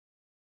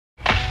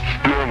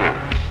Stella,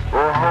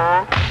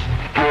 are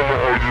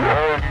you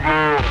out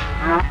there?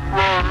 Yes,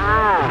 I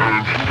am.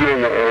 And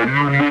Stella, are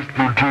you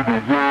listening to the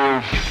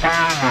world's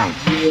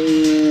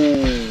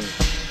famous?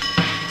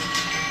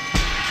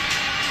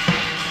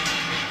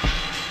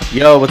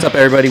 Yo, what's up,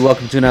 everybody?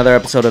 Welcome to another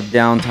episode of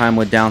Downtime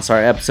with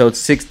Downstar, episode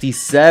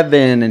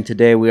 67. And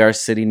today we are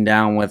sitting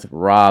down with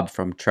Rob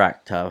from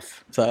Track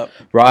Tough. What's up?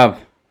 Rob,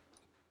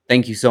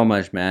 thank you so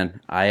much,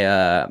 man.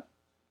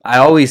 I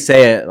always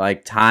say it,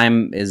 like,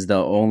 time is the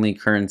only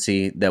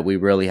currency that we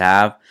really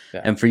have.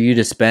 Yeah. And for you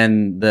to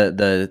spend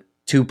the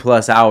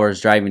 2+ hours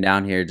driving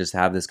down here just to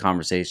have this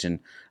conversation,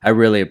 I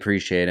really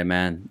appreciate it,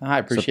 man. I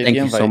appreciate Thank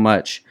the you invite. so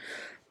much.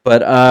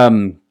 But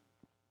I've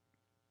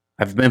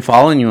been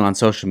following you on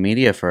social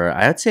media for,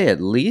 I'd say, at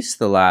least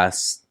the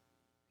last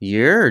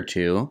year or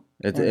two.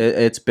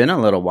 It's been a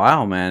little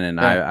while, man, and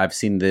Yeah. I've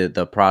seen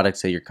the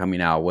products that you're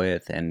coming out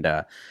with, and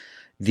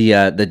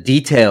the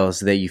details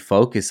that you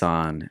focus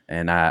on,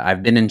 and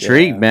I've been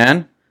intrigued, Yeah.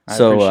 man. I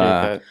So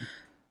appreciate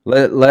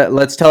that.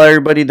 let's tell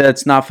everybody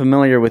that's not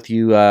familiar with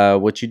you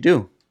what you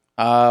do.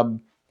 So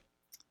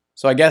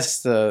I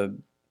guess the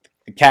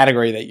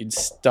category that you'd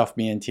stuff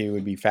me into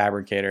would be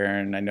fabricator,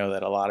 and I know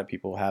that a lot of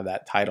people have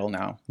that title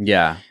now.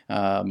 Yeah,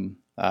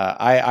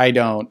 I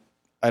don't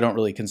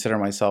really consider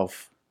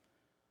myself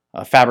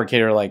a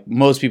fabricator like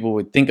most people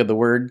would think of the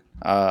word.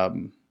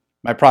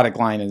 My product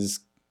line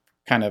is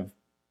kind of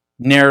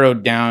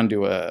narrowed down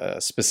to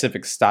a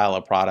specific style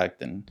of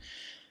product, and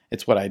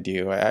it's what I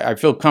do. I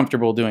feel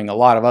comfortable doing a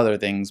lot of other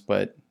things,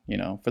 but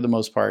for the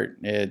most part,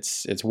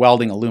 it's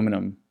welding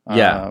aluminum.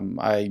 Yeah.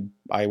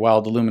 I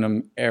weld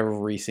aluminum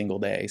every single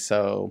day,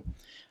 so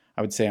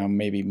I would say I'm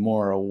maybe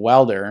more a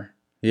welder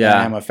than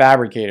I am a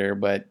fabricator,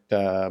 but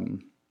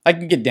I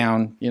can get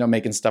down,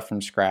 making stuff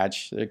from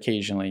scratch.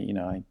 Occasionally,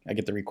 I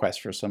get the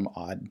request for some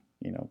odd,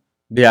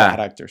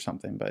 product or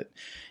something. But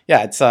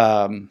yeah, it's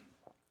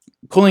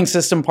cooling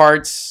system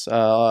parts,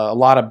 a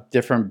lot of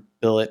different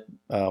billet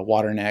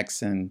water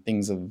necks and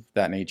things of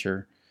that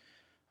nature.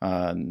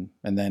 And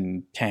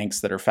then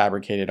tanks that are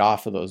fabricated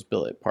off of those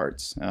billet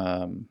parts.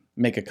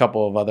 Make a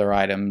couple of other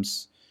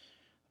items.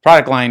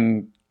 Product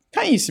line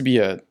kind of used to be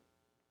a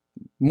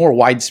more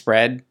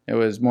widespread. It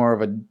was more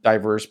of a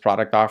diverse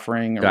product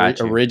offering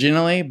Gotcha.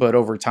 Originally, but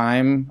over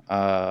time,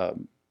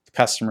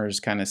 customers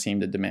kind of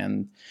seem to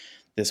demand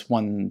this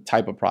one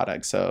type of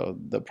product. So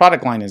the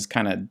product line is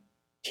kind of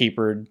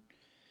tapered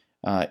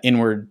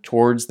inward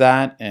towards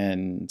that,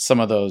 and some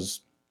of those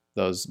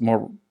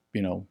more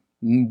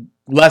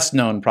less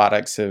known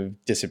products have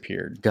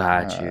disappeared.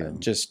 Got you.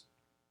 Just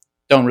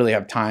don't really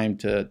have time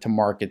to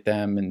market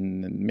them,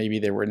 and maybe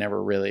they were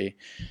never really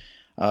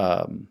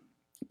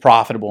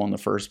profitable in the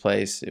first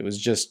place. It was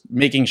just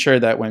making sure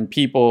that when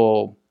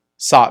people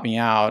sought me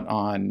out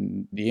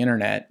on the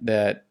internet,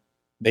 that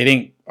they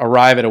didn't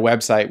arrive at a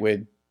website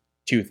with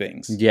two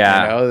things.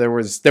 Yeah. There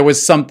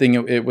was something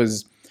it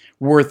was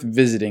worth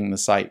visiting the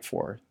site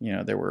for.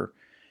 There were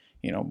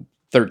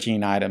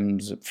 13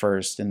 items at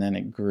first, and then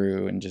it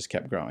grew and just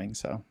kept growing.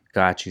 So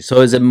Got you.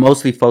 So is it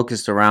mostly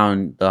focused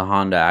around the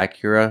Honda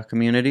Acura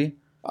community?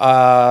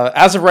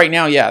 as of right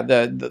now, yeah,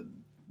 the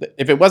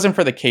if it wasn't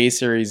for the K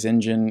series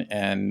engine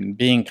and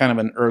being kind of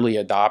an early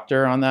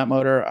adopter on that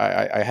motor,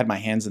 I had my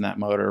hands in that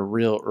motor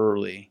real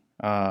early.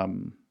 I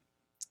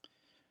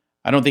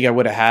don't think I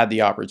would have had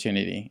the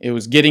opportunity. It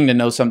was getting to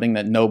know something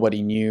that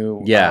nobody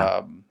knew.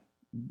 Yeah.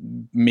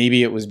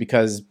 Maybe it was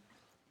because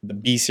the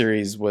B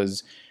series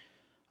was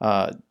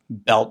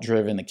belt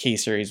driven, the K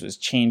series was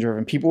chain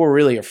driven. People were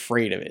really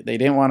afraid of it. They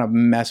didn't want to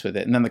mess with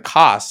it, and then the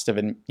cost of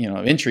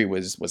entry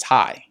was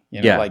high.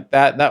 Yeah. Like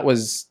that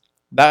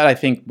I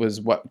think was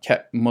what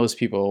kept most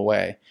people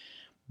away.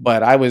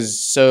 But I was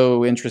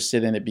so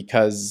interested in it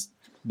because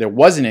there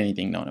wasn't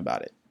anything known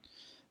about it.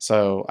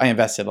 So I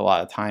invested a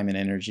lot of time and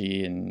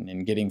energy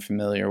in getting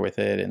familiar with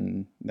it,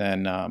 and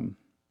then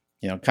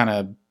kind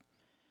of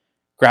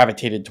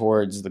gravitated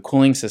towards the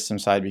cooling system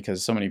side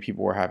because so many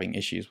people were having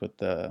issues with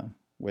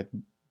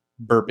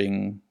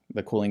burping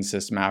the cooling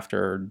system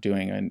after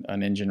doing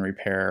an engine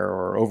repair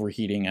or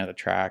overheating at a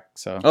track.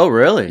 So Oh,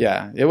 really?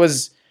 yeah, it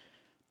was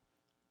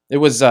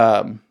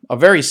a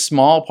very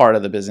small part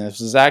of the business.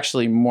 It was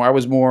actually I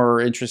was more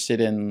interested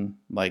in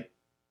like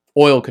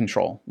oil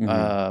control.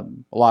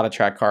 Mm-hmm. A lot of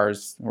track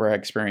cars were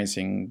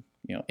experiencing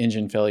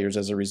engine failures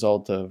as a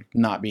result of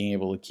not being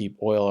able to keep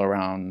oil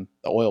around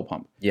the oil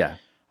pump. Yeah.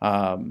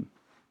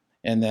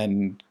 And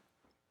then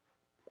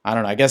I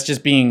don't know, I guess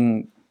just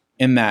being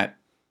in that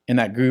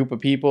group of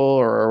people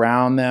or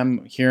around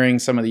them, hearing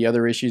some of the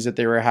other issues that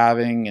they were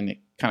having, and it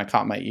kind of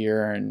caught my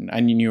ear, and I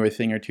knew a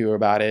thing or two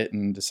about it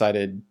and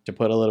decided to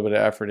put a little bit of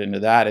effort into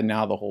that. And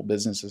now the whole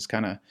business has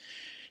kind of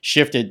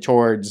shifted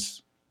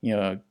towards,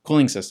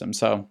 cooling systems.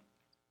 So,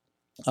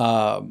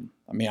 I'm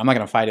not going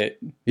to fight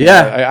it.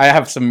 Yeah. I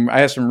have some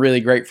really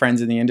great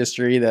friends in the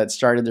industry that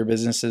started their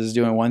businesses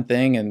doing one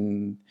thing,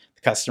 and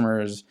the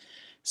customers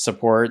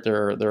support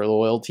their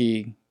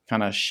loyalty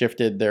kind of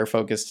shifted their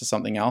focus to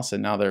something else,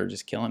 and now they're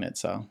just killing it.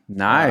 So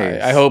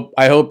Nice.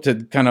 I hope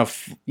to kind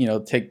of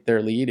take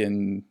their lead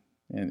and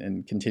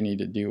and continue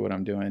to do what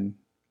I'm doing.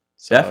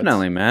 So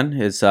Definitely, man.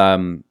 It's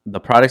the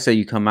products that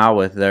you come out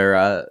with.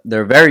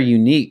 They're very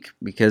unique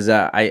because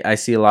I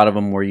see a lot of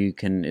them where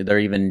they're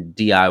even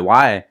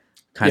DIY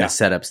kind of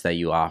setups that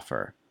you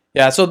offer.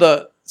 Yeah. So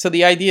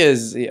the idea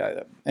is,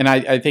 and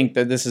I think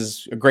that this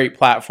is a great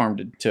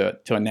platform to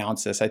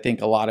announce this. I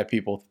think a lot of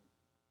people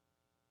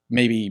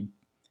maybe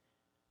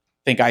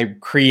think I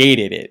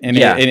created it, and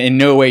in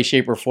no way,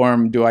 shape, or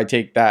form do I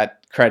take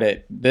that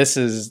credit. This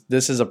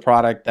is a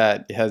product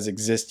that has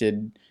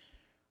existed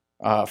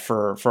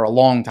for a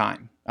long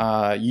time.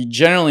 You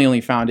generally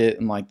only found it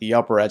in like the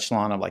upper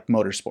echelon of like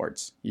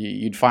motorsports.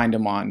 You'd find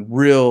them on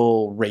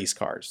real race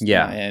cars,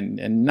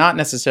 and not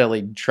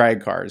necessarily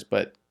drag cars,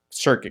 but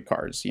circuit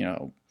cars.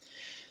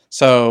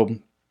 So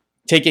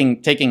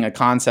taking a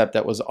concept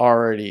that was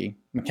already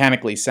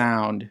mechanically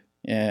sound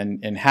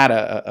and had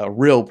a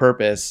real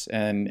purpose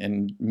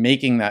and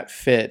making that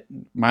fit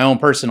my own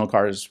personal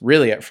cars.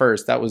 Really, at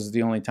first, that was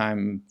the only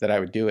time that I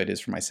would do it, is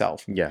for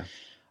myself. Yeah.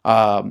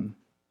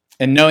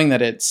 And knowing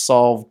that it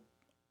solved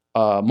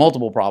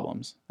multiple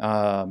problems.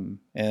 And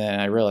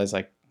I realized,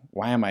 like,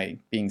 why am I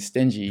being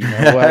stingy?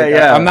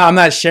 I'm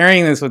not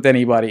sharing this with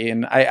anybody.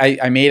 And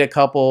I made a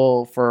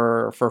couple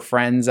for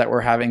friends that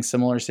were having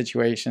similar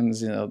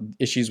situations,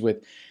 issues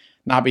with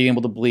not being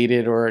able to bleed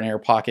it or an air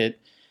pocket.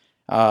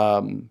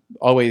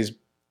 Always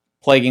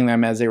plaguing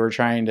them as they were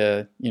trying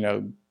to,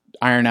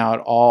 iron out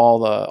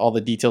all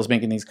the details,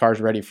 making these cars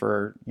ready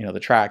for, the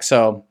track.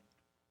 So,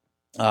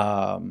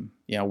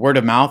 word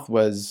of mouth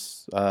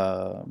was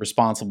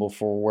responsible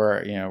for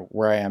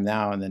where I am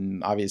now. And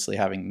then obviously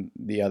having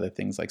the other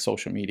things like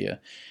social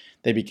media,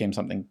 they became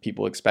something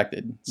people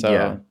expected.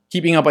 So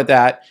keeping up with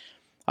that,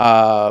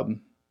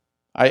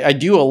 I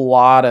do a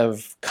lot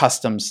of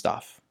custom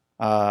stuff.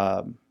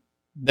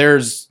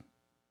 There's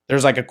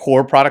like a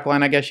core product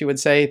line, I guess you would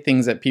say,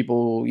 things that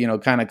people,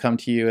 kind of come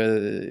to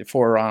you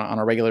for on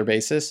a regular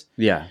basis.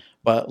 Yeah.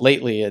 But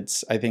lately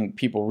I think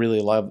people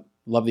really love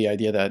the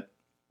idea that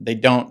they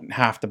don't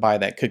have to buy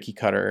that cookie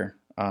cutter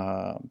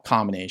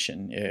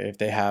combination. If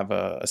they have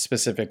a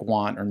specific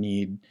want or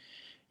need,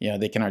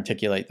 they can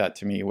articulate that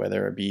to me,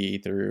 whether it be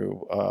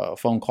through a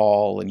phone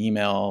call, an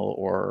email,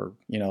 or,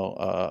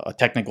 a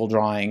technical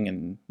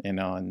drawing,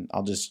 and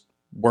I'll just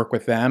work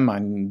with them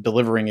on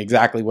delivering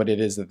exactly what it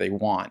is that they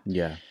want.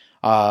 Yeah.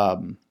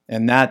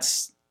 And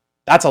that's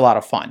a lot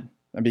of fun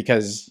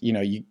because,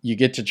 you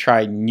get to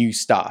try new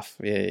stuff.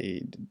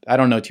 I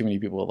don't know too many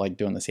people that like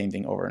doing the same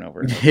thing over and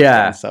over. And over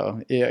again.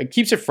 So it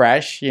keeps it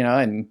fresh,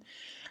 and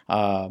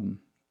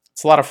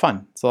it's a lot of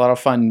fun. It's a lot of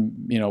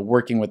fun,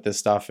 working with this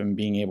stuff and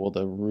being able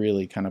to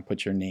really kind of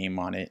put your name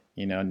on it,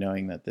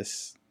 knowing that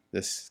this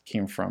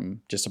came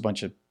from just a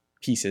bunch of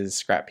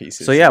scrap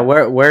pieces.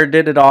 So where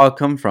did it all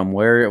come from?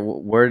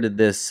 Where did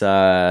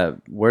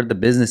the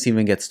business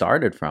even get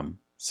started from?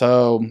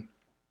 So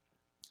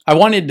I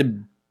wanted to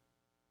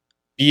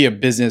be a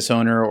business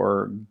owner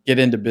or get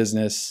into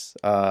business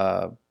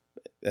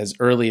as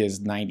early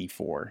as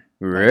 94.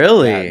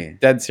 Really?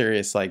 Dead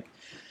serious. Like,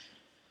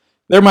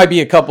 there might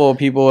be a couple of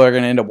people that are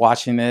going to end up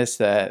watching this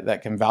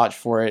that can vouch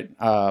for it.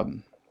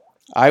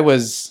 I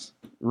was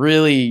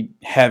really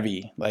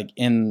heavy, like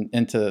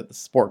into the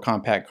sport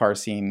compact car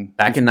scene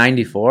back in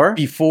 94.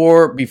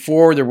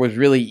 Before there was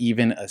really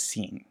even a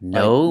scene.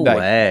 No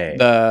way.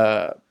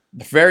 The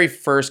very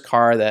first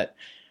car that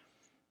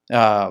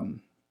I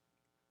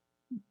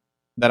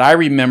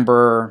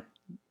remember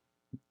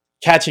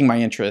catching my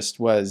interest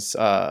was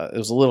it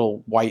was a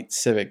little white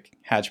Civic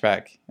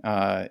hatchback,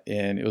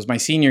 and it was my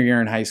senior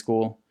year in high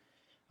school.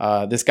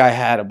 This guy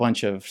had a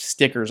bunch of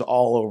stickers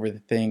all over the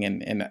thing,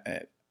 and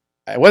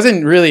I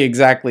wasn't really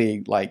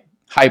exactly like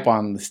hype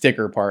on the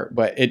sticker part,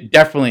 but it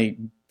definitely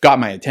got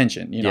my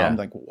attention. I'm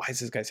like, why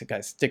is this guy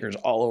stickers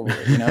all over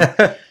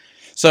it?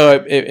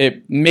 So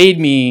it made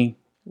me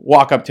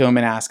walk up to him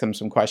and ask him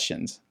some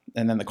questions.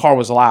 And then the car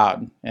was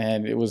loud,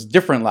 and it was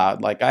different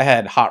loud. Like, I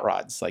had hot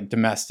rods, like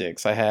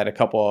domestics. I had a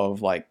couple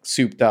of like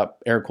souped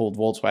up air-cooled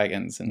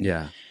Volkswagens,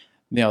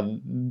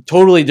 and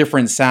totally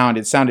different sound.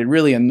 It sounded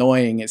really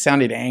annoying. It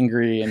sounded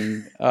angry,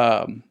 and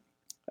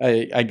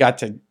I got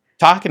to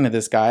talking to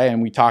this guy,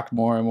 and we talked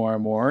more and more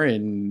and more,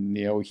 and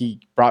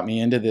he brought me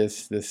into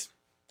this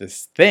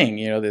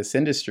thing, this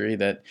industry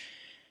that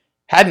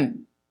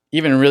hadn't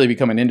even really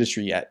become an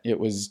industry yet. It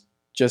was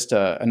just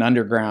an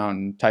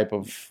underground type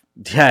of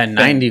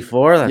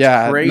 94.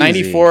 That's crazy.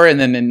 94, and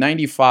then in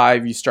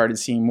 95 you started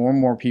seeing more and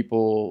more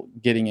people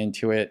getting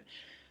into it.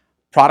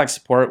 Product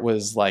support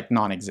was like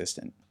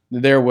non-existent.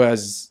 There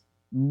was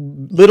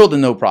little to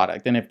no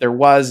product, and if there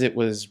was, it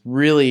was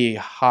really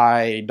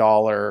high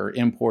dollar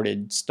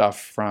imported stuff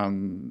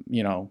from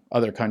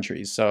other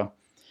countries. So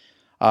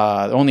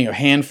only a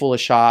handful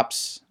of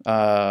shops.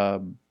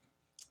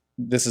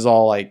 This is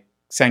all like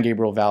San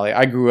Gabriel Valley.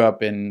 I grew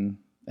up in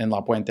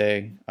La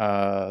Puente,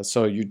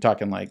 so you're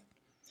talking like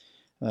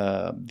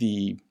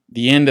the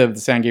end of the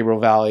San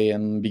Gabriel Valley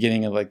and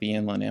beginning of like the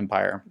Inland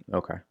Empire.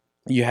 Okay.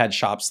 You had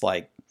shops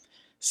like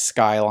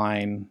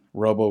Skyline,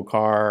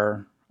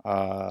 Robocar,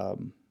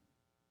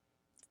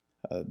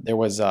 There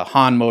was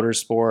Han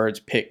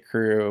Motorsports, Pit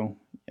Crew.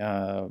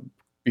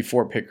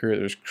 Before Pit Crew,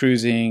 there was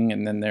Cruising,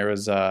 and then there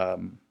was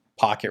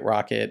Pocket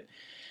Rocket.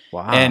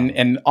 Wow.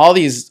 And all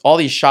these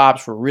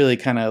shops were really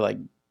kind of like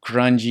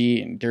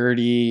grungy and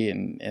dirty,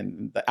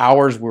 and the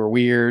hours were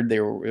weird. They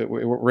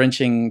were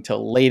wrenching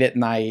till late at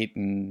night,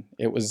 and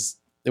it was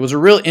a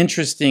real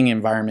interesting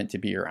environment to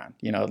be around.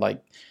 You know,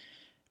 like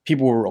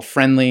people were real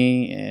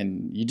friendly,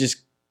 and you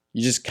just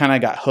kind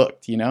of got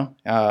hooked. You know,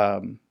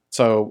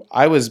 so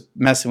I was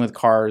messing with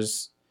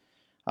cars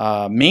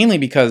mainly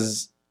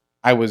because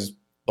I was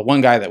the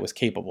one guy that was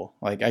capable.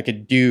 Like I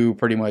could do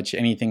pretty much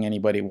anything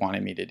anybody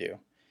wanted me to do.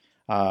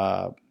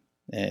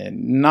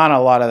 And not a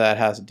lot of that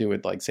has to do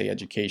with, like, say,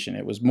 education.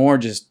 It was more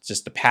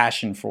just a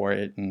passion for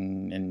it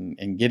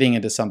and getting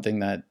into something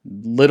that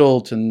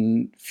little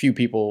to few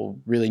people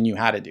really knew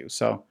how to do.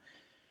 So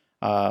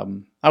I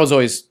was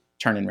always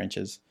turning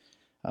wrenches,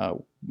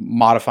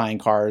 modifying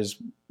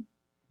cars,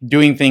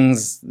 doing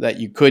things that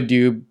you could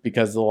do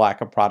because of the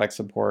lack of product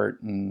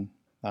support. And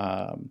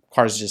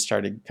cars just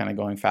started kind of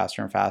going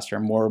faster and faster.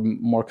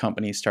 More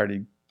companies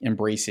started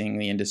embracing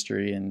the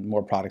industry, and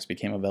more products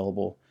became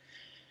available.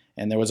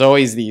 And there was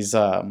always these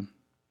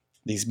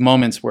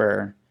moments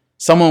where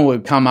someone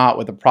would come out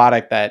with a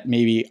product that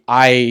maybe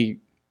I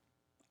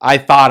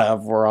thought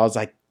of, where I was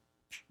like,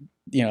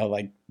 you know,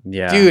 like,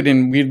 dude,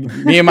 and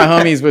me and my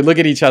homies would look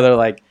at each other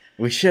like,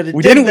 we should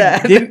have did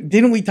that.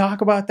 Didn't we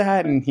talk about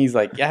that? And he's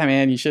like, yeah,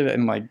 man, you should.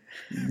 And like,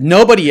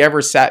 nobody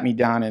ever sat me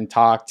down and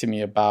talked to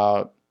me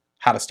about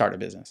how to start a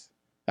business.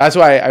 That's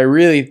why I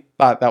really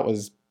thought that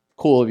was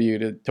cool of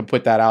you to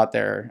put that out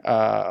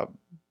there.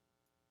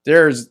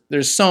 There's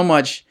so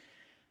much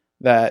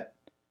that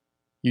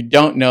you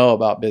don't know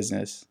about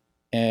business,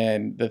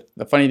 and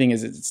the funny thing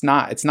is it's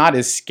not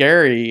as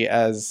scary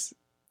as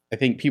I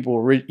think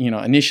people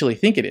initially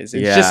think it is.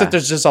 It's just that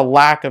there's just a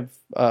lack of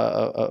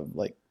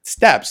like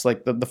steps,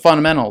 like the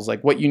fundamentals,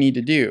 like what you need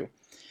to do,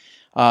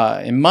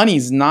 and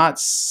money's not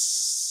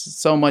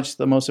so much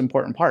the most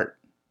important part.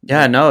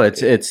 Yeah, no,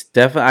 it's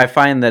definitely. I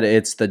find that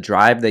it's the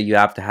drive that you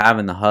have to have,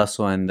 and the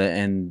hustle, and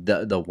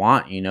the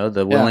want. You know,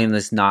 the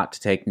willingness not to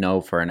take no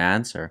for an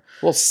answer.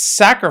 Well,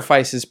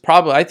 sacrifice is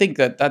probably. I think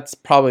that's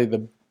probably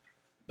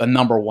the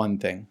number one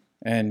thing.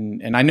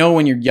 And I know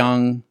when you're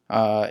young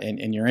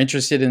and you're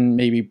interested in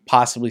maybe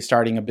possibly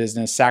starting a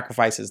business,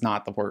 sacrifice is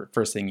not the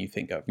first thing you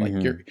think of. Like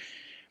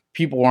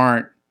people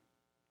aren't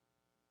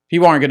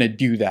going to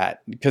do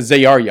that because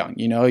they are young.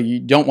 You know, you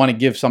don't want to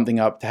give something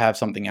up to have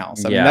something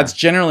else. I mean, that's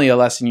generally a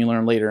lesson you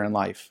learn later in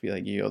life.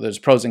 Like, you know, there's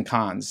pros and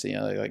cons. You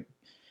know, like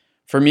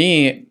for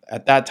me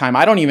at that time,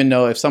 I don't even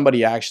know if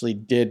somebody actually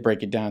did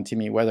break it down to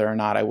me whether or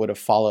not I would have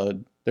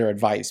followed their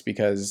advice,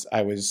 because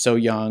I was so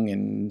young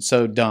and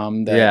so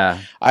dumb that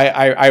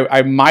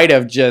I might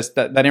have just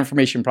that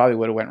information probably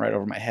would have went right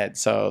over my head.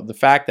 So the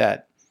fact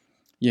that,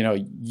 you know,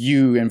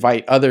 you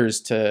invite others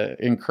to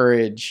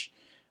encourage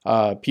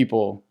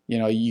people, you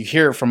know, you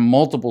hear it from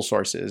multiple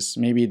sources.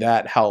 Maybe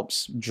that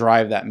helps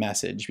drive that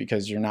message,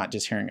 because you're not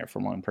just hearing it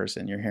from one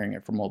person. You're hearing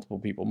it from multiple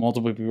people.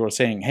 Multiple people are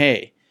saying,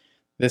 hey,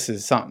 this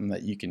is something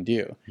that you can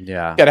do.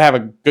 Yeah. You got to have a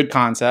good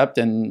concept,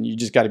 and you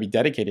just got to be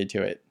dedicated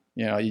to it.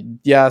 You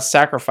know,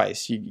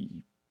 sacrifice.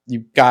 You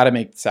got to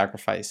make the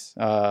sacrifice.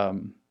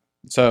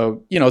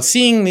 So, you know,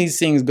 seeing these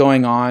things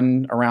going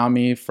on around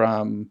me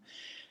from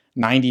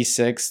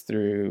 96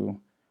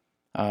 through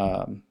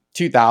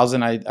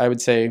 2000, I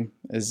would say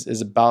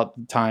is about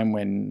the time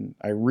when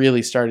I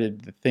really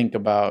started to think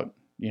about,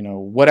 you know,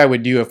 what I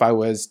would do if I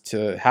was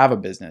to have a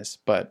business.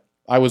 But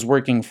I was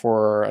working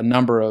for a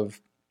number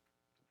of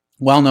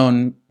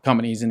well-known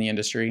companies in the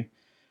industry.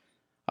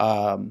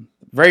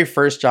 Very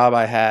first job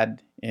I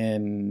had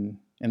in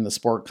the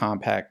sport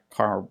compact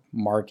car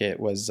market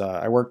was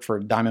I worked for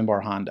Diamond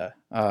Bar Honda.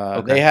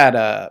 They had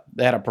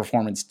a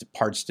performance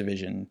parts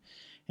division,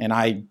 and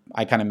I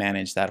kind of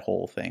managed that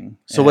whole thing.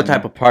 So what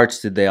type of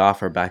parts did they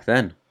offer back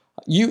then?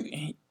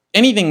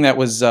 Anything that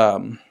was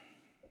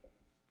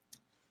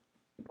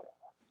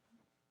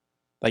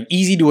like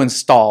easy to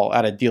install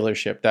at a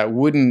dealership that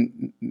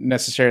wouldn't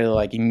necessarily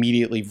like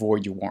immediately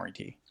void your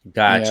warranty.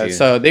 Gotcha.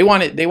 So they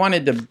wanted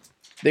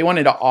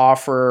to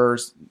offer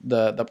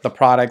the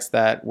products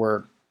that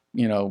were,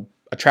 you know,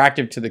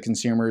 attractive to the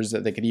consumers,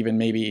 that they could even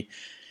maybe,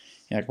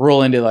 you know,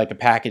 roll into like a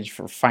package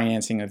for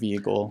financing a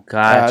vehicle.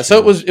 Gotcha. So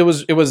it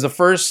was the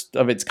first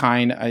of its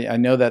kind. I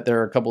know that there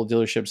are a couple of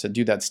dealerships that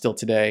do that still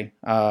today.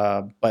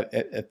 But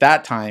at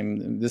that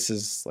time, this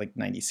is like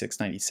 96,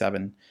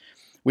 97,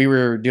 we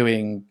were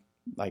doing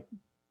like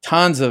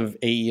tons of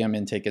AEM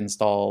intake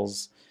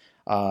installs,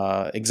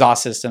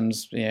 exhaust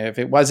systems. You know, if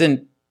it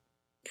wasn't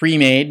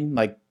pre-made,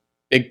 like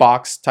big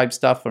box type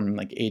stuff from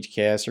like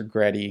HKS or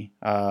Greddy,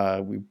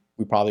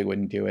 we probably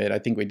wouldn't do it. I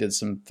think we did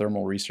some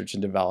thermal research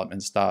and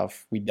development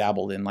stuff. We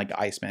dabbled in like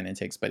Iceman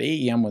intakes, but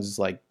AEM was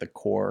like the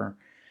core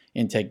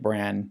intake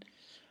brand.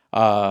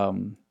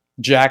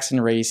 Jackson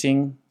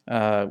Racing,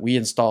 we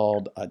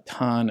installed a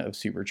ton of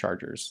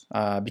superchargers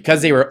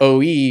because they were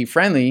OE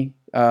friendly.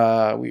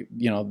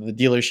 The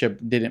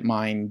dealership didn't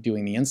mind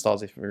doing the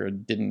installs if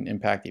it didn't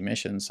impact the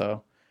emissions.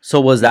 So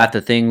was that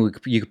the thing?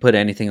 You could put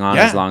anything on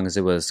as long as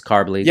it was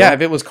carb legal? Yeah, if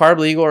it was carb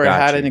legal or it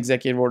had an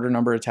executive order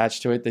number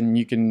attached to it, then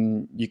you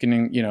can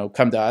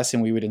come to us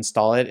and we would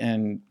install it.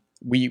 And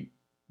we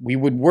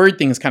would word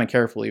things kind of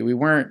carefully. We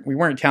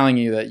weren't telling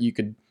you that you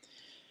could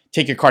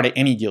take your car to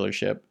any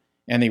dealership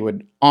and they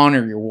would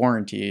honor your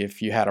warranty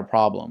if you had a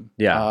problem.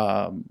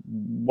 Yeah.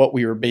 What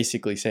we were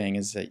basically saying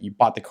is that you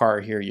bought the car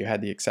here, you had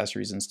the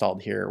accessories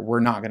installed here. We're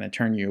not going to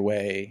turn you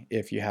away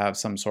if you have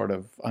some sort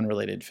of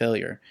unrelated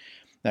failure.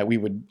 That we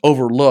would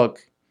overlook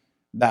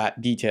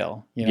that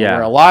detail.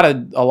 Where a lot of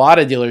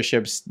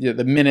dealerships,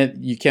 the minute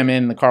you came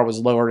in, the car was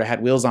lowered or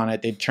had wheels on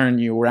it, they'd turn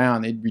you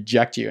around, they'd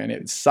reject you, and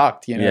it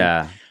sucked.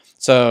 Yeah.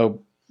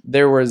 So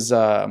there was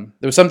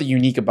something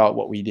unique about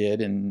what we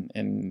did, and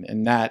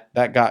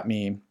that got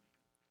me.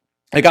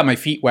 I got my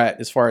feet wet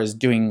as far as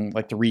doing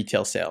like the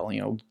retail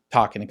sale,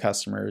 talking to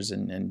customers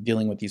and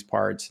dealing with these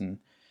parts, and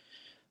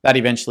that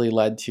eventually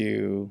led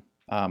to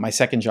my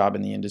second job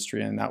in the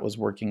industry, and that was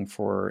working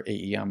for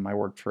AEM. I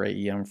worked for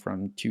AEM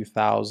from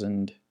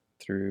 2000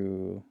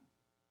 through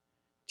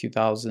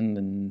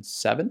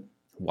 2007.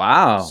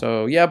 Wow.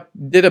 So yeah,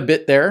 did a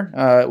bit there.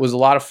 It was a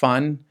lot of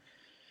fun.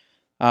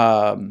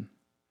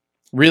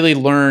 Really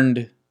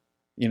learned,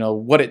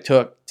 what it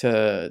took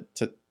to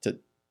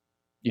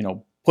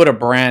put a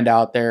brand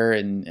out there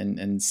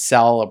and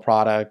sell a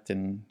product.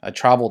 And I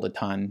traveled a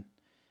ton.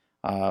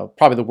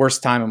 Probably the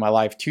worst time of my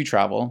life to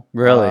travel.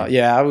 Really?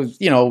 Yeah, I was,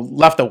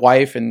 left a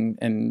wife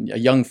and a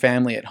young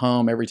family at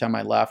home every time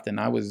I left, and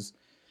I was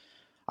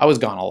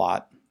gone a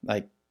lot.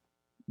 Like,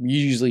 you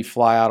usually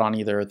fly out on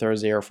either a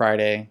Thursday or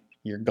Friday.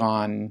 You're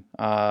gone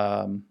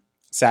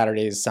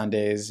Saturdays,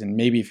 Sundays, and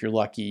maybe if you're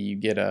lucky, you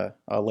get a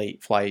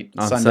late flight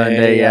on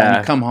Sunday. Yeah, and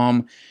you come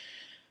home.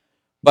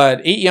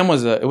 But AEM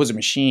was a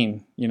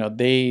machine.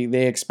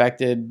 They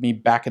expected me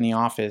back in the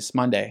office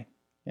Monday.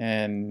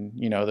 And,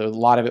 a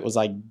lot of it was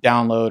like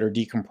download or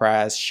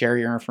decompress, share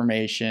your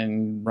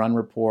information, run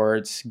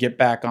reports, get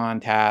back on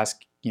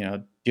task,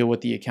 deal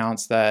with the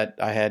accounts that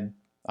I had,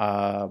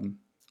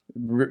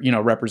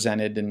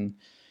 represented.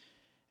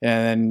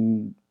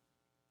 And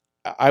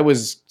I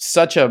was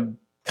such a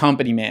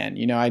company man.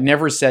 I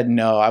never said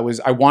no. I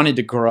wanted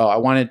to grow. I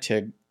wanted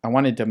to,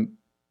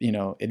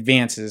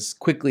 advance as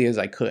quickly as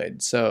I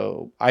could.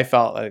 So I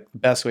felt like the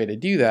best way to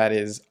do that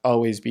is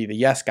always be the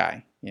yes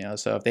guy.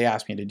 So if they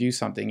asked me to do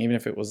something, even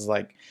if it was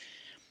like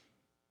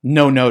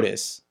no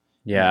notice.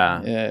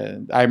 Yeah.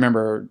 I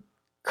remember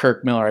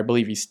Kirk Miller, I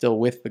believe he's still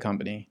with the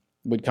company,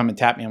 would come and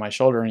tap me on my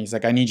shoulder and he's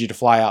like, I need you to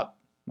fly out.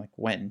 I'm like,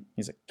 when?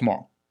 He's like,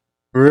 tomorrow.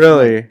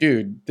 Really? Like,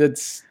 dude, that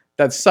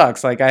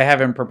sucks. Like, I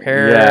haven't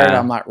prepared. Yeah.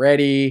 I'm not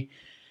ready.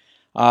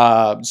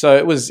 So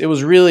it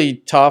was really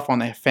tough on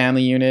the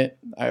family unit.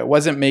 I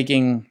wasn't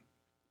making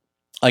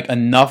like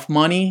enough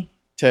money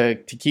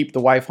to keep the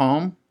wife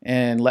home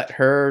and let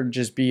her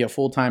just be a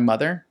full-time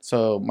mother.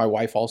 So my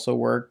wife also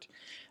worked.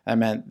 That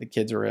meant the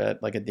kids were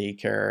at like a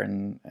daycare,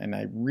 and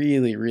I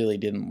really, really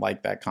didn't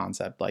like that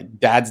concept. Like,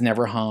 dad's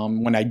never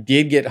home. When I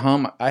did get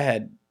home, I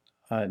had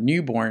a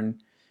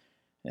newborn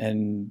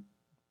and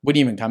wouldn't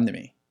even come to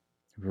me.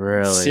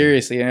 Really?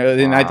 Seriously.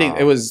 And I think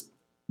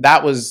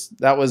that was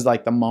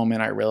like the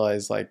moment I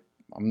realized like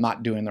I'm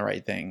not doing the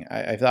right thing.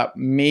 I thought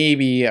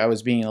maybe I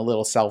was being a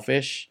little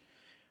selfish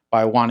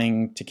by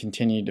wanting to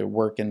continue to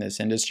work in this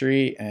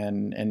industry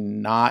and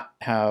not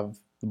have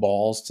the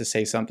balls to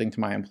say something to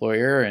my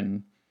employer.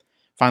 And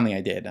finally I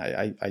did.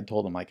 I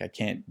told him, like, I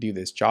can't do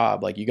this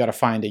job. Like, you got to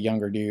find a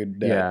younger dude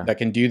that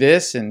can do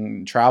this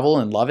and travel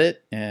and love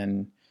it.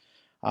 And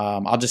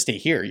I'll just stay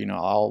here.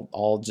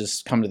 I'll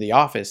just come to the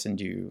office and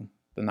do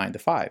the 9 to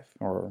 5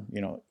 or,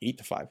 8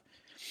 to 5.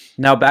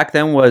 Now, back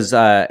then, was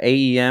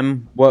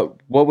AEM,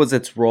 what was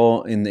its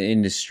role in the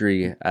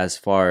industry as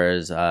far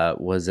as,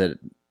 was it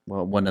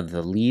one of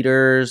the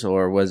leaders,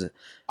 or was it?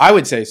 I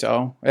would say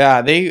so.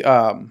 Yeah,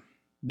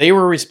 they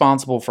were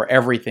responsible for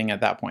everything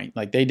at that point.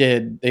 Like, they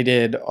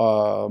did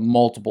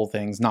multiple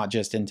things, not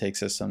just intake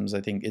systems.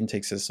 I think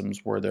intake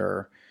systems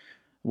were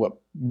what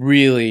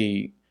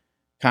really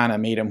kind of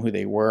made them who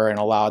they were and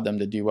allowed them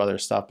to do other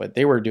stuff. But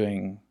they were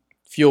doing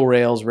fuel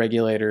rails,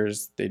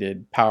 regulators. They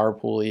did power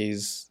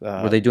pulleys.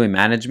 Were they doing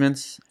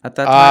managements at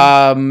that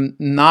time?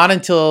 Not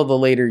until the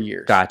later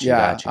years.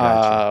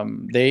 Gotcha.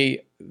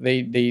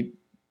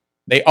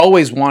 They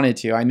always wanted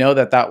to. I know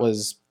that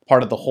was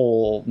part of the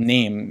whole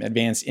name,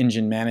 Advanced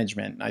Engine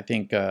Management. I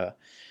think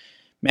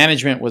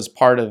management was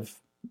part of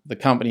the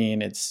company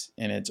in its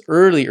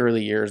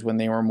early years when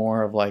they were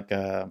more of like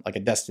a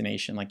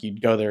destination. Like,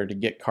 you'd go there to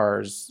get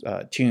cars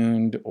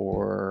tuned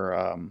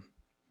or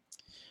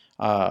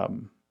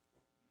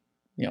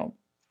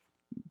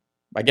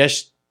I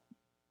guess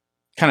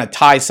kind of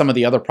tie some of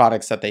the other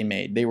products that they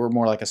made. They were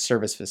more like a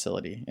service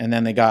facility. And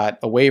then they got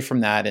away from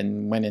that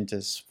and went into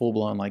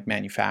full-blown like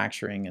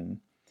manufacturing. And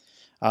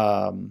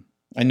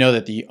I know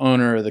that the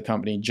owner of the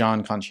company,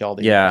 John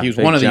Concialdi, he was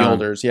one of the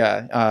olders.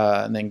 Yeah.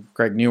 And then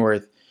Greg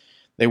Neuwirth,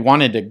 they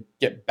wanted to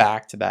get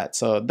back to that.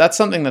 So that's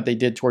something that they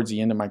did towards the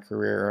end of my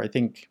career. I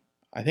think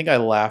I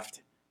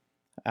left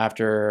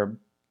after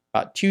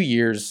about 2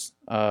 years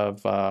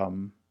of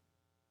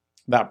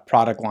that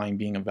product line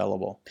being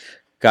available.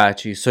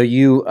 Got you. So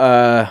you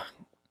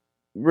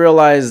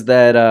realized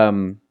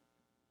that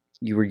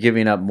you were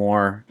giving up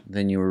more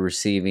than you were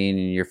receiving,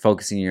 and you're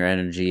focusing your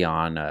energy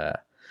on.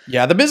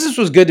 Yeah, the business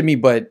was good to me,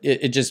 but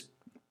it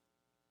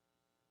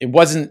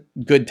wasn't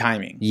good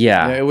timing.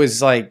 Yeah, it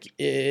was like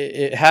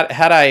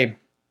had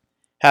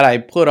I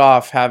put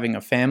off having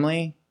a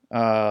family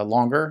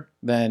longer,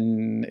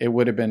 then it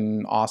would have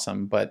been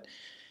awesome. But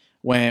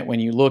when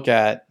you look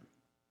at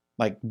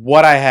like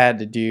what I had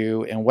to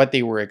do and what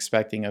they were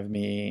expecting of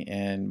me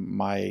and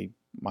my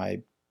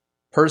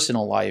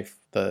personal life,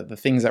 the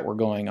things that were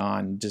going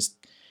on, just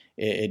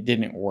it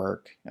didn't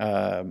work.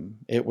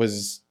 It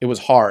was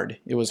hard.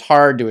 It was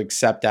hard to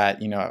accept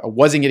that, I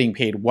wasn't getting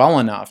paid well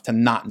enough to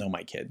not know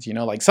my kids.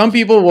 Like some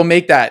people will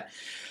make that,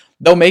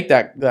 they'll make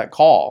that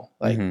call.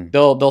 Like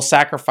they'll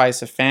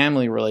sacrifice a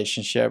family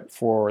relationship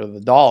for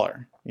the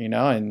dollar,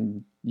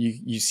 and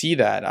you see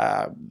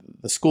that.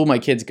 The school my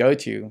kids go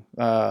to,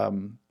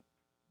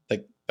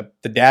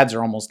 the dads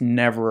are almost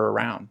never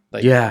around.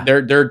 Like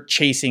they're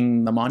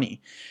chasing the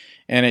money.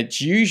 And it's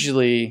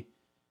usually,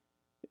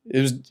 it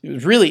was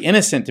really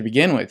innocent to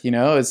begin with,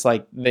 It's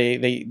like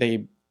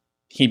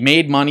he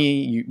made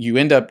money. You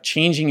end up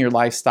changing your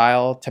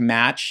lifestyle to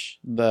match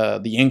the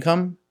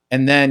income,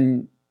 and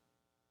then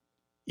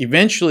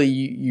eventually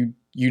you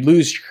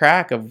lose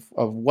track of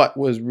what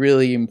was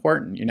really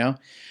important,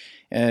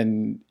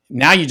 And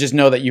now you just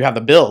know that you have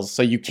the bills,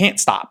 so you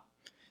can't stop.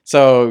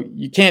 So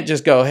you can't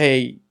just go,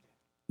 hey,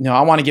 no,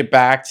 I want to get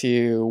back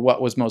to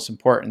what was most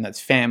important.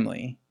 That's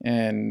family.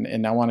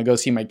 And I want to go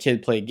see my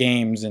kid play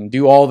games and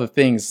do all the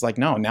things. Like,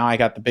 no, now I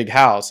got the big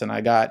house and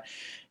I got,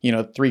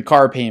 3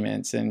 car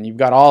payments, and you've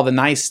got all the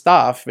nice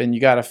stuff, and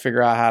you got to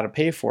figure out how to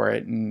pay for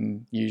it.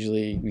 And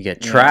usually you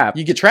get trapped.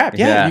 You get trapped.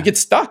 Yeah. You get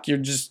stuck. You're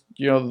just,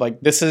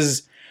 like, this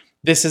is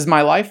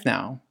my life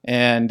now.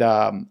 And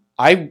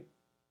I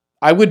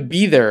would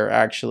be there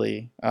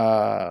actually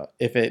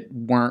if it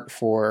weren't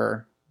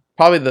for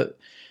probably the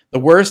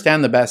worst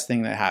and the best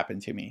thing that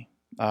happened to me.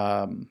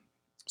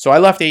 So I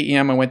left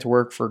AEM. I went to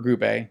work for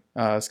Group A,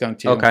 Skunk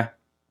Team. Okay.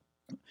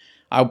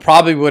 I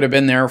probably would have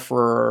been there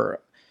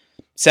for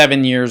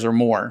 7 years or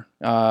more.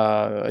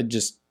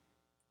 Just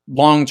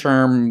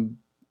long-term,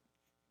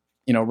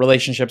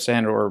 relationships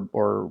and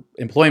or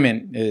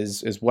employment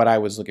is what I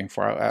was looking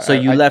for. So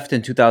you left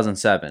in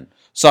 2007.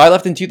 So I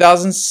left in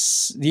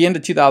the end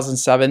of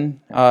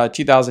 2007,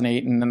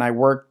 2008, and then I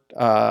worked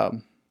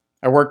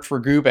for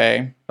Group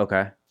A.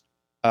 Okay.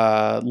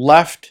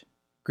 Left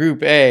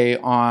Group A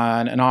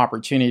on an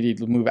opportunity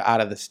to move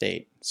out of the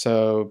state.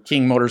 So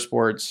King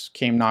Motorsports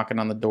came knocking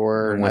on the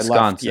door. In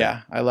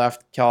Wisconsin. I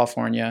left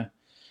California.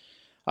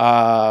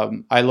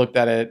 I looked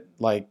at it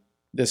like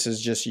this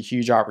is just a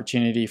huge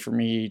opportunity for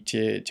me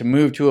to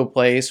move to a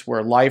place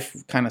where life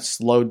kind of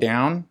slowed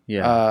down.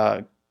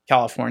 Yeah.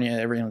 California,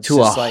 everyone's to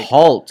just a like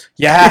halt.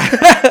 Yeah.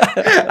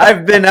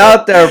 I've been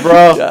out there,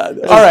 bro.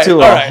 To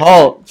a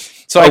halt.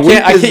 So I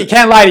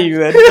can't lie to you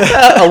then.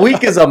 A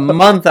week is a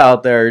month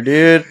out there,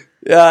 dude.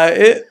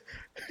 Yeah.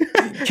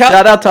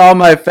 Shout out to all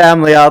my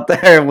family out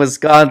there in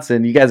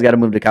Wisconsin. You guys got to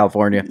move to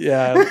California.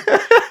 Yeah.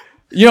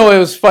 It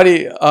was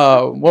funny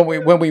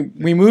when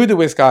we moved to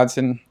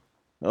Wisconsin,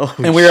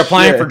 and we were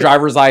applying for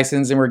driver's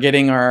license, and we're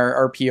getting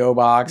our PO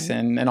box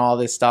and all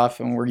this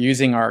stuff, and we're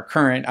using our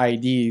current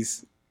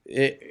IDs.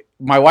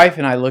 My wife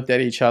and I looked at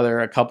each other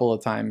a couple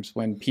of times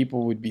when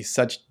people would be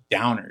such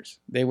downers.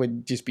 They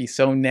would just be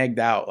so negged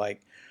out.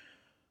 Like,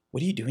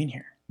 what are you doing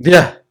here?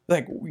 Yeah.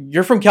 Like,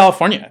 you're from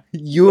California.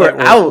 You were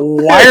out.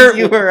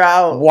 You were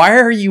out. Why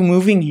are you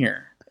moving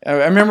here?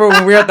 I remember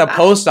when we were at the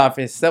post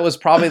office, that was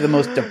probably the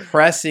most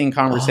depressing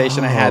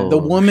conversation I had. The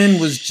woman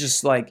was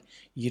just like,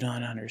 you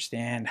don't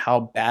understand how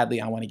badly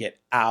I want to get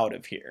out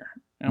of here.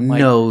 And I'm like,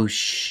 no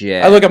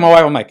shit. I look at my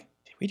wife, I'm like,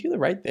 did we do the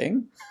right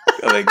thing?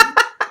 Like,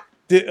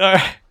 did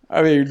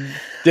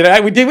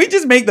we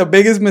just make the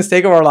biggest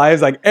mistake of our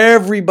lives? Like,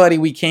 everybody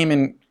we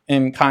came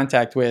in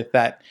contact with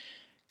that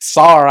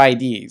saw our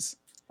IDs,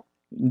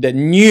 that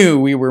knew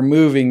we were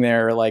moving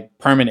there like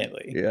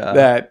permanently. Yeah.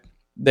 That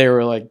they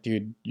were like,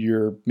 dude,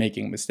 you're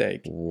making a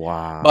mistake.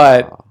 Wow.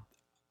 But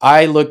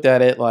I looked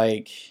at it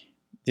like,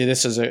 dude,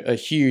 this is a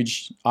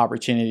huge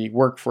opportunity.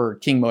 Work for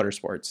King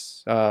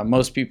Motorsports.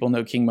 Most people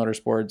know King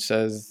Motorsports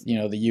as,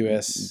 the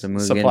U.S.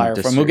 supplier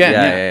from Mugen.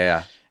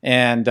 Yeah.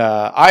 And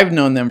I've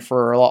known them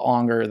for a lot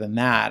longer than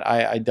that.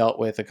 I dealt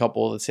with a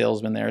couple of the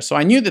salesmen there. So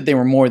I knew that they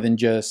were more than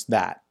just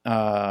that.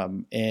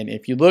 And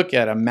if you look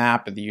at a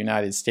map of the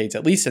United States,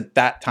 at least at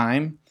that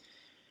time,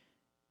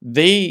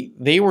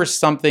 they were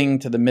something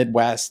to the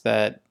Midwest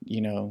that,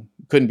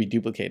 couldn't be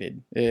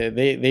duplicated.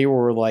 They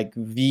were like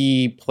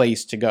the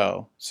place to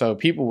go. So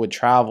people would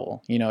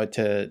travel,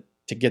 to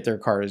get their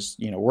cars,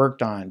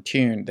 worked on,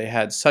 tuned. They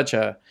had such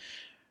a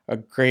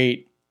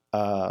great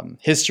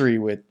history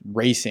with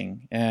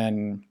racing,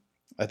 and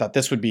I thought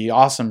this would be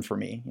awesome for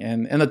me.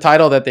 And the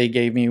title that they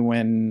gave me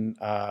when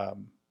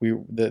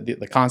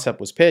the concept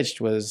was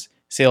pitched was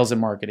sales and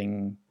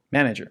marketing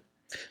manager.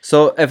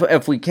 So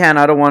if we can,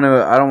 I don't want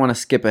to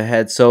skip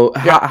ahead. So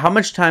how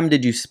much time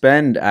did you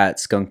spend at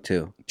Skunk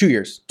 2? 2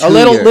 years. 2 a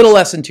little years. little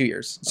less than 2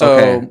 years. So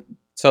Okay.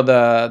 so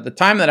the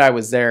time that I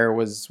was there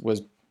was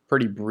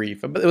pretty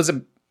brief. But it was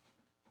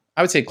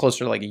I would say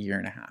closer to like a year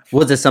and a half.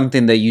 Was it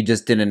something that you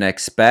just didn't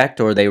expect,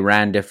 or they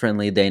ran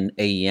differently than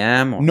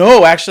AEM? Or?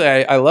 No,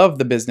 actually, I love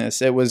the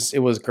business. It was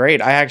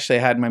great. I actually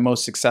had my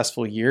most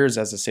successful years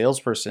as a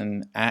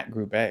salesperson at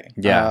Group A.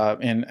 Yeah.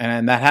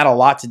 And that had a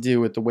lot to do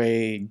with the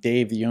way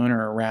Dave, the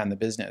owner, ran the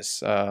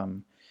business.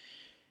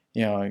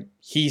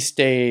 He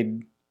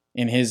stayed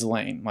in his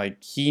lane.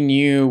 Like, he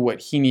knew what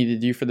he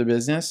needed to do for the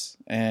business,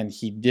 and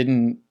he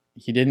didn't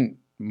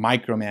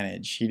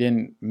micromanage. He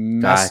didn't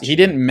mess. Gotcha. He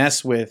didn't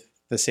mess with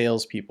the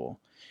salespeople.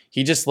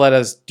 He just let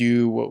us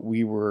do what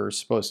we were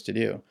supposed to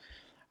do.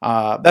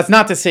 That's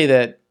not to say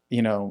that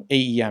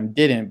AEM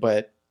didn't,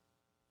 but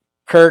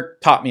Kirk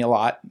taught me a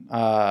lot.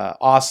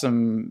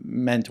 Awesome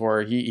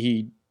mentor.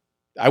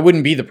 I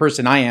wouldn't be the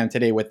person I am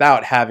today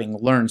without having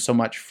learned so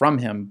much from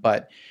him.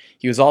 But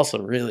he was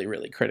also really,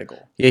 really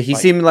critical. Yeah, he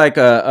seemed like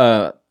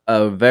a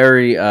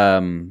very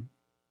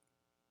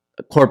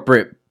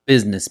corporate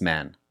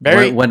businessman.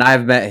 When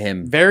I've met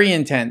him, very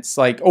intense.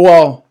 Like,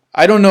 well,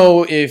 I don't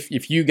know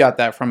if you got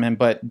that from him,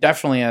 but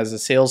definitely as a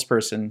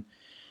salesperson,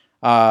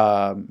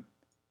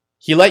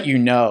 he let you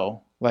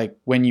know like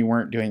when you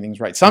weren't doing things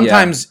right.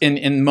 Sometimes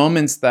in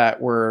moments that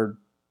were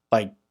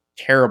like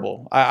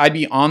terrible, I'd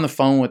be on the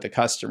phone with the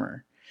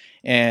customer,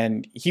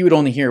 and he would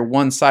only hear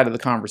one side of the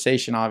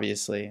conversation.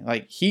 Obviously,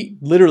 like he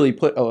literally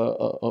put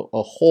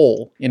a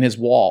hole in his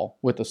wall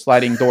with a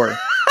sliding door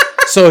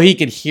so he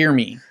could hear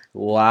me.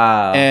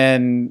 Wow.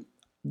 And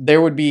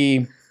there'd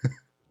be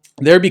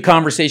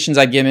conversations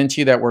I'd get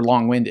into that were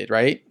long-winded,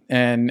 right?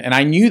 And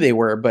I knew they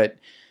were, but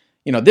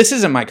this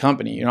isn't my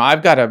company.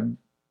 I've got to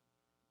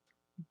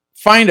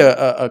find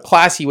a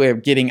classy way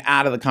of getting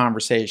out of the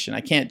conversation.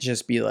 I can't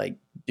just be like,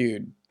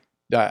 dude,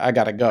 I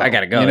gotta go.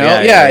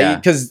 Yeah,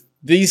 because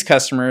these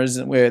customers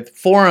with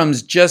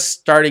forums just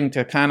starting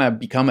to kind of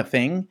become a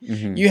thing,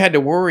 you had to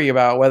worry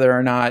about whether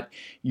or not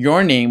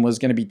your name was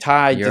going to be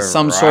tied to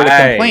some sort of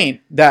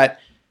complaint that,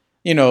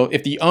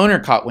 if the owner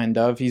caught wind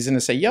of, he's going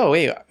to say, yo,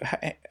 wait,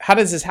 how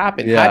does this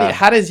happen? Yeah.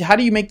 How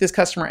do you make this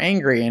customer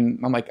angry? And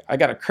I'm like, I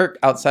got a Kirk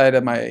outside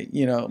of my,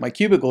 my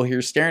cubicle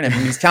here staring at me.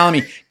 He's telling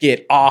me,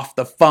 get off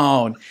the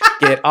phone,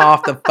 get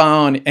off the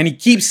phone. And he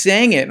keeps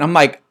saying it. And I'm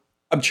like,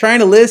 I'm trying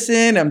to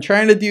listen. I'm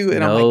trying to do,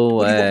 and I'm like,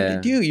 what do you want me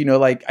to do?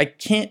 Like, I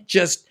can't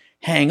just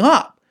hang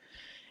up.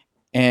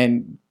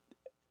 And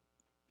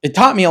it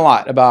taught me a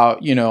lot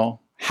about,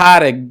 how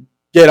to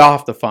get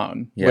off the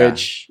phone,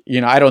 which,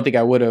 I don't think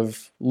I would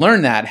have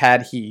learned that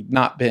had he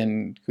not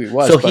been who he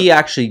was. So he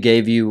actually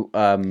gave you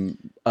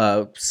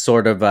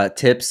sort of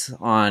tips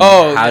on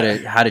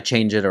how to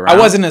change it around. I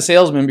wasn't a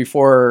salesman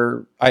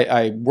before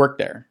I worked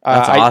there.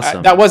 That's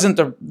awesome.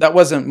 That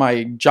wasn't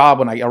my job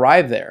when I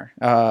arrived there.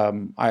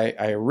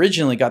 I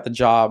originally got the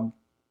job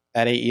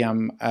at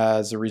AEM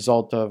as a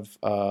result of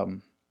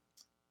kind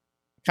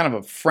of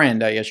a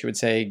friend, I guess you would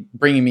say,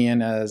 bringing me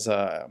in as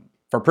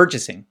for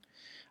purchasing.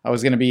 I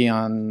was going to be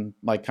on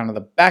like kind of the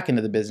back end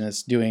of the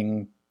business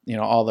doing,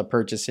 all the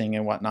purchasing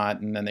and whatnot.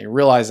 And then they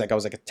realized like I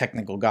was like a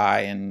technical guy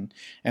and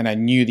I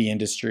knew the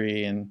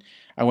industry, and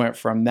I went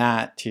from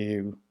that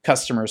to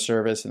customer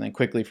service, and then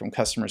quickly from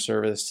customer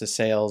service to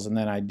sales. And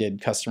then I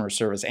did customer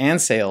service and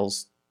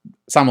sales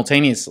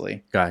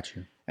simultaneously.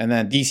 Gotcha. And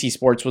then DC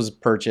Sports was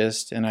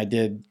purchased, and I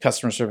did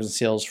customer service and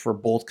sales for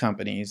both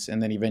companies.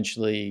 And then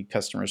eventually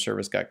customer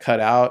service got cut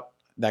out.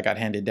 That got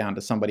handed down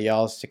to somebody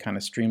else to kind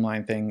of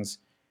streamline things.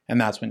 And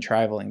that's when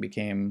traveling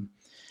became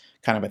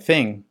kind of a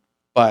thing.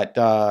 But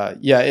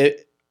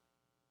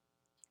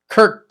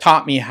Kirk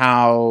taught me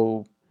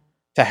how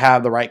to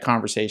have the right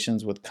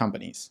conversations with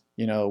companies.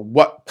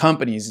 What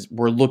companies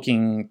we're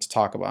looking to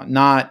talk about.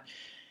 Not,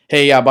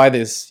 hey, yeah, buy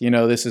this.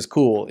 This is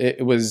cool.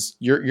 It was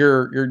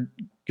you're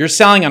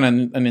selling on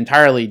an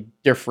entirely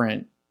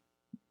different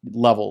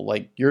level.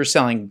 Like, you're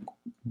selling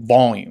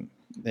volume,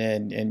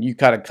 and you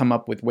got to come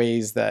up with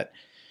ways that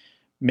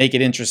make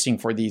it interesting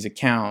for these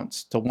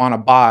accounts to want to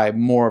buy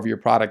more of your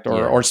product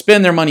or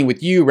spend their money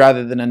with you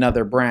rather than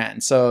another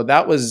brand. So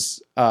that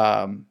was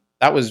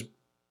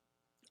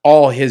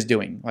all his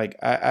doing.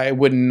 Like, I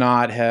would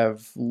not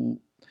have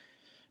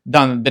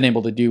been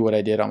able to do what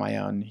I did on my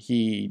own.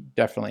 He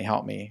definitely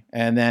helped me.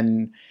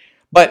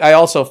 But I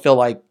also feel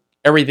like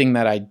everything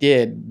that I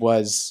did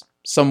was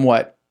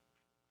somewhat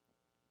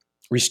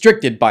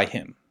restricted by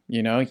him.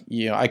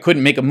 I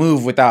couldn't make a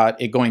move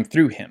without it going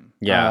through him.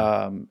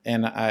 Yeah.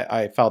 And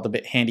I felt a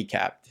bit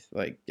handicapped.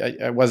 Like,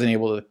 I wasn't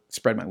able to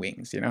spread my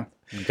wings,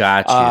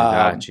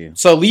 Got you.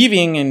 So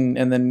leaving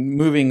and then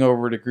moving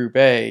over to Group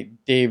A,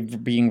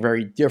 Dave being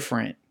very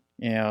different.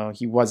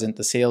 He wasn't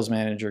the sales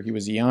manager. He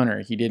was the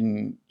owner. He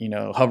didn't,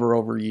 hover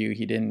over you.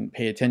 He didn't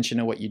pay attention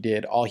to what you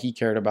did. All he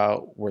cared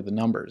about were the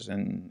numbers.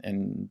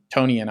 And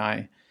Tony and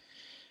I,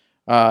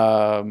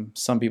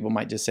 Some people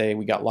might just say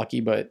we got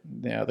lucky, but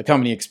the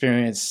company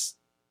experienced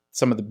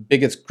some of the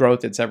biggest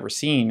growth it's ever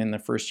seen in the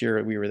first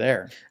year we were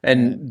there.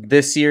 And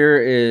this year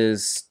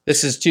is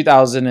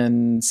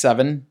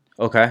 2007.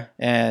 Okay.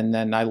 And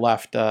then I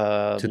left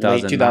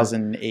late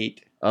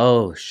 2008.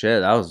 Oh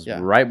shit, that was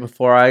right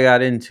before I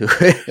got into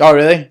it. Oh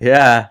really?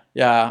 Yeah.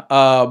 Yeah.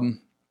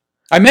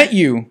 I met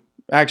you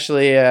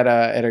actually at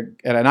an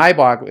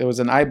IBOC. It was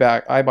an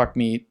IBOC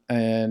meet,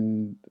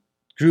 and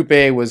Group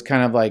A was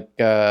kind of like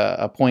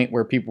a point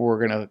where people were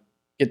going to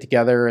get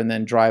together and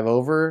then drive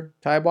over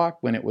to IBOC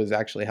when it was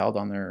actually held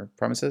on their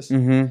premises.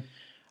 Mm-hmm.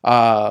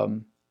 I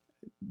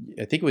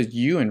think it was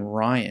you and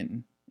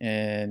Ryan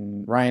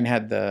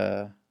had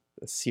the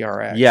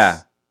CRX.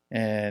 Yeah.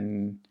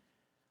 And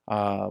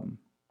it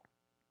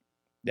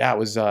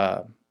was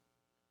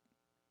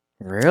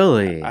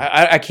really,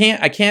 I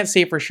can't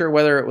say for sure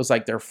whether it was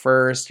like their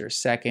first or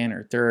second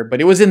or third,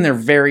 but it was in their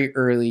very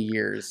early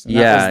years. And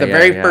that was the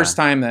very first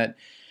time that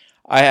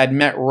I had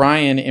met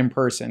Ryan in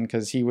person,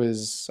 because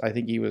I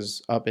think he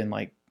was up in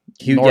like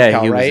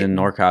NorCal, he right? was in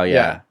NorCal,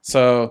 yeah.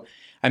 So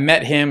I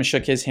met him,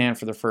 shook his hand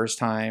for the first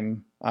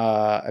time.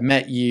 I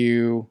met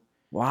you.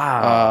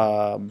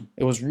 Wow.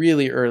 It was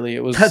really early.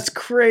 That's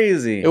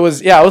crazy. It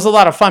was a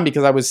lot of fun,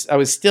 because I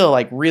was still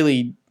like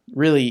really,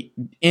 really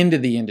into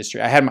the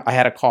industry. I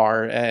had a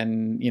car,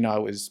 and I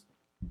was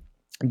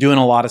doing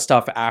a lot of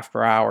stuff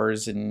after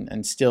hours,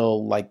 and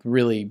still like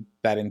really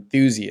that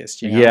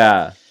enthusiast,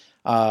 Yeah.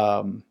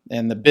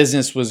 And the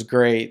business was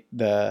great.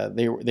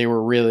 They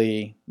were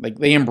really like,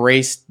 they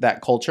embraced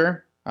that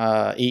culture.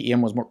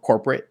 AEM was more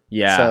corporate.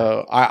 Yeah.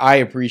 So I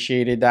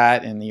appreciated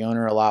that, and the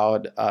owner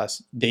allowed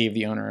us, Dave,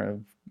 the owner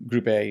of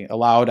Group A,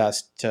 allowed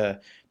us to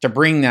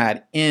bring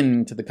that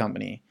into the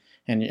company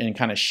and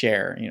kind of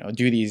share,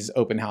 do these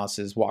open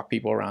houses, walk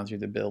people around through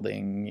the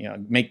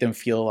building, make them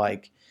feel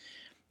like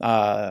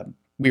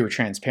we were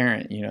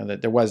transparent,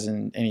 that there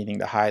wasn't anything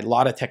to hide. A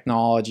lot of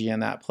technology in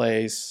that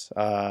place.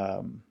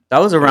 That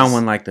was around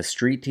when like the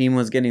street team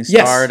was getting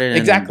started. Yes,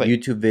 exactly.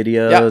 And YouTube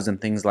videos and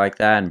things like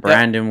that. And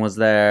Brandon was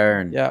there.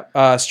 And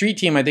street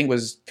team, I think,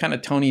 was kind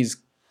of Tony's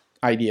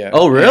idea.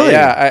 Oh, really?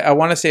 Yeah. I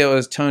want to say it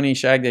was Tony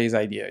Shagday's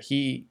idea.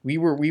 We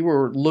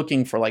were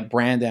looking for like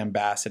brand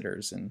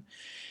ambassadors and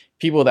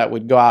people that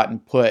would go out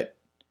and put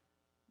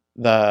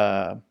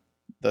the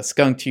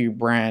Skunk Tube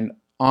brand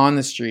on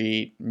the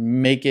street,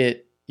 make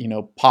it,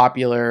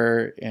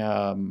 popular,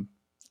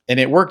 and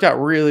it worked out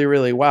really,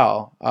 really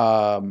well.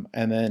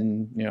 And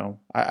then,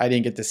 I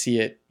didn't get to see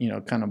it,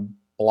 kind of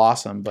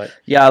blossom, but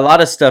yeah, a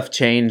lot of stuff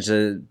changed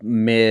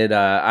mid.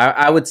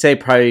 I would say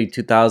probably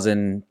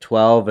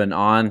 2012 and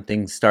on,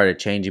 things started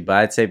changing. But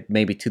I'd say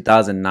maybe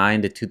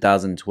 2009 to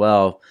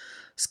 2012,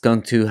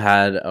 Skunk Tube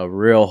had a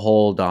real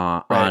hold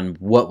on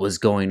what was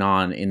going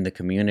on in the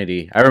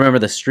community. I remember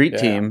the street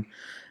team.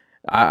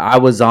 I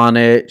was on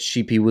it.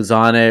 Sheepy was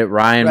on it.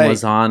 Ryan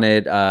was on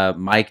it.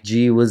 Mike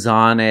G was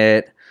on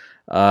it.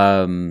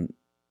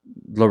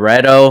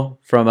 Loretto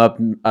from up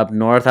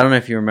north. I don't know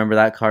if you remember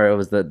that car. It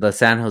was the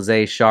San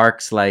Jose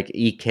Sharks, like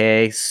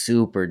EK,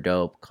 super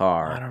dope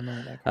car. I don't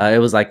remember that car. It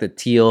was like the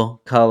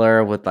teal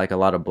color with like a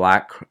lot of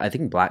black. I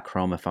think black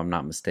chrome, if I'm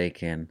not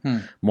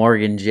mistaken.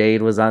 Morgan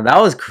Jade was on. That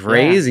was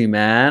crazy,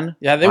 man.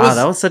 Yeah,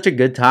 that was such a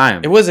good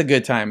time. It was a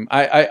good time.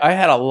 I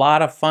had a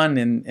lot of fun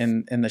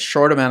in the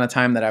short amount of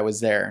time that I was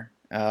there.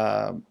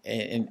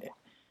 And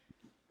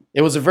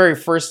it was the very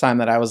first time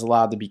that I was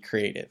allowed to be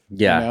creative.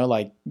 Yeah,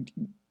 like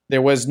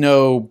there was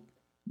no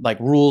like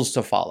rules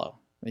to follow.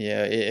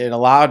 Yeah, it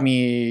allowed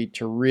me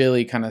to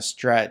really kind of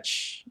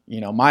stretch,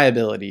 my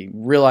ability,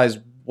 realize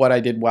what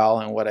I did well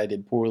and what I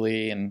did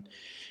poorly, and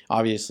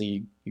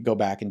obviously you go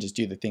back and just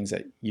do the things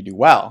that you do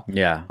well.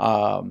 Yeah.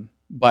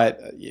 But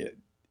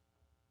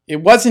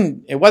it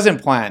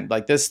wasn't planned.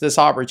 Like this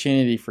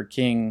opportunity for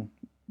King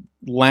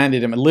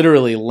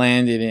literally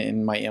landed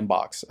in my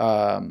inbox.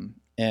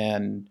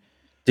 And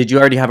did you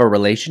already have a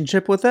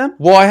relationship with them?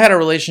 Well, I had a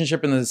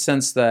relationship in the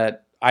sense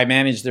that I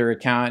managed their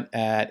account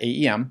at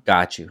AEM.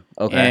 Got you.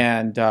 Okay.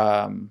 And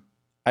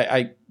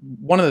I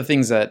one of the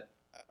things that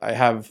I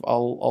have a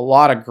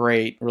lot of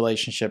great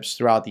relationships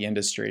throughout the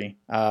industry.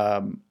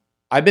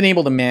 I've been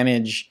able to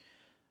manage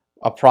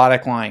a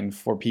product line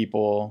for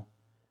people,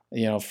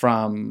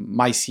 from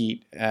my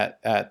seat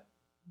at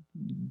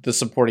the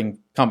supporting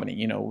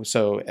company.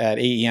 So at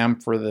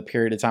AEM, for the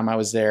period of time I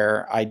was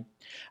there,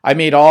 I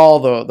made all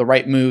the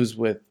right moves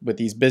with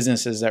these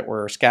businesses that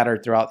were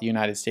scattered throughout the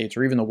United States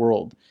or even the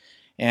world.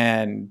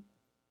 And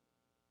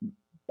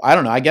I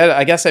don't know, I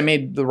guess I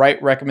made the right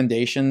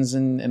recommendations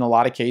in a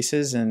lot of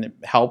cases, and it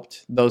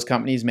helped those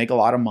companies make a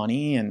lot of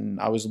money. And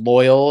I was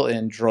loyal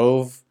and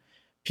drove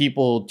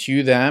people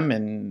to them.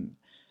 And,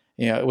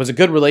 it was a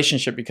good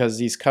relationship because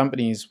these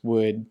companies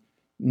wouldn't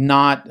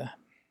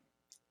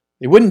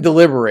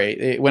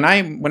deliberate. When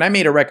I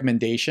made a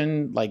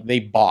recommendation, like they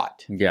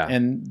bought. Yeah.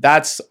 And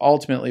that's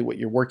ultimately what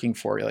you're working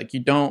for. Like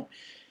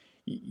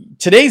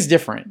today's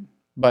different,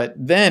 but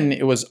then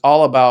it was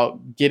all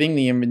about getting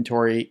the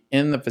inventory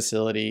in the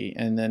facility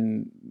and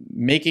then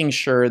making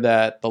sure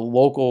that the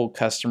local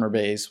customer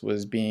base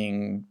was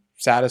being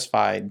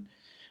satisfied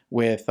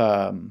with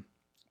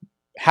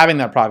having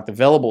that product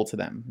available to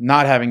them,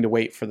 not having to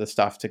wait for the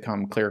stuff to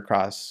come clear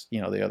across,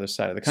 the other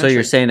side of the country. So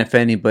you're saying if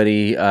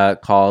anybody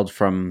called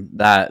from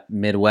that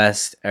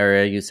Midwest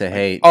area, you say,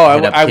 "Hey,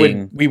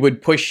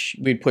 we'd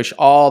push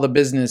all the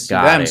business to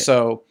them."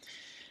 So,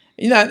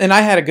 and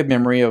I had a good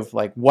memory of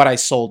like what I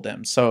sold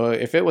them. So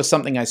if it was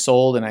something I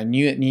sold and I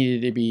knew it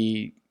needed to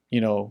be,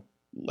 you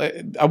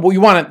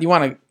want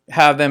to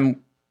have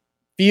them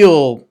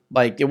feel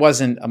like it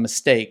wasn't a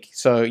mistake.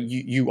 So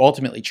you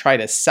ultimately try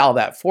to sell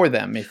that for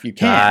them if you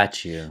can.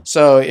 Got you.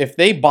 So if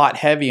they bought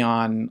heavy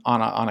on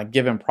a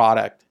given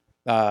product,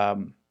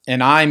 and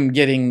I'm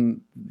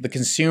getting the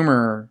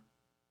consumer,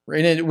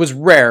 and it was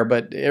rare,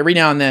 but every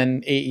now and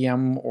then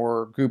AEM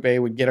or Group A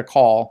would get a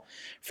call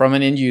from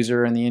an end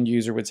user, and the end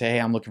user would say, "Hey,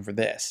 I'm looking for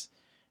this."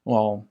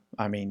 Well,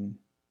 I mean,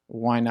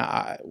 why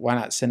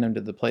not send them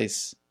to the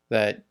place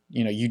that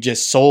you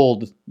just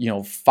sold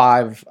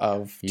 5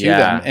 of to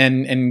them,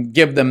 and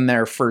give them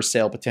their first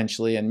sale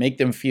potentially, and make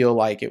them feel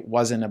like it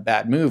wasn't a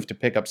bad move to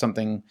pick up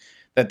something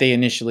that they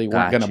initially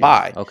weren't going to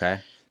buy. Okay.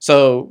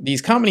 So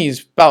these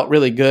companies felt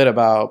really good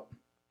about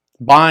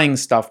buying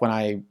stuff when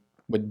I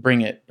would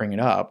bring it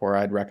up, or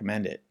I'd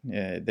recommend it.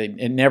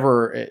 It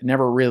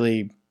never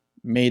really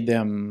made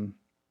them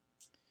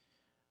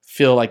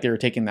feel like they were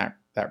taking that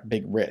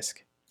big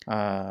risk.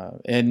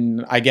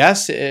 And I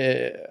guess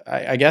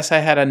I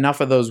had enough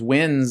of those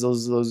wins,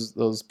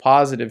 those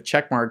positive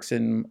check marks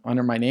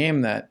under my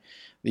name, that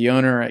the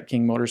owner at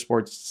King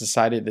Motorsports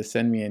decided to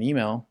send me an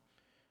email.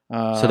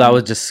 So that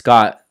was just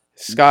Scott.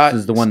 Scott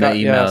is the one that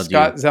emailed you.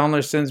 Scott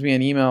Zellner sends me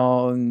an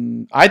email,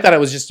 and I thought it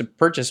was just a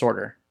purchase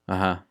order.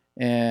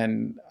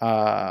 And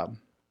I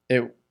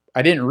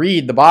didn't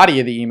read the body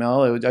of the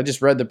email. I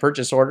just read the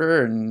purchase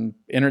order and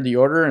entered the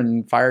order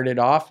and fired it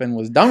off and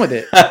was done with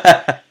it.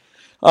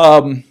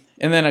 And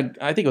then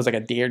I think it was like a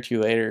day or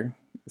two later,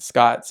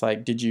 Scott's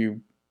like, "Did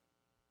you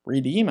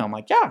read the email?" I'm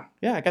like, yeah,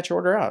 I got your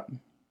order out.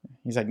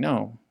 He's like,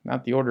 "No,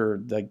 not the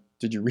order. Like,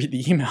 did you read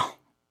the email?"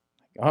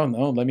 Like, "Oh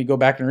no, let me go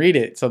back and read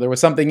it." So there was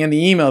something in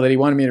the email that he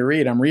wanted me to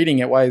read. I'm reading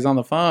it while he's on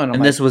the phone.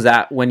 This was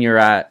when you're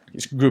at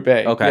Group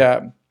A. Okay.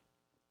 Yeah.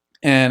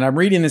 And I'm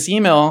reading this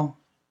email,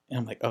 and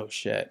I'm like, "Oh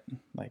shit.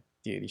 Like,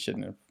 dude, you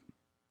shouldn't have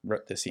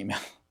wrote this email."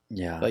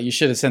 Yeah. Like, you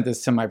should have sent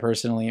this to my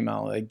personal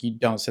email. Like, you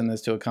don't send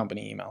this to a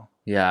company email.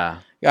 Yeah.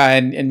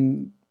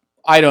 And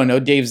I don't know,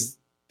 Dave's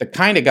the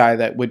kind of guy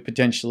that would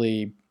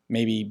potentially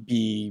maybe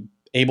be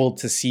able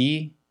to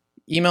see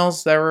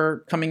emails that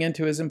were coming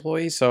into his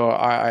employees. So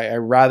I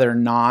rather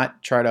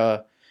not try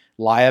to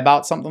lie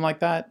about something like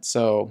that.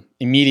 So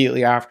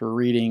immediately after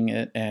reading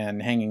it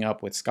and hanging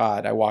up with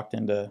Scott, I walked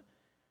into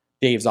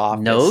Dave's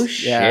office. No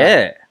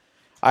shit.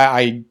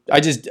 I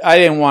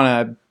didn't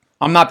want to.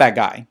 I'm not that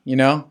guy,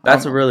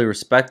 That's a really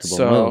respectable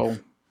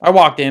move. I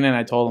walked in and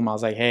I told him, I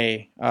was like,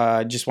 "Hey,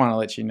 I just want to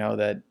let you know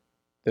that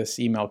this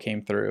email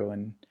came through."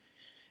 And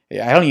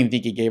I don't even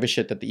think he gave a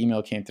shit that the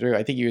email came through.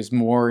 I think he was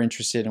more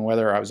interested in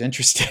whether I was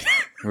interested.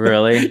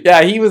 Really?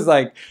 Yeah, he was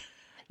like,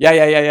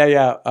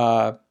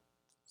 yeah.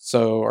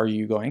 So are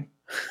you going?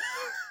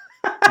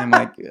 I'm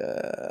like,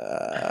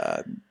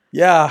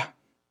 yeah.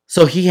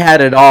 So he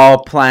had it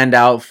all planned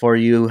out for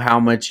you, how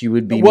much you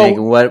would be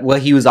making,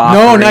 what he was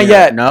offering. No, not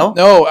yet.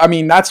 No. I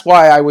mean, that's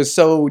why I was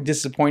so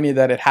disappointed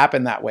that it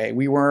happened that way.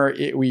 We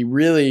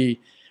really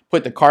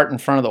put the cart in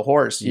front of the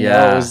horse. You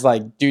know? It was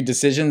like, dude,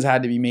 decisions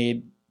had to be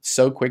made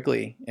so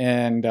quickly.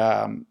 And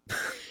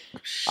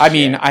I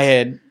mean, I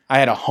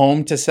had a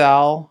home to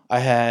sell.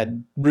 I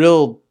had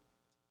real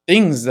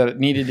things that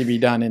needed to be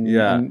done,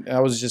 and I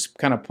was just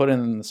kind of put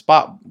in the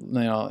spot,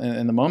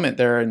 in the moment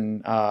there,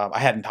 and I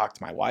hadn't talked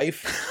to my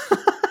wife.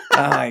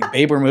 Like,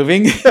 "Babe, we're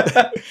moving."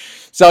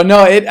 So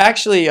no, it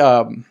actually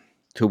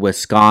to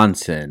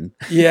Wisconsin.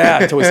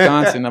 Yeah, to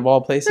Wisconsin of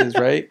all places,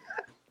 right?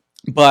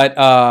 But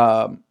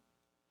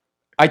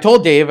I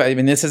told Dave, I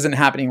mean, this isn't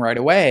happening right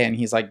away, and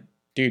he's like,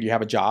 "Dude, you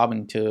have a job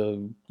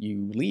until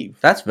you leave."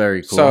 That's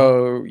very cool.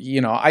 So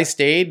I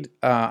stayed.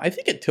 I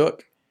think it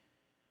took.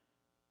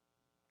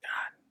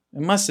 It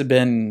must have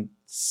been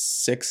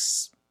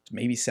 6,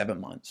 maybe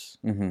 7 months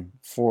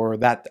for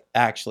that to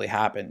actually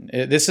happen.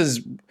 This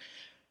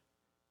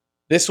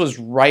was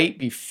right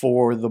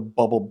before the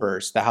bubble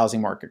burst, the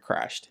housing market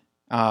crashed.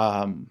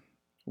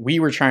 We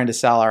were trying to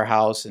sell our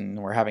house, and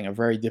we're having a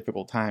very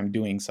difficult time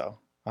doing so.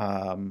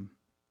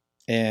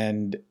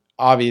 And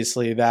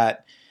obviously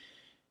that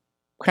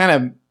kind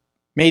of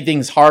made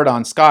things hard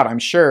on Scott, I'm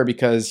sure,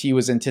 because he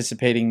was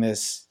anticipating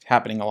this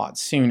happening a lot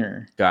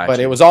sooner. Gotcha. But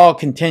it was all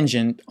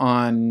contingent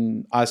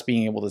on us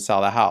being able to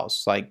sell the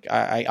house. Like,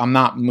 I'm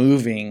not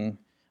moving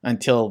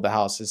until the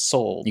house is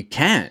sold. You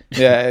can't.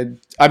 Yeah,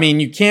 I mean,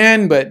 you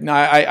can, but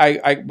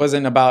I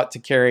wasn't about to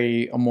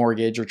carry a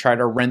mortgage or try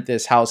to rent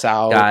this house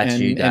out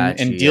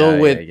and deal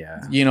with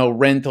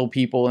rental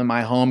people in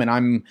my home, and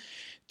I'm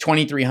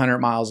 2,300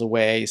 miles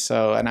away.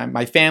 So, and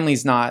my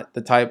family's not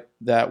the type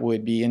that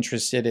would be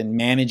interested in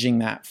managing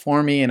that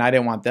for me, and I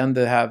didn't want them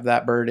to have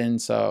that burden.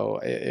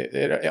 So,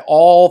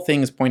 all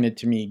things pointed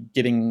to me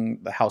getting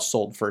the house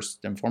sold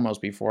first and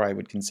foremost before I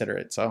would consider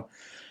it. So,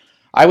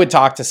 I would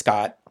talk to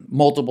Scott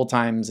multiple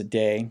times a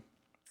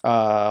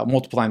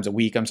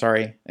week. I'm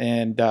sorry,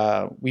 and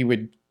we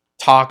would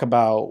talk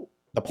about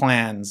the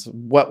plans,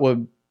 what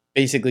would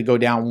basically go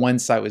down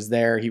once I was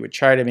there. He would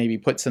try to maybe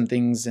put some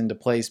things into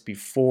place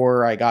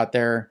before I got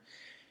there,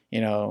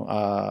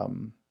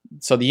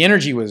 so the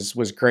energy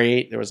was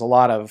great. There was a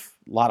lot of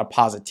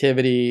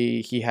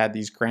positivity. He had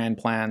these grand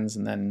plans,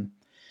 and then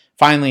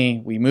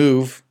finally we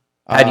move.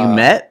 Had you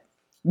met?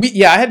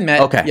 I had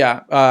met. Okay.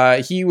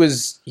 Yeah. He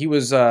was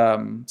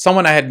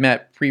someone I had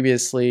met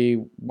previously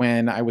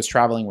when I was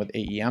traveling with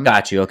AEM.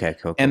 Got you. Okay,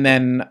 cool. And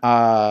then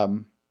I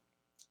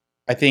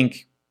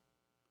think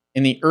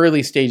in the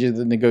early stages of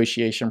the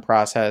negotiation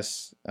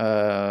process,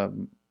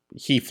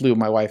 he flew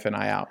my wife and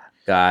I out.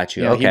 Got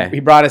you. Okay. He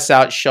brought us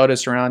out, showed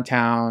us around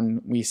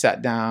town. We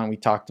sat down. We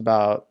talked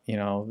about,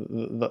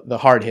 the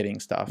hard hitting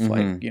stuff,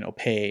 like,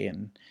 pay.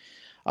 And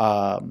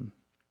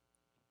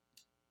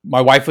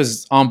my wife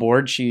was on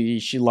board. She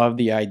loved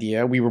the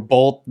idea. We were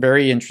both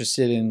very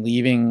interested in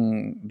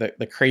leaving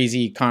the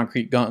crazy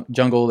concrete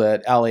jungle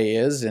that LA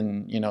is.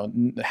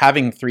 And,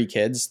 having 3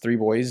 kids, 3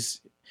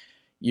 boys,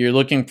 you're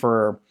looking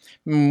for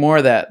more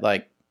of that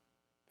like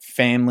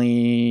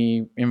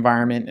family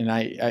environment.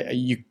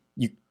 And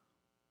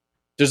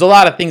there's a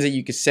lot of things that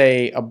you could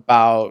say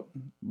about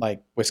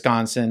like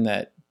Wisconsin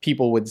that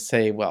people would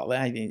say, well,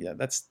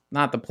 that's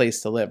not the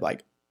place to live.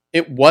 Like,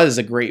 it was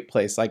a great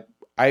place. Like,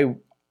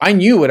 I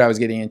knew what I was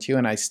getting into,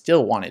 and I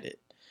still wanted it.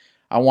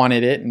 I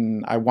wanted it,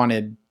 and I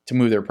wanted to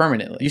move there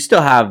permanently. You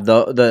still have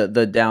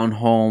the down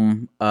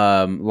home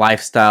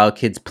lifestyle,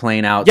 kids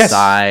playing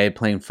outside,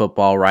 playing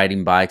football,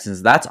 riding bikes, and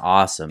that's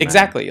awesome. Man.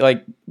 Exactly.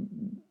 Like,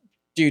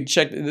 dude,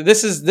 check.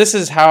 This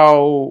is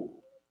how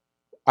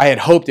I had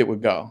hoped it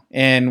would go,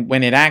 and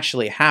when it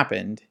actually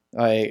happened,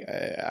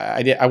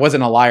 I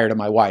wasn't a liar to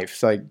my wife.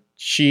 So like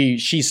she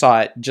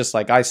saw it just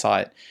like I saw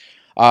it.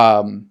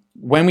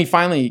 When we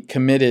finally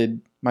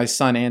committed, my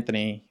son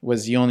Anthony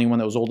was the only one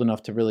that was old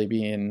enough to really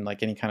be in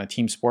like any kind of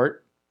team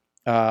sport,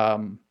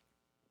 or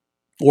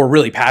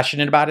really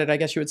passionate about it, I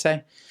guess you would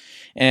say.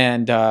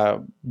 And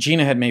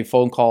Gina had made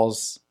phone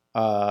calls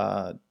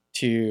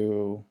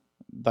to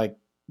like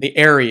the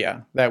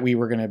area that we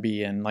were going to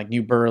be in, like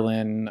New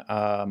Berlin,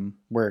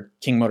 where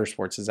King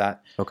Motorsports is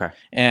at. Okay.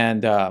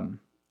 And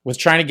was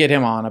trying to get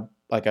him on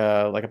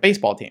a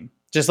baseball team.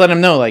 Just let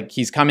him know like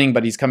he's coming,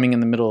 but he's coming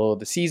in the middle of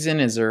the season.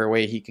 Is there a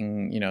way he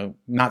can,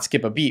 not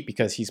skip a beat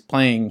because he's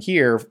playing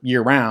here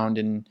year round?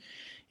 And,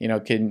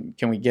 can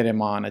we get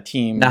him on a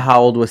team? Now,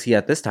 how old was he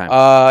at this time?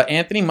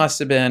 Anthony must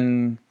have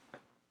been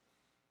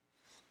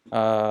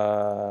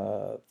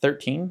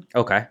 13.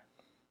 Okay.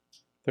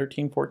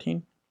 13,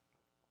 14.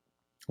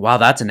 Wow,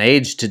 that's an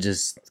age to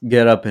just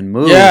get up and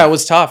move. Yeah, it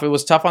was tough. It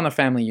was tough on the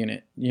family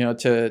unit,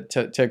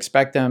 to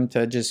expect them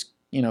to just,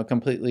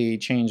 completely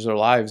change their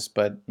lives.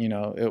 But,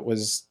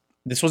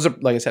 this was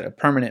like I said, a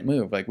permanent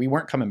move. Like, we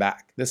weren't coming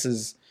back. This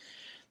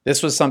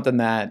was something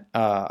that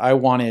I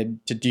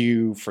wanted to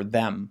do for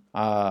them.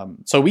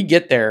 So we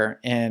get there,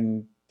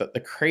 and the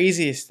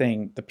craziest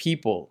thing, the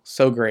people,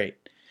 so great.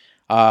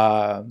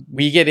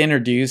 We get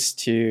introduced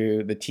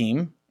to the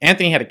team.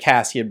 Anthony had a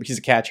cast. He's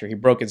a catcher. He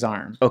broke his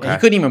arm. Okay. And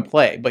he couldn't even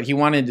play, but he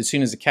wanted, as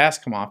soon as the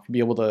cast come off, to be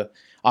able to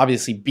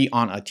obviously be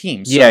on a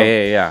team. So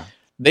yeah.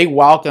 They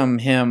welcome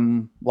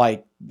him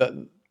like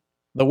the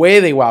way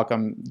they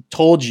welcome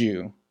told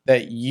you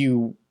that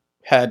you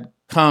had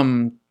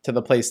come to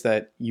the place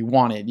that you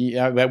wanted,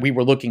 that we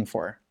were looking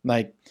for.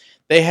 Like,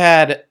 they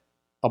had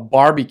a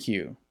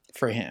barbecue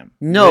for him.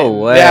 No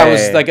way. Yeah,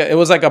 it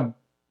was like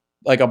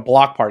a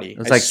block party. It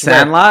was like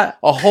Sandlot.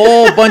 A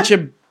whole bunch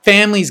of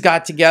families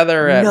got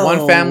together at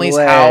one family's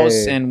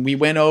house, and we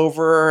went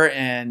over,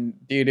 and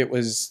dude, it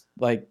was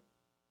like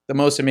the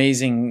most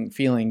amazing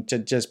feeling to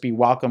just be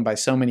welcomed by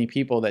so many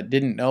people that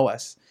didn't know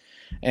us.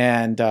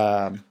 And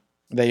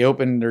they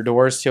opened their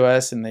doors to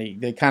us, and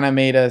they kind of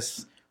made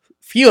us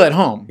feel at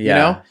home,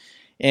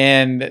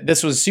 And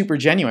this was super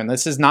genuine.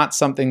 This is not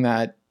something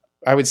that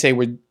I would say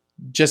would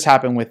just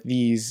happen with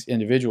these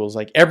individuals.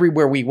 Like,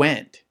 everywhere we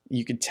went,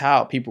 you could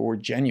tell people were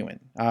genuine.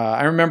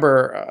 I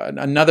remember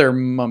another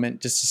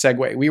moment, just to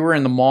segue. We were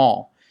in the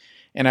mall,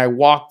 and I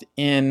walked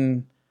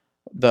in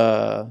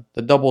the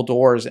double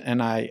doors,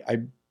 and I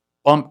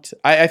bumped.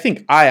 I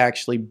think I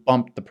actually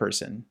bumped the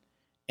person,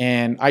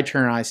 and I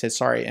turned and I said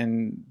sorry,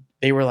 and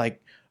they were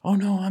like, "Oh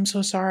no, I'm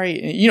so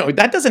sorry."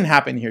 That doesn't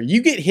happen here.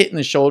 You get hit in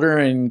the shoulder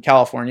in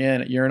California,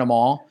 and you're in a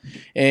mall,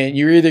 and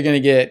you're either going to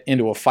get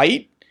into a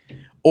fight,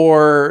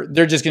 or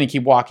they're just going to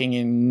keep walking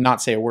and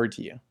not say a word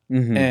to you.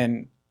 Mm-hmm.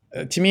 And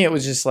to me, it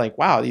was just like,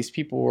 wow, these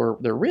people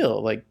they're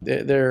real. Like,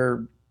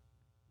 they're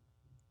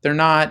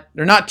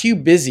not too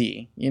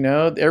busy.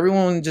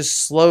 Everyone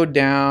just slowed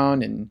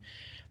down, and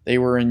they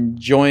were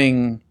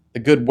enjoying the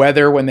good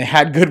weather when they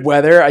had good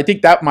weather. I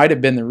think that might have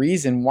been the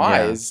reason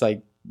why. Is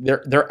like,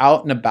 they're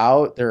out and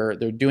about. They're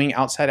doing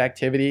outside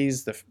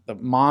activities. The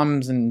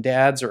moms and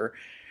dads are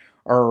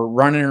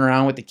running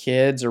around with the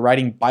kids or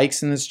riding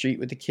bikes in the street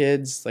with the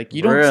kids. Like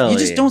you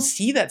just don't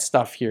see that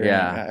stuff here.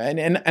 Yeah.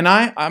 And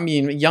I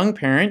mean, a young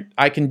parent,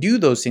 I can do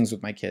those things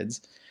with my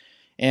kids.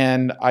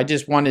 And I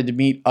just wanted to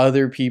meet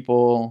other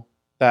people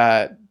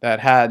that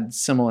had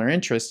similar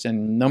interests.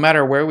 And no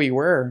matter where we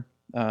were,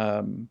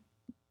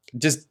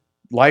 just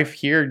life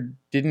here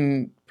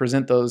didn't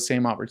present those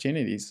same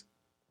opportunities.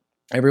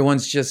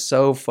 Everyone's just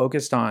so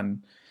focused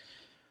on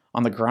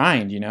the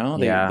grind, you know.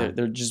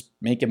 They're just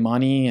making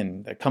money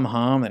and they come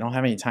home. They don't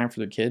have any time for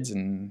their kids.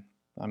 And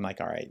I'm like,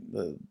 all right,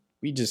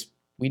 we just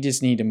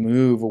need to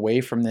move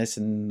away from this.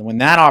 And when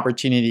that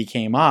opportunity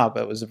came up,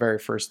 it was the very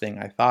first thing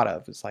I thought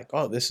of. It's like,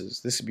 oh, this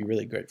would be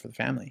really great for the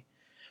family.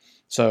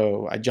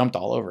 So I jumped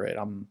all over it.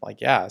 I'm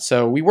like, yeah.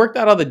 So we worked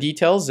out all the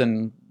details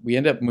and we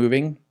ended up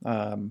moving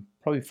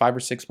probably 5 or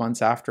 6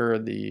 months after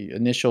the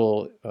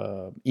initial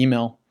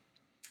email.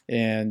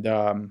 And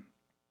it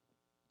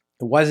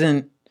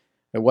wasn't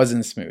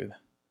smooth.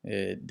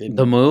 It didn't.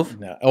 The move?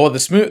 No. Oh,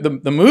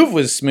 the move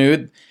was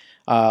smooth.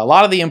 A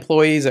lot of the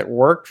employees that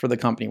worked for the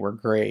company were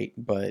great,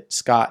 but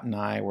Scott and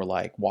I were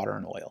like water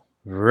and oil.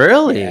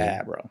 Really?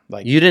 Yeah, bro.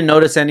 Like you didn't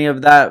notice any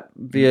of that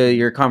via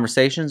your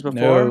conversations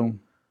before? No,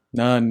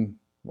 none.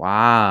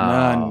 Wow.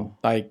 None.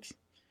 Like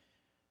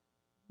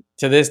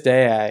to this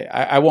day,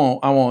 I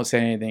won't say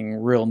anything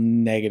real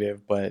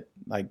negative, but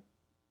like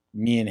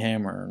me and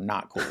him are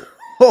not cool.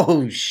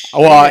 Oh shit.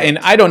 Well, and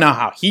I don't know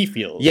how he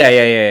feels.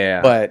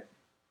 Yeah. But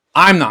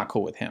I'm not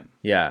cool with him.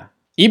 Yeah.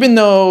 Even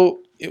though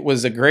it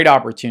was a great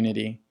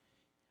opportunity,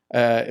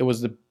 it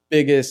was the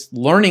biggest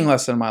learning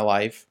lesson in my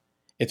life.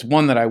 It's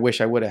one that I wish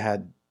I would have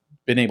had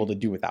been able to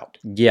do without.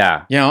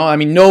 Yeah. You know, I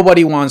mean,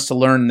 nobody wants to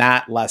learn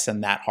that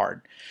lesson that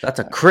hard. That's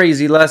a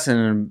crazy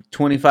lesson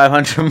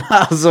 2,500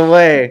 miles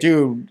away.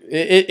 Dude,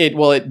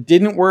 it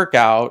didn't work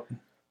out.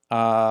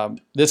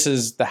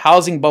 The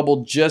housing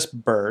bubble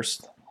just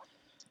burst.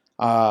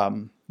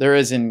 There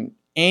isn't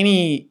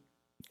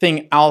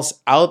anything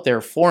else out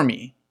there for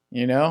me,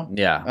 you know?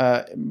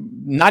 Yeah.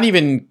 Not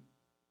even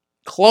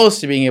close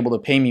to being able to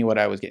pay me what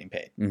I was getting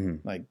paid.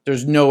 Mm-hmm. Like,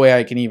 there's no way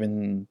I can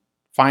even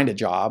find a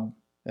job.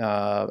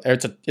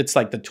 It's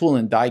like the tool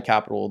and die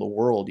capital of the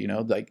world, you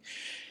know? Like,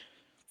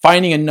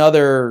 finding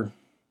another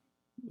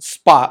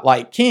spot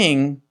like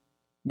King,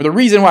 but the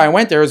reason why I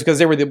went there is because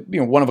they were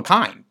one of a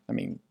kind. I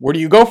mean, where do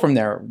you go from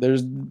there?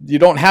 You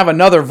don't have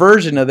another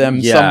version of them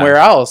somewhere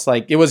else.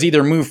 Like it was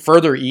either move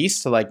further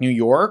east to like New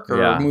York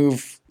or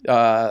move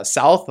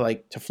south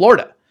like to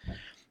Florida.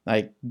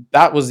 Like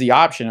that was the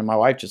option. And my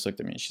wife just looked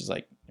at me and she's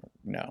like,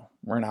 no,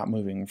 we're not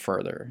moving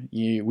further.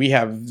 We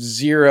have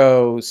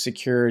zero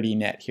security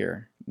net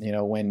here. You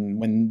know,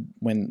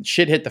 when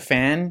shit hit the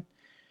fan,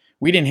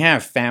 we didn't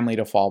have family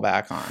to fall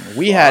back on.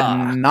 We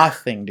had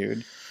nothing,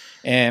 dude.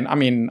 And I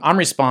mean, I'm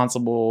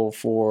responsible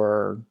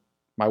for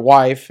my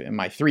wife and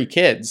my 3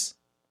 kids,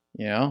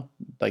 you know,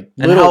 like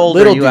and how old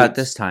were you at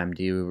this time?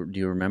 Do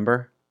you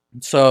remember?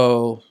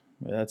 So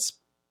that's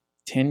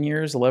 10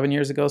 years, 11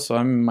 years ago. So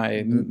I'm in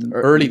my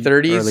early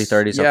 30s. Early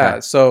 30s. Yeah.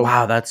 Okay. So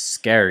wow, that's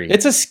scary.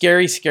 It's a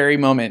scary, scary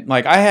moment.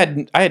 Like I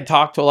had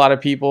talked to a lot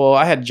of people.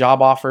 I had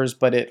job offers,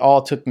 but it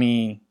all took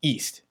me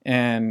east.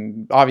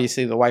 And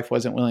obviously the wife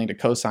wasn't willing to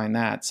co-sign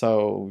that.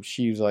 So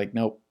she was like,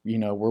 nope, you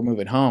know, we're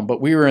moving home. But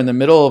we were in the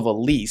middle of a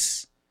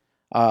lease.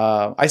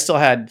 I still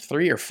had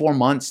 3 or 4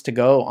 months to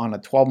go on a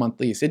 12-month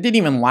lease. It didn't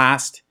even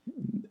last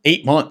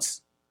 8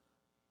 months.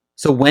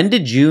 So when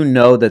did you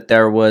know that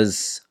there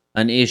was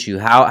an issue?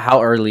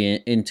 How early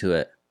into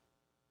it?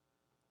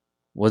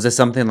 Was it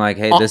something like,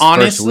 hey, this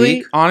first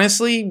week?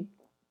 Honestly,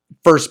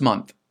 first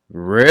month.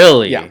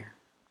 Really? Yeah.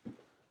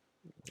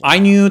 I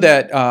knew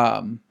that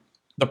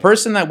the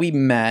person that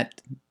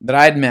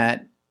I had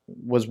met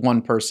was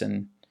one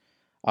person.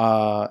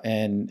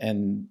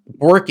 And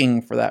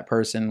working for that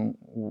person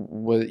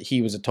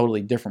he was a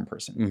totally different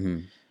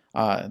person.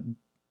 Mm-hmm.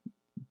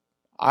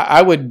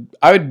 I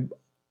would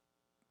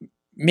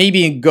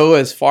maybe go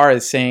as far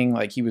as saying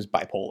like he was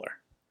bipolar.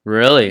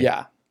 Really?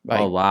 Yeah.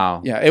 Like, oh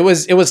wow. Yeah. It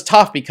was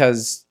tough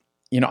because,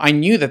 you know, I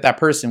knew that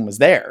person was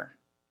there,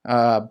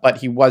 but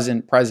he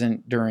wasn't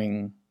present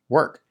during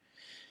work.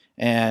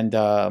 And,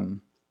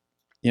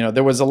 you know,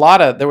 there was a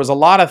lot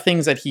of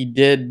things that he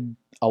did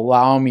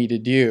allow me to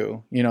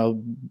do, you know,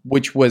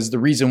 which was the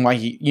reason why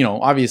he, you know,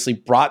 obviously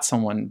brought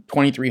someone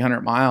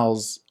 2,300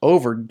 miles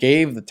over,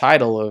 gave the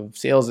title of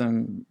sales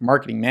and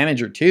marketing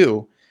manager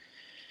too.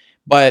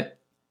 But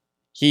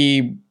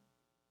he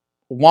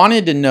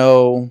wanted to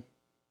know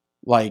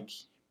like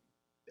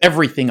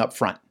everything up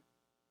front.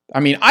 I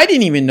mean, I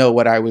didn't even know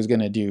what I was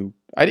going to do.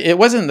 It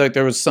wasn't like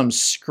there was some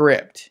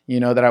script, you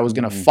know, that I was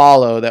going to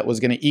follow that was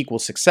going to equal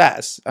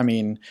success. I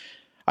mean,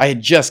 I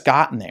had just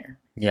gotten there.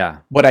 Yeah.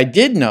 What I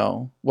did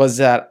know was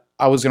that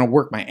I was going to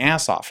work my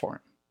ass off for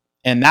him.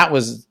 And that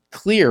was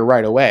clear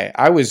right away.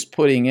 I was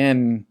putting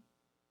in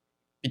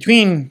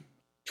between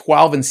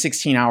 12 and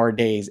 16-hour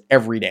days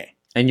every day.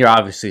 And you're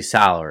obviously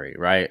salary,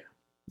 right?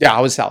 Yeah,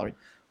 I was salaried.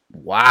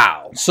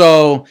 Wow.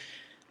 So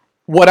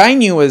what I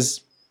knew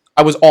was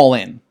I was all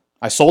in.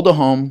 I sold a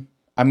home.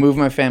 I moved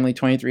my family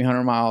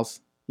 2,300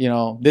 miles. You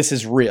know, this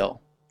is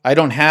real. I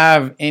don't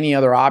have any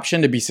other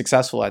option to be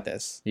successful at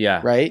this.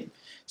 Yeah. Right.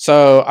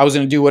 So I was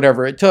going to do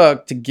whatever it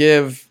took to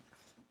give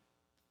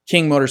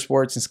King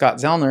Motorsports and Scott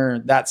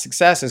Zellner that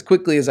success as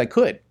quickly as I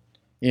could.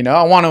 You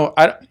know,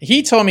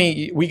 he told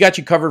me, we got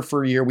you covered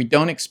for a year. We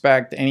don't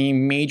expect any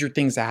major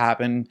things to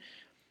happen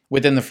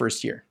within the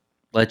first year.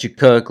 Let you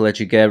cook, let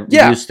you get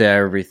used to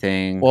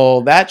everything.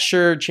 Well, that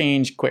sure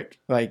changed quick.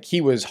 Like, he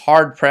was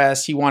hard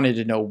pressed. He wanted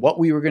to know what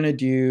we were going to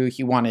do.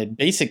 He wanted,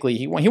 basically,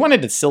 he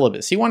wanted the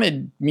syllabus. He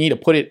wanted me to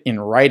put it in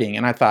writing.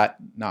 And I thought,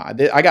 nah,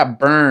 I got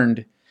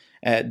burned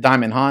at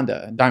Diamond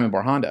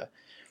Bar Honda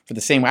for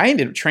the same way. I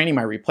ended up training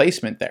my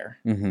replacement there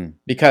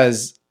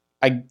because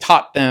I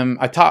taught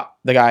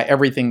the guy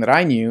everything that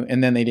I knew,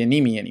 and then they didn't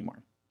need me anymore.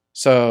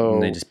 So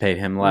and they just paid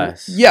him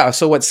less. Yeah.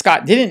 So what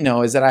Scott didn't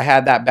know is that I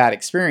had that bad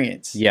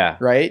experience. Yeah.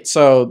 Right.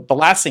 So the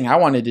last thing I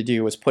wanted to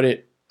do was put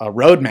a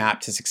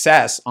roadmap to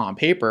success on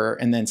paper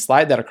and then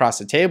slide that across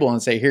the table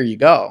and say, here you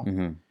go.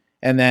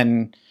 And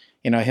then,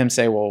 you know, him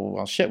say,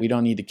 well, shit, we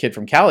don't need the kid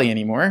from Cali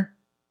anymore.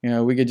 You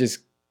know, we could just,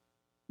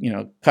 you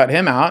know, cut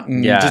him out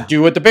and just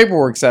do what the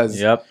paperwork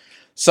says. Yep.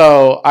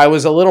 So I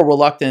was a little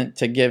reluctant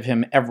to give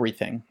him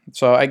everything.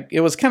 So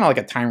it was kind of like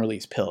a time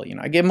release pill. You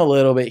know, I gave him a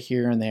little bit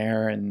here and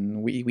there,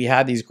 and we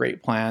had these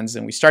great plans,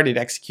 and we started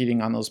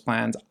executing on those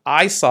plans.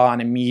 I saw an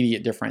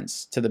immediate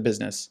difference to the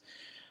business.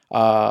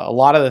 A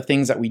lot of the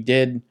things that a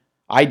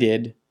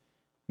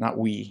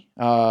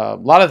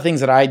lot of the things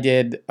that I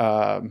did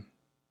are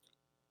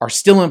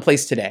still in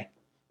place today.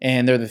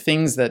 And they're the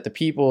things that the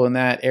people in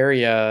that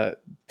area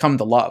come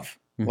to love.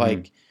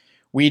 Like,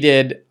 we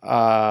did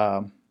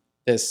a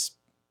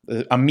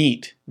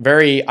meet,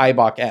 very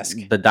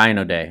Eibach-esque. The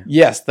Dyno Day.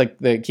 Yes, the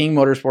King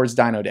Motorsports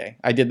Dyno Day.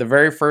 I did the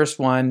very first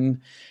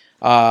one.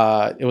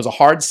 It was a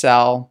hard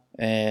sell,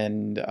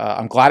 and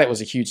I'm glad it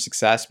was a huge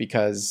success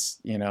because,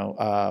 you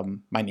know,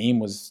 my name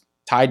was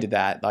tied to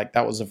that. Like,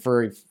 that was a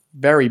very,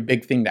 very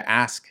big thing to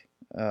ask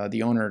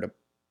the owner to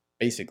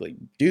basically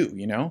do,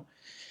 you know?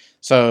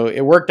 So it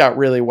worked out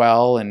really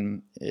well,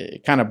 and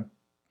it kind of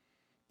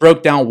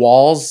broke down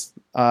walls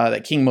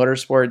that King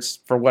Motorsports,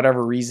 for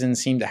whatever reason,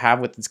 seemed to have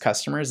with its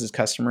customers. His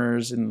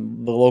customers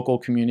in the local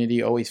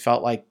community always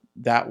felt like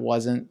that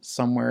wasn't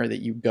somewhere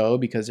that you go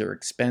because they're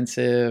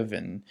expensive,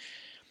 and,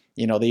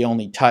 you know, they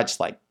only touch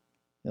like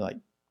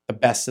the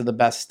best of the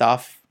best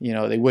stuff. You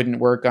know, they wouldn't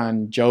work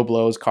on Joe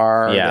Blow's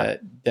car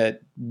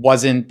that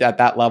wasn't at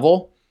that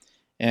level.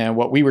 And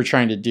what we were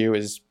trying to do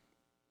is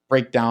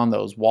break down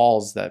those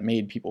walls that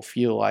made people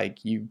feel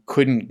like you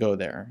couldn't go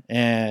there.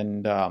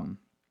 And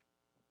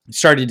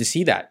started to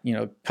see that, you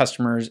know,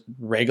 customers,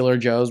 regular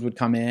Joes, would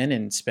come in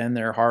and spend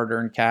their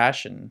hard-earned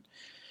cash. And,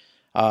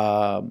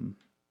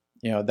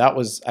 you know, that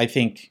was, I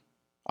think,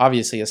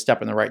 obviously a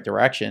step in the right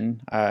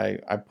direction. I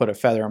put a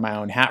feather in my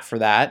own hat for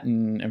that,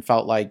 and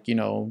felt like, you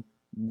know,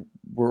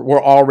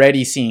 we're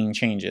already seeing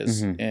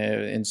changes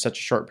in such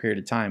a short period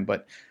of time.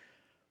 But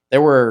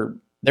there were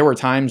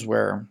times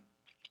where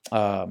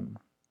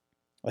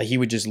he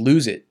would just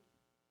lose it.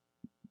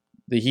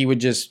 He would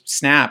just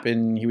snap,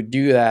 and he would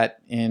do that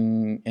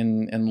in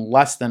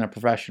less than a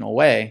professional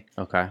way.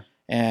 Okay.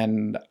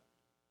 And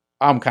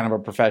I'm kind of a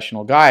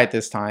professional guy at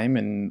this time,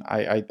 and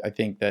I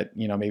think that,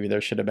 you know, maybe there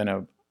should have been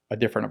a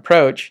different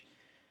approach.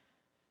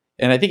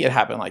 And I think it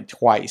happened like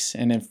twice,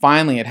 and then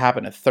finally it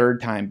happened a third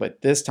time,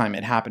 but this time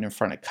it happened in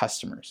front of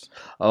customers.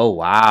 Oh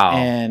wow!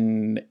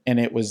 And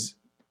it was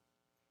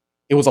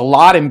a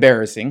lot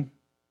embarrassing,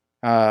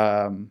 you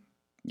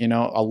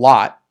know, a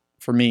lot.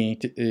 For me,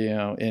 you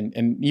know,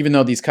 and even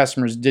though these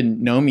customers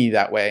didn't know me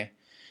that way,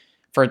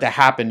 for it to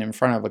happen in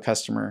front of a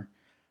customer,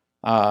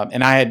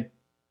 and I had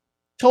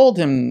told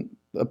him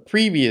the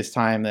previous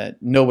time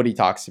that nobody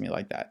talks to me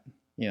like that.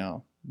 You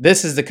know,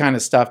 this is the kind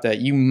of stuff that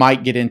you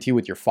might get into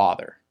with your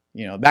father.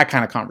 You know, that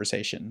kind of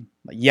conversation,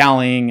 like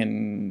yelling,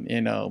 and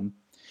you know,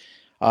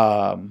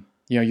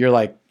 you're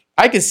like,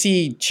 I could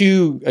see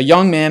a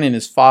young man and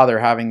his father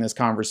having this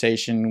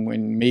conversation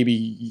when maybe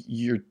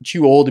you're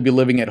too old to be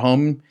living at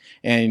home,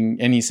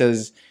 and he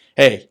says,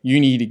 "Hey, you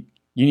need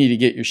to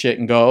get your shit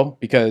and go,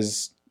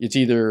 because it's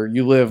either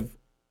you live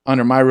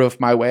under my roof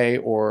my way,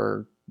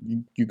 or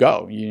you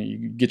go.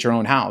 You get your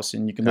own house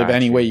and you can live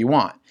any way you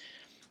want."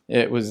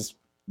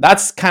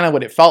 That's kind of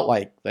what it felt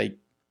like. Like,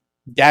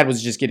 Dad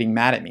was just getting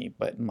mad at me,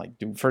 but I'm like,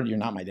 dude, you're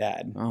not my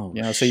dad. Oh,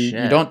 you know, so you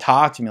don't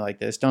talk to me like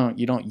this.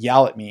 You don't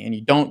yell at me, and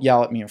you don't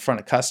yell at me in front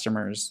of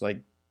customers. Like,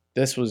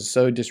 this was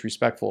so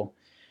disrespectful.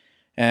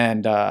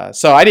 And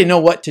so I didn't know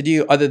what to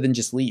do other than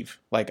just leave.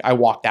 Like, I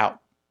walked out.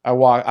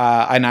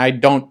 And I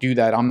don't do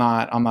that. I'm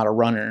not a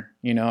runner.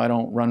 You know, I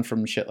don't run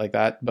from shit like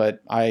that.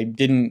 But I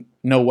didn't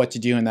know what to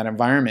do in that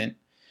environment.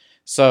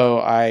 So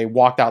I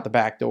walked out the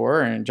back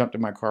door and jumped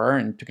in my car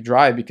and took a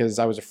drive, because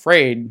I was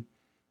afraid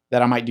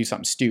that I might do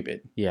something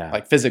stupid. Yeah.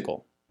 Like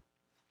physical.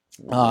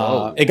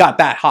 It got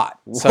that hot.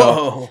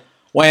 So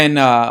when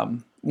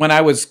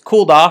I was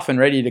cooled off and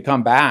ready to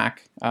come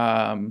back,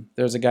 there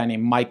was a guy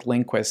named Mike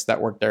Lindquist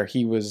that worked there.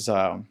 He was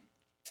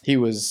he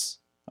was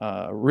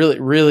really,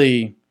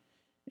 really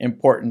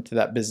important to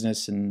that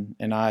business, and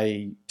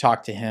I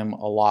talked to him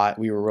a lot.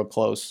 We were real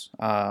close,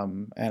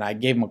 and I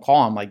gave him a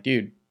call. I'm like,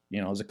 dude,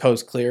 is the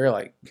coast clear?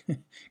 Like,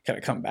 can I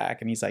come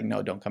back? And he's like,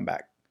 no, don't come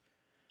back.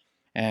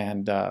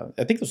 And I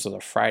think this was a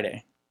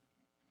Friday,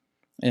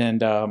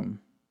 and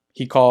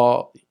he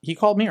called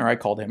me, or I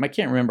called him. I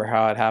can't remember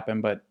how it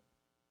happened, but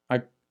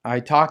I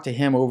talked to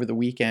him over the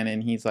weekend,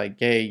 and he's like,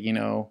 hey,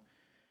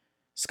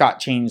 Scott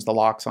changed the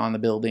locks on the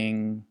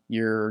building.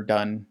 You're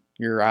done.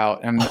 You're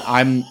out. And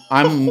I'm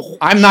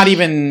not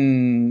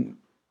even,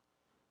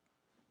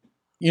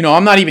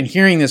 I'm not even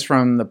hearing this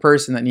from the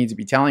person that needs to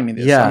be telling me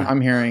this. Yeah. I'm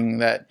hearing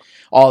that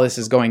all this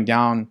is going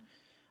down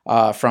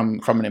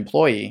from an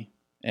employee.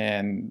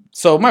 And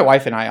so my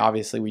wife and I,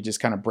 obviously, we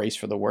just kind of brace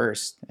for the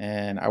worst.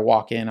 And I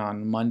walk in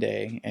on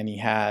Monday, and he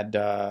had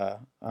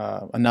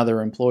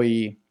another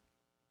employee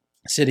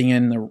sitting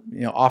in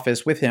the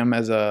office with him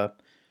as a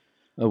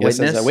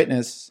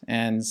witness,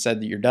 and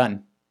said that you're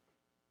done.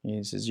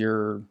 He says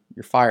you're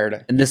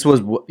fired. And this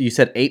was, you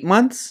said 8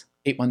 months?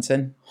 8 months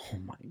in. Oh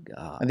my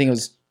God. I think it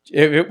was,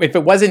 if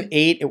it wasn't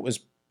 8, it was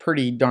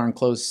pretty darn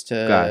close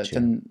to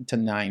Gotcha. to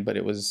 9, but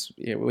it was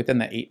within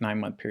the 8-9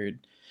 month period.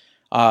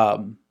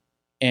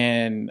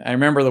 And I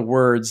remember the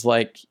words,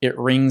 like, it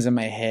rings in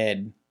my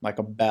head like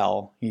a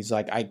bell. He's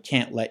like, I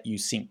can't let you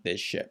sink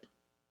this ship.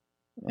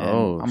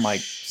 And I'm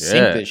like, shit.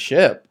 Sink this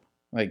ship?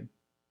 Like,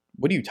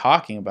 what are you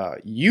talking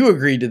about? You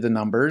agreed to the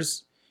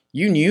numbers.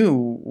 You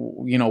knew,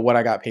 what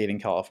I got paid in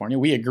California.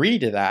 We agreed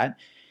to that.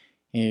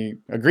 You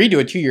agreed to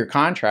a 2-year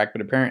contract,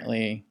 but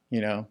apparently,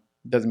 it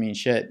doesn't mean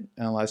shit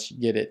unless you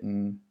get it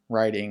in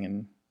writing.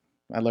 And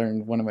I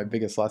learned one of my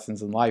biggest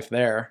lessons in life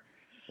there.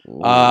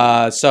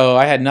 So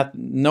I had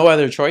no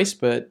other choice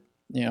but,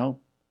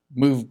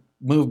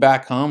 move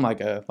back home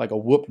like a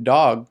whooped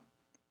dog,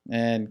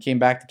 and came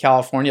back to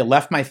California.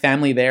 Left my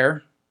family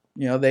there.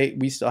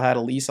 We still had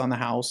a lease on the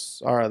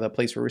house, or the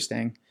place where we were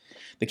staying.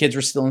 The kids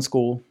were still in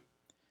school.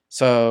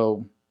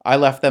 So I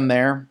left them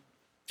there,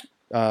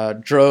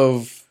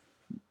 drove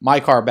my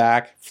car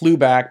back, flew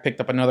back, picked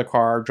up another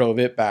car, drove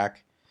it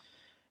back,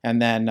 and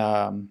then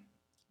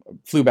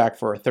flew back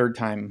for a third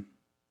time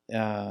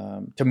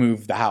to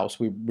move the house.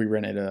 We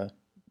rented a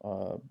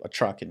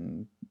truck,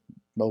 and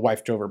my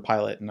wife drove her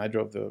Pilot, and I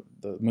drove the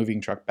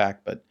moving truck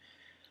back. But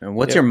and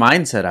what's your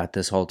mindset at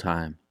this whole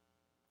time?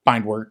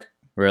 Find work.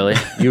 Really?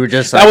 You were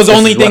just that like, was the this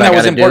only is thing what I that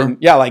was gotta important.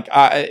 do? Yeah, like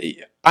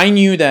I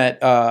knew that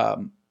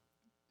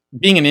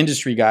being an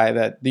industry guy,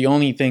 that the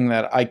only thing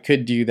that I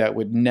could do that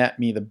would net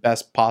me the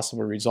best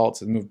possible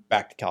results is move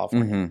back to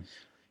California.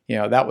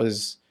 Mm-hmm. That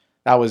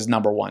was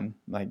number one.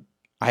 Like,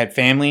 I had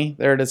family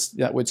there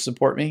that would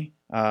support me.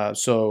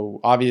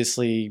 So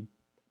obviously,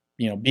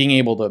 being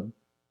able to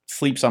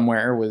sleep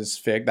somewhere was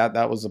fixed.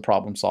 That was the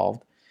problem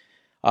solved.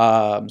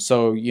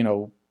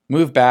 So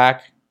moved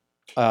back.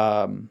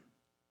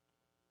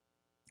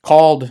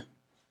 Called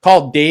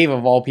Dave,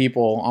 of all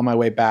people, on my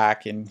way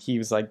back, and he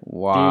was like,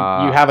 Wow.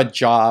 Dude, you have a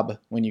job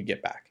when you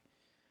get back.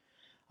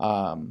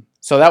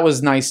 So that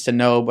was nice to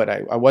know, but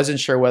I wasn't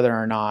sure whether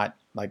or not,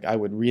 like, I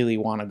would really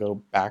want to go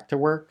back to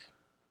work,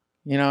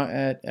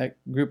 at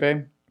Group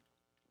A.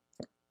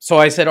 So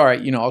I said, all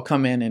right, I'll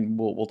come in and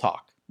we'll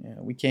talk.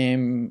 I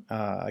came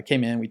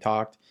in, we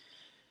talked,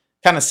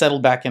 kind of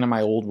settled back into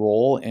my old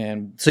role.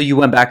 And So you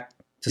went back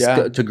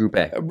to Group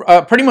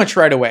A? pretty much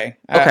right away.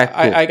 Okay, cool.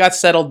 I got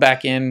settled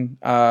back in,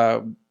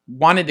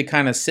 wanted to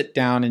kind of sit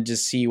down and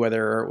just see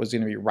whether it was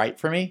going to be right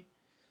for me,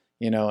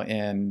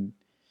 and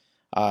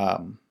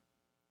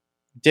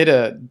did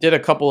a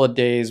couple of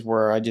days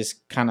where I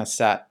just kind of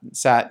sat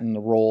in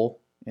the role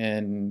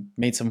and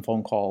made some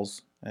phone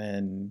calls,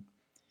 and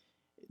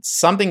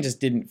something just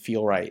didn't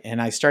feel right.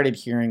 And I started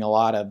hearing a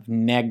lot of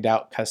nagged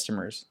out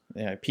customers,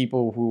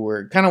 people who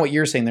were kind of what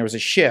you're saying. There was a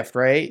shift,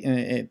 right?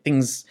 And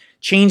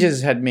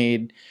changes had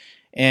made,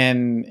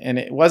 and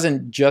it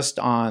wasn't just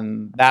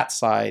on that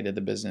side of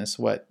the business,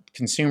 what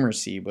consumers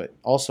see, but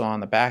also on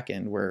the back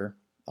end, where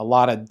a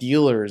lot of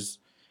dealers,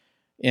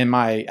 in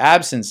my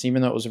absence,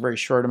 even though it was a very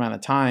short amount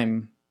of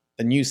time,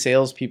 the new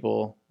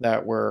salespeople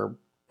that were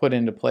put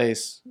into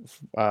place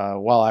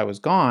while I was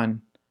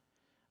gone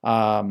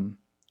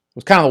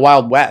was kind of the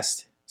Wild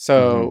West.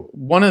 So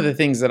one of the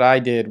things that I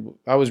did,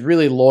 I was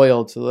really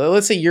loyal to,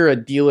 let's say you're a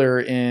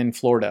dealer in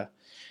Florida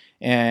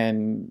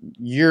and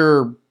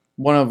you're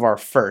one of our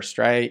first,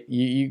 right?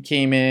 You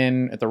came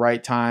in at the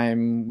right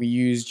time. We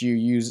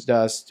used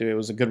us. It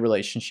was a good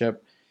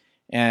relationship.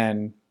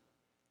 And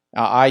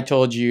I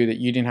told you that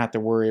you didn't have to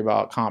worry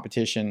about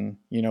competition,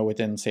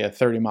 within, say, a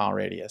 30-mile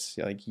radius.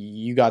 Like,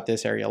 you got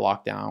this area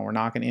locked down. We're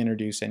not going to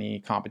introduce any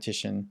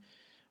competition.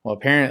 Well,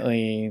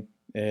 apparently,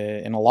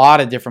 in a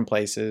lot of different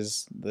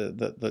places,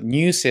 the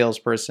new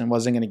salesperson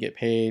wasn't going to get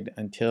paid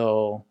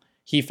until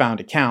he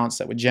found accounts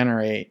that would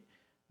generate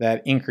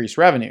that increased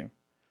revenue.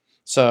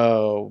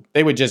 So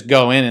they would just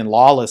go in and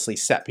lawlessly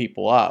set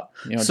people up.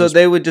 So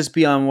they would just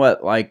be on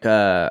what, like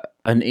an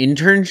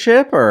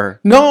internship, or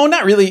no,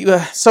 not really.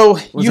 So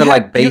was it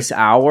like base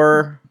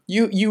hour?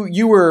 You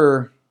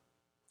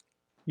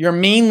you're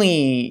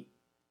mainly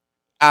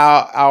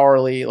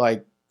hourly,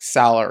 like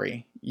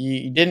salary.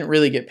 You didn't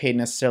really get paid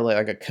necessarily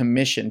like a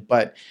commission,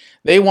 but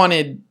they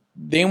wanted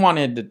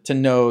to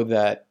know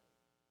that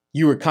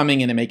you were coming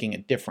in and making a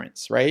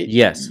difference, right?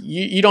 Yes.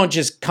 You don't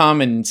just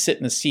come and sit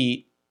in the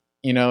seat,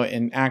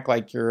 and act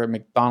like you're a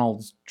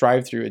McDonald's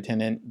drive-through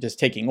attendant just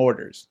taking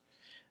orders.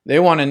 They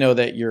want to know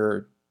that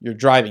you're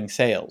driving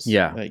sales.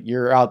 Yeah. Like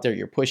you're out there,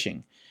 you're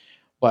pushing.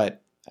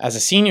 But as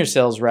a senior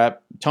sales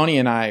rep, Tony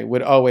and I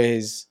would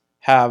always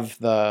have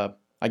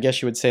I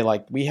guess you would say,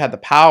 like, we had the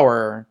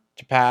power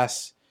to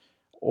pass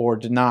or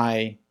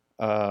deny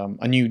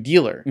a new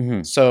dealer.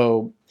 Mm-hmm.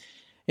 So,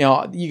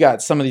 you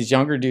got some of these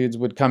younger dudes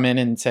would come in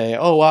and say,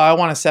 oh, well, I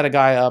want to set a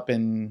guy up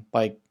in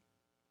like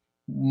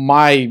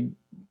my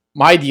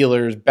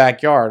dealer's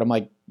backyard. I'm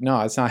like,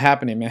 no, it's not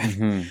happening, man.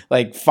 Mm-hmm.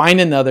 Like,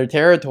 find another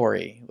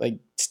territory. Like,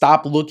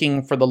 stop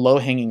looking for the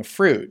low-hanging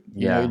fruit.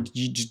 You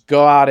just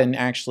go out and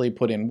actually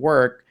put in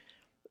work,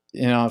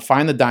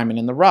 find the diamond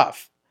in the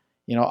rough.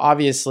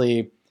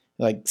 Obviously,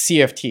 like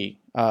CFT,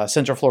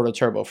 Central Florida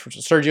Turbo, for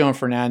Sergio and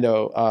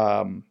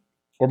Fernando,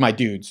 were my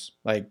dudes,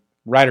 like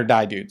ride or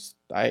die dudes.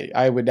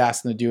 I would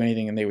ask them to do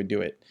anything and they would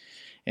do it.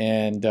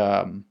 And,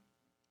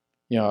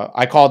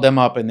 I called them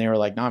up and they were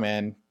like, nah,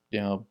 man,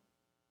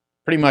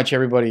 pretty much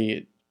everybody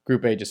at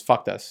Group A just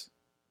fucked us.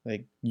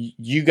 Like,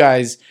 you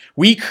guys,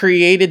 we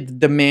created the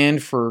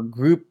demand for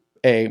Group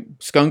A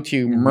Skunk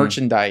 2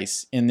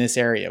 merchandise in this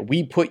area.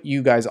 We put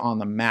you guys on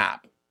the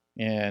map.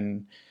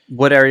 And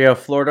what area of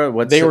Florida?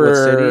 What city?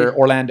 City?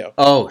 Orlando.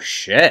 Oh,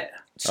 shit.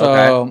 So,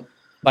 okay.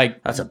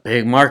 Like, that's a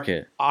big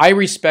market. I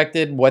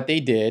respected what they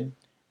did.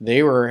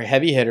 They were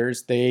heavy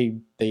hitters. They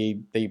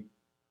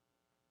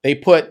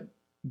put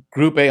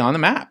Group A on the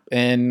map,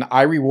 and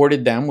I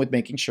rewarded them with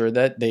making sure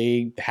that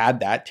they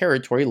had that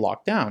territory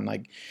locked down.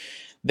 Like,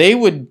 they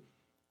would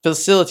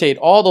facilitate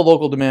all the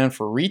local demand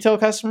for retail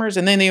customers,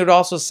 and then they would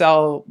also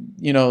sell,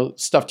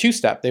 stuff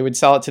two-step. They would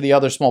sell it to the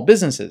other small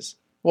businesses.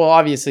 Well,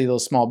 obviously,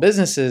 those small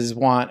businesses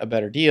want a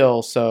better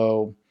deal,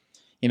 so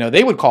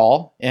they would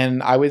call,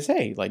 and I would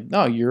say, like,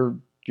 no, you're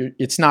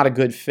it's not a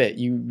good fit.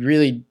 You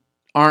really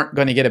aren't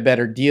going to get a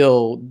better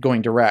deal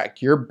going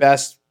direct. Your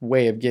best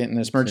way of getting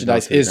this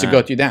merchandise is to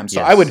go through them.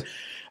 So yes.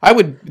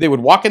 They would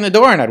walk in the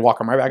door and I'd walk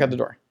them right back out the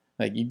door.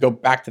 Like, you go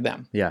back to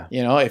them. Yeah.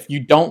 If you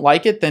don't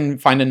like it, then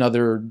find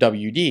another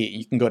WD.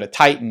 You can go to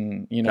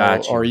Titan,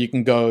 Gotcha. Or you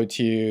can go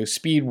to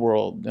Speed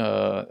World.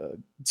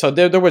 So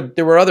there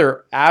were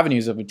other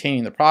avenues of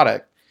obtaining the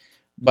product,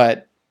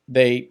 but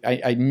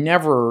I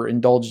never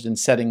indulged in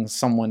setting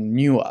someone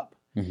new up.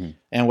 Mm-hmm.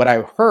 And what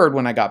I heard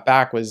when I got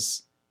back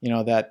was,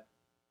 that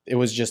it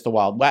was just the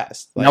Wild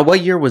West. Like, now,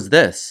 what year was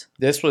this?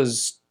 This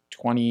was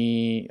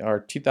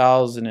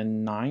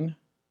 2009.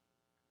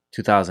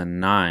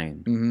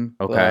 2009. Mm-hmm.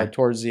 Okay.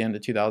 Towards the end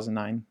of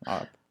 2009.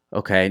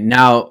 Okay.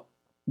 Now,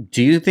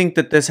 do you think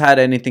that this had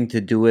anything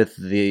to do with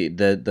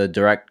the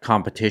direct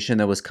competition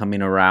that was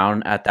coming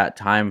around at that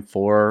time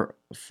for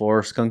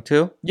Skunk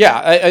 2?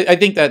 Yeah, I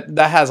think that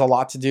has a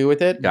lot to do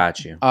with it.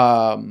 Got you.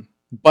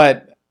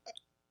 But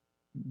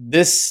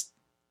this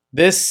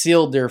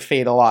sealed their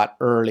fate a lot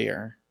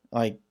earlier.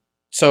 Like,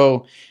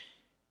 so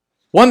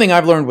one thing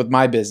I've learned with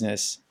my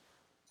business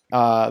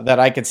that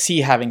I could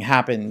see having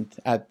happened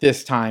at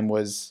this time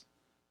was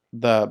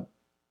the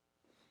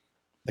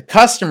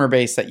customer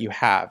base that you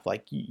have.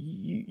 Like,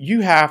 you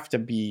have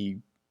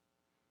to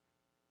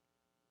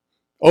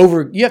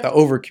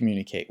over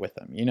communicate with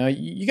them.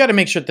 You got to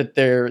make sure that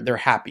they're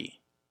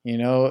happy.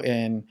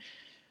 And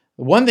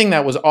one thing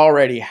that was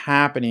already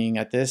happening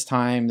at this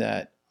time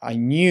that I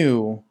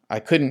knew I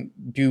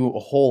couldn't do a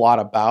whole lot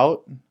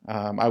about.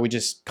 I would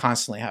just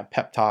constantly have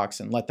pep talks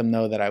and let them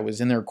know that I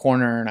was in their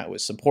corner and I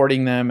was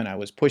supporting them and I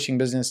was pushing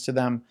business to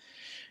them.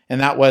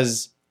 And that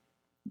was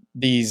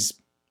these,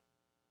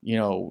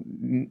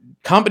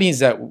 companies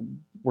that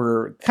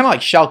were kind of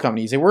like shell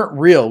companies. They weren't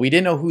real. We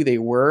didn't know who they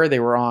were. They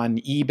were on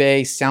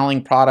eBay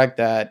selling product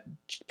that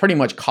pretty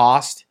much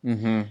cost.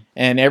 Mm-hmm.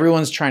 And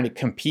everyone's trying to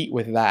compete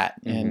with that.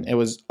 Mm-hmm. And it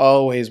was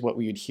always what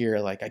we would hear,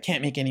 like, I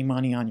can't make any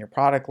money on your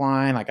product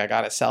line. Like, I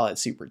got to sell it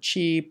super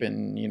cheap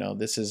and,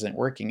 this isn't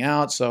working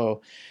out.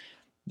 So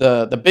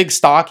the big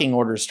stocking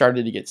orders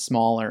started to get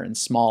smaller and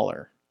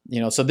smaller.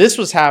 So this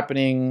was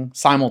happening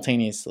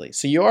simultaneously.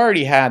 So you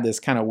already had this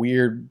kind of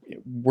weird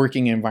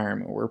working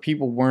environment where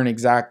people weren't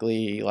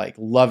exactly like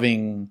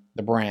loving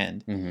the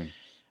brand. Mm-hmm.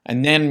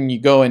 And then you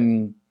go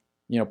and,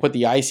 put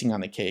the icing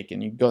on the cake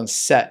and you go and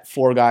set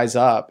 4 guys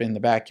up in the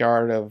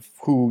backyard of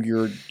who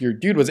your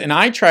dude was. And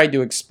I tried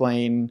to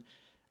explain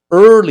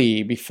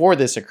early before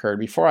this occurred,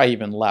 before I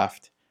even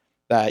left,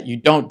 that you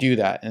don't do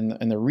that.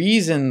 And the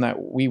reason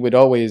that we would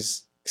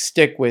always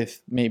stick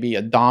with maybe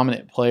a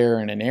dominant player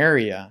in an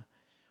area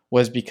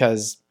was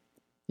because,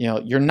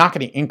 you're not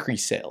going to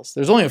increase sales.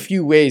 There's only a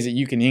few ways that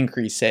you can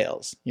increase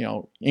sales.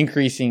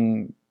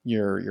 Increasing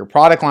your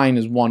product line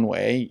is one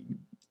way.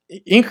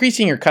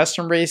 Increasing your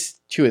customer base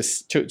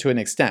to an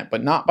extent,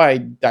 but not by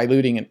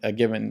diluting a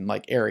given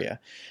like area.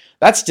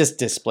 That's just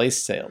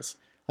displaced sales.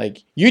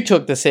 Like you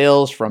took the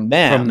sales from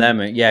them.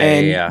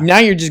 And now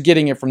you're just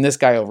getting it from this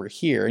guy over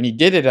here. And you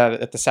did it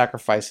at the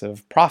sacrifice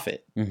of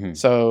profit. Mm-hmm.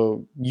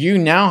 So you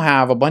now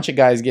have a bunch of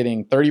guys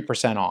getting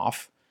 30%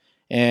 off.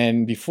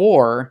 And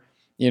before,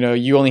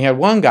 you only had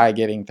one guy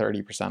getting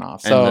 30%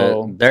 off.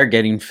 So and they're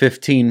getting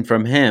 15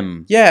 from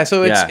him. Yeah.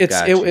 So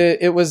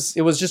it was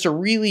just a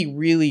really,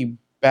 really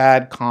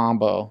bad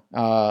combo.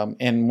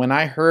 And when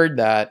I heard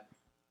that,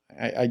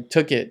 I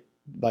took it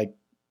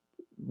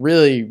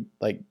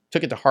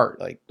took it to heart.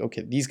 Like,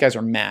 okay, these guys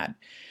are mad.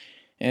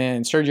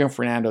 And Sergio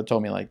Fernando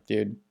told me, like,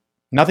 dude,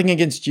 nothing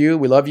against you.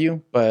 We love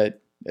you,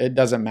 but it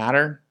doesn't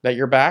matter that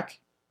you're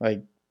back.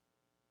 Like,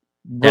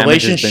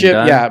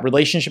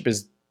 relationship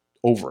is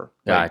over.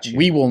 Gotcha. Like,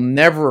 we will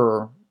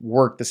never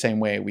work the same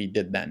way we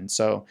did then.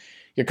 So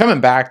you're coming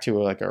back to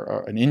like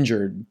an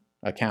injured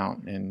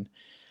account, and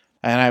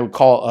I would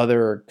call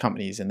other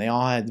companies, and they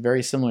all had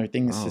very similar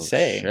things to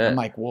say. Shit. I'm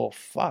like, well,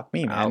 fuck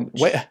me, man.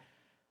 Wait.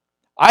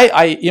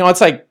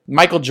 It's like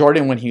Michael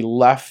Jordan when he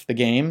left the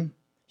game,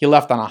 he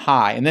left on a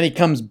high, and then he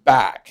comes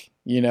back,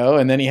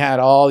 and then he had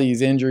all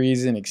these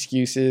injuries and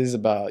excuses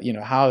about,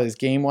 how his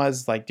game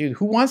was. Like, dude,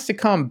 who wants to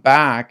come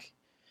back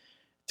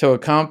to a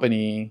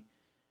company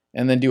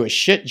and then do a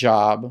shit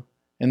job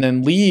and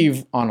then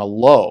leave on a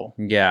low?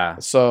 Yeah.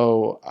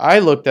 So I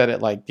looked at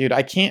it like, dude,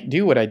 I can't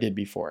do what I did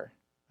before.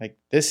 Like,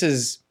 this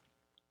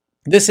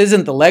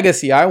isn't the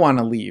legacy I want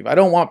to leave. I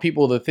don't want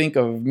people to think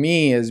of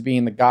me as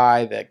being the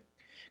guy that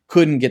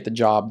couldn't get the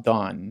job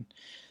done.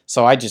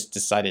 So I just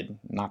decided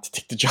not to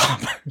take the job.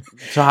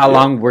 So how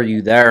long were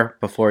you there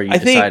before you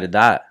decided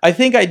that? I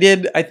think I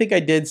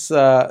did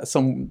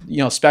some,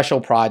 special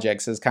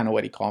projects is kind of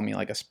what he called me,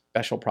 like a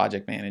special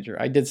project manager.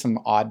 I did some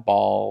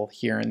oddball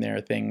here and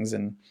there things,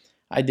 and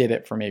I did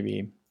it for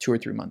maybe 2 or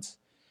 3 months.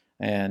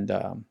 And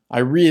I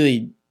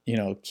really,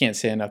 can't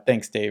say enough.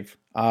 Thanks, Dave.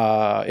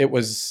 It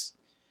was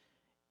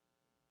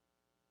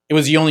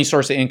the only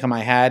source of income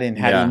I had, and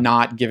had he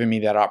not given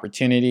me that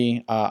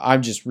opportunity,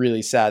 I'm just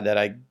really sad that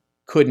I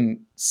couldn't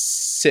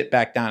sit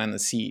back down in the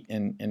seat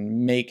and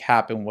make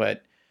happen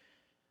what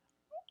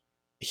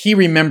he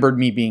remembered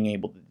me being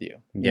able to do.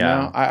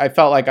 I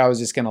felt like I was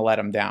just going to let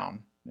him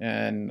down,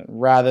 and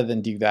rather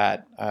than do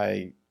that,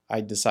 I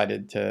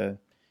decided to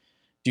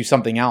do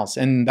something else,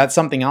 and that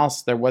something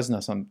else, there was no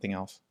something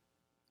else.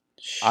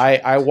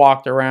 I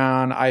walked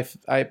around.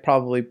 I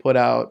probably put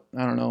out,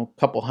 I don't know, a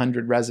couple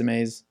hundred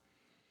resumes.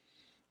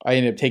 I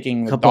ended up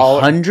taking a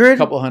couple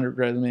hundred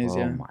resumes.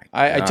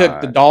 I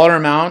took the dollar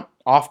amount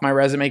off my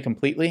resume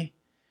completely.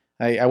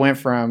 I went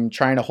from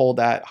trying to hold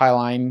that high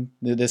line.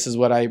 This is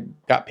what I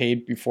got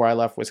paid before I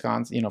left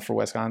Wisconsin, for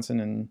Wisconsin.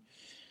 And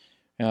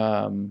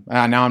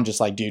now I'm just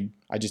like, dude,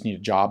 I just need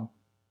a job.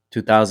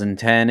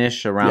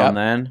 2010-ish, around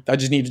then. I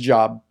just need a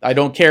job. I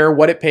don't care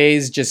what it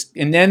pays.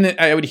 And then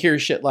I would hear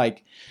shit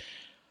like,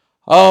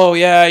 oh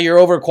yeah, you're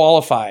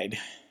overqualified.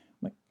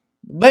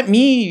 Let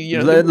me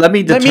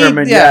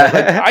determine.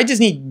 I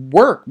just need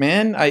work,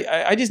 man.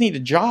 I just need a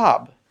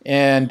job.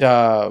 And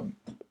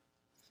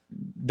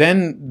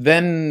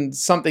then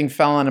something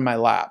fell into my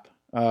lap.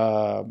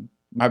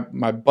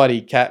 My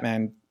buddy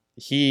Catman,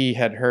 he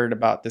had heard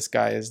about this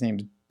guy. His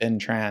name's Ben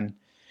Tran,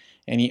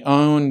 and he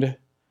owned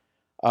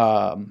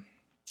a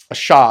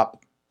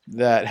shop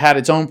that had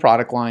its own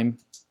product line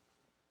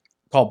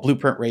called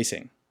Blueprint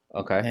Racing.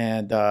 Okay.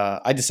 And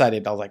I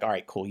decided, I was like, all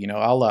right, cool.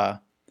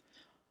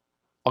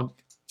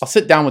 I'll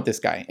sit down with this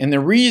guy. And the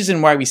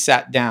reason why we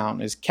sat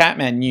down is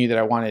Catman knew that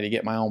I wanted to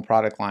get my own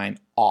product line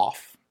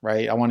off,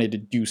 right? I wanted to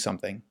do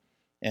something.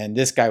 And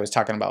this guy was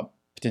talking about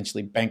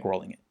potentially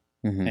bankrolling it.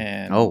 Mm-hmm.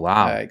 And oh,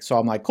 wow. So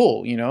I'm like,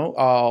 cool,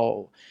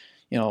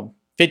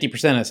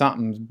 50% of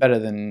something's better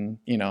than,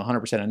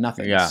 100% of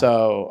nothing. Yeah.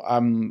 So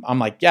I'm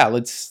like, yeah,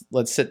 let's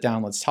sit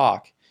down, let's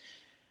talk.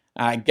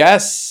 I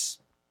guess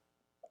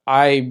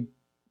I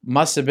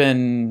must have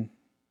been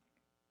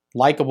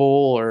likable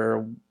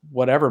or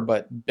whatever,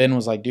 but Ben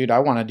was like, dude, I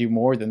want to do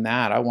more than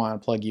that. I want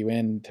to plug you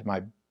into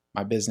my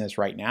business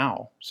right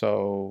now.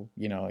 So,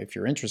 if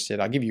you're interested,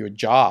 I'll give you a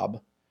job,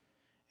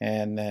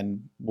 and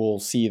then we'll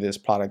see this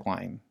product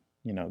line,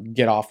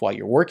 get off while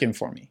you're working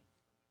for me.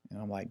 And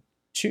I'm like,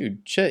 dude,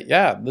 shit,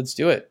 yeah, let's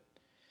do it.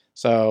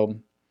 So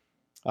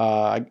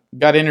I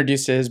got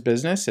introduced to his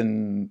business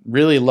and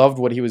really loved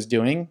what he was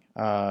doing.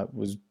 It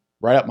was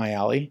right up my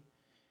alley.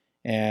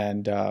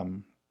 And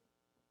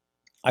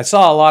I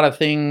saw a lot of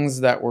things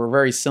that were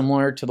very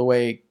similar to the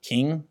way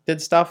King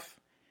did stuff.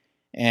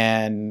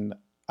 And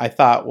I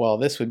thought, well,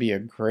 this would be a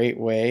great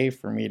way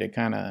for me to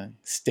kind of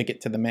stick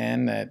it to the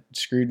man that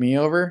screwed me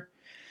over.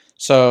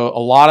 So a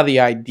lot of the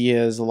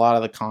ideas, a lot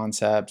of the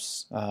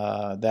concepts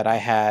that I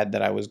had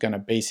that I was going to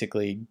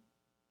basically,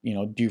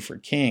 do for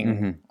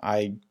King,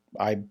 I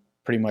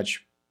pretty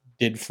much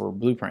did for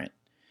Blueprint.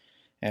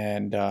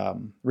 And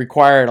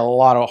required a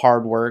lot of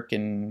hard work,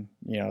 and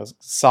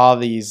saw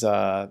these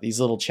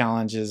little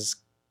challenges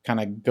kind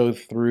of go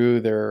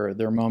through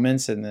their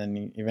moments, and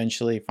then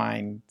eventually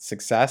find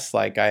success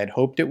like I had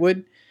hoped it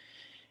would.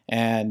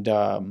 And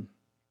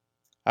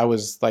I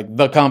was like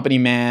the company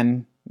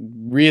man,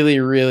 really,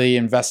 really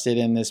invested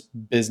in this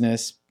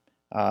business.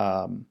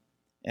 And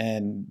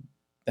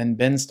then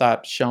Ben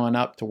stopped showing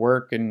up to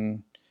work,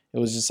 and it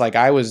was just like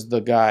I was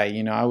the guy,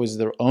 you know, I was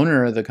the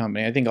owner of the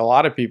company. I think a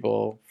lot of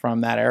people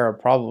from that era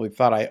probably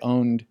thought I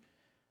owned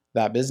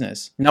that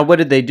business. Now, what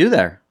did they do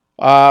there?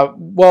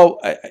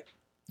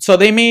 So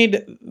they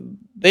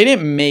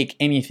didn't make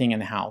anything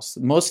in house.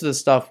 Most of the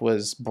stuff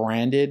was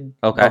branded,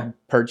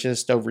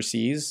 purchased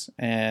overseas,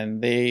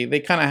 and they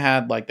kind of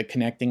had like the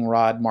connecting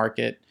rod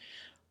market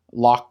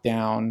locked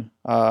down.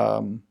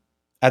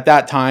 At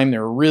that time, they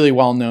were really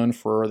well known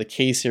for the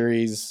K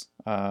series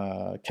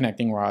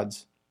connecting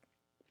rods.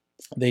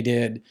 They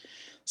did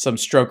some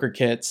stroker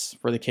kits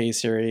for the K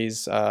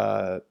series,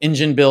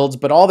 engine builds,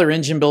 but all their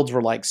engine builds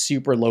were like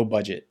super low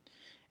budget.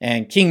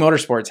 And King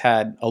Motorsports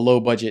had a low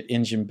budget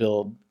engine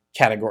build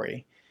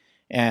category.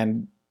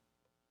 And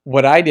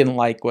what I didn't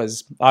like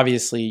was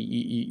obviously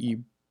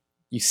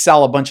you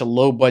sell a bunch of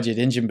low budget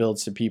engine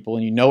builds to people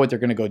and you know what they're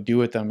going to go do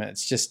with them. And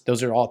it's just,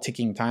 those are all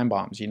ticking time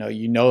bombs. You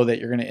know that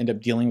you're going to end up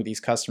dealing with these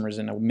customers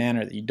in a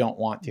manner that you don't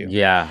want to.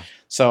 Yeah.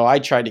 So I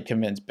tried to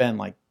convince Ben,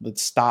 like,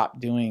 let's stop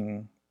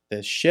doing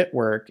this shit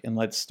work and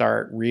let's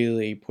start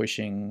really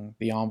pushing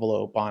the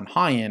envelope on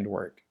high end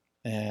work.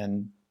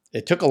 And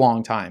it took a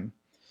long time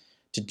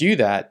to do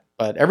that,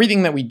 but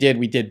everything that we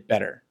did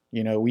better.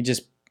 You know,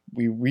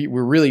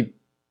 we're really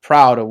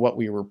proud of what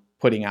we were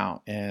putting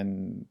out,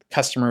 and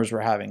customers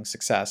were having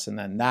success. And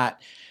then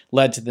that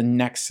led to the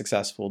next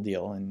successful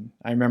deal. And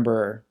I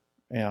remember,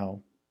 you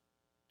know,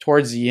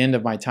 towards the end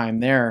of my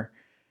time there,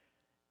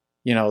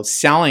 you know,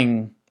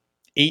 selling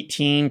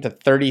 $18,000 to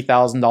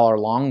 $30,000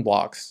 long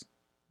blocks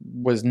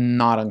was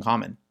not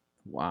uncommon.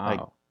 Wow. Like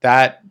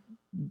that,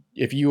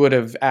 if you would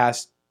have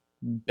asked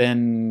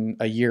Ben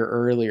a year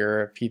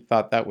earlier if he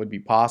thought that would be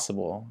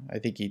possible, I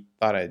think he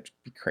thought I'd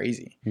be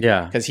crazy.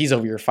 Yeah. Because he's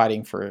over here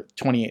fighting for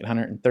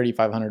 $2,800 and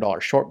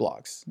 $3,500 short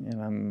blocks.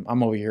 And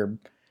I'm over here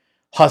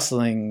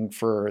hustling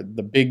for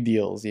the big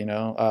deals, you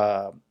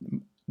know.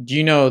 Do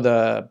you know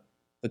the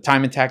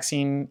time attack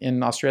scene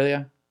in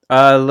Australia?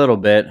 A little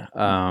bit. You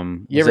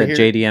Was ever it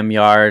hear- JDM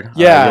Yard?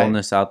 Yeah.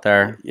 Illness out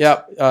there.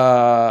 Yep.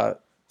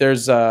 There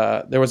was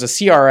a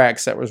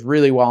CRX that was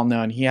really well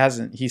known.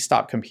 He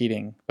stopped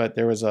competing, but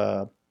there was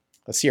a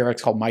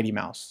CRX called Mighty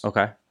Mouse.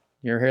 Okay.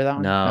 You ever hear that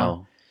one?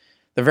 No.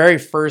 The very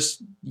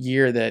first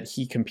year that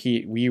he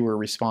competed, we were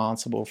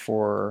responsible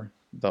for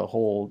the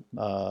whole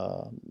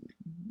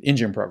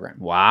engine program.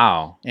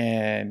 Wow.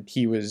 And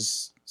he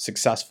was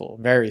successful,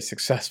 very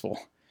successful,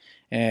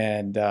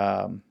 and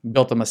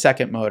built him a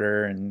second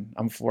motor. And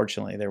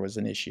unfortunately, there was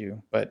an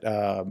issue. But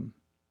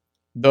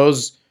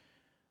those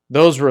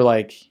were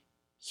like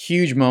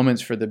huge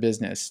moments for the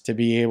business to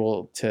be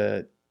able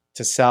to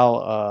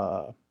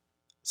sell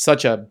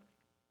such a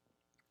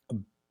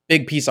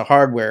big piece of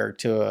hardware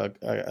to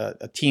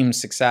a team's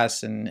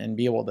success and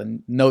be able to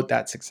note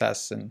that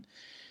success. And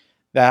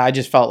that I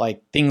just felt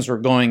like things were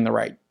going the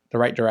right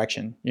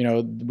direction. You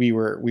know, we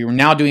were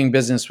now doing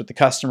business with the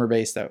customer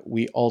base that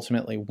we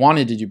ultimately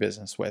wanted to do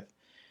business with.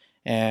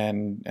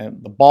 And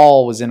the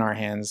ball was in our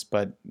hands,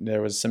 but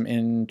there was some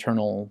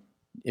internal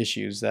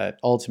issues that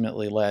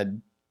ultimately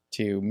led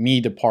to me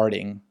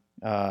departing.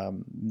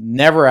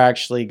 Never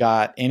actually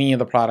got any of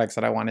the products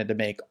that I wanted to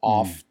make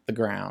off the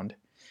ground.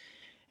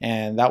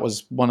 And that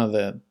was one of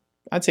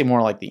I'd say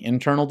more like the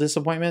internal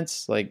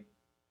disappointments. Like,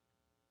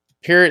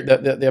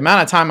 the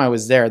amount of time I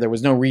was there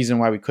was no reason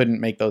why we couldn't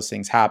make those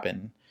things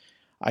happen.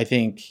 I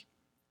think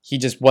he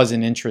just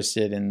wasn't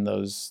interested in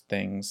those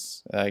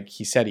things like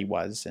he said he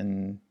was.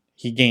 And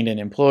he gained an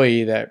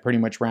employee that pretty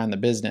much ran the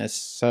business.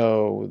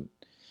 So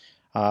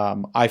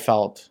I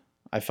felt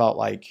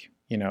like,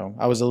 you know,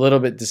 I was a little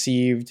bit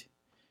deceived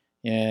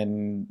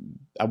and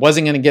I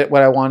wasn't going to get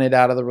what I wanted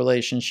out of the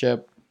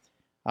relationship.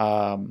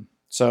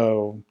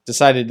 So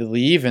decided to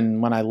leave.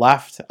 And when I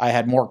left, I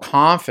had more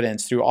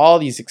confidence through all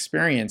these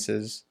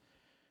experiences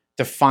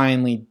to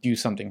finally do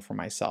something for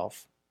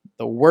myself.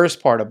 The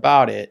worst part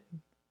about it,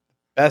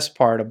 best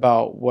part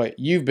about what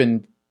you've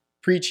been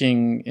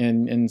preaching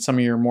in some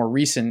of your more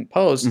recent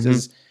posts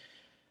is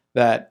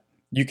that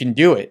you can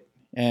do it.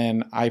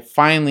 And I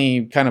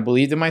finally kind of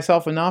believed in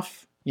myself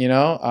enough, you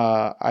know.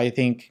 I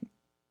think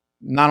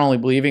not only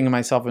believing in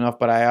myself enough,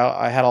 but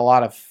I had a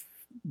lot of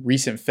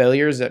recent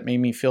failures that made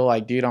me feel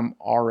like, dude, I'm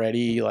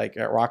already like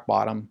at rock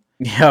bottom.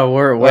 Yeah,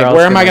 where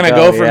am I gonna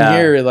go from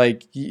here?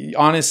 Like,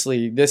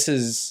 honestly, this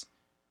is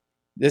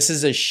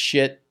a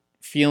shit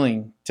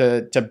feeling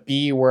to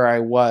be where I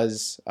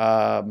was.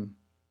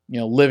 You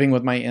know, living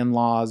with my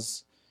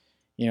in-laws,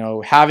 you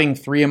know, having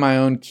 3 of my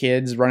own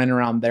kids running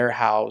around their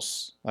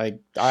house. Like,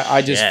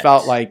 I just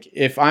felt like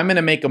if I'm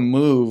gonna make a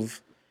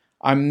move,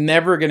 I'm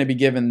never gonna be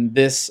given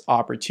this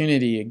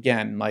opportunity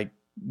again. Like,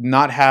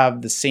 not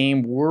have the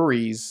same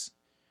worries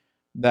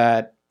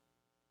that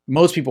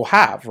most people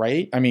have,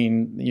 right? I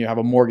mean, you have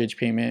a mortgage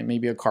payment,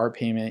 maybe a car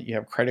payment, you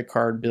have credit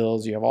card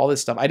bills, you have all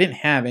this stuff. I didn't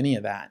have any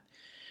of that.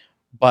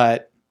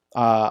 But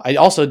I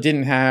also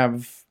didn't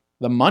have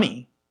the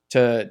money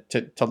to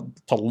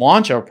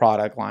launch a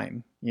product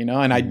line. you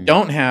know, and I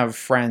don't have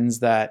friends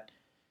that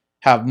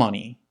have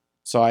money.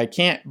 So I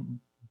can't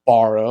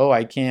borrow.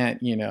 I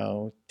can't, you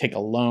know, take a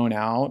loan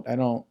out. I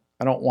don't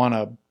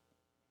want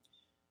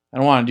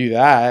to do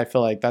that. I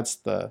feel like that's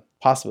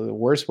possibly the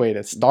worst way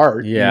to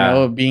start, you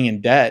know, being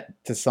in debt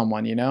to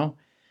someone, you know?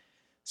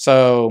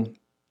 So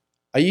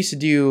I used to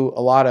do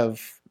a lot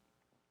of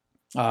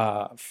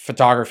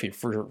photography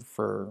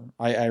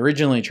I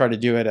originally tried to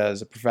do it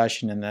as a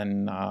profession, and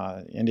then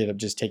ended up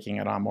just taking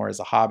it on more as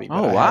a hobby.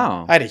 But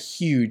I had a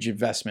huge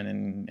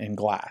investment in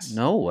glass.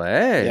 No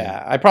way.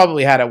 Yeah, I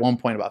probably had at one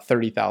point about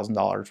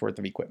 $30,000 worth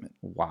of equipment.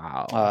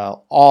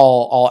 Wow.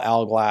 All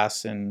Al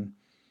glass, and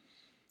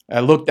I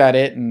looked at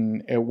it,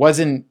 and it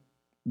wasn't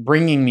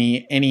bringing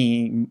me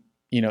any,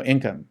 you know,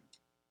 income.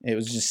 It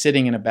was just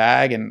sitting in a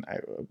bag, and I,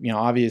 you know,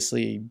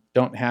 obviously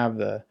don't have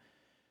the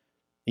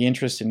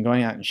interest in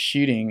going out and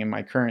shooting in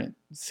my current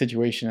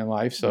situation in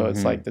life. So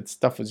it's like that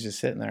stuff was just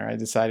sitting there. I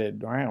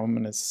decided, all right, I'm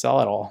going to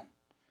sell it all.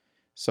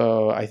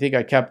 So I think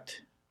I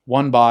kept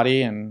one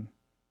body and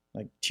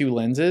like 2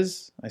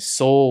 lenses. I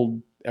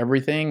sold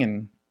everything,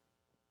 and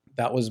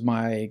that was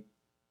my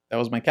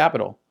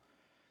capital.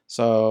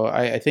 So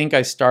I think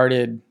I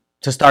started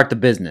to start the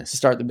business.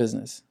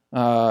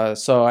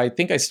 So I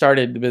think I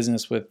started the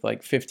business with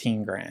like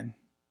 15 grand.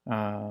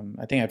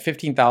 I think I had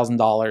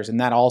 $15,000, and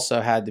that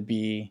also had to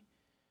be,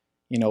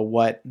 you know,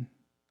 what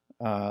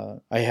I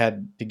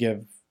had to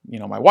give, you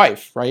know, my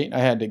wife, right? I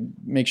had to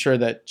make sure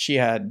that she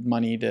had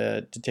money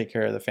to take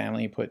care of the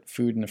family, put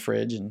food in the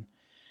fridge, and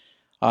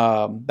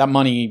that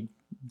money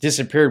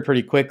disappeared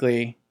pretty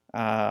quickly.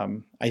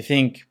 I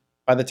think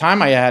by the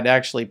time I had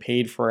actually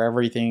paid for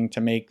everything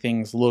to make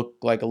things look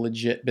like a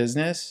legit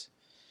business,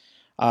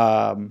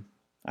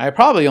 I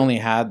probably only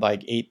had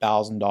like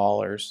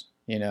 $8,000.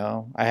 You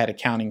know, I had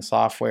accounting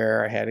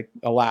software, I had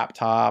a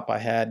laptop, I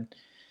had,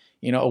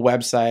 you know, a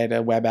website,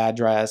 a web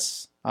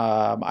address.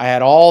 I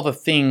had all the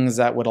things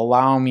that would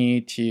allow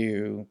me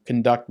to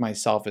conduct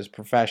myself as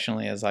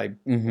professionally as I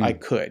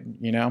could,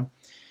 you know.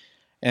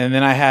 And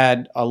then I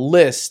had a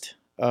list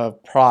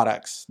of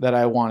products that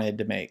I wanted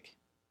to make.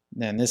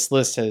 And this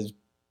list has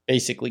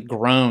basically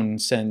grown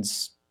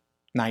since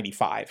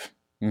 95,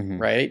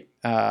 right?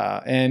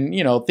 And,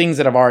 you know, things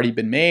that have already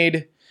been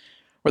made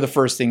were the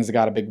first things that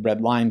got a big red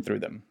line through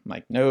them. I'm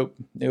like, nope.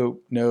 And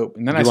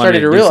then I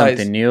started to realize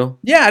something new.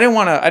 Yeah, I didn't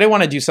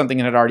want to do something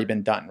that had already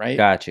been done, right?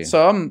 Got you.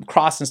 So I'm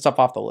crossing stuff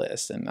off the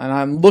list, and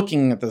I'm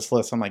looking at this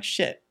list. I'm like,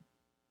 shit.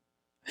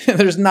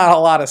 There's not a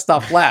lot of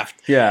stuff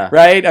left. Yeah.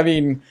 Right? I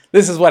mean,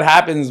 this is what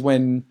happens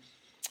when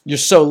you're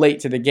so late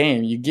to the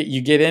game. You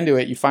get into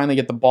it, you finally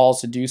get the balls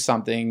to do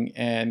something,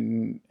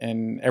 and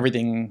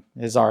everything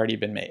has already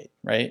been made,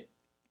 right?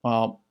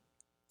 Well,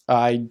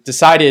 I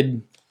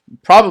decided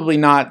probably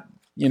not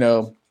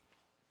the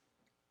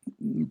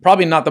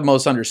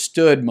most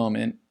understood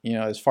moment, you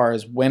know, as far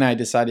as when I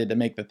decided to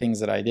make the things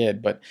that I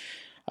did. But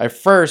I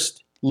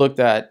first looked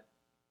at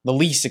the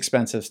least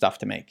expensive stuff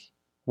to make.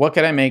 What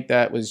could I make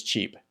that was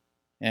cheap?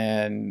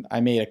 And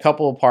I made a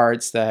couple of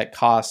parts that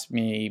cost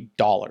me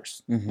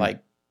dollars,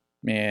 like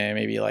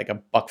maybe like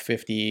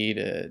 $1.50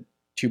 to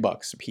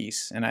 $2 a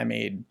piece. And I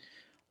made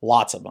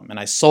lots of them, and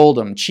I sold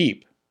them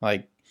cheap.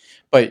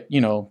 But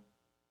you know,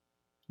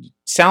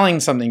 selling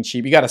something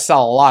cheap, you got to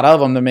sell a lot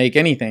of them to make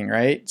anything,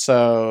 right?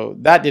 So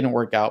that didn't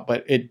work out,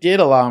 but it did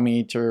allow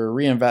me to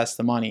reinvest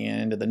the money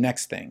into the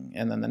next thing,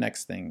 and then the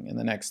next thing, and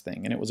the next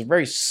thing. And it was a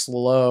very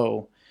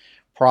slow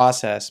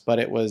process, but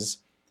it was,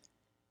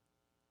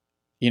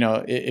 you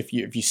know, if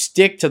you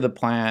stick to the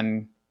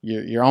plan,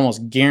 you're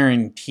almost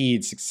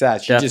guaranteed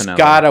success. You just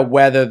gotta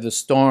weather the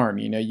storm.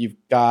 You know, you've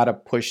got to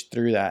push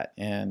through that.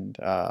 And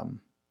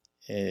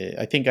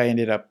I think I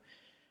ended up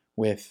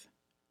with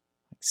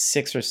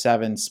 6 or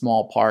 7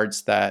 small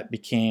parts that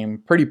became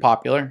pretty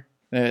popular.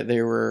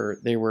 They were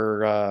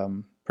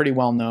pretty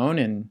well known,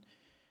 and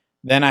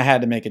then I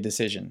had to make a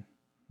decision.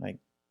 Like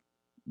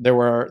there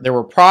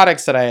were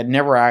products that I had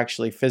never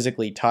actually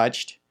physically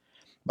touched,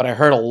 but I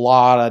heard a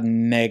lot of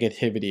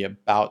negativity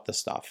about the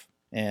stuff,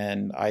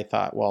 and I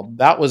thought, well,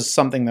 that was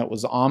something that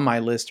was on my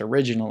list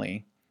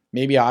originally.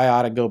 Maybe I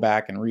ought to go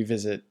back and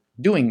revisit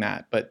doing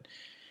that, but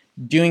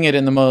doing it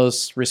in the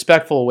most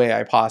respectful way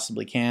I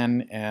possibly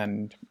can,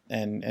 and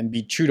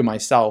be true to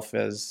myself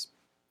as,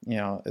 you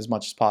know, as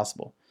much as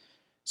possible.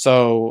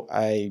 So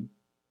I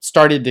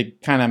started to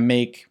kind of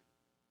make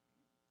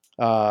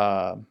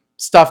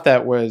stuff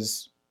that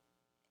was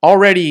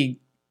already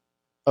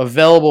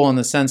available, in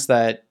the sense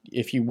that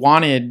if you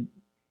wanted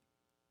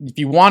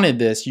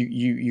this,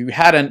 you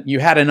had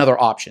another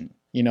option.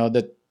 You know,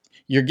 that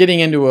you're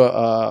getting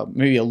into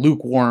maybe a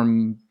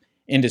lukewarm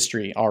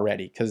industry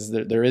already, because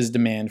there is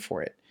demand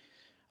for it,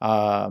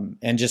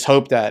 and just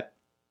hope that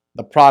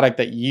the product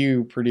that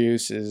you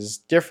produce is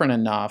different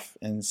enough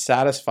and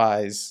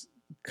satisfies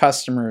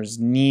customers'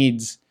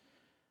 needs,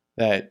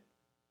 that,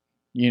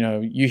 you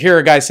know, you hear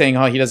a guy saying,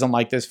 oh, he doesn't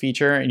like this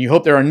feature, and you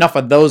hope there are enough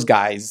of those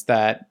guys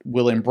that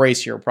will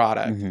embrace your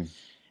product.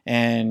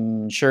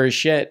 And sure as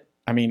shit,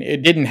 I mean,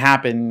 it didn't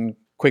happen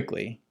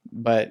quickly.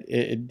 but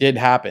it did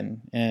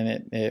happen,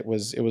 and it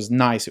was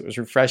nice. It was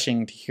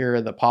refreshing to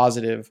hear the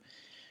positive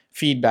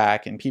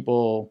feedback and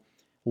people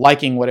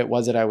liking what it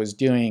was that I was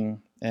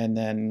doing. And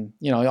then,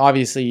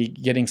 obviously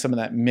getting some of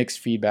that mixed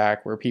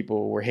feedback where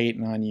people were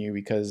hating on you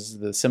because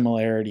the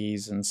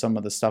similarities and some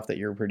of the stuff that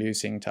you're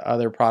producing to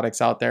other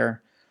products out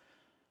there.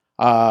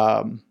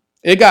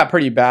 It got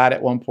pretty bad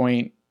at one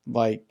point.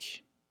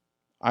 Like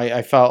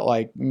I felt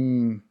like,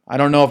 I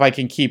don't know if I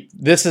can keep,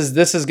 this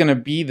is going to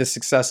be the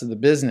success of the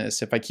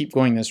business if I keep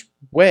going this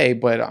way,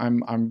 but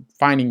I'm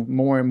finding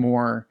more and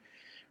more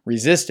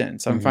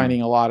resistance. I'm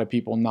finding a lot of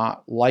people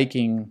not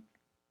liking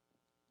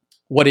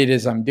what it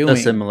is I'm doing. The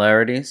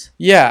similarities?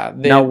 Yeah.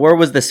 Now, where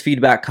was this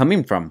feedback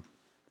coming from?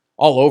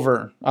 All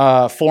over.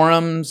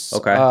 Forums,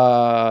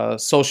 okay.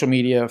 Social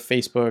media,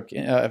 Facebook.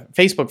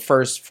 Facebook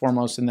first,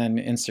 foremost, and then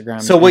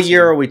Instagram. So what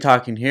year are we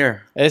talking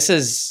here? This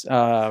is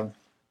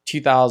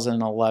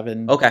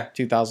 2011. Okay.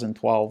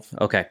 2012.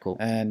 Okay, cool.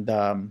 And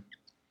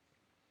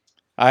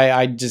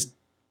I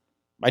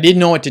didn't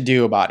know what to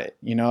do about it.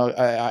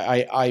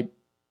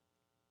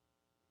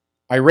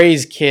 I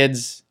raise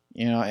kids,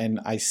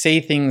 and I say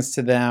things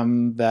to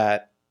them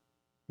that,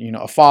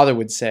 a father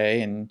would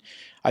say, and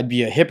I'd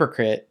be a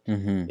hypocrite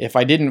if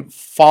I didn't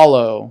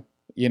follow,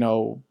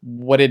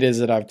 what it is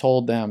that I've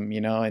told them,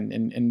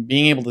 and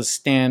being able to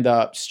stand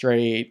up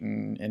straight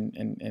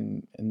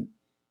and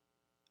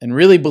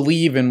really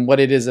believe in what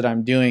it is that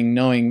I'm doing,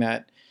 knowing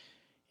that,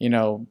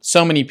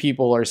 so many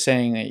people are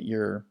saying that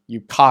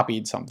you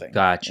copied something.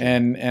 Gotcha.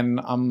 And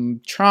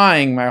I'm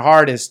trying my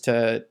hardest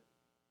to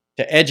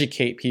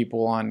educate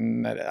people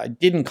on that I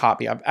didn't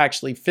copy. I've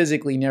actually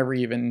physically never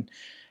even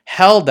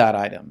held that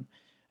item.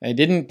 I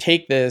didn't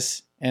take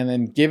this and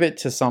then give it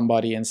to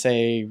somebody and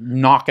say,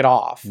 knock it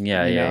off.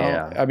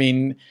 Yeah. I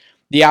mean,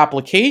 the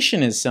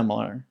application is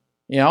similar,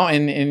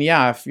 and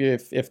yeah,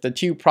 if the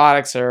two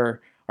products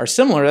are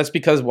similar, that's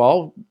because,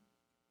 well,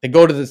 they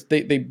go to this,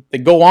 they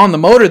go on the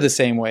motor the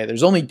same way.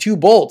 There's only two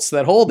bolts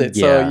that hold it.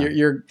 Yeah. So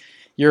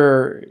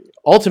you're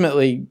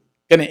ultimately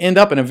going to end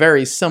up in a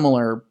very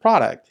similar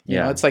product.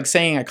 It's like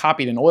saying I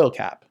copied an oil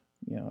cap.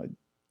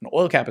 An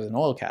oil cap is an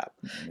oil cap.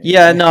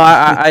 Yeah, no,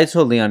 I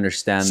totally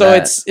understand. So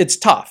that. it's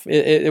tough.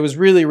 It was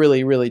really,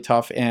 really, really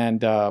tough,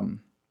 and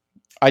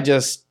I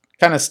just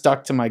kind of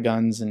stuck to my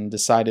guns and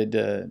decided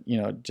to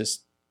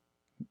just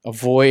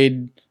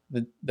avoid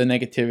the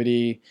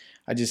negativity.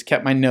 I just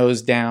kept my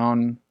nose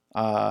down,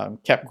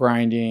 kept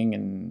grinding,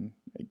 and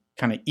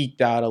kind of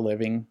eked out a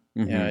living.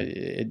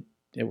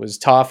 It was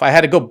tough. I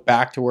had to go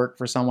back to work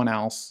for someone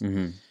else.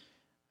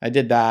 I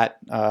did that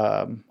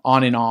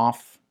on and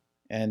off.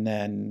 And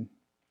then,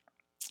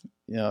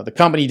 the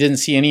company didn't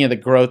see any of the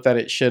growth that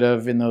it should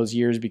have in those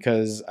years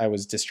because I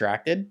was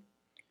distracted.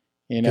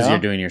 Because you're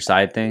doing your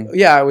side thing?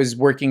 Yeah, I was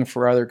working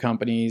for other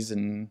companies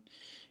and,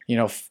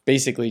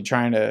 basically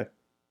trying to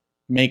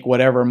make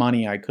whatever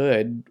money I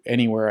could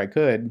anywhere I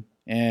could.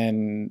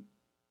 And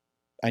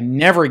I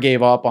never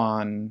gave up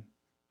on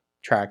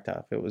Track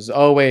Tough. It was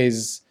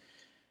always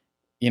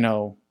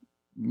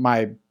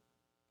my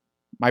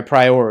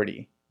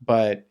priority,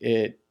 but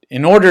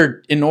in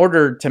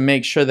order to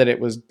make sure that it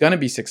was going to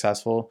be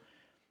successful,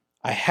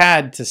 I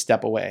had to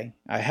step away.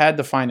 I had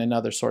to find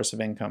another source of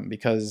income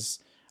because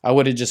I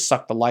would have just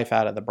sucked the life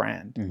out of the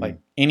brand. Like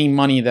any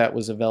money that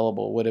was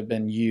available would have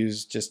been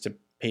used just to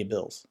pay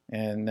bills,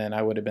 and then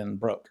I would have been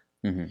broke.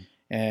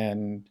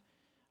 And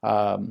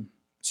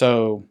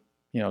so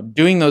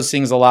doing those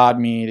things allowed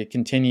me to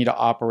continue to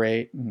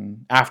operate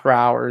after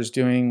hours,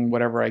 doing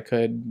whatever I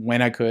could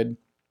when I could.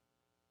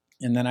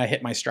 And then I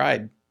hit my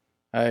stride.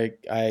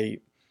 I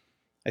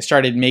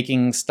started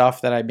making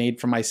stuff that I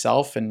made for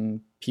myself,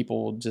 and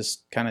people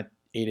just kind of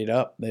ate it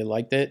up. They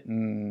liked it,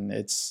 and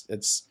it's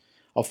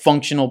a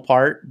functional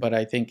part, but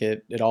I think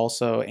it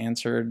also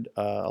answered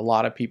a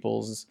lot of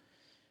people's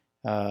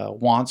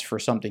wants for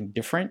something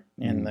different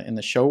in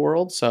the show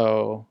world.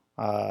 So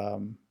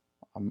I'm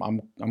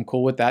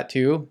cool with that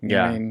too.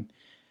 Yeah. I mean,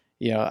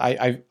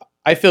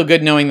 I feel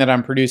good knowing that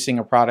I'm producing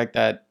a product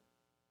that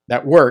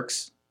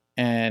works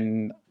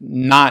and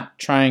not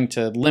trying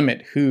to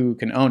limit who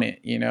can own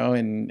it,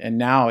 and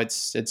now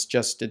it's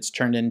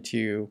turned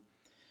into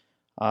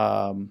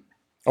a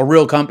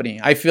real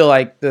company. I feel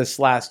like this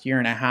last year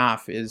and a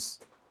half it's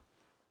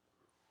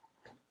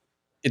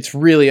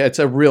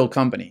a real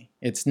company.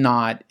 It's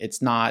not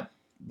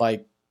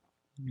like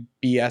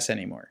BS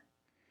anymore.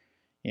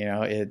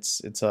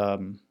 It's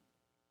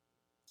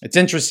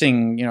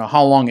interesting,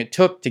 how long it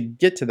took to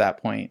get to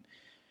that point.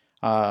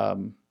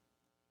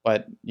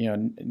 But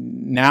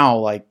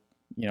now,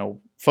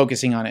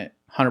 focusing on it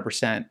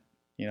 100%,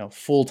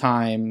 full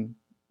time,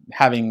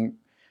 having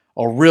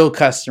a real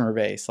customer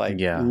base,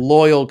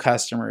 loyal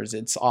customers.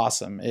 It's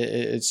awesome.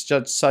 It's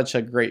just such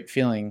a great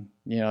feeling,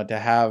 to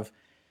have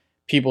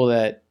people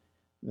that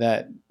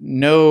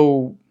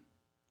know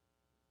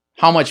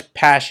how much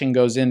passion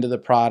goes into the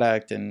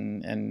product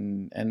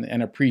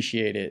and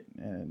appreciate it.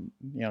 And,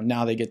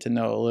 now they get to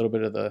know a little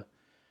bit of the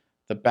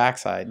the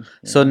backside.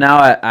 So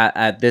now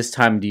at this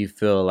time, do you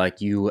feel like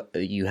you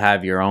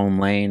have your own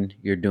lane,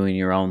 you're doing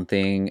your own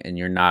thing, and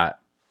you're not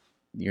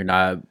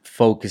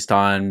focused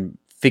on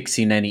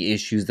fixing any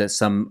issues that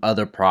some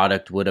other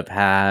product would have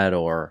had,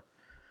 or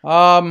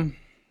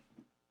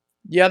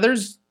yeah,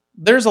 there's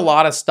a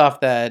lot of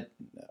stuff that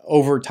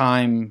over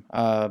time,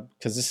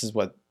 because this is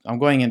what I'm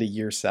going into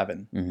year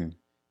 7, mm-hmm.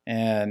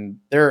 and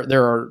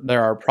there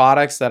are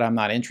products that I'm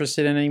not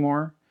interested in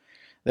anymore.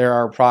 There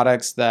are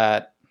products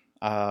that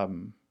are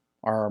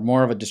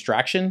more of a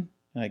distraction,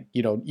 like,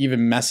 you know,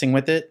 even messing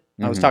with it.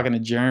 I was talking to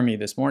Jeremy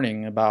this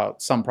morning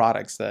about some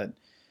products that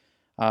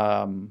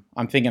I'm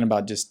thinking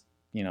about just,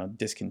 you know,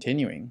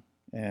 discontinuing,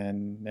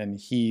 and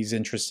he's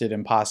interested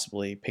in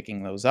possibly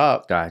picking those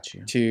up. Got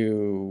you.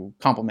 To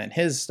complement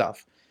his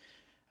stuff.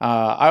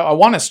 I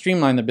want to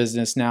streamline the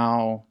business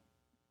now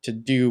to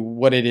do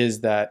what it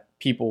is that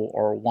people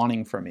are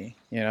wanting from me.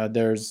 You know,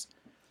 there's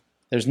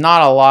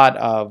not a lot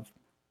of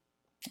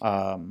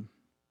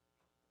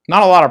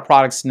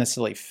products to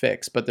necessarily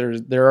fix, but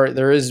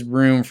there is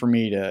room for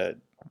me to,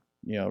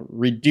 you know,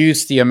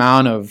 reduce the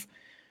amount of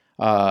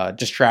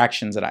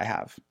distractions that I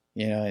have.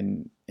 You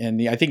know,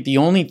 and I think the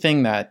only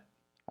thing that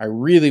I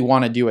really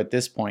want to do at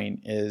this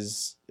point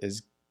is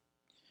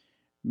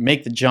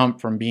make the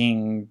jump from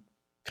being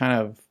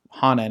kind of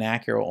Honda and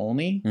Acura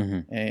only,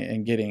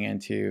 and getting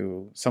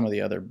into some of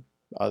the other.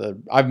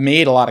 I've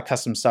made a lot of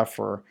custom stuff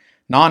for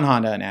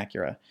non-Honda and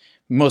Acura.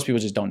 Most people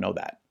just don't know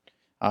that.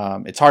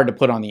 It's hard to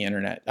put on the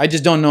internet. I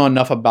just don't know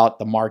enough about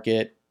the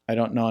market. I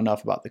don't know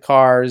enough about the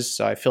cars,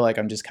 so I feel like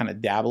I'm just kind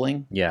of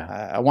dabbling.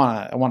 Yeah, I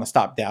want to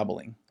stop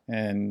dabbling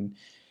and,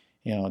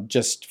 you know,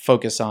 just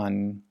focus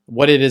on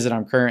what it is that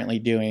I'm currently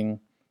doing,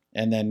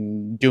 and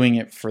then doing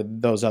it for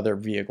those other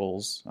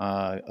vehicles,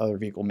 other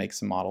vehicle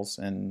makes and models,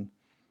 and,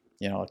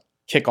 you know,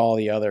 kick all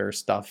the other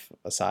stuff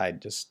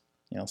aside. Just,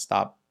 you know,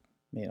 stop,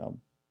 you know,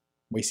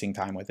 wasting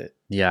time with it.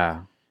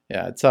 Yeah.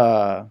 It's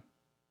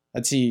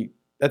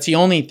that's the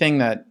only thing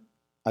that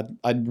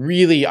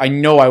I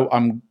know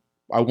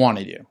I want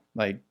to do.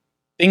 Like,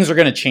 things are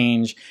going to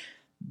change.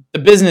 The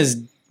business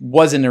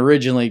wasn't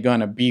originally going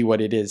to be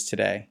what it is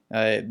today.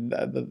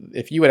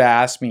 If you would have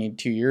asked me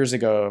 2 years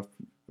ago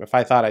if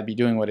I thought I'd be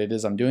doing what it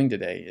is I'm doing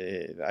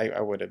today,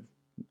 I would have,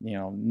 you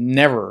know,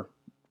 never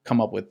come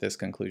up with this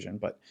conclusion.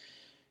 But,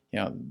 you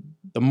know,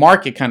 the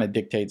market kind of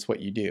dictates what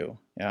you do.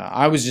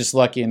 I was just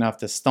lucky enough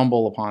to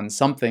stumble upon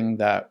something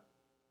that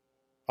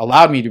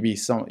allowed me to be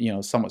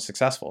somewhat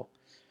successful.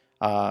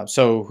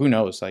 So who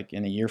knows? Like,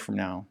 in a year from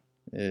now,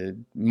 it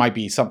might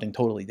be something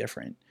totally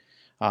different.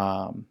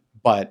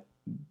 But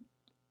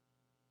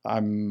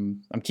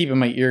I'm keeping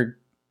my ear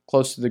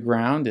close to the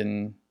ground,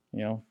 and,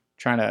 you know,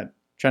 trying to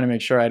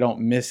make sure I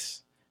don't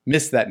miss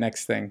that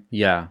next thing.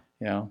 Yeah.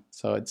 You know,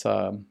 so it's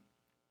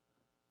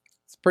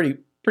pretty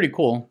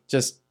cool.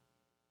 Just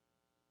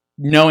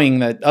knowing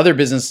that other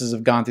businesses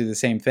have gone through the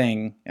same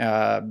thing,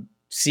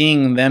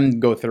 seeing them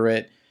go through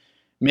it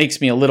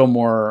makes me a little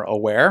more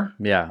aware.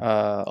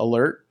 Yeah.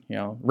 Alert. You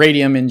know,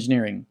 Radium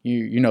Engineering.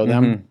 You know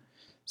them.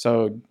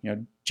 So, you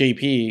know,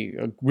 JP,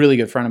 a really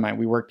good friend of mine,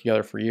 we worked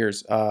together for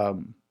years.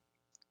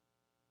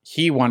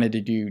 He wanted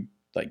to do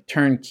like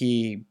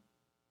turnkey,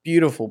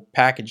 beautiful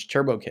packaged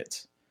turbo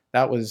kits.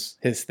 That was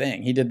his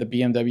thing. He did the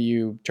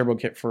BMW turbo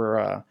kit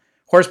for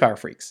Horsepower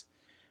Freaks.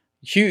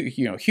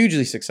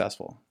 Hugely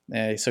successful.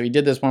 So he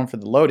did this one for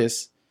the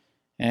Lotus,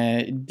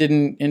 and it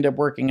didn't end up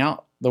working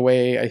out the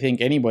way I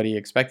think anybody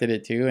expected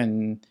it to.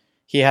 And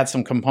he had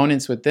some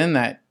components within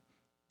that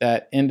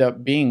end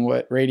up being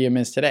what Radium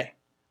is today.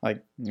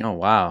 Like, oh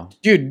wow,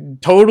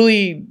 dude,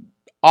 totally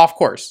off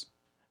course.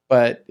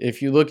 But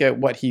if you look at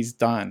what he's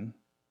done,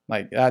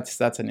 like, that's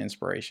an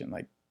inspiration,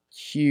 like,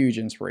 huge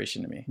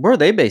inspiration to me. Where are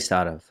they based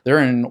out of? They're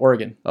in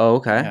Oregon. Oh,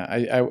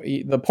 okay.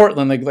 Yeah, the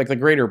Portland, like the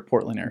greater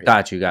Portland area.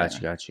 Got you.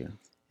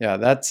 Yeah,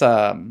 that's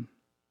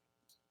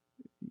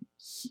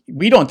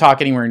we don't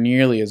talk anywhere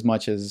nearly as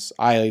much as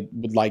I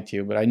would like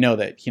to, but I know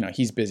that, you know,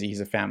 he's busy. He's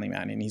a family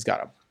man, and he's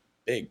got a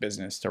big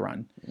business to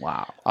run.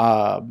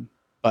 Wow.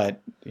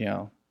 But, you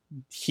know,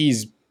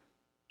 his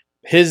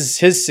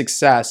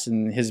success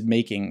and his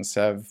makings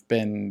have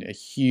been a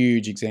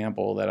huge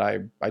example that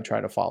I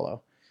try to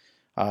follow.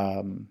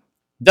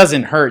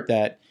 Doesn't hurt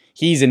that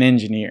he's an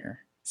engineer.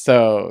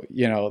 So,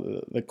 you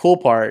know, the cool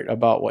part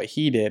about what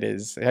he did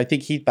is, I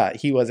think he thought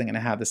he wasn't going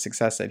to have the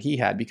success that he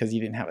had because he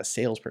didn't have a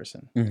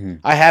salesperson.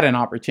 I had an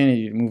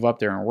opportunity to move up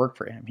there and work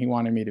for him. He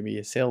wanted me to be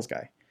a sales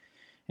guy,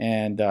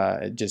 and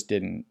it just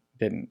didn't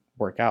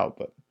work out.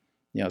 But,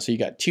 you know, so you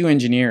got two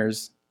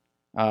engineers,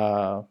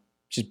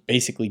 just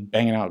basically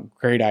banging out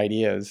great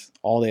ideas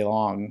all day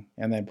long,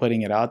 and then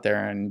putting it out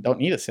there, and don't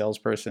need a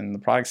salesperson. The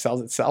product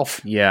sells itself.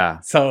 Yeah.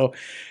 So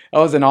that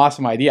was an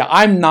awesome idea.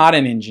 I'm not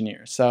an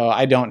engineer, so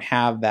I don't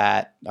have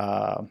that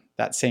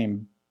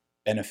same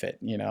benefit.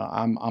 You know,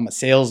 I'm a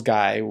sales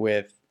guy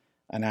with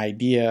an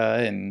idea,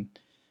 and,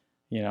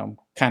 you know,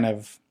 kind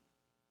of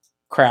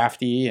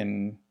crafty,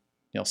 and,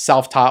 you know,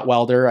 self-taught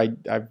welder.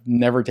 I've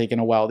never taken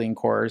a welding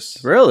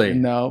course. Really?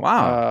 No.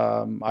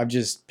 Wow. I've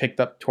just picked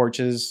up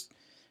torches,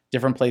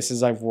 different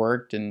places I've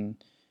worked, and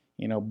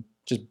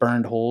just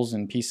burned holes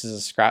in pieces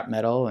of scrap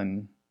metal.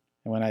 And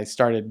when I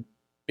started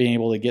being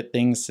able to get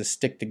things to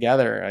stick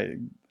together,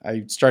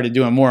 I started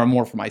doing more and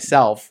more for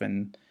myself.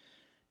 And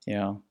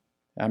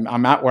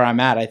I'm at where I'm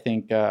at. I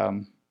think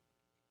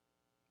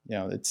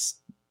it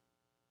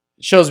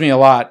shows me a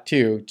lot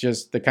too,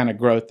 just the kind of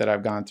growth that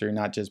I've gone through,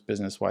 not just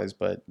business wise,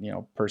 but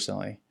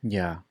personally.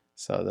 Yeah.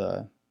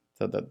 So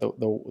the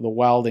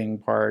welding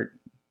part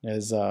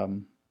is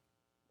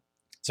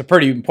it's a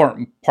pretty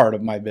important part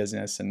of my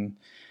business, and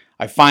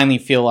I finally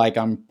feel like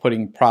I'm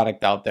putting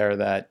product out there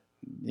that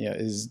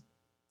is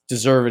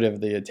deserving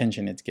of the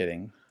attention it's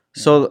getting.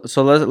 So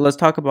let's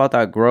talk about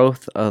that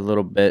growth a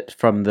little bit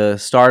from the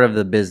start of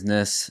the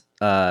business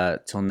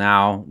till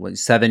now.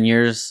 7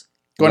 years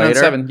going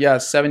later? on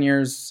 7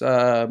 years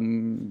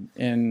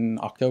in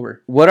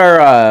October. What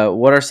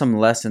are some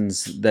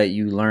lessons that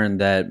you learned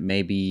that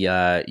maybe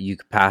you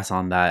could pass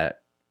on that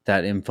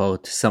info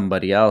to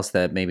somebody else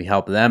that maybe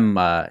help them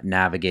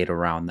navigate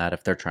around that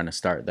if they're trying to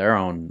start their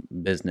own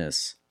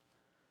business?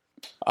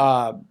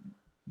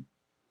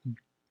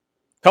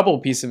 Couple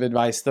of pieces of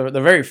advice. The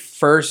very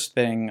first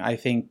thing I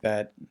think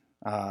that,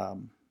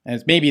 and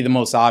it's maybe the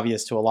most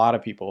obvious to a lot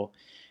of people,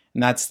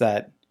 and that's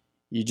that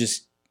you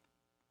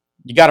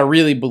got to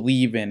really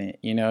believe in it.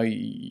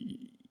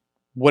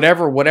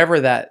 Whatever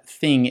that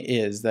thing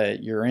is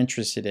that you're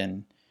interested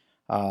in,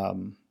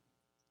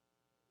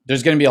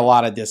 there's going to be a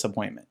lot of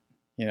disappointment.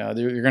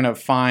 You're going to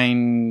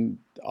find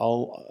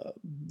a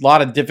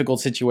lot of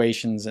difficult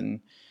situations, and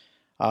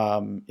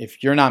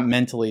if you're not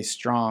mentally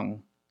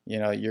strong,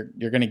 you're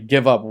going to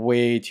give up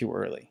way too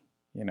early.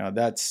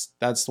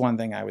 That's one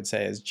thing I would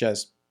say is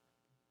just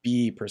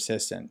be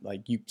persistent.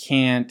 Like you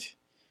can't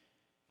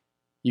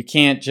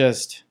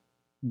just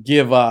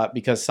give up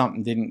because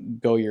something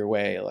didn't go your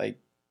way. Like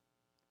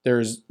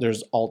there's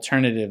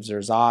alternatives,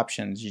 there's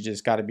options. You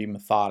just got to be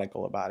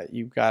methodical about it.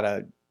 You've got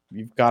to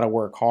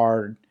work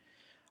hard.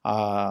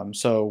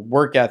 So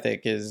work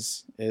ethic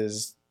is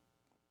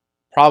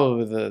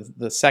probably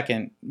the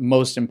second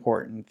most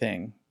important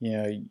thing.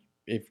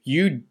 If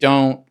you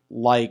don't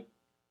like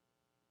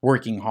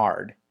working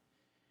hard,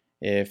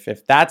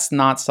 if that's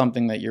not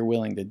something that you're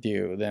willing to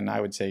do, then I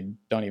would say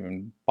don't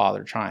even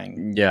bother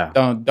trying. Yeah.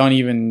 Don't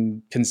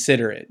even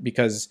consider it,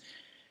 because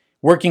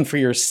working for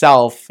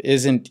yourself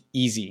isn't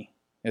easy.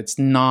 It's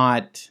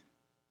not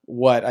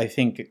what I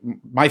think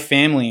my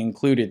family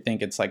included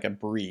think it's like a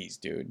breeze,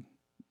 dude.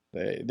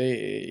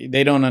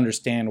 They don't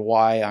understand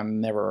why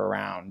I'm never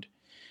around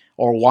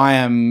or why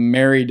I'm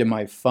married to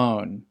my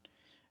phone.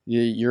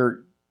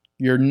 You're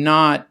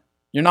not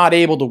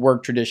able to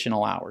work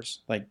traditional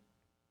hours. Like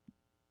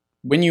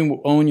when you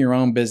own your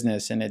own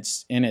business and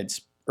it's in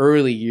its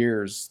early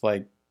years,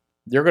 like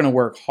you're going to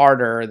work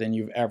harder than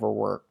you've ever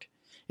worked.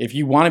 If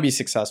you want to be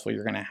successful,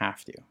 you're going to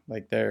have to.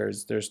 Like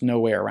there's no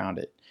way around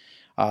it.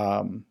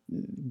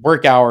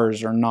 Work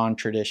hours are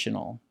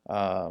non-traditional.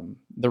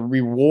 The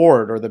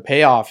reward or the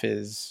payoff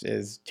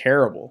is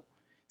terrible.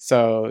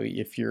 So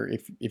if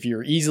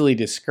you're easily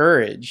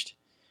discouraged,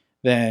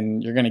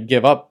 then you're going to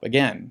give up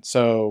again.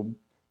 So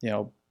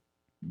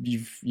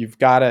you've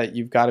got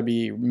to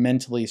be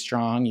mentally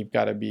strong. You've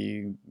got to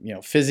be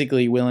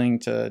physically willing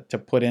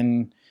to put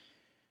in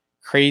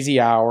crazy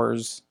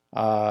hours.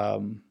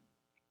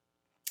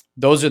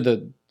 Those are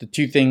the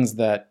two things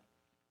that,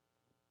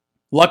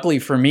 luckily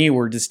for me,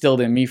 were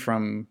distilled in me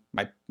from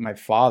my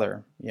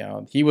father.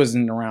 He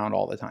wasn't around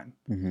all the time.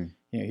 Mm-hmm.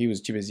 He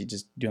was too busy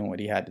just doing what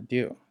he had to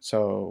do.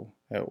 So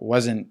it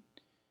wasn't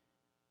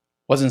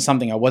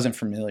something I wasn't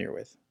familiar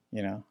with.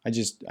 I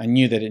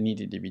knew that it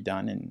needed to be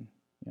done, and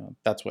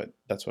that's what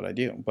I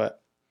do.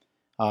 But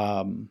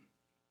don't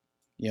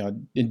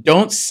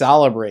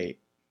celebrate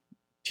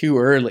too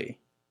early.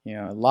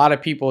 A lot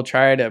of people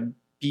try to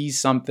be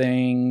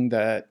something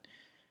that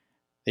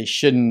they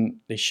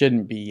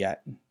shouldn't be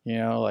yet.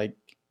 Like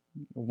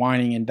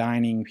whining and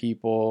dining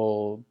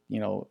people,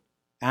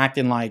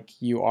 acting like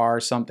you are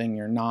something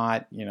you're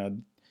not.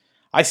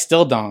 I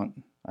still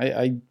don't.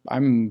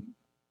 I'm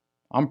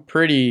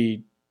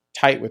pretty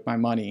tight with my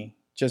money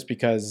just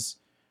because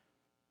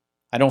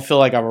I don't feel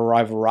like I've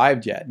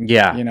arrived yet.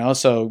 Yeah.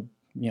 So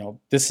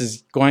this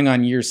is going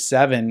on year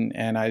 7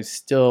 and I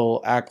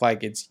still act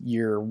like it's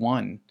year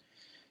 1.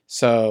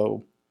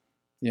 So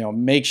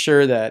make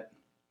sure that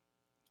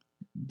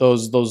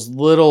those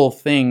little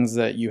things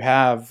that you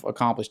have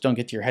accomplished don't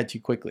get to your head too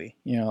quickly.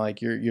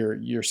 Like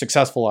you're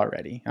successful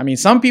already. I mean,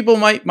 some people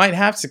might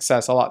have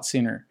success a lot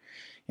sooner.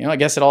 I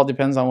guess it all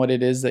depends on what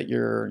it is that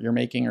you're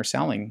making or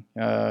selling.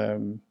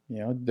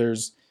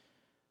 There's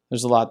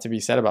a lot to be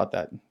said about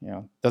that.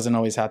 Doesn't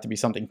always have to be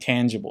something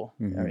tangible.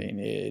 Mm-hmm. I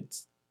mean,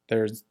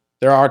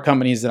 there are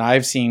companies that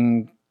I've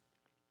seen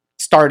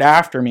start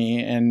after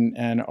me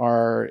and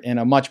are in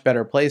a much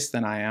better place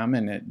than I am,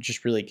 and it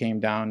just really came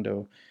down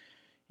to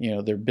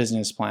their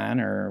business plan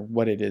or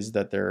what it is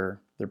that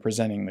they're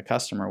presenting the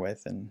customer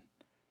with. And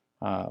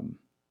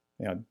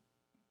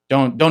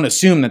don't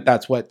assume that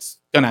that's what's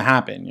going to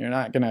happen. You're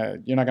not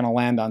going to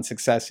land on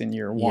success in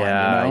year 1.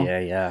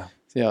 Yeah.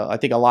 you know, I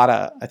think a lot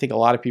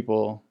of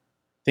people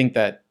think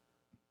that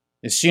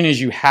as soon as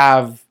you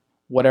have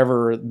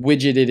whatever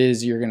widget it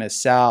is you're going to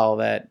sell,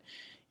 that,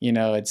 you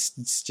know,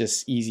 it's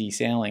just easy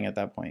sailing at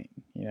that point.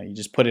 You know, you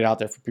just put it out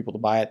there for people to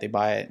buy it, they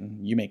buy it,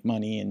 and you make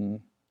money,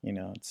 and, you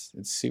know, it's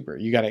super.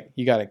 You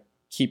gotta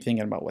keep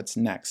thinking about what's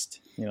next,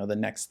 you know, the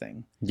next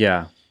thing.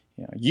 Yeah.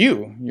 You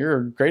know, you're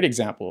a great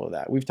example of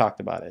that. We've talked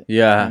about it.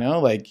 Yeah. You know,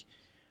 like,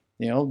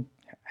 you know,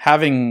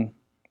 having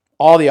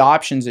all the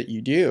options that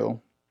you do,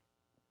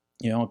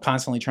 you know,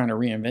 constantly trying to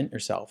reinvent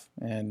yourself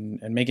and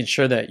making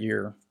sure that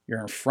you're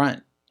in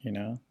front, you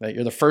know, that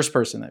you're the first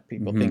person that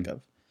people think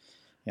of.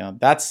 You know,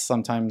 that's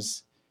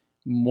sometimes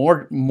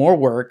more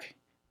work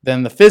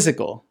than the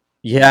physical.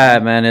 Yeah,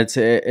 man,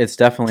 it's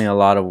definitely a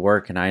lot of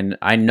work, and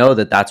I know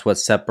that that's what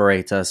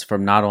separates us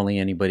from not only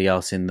anybody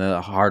else in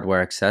the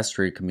hardware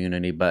accessory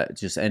community, but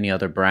just any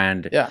other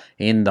brand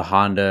in the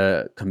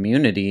Honda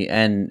community,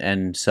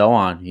 and so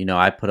on. You know,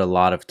 I put a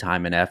lot of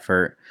time and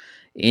effort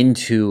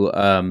into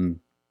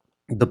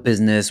the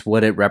business,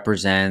 what it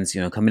represents.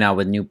 You know, coming out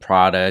with new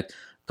product,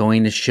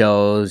 going to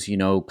shows, you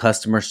know,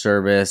 customer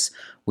service.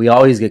 We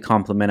always get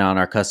complimented on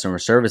our customer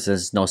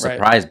services. No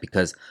surprise,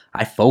 because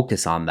I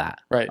focus on that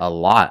a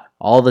lot,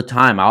 all the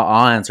time.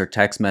 I'll answer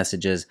text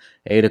messages,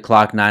 8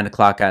 o'clock, 9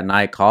 o'clock at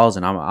night calls,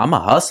 and I'm a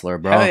hustler,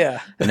 bro. Hell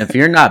yeah. And if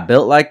you're not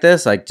built like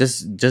this, like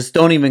just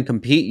don't even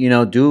compete. You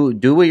know,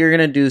 do what you're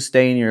gonna do,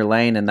 stay in your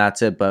lane, and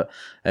that's it. But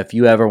if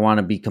you ever want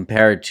to be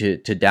compared to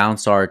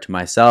Downstar, to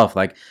myself,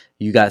 like,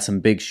 you got some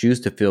big shoes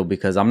to fill,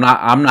 because I'm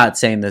not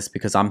saying this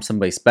because I'm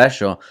somebody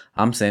special.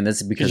 I'm saying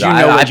this because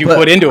I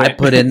put into it. I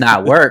put in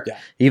that work.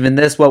 Even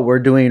this, what we're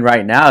doing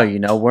right now, you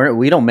know,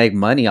 we don't make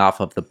money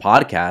off of the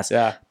podcast.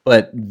 Yeah.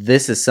 But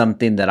this is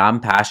something that I'm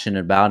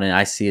passionate about, and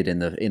I see it in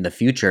the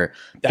future.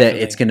 Definitely.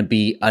 That it's going to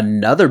be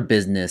another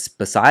business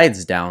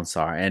besides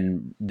Downstar,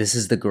 and this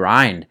is the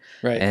grind.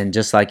 Right. And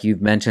just like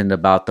you've mentioned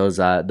about those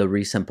the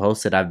recent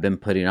posts that I've been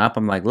putting up,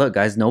 I'm like, look,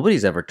 guys,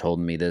 nobody's ever told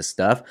me this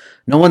stuff.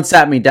 No one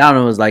sat me down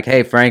and was like,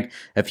 hey, Frank,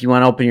 if you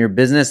want to open your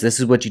business, this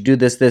is what you do.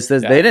 This. Yeah.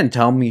 They didn't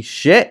tell me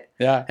shit.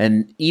 Yeah.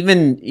 And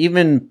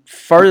even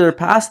further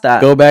past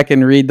that, go back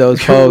and read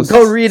those posts.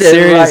 Go read it.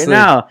 Seriously. Right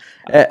now.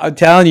 I'm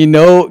telling you,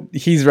 no,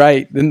 he's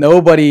right.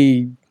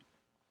 Nobody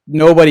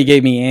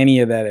gave me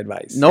any of that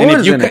advice. No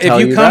one's going to tell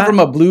you that. If you come from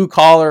a blue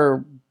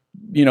collar,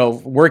 you know,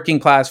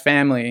 working class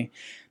family,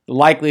 the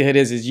likelihood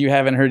is you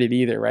haven't heard it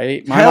either,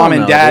 right? My mom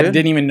and dad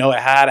didn't even know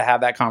how to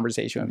have that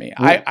conversation with me.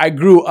 I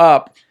grew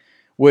up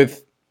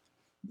with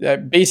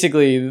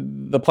basically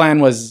the plan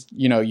was,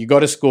 you know, you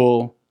go to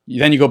school,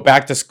 then you go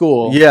back to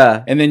school,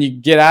 and then you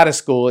get out of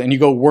school and you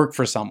go work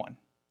for someone.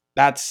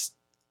 That's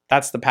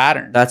the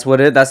pattern. That's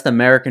the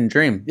American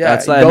dream. Yeah,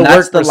 that's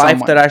the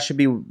life that I should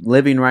be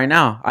living right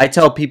now. I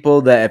tell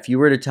people that if you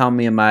were to tell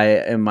me in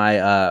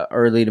my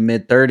early to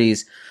mid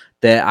 30s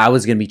that I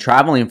was going to be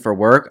traveling for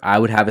work, I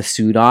would have a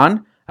suit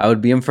on, I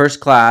would be in first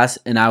class,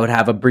 and I would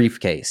have a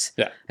briefcase.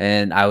 Yeah.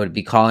 And I would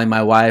be calling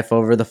my wife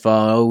over the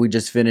phone. Oh, we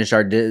just finished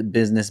our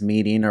business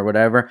meeting or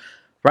whatever.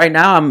 Right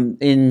now,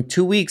 in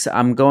 2 weeks,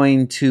 I'm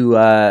going to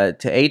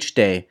H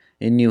Day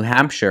in New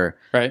Hampshire.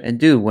 Right. And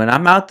dude, when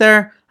I'm out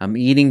there, I'm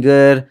eating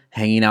good,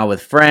 hanging out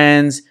with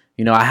friends.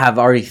 You know, I have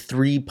already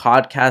 3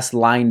 podcasts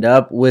lined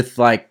up with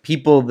like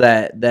people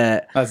that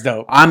that's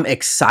dope. I'm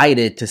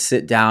excited to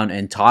sit down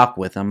and talk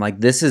with. I'm like,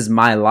 this is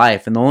my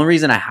life. And the only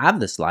reason I have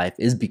this life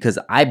is because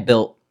I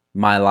built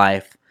my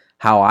life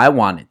how I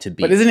want it to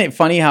be. But isn't it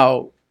funny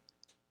how,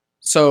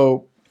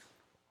 so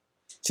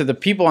to the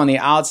people on the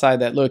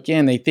outside that look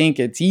in, they think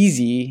it's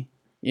easy.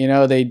 You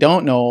know, they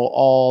don't know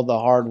all the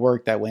hard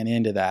work that went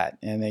into that.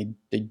 And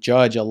they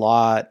judge a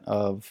lot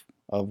of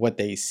what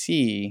they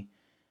see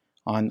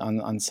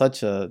on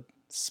such a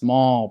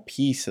small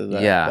piece of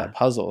that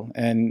puzzle.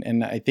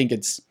 And I think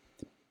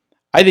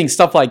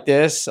stuff like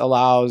this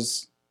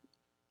allows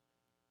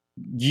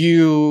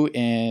you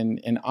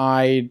and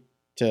I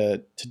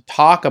to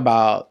talk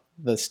about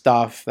the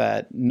stuff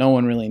that no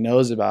one really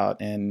knows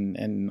about.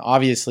 And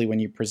obviously when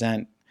you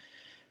present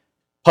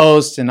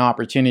posts and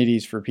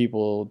opportunities for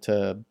people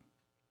to,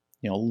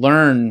 you know,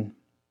 learn,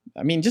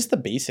 I mean, just the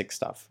basic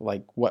stuff,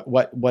 like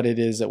what it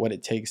is, what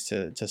it takes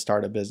to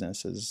start a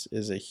business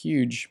is a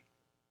huge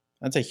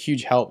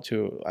help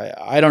to,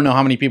 I don't know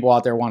how many people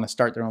out there want to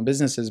start their own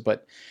businesses,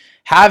 but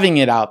having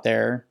it out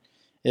there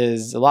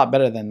is a lot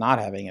better than not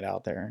having it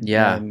out there.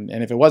 Yeah. And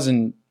if it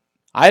wasn't,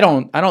 I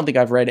don't think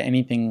I've read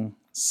anything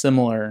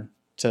similar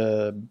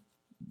to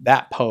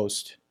that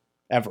post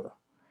ever.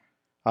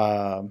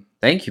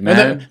 Thank you,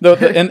 man.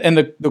 And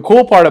the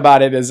cool part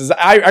about it is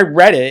I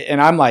read it and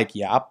I'm like,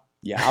 yep.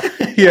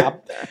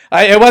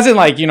 It wasn't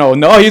like, you know,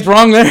 no, he's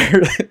wrong there.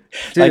 Dude,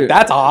 like,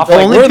 that's off.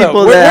 Like, where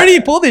do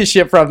you pull this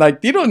shit from?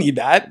 Like, you don't need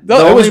that.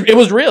 No, it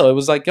was real. It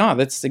was like, oh,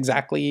 that's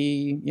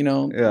exactly, you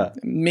know,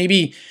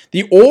 maybe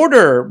the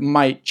order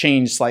might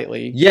change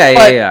slightly.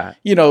 Yeah.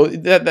 You know,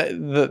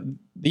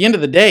 the end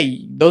of the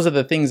day, those are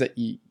the things that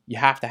you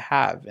have to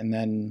have. And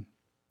then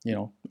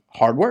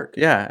hard work.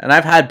 Yeah, and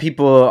I've had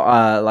people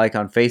like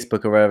on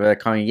Facebook or whatever that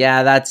call me,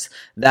 yeah,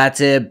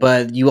 that's it,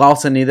 but you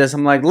also need this.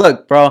 I'm like,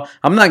 look, bro,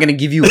 I'm not gonna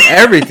give you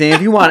everything.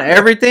 If you want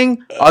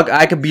everything,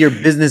 I could be your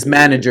business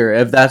manager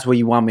if that's what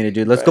you want me to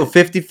do. Let's go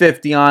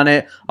 50-50 on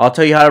it. I'll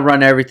tell you how to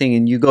run everything,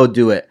 and you go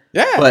do it.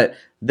 Yeah, but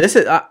this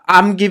is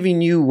I'm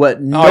giving you what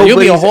you'll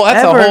be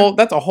nobody's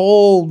that's a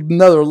whole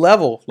nother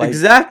level. Like,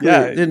 exactly.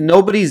 yeah. Dude,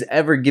 nobody's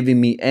ever giving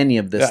me any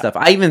of this stuff.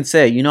 I even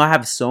say, I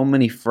have so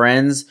many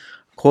friends,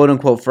 quote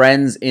unquote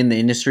friends in the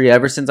industry.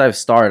 Ever since I've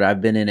started, I've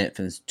been in it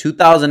since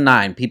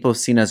 2009. People have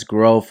seen us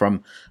grow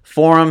from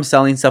forums,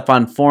 selling stuff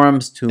on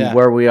forums to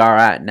where we are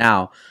at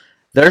now.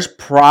 There's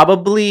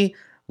probably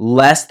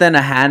less than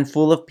a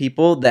handful of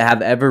people that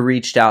have ever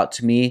reached out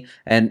to me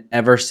and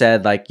ever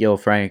said like, yo,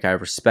 Frank, I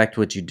respect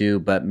what you do,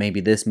 but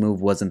maybe this move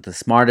wasn't the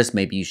smartest.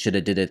 Maybe you should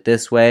have did it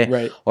this way.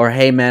 Right. Or,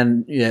 hey,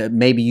 man,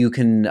 maybe you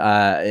can,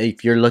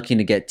 if you're looking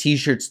to get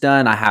T-shirts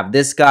done, I have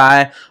this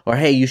guy. Or,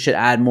 hey, you should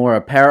add more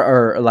apparel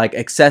or like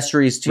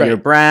accessories to your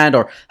brand.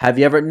 Or have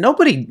you ever?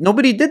 Nobody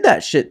did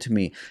that shit to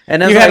me.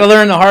 And you had to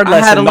learn the hard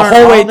lesson the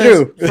whole way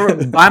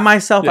through. By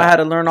myself, I had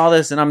to learn all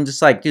this. And I'm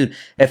just like, dude,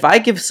 if I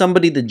give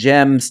somebody the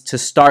gems to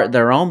start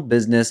their own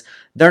business,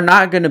 they're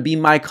not going to be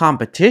my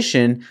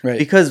competition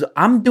because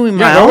I'm doing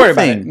my own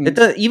thing.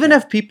 Even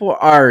if people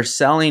are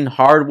selling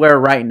hardware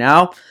right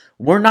now,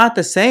 we're not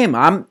the same.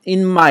 I'm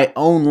in my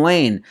own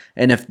lane.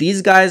 And if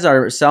these guys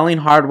are selling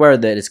hardware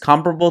that is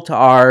comparable to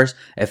ours,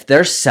 if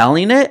they're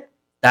selling it,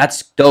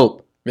 that's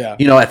dope. Yeah.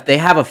 If they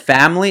have a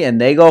family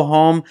and they go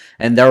home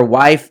and their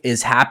wife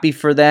is happy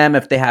for them,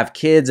 if they have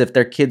kids, if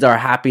their kids are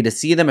happy to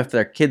see them, if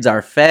their kids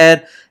are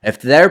fed,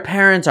 if their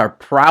parents are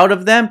proud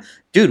of them,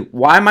 dude,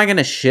 why am I going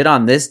to shit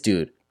on this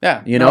dude?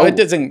 Yeah. It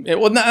doesn't.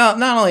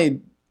 Not only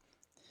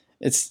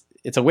it's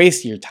a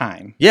waste of your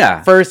time.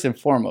 Yeah. First and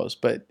foremost,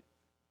 but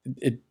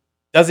it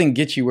doesn't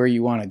get you where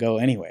you want to go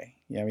anyway.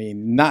 I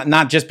mean,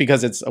 not just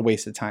because it's a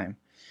waste of time.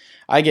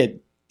 I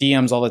get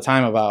DMs all the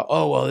time about,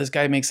 oh, well, this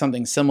guy makes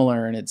something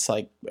similar and it's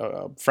like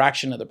a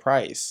fraction of the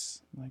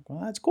price. I'm like, well,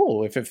 that's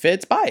cool. If it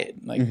fits, buy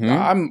it. Like,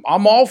 I'm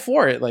all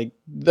for it. Like,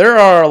 there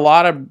are a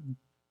lot of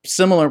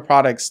similar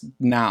products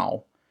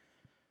now,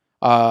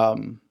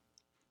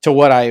 to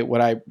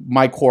what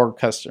my core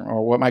customer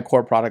or what my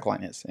core product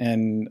line is.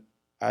 And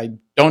I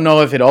don't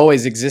know if it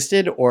always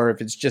existed or if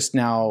it's just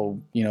now,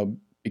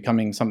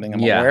 becoming something I'm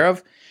aware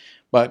of.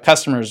 But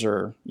customers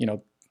are,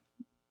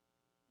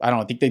 I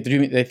don't think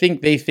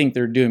they think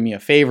they're doing me a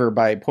favor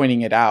by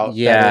pointing it out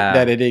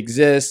that it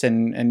exists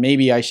and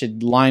maybe I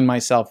should line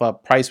myself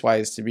up price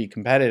wise to be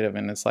competitive.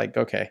 And it's like,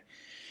 okay,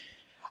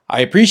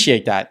 I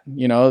appreciate that.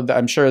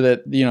 I'm sure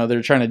that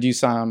they're trying to do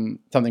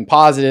something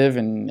positive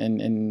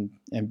and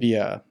be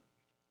a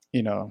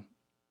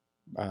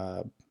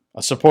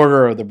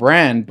supporter of the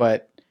brand.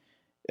 But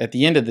at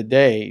the end of the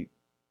day,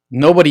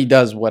 nobody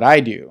does what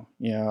I do.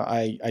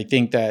 I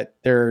think that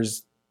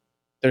there's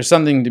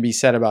something to be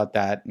said about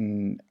that,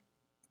 and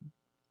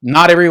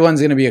not everyone's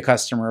going to be a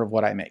customer of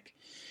what I make,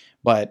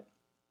 but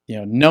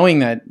knowing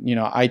that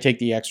I take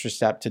the extra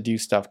step to do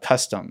stuff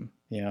custom.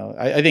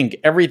 I think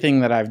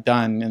everything that I've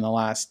done in the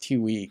last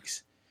 2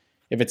 weeks,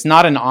 if it's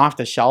not an off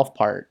the shelf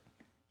part,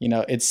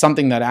 it's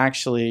something that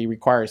actually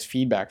requires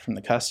feedback from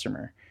the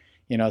customer.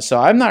 So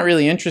I'm not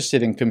really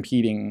interested in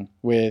competing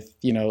with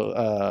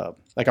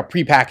like a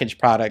prepackaged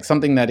product,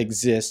 something that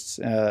exists,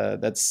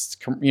 that's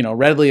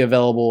readily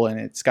available and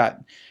it's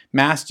got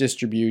mass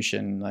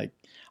distribution. Like,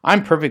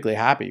 I'm perfectly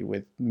happy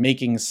with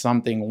making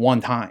something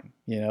one time,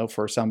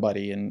 for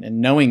somebody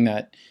and knowing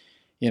that,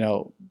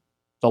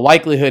 the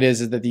likelihood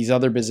is that these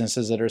other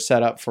businesses that are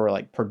set up for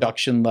like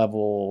production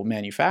level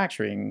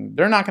manufacturing,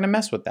 they're not going to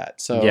mess with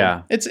that. So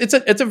yeah, it's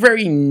a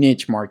very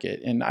niche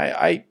market. And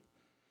I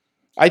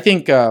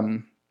think,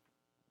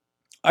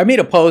 I made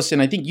a post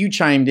and I think you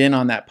chimed in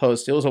on that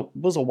post. It was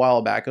a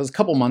while back. It was a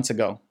couple months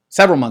ago,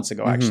 several months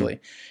ago,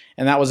 actually.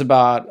 And that was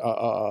about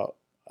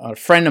a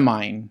friend of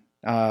mine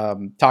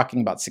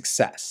talking about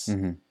success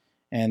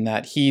and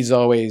that he's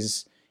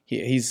always,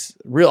 he's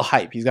real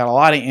hype. He's got a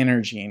lot of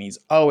energy and he's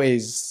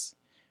always,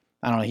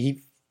 I don't know,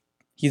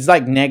 he's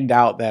like negged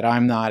out that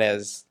I'm not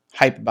as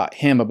hype about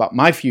him, about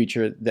my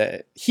future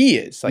that he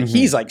is. Like,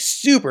 he's like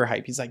super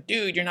hype. He's like,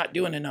 dude, you're not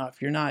doing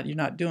enough. You're not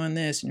doing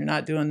this and you're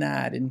not doing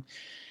that. And,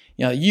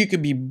 you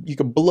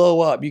could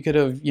blow up. You could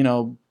have, you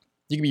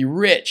could be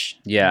rich.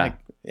 Yeah. Like,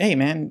 hey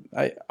man,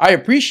 I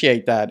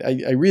appreciate that.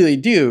 I really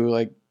do.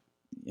 Like,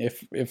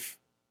 if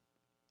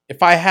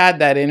I had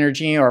that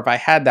energy or if I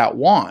had that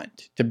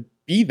want to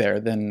be there,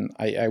 then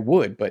I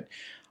would, but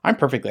I'm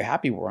perfectly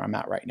happy where I'm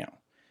at right now.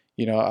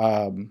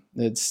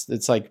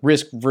 It's like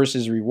risk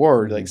versus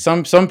reward. Like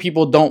some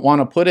people don't want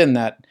to put in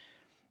that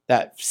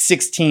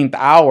 16th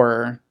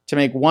hour to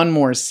make one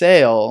more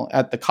sale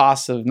at the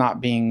cost of not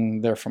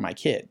being there for my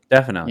kid.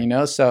 Definitely.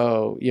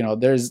 So,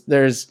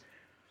 there's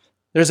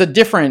a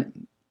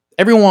different,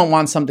 everyone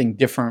wants something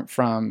different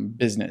from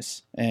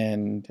business.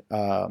 And,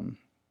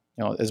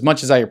 as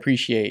much as I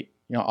appreciate,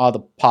 all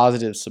the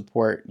positive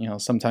support,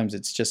 sometimes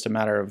it's just a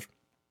matter of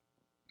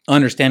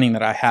understanding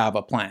that I have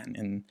a plan,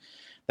 and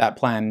that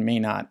plan may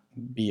not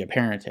be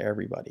apparent to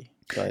everybody.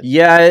 But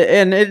Yeah,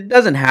 and it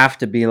doesn't have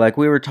to be like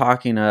we were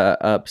talking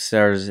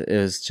upstairs.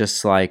 Is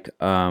just like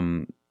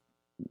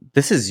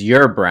this is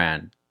your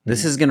brand.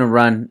 This is gonna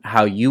run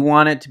how you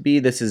want it to be.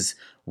 This is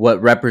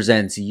what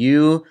represents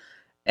you,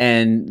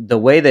 and the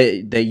way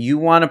that you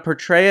want to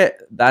portray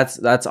it.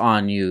 That's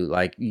on you.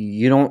 Like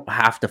you don't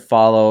have to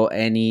follow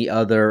any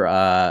other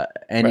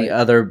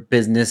other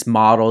business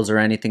models or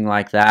anything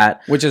like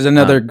that. which is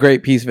another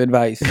great piece of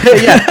advice.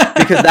 Yeah,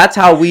 because that's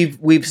how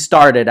we've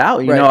started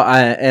out, you Right. know.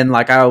 And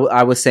like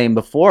I was saying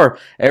before,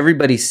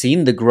 everybody's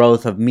seen the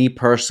growth of me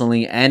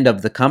personally and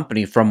of the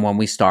company from when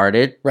we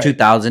started, Right.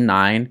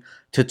 2009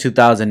 to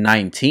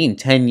 2019,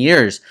 10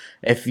 years.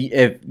 If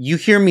you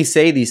hear me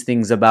say these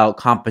things about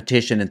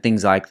competition and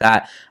things like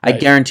that, I Right.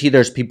 guarantee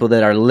there's people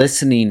that are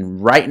listening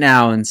right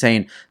now and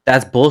saying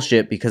that's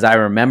bullshit because I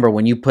remember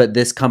when you put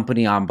this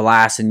company on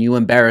blast and you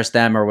embarrassed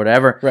them or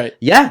whatever. Right.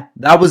 Yeah,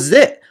 that was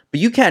it. But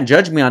you can't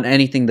judge me on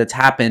anything that's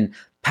happened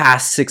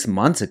past 6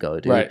 months ago,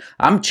 dude. Right.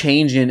 I'm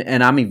changing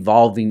and I'm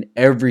evolving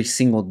every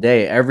single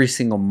day, every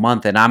single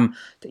month, and I'm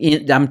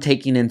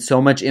taking in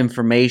so much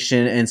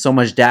information and so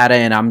much data,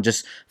 and I'm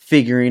just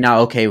figuring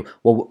out, okay,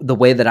 well, the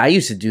way that I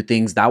used to do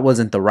things, that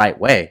wasn't the right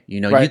way. You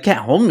know, Right. you can't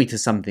hold me to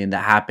something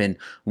that happened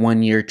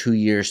 1 year, 2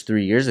 years,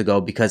 3 years ago,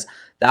 because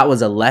that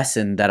was a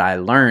lesson that I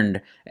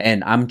learned,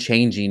 and I'm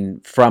changing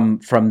from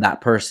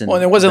that person. Well,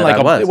 and it wasn't that like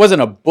I was. it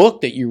wasn't a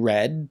book that you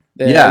read.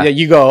 Yeah.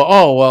 You go,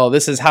 oh well,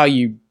 this is how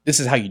you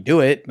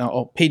do it. No,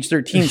 oh, page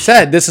 13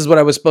 said this is what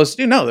I was supposed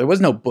to do. No, there was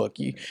no book.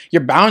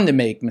 You're bound to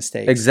make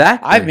mistakes.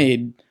 Exactly. I've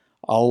made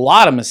a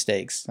lot of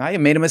mistakes. I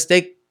made a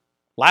mistake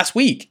last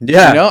week.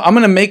 Yeah. You know, I'm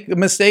gonna make a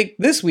mistake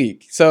this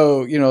week.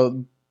 So, you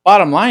know,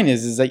 bottom line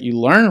is that you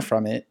learn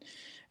from it.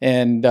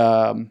 And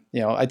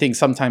you know, I think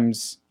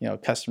sometimes, you know,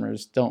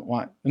 customers don't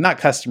want, not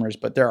customers,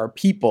 but there are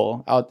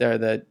people out there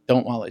that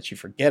don't want to let you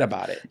forget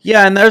about it.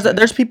 Yeah, and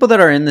there's people that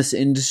are in this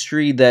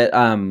industry that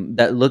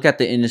that look at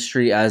the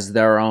industry as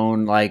their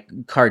own like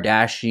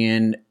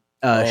Kardashian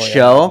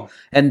show,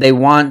 and they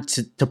want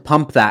to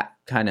pump that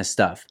kind of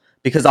stuff.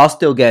 Because I'll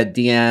still get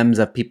DMs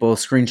of people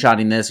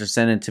screenshotting this or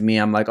sending it to me.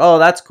 I'm like, oh,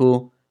 that's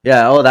cool.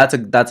 Yeah, oh, that's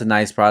a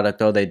nice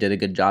product. Oh, they did a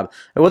good job.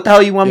 What the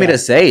hell you want me to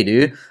say,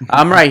 dude?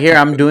 I'm right here.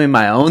 I'm doing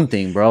my own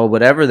thing, bro.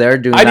 Whatever they're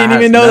doing. I didn't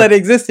even know that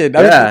existed.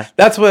 Yeah.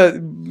 That's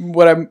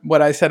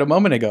what I said a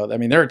moment ago. I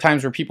mean, there are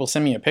times where people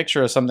send me a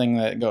picture of something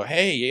that go,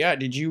 "Hey, yeah,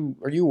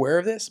 are you aware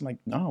of this?" I'm like,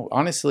 "No,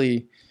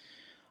 honestly,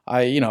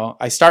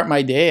 I start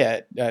my day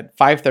at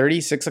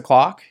 5:30, 6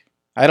 o'clock.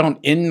 I don't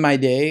end my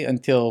day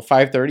until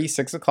 5:30,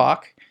 6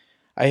 o'clock.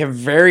 I have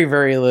very,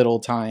 very little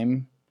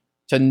time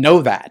to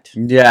know that.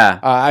 Yeah.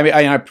 I mean,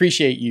 I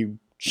appreciate you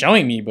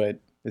showing me, but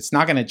it's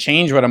not going to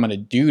change what I'm going to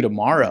do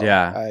tomorrow.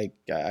 Yeah.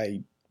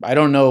 I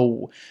don't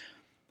know.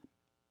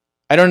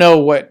 I don't know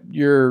what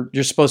you're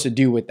supposed to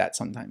do with that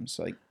sometimes.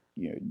 Like,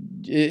 you know,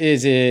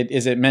 is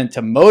it meant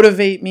to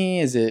motivate me?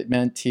 Is it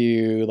meant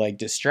to like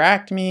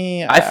distract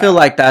me? I feel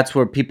like that's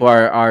where people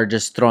are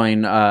just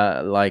throwing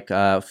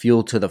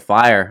fuel to the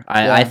fire.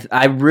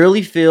 I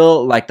really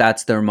feel like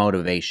that's their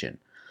motivation.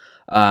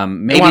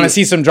 Maybe they want to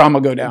see some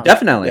drama go down.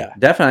 Definitely,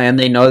 definitely, and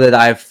they know that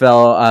I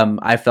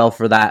fell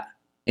for that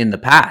in the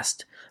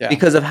past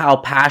because of how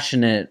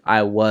passionate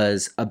I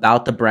was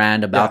about the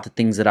brand, about the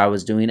things that I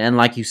was doing, and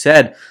like you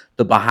said,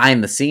 the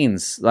behind the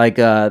scenes. Like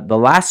the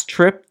last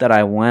trip that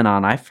I went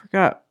on, I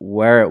forgot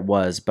where it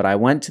was, but I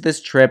went to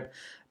this trip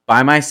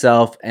by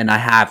myself, and I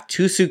have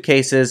 2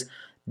 suitcases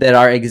that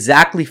are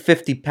exactly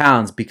 50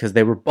 pounds because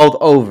they were both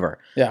over.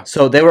 Yeah.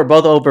 So they were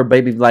both over,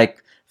 maybe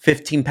like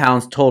 15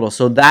 pounds total.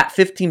 So that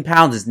 15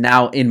 pounds is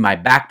now in my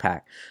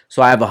backpack.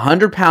 So I have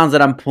 100 pounds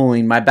that I'm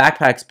pulling. My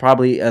backpack's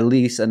probably at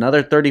least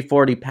another 30,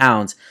 40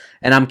 pounds.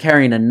 And I'm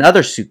carrying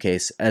another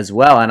suitcase as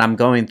well. And I'm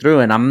going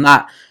through, and I'm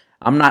not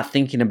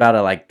thinking about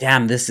it like,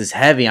 damn, this is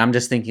heavy. I'm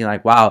just thinking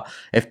like, wow,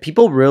 if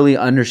people really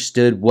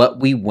understood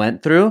what we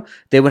went through,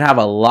 they would have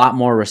a lot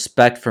more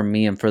respect for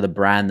me and for the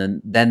brand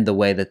than the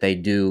way that they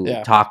do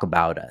talk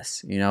about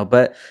us, you know.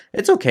 But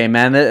it's okay,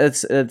 man.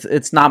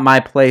 It's not my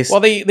place.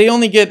 Well, they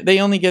only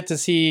get to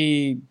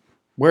see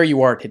where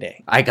you are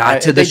today. I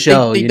got to the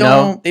show, they you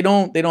know. They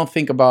don't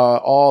think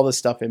about all the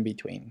stuff in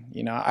between.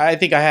 You know, I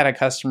think I had a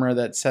customer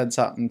that said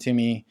something to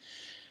me.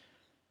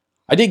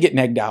 I did get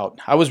negged out.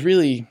 I was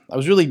really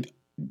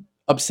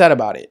upset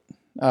about it.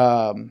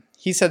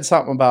 He said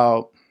something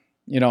about,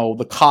 you know,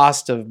 the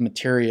cost of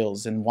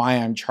materials and why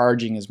I'm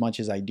charging as much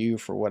as I do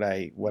for what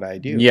I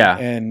do. Yeah.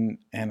 And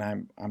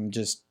I'm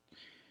just,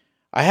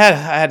 I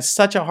had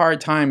such a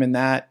hard time in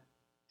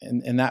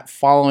that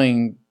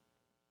following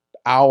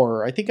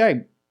hour. I think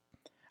I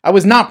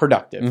was not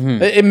productive.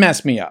 Mm-hmm. It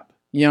messed me up,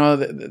 you know,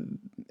 and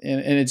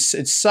it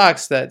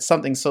sucks that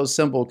something so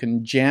simple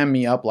can jam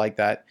me up like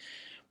that.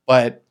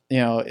 But, you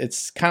know,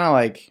 it's kind of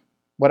like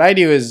what I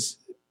do is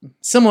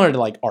similar to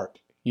like art.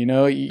 You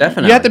know,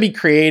 Definitely. You have to be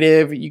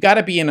creative. You got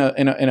to be in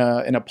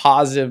a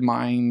positive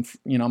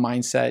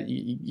mindset.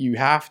 You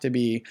have to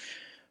be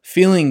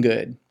feeling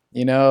good.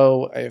 You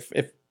know,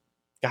 if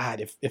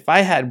God, if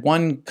I had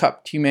one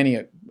cup too many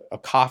of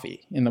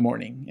coffee in the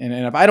morning, and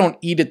if I don't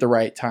eat at the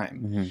right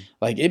time,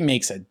 like it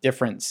makes a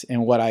difference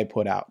in what I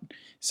put out.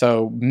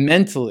 So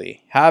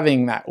mentally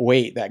having that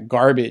weight, that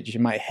garbage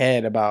in my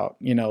head about,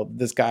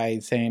 this guy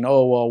saying,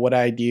 oh, well, what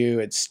I do,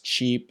 it's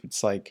cheap.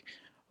 It's like,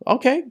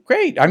 okay,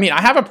 great. I mean,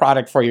 I have a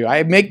product for you.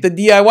 I make the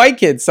DIY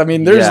kits. I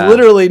mean, there's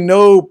literally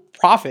no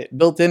profit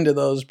built into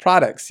those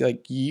products.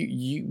 Like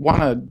you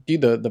want to do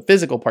the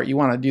physical part. You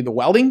want to do the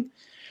welding,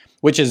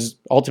 which is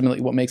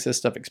ultimately what makes this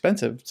stuff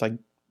expensive. It's like,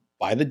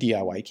 buy the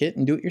DIY kit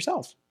and do it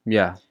yourself.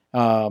 Yeah.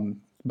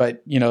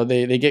 But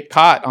they get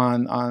caught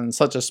on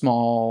such a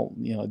small,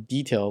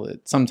 detail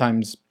that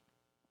sometimes,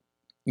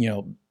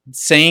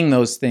 saying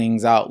those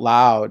things out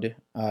loud,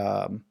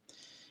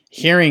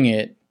 hearing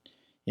it,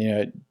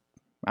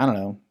 I don't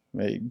know,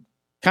 it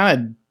kind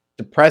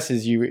of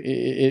depresses you.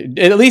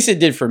 At least it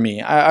did for me.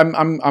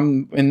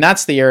 And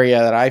that's the area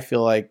that I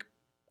feel like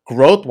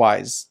growth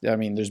wise, I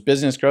mean, there's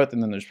business growth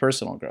and then there's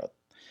personal growth.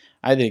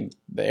 I think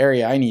the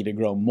area I need to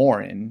grow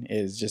more in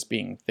is just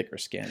being thicker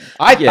skinned.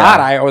 I thought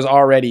I was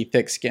already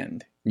thick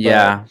skinned.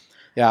 Yeah.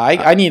 Yeah,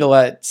 I need to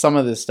let some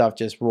of this stuff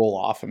just roll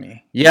off of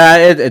me. Yeah,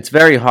 it's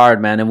very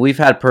hard, man. And we've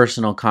had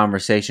personal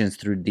conversations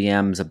through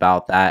DMs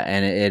about that.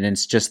 And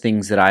it's just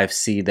things that I've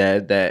seen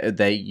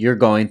that you're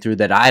going through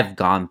that I've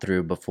gone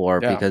through before.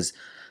 Yeah. Because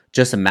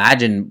just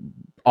imagine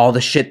all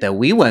the shit that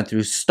we went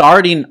through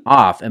starting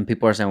off, and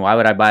people are saying, why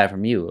would I buy it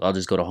from you? I'll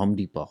just go to Home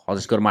Depot. I'll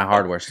just go to my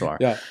hardware store.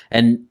 Yeah.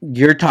 And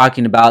you're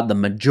talking about the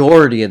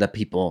majority of the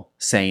people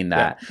saying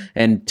that. Yeah.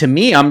 And to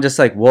me, I'm just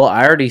like, well,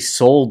 I already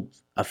sold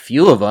a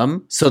few of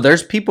them. So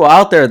there's people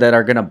out there that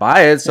are going to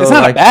buy it. So it's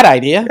not a bad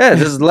idea. Yeah.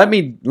 Just let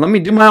me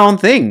do my own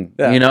thing.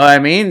 Yeah. You know what I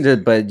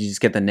mean? But you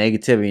just get the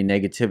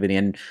negativity.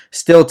 And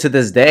still to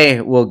this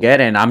day, we'll get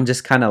it. And I'm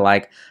just kind of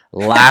like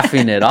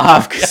laughing it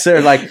off because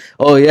they're like,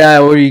 oh yeah,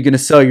 what are you going to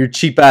sell? Your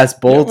cheap ass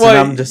bolts? Well,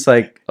 and I'm just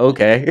like,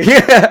 okay.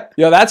 Yeah.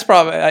 That's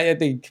probably, I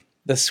think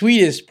the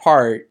sweetest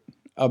part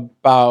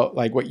about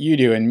like what you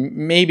do. And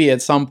maybe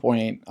at some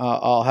point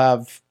I'll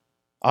have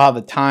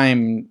the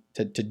time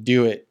to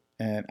do it.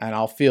 And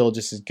I'll feel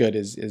just as good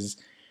as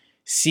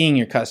seeing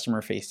your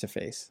customer face to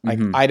face. Like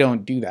I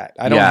don't do that.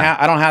 I don't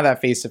have that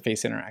face to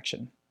face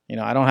interaction.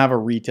 I don't have a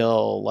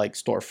retail like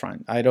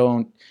storefront. I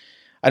don't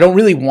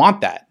really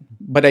want that,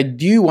 but I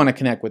do want to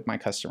connect with my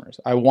customers.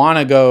 I want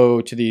to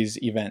go to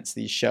these events,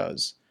 these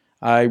shows.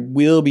 I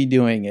will be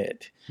doing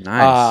it.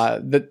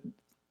 Nice.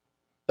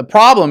 The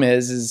problem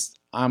is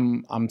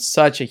I'm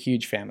such a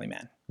huge family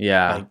man.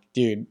 Yeah. Like,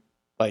 dude,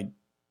 like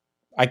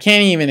I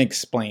can't even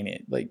explain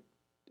it. Like,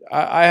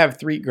 I have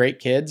 3 great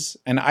kids,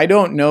 and I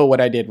don't know what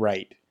I did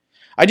right.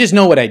 I just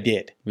know what I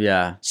did.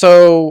 Yeah.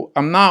 So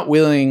I'm not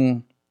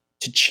willing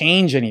to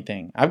change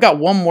anything. I've got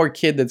one more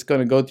kid that's going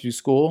to go through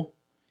school.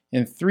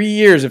 In 3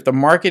 years, if the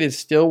market is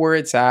still where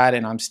it's at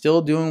and I'm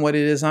still doing what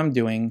it is I'm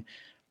doing,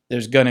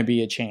 there's going to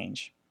be a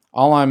change.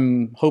 All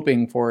I'm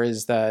hoping for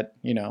is that,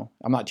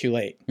 I'm not too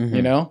late,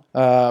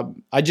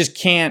 I just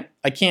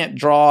can't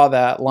draw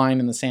that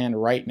line in the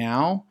sand right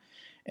now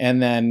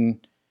and then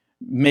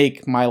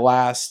make my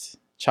last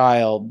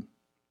child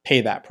pay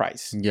that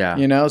price.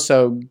 Yeah.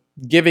 So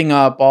giving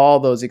up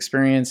all those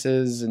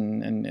experiences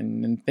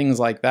and things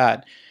like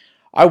that,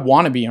 I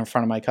want to be in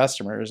front of my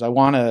customers. I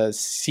want to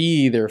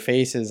see their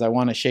faces. I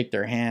want to shake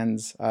their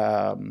hands.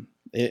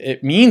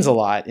 It means a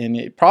lot. And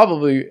it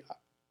probably,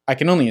 I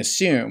can only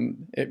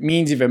assume it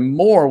means even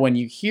more when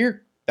you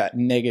hear that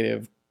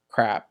negative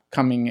crap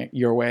coming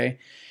your way.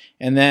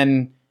 And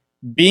then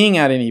being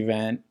at an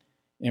event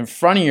in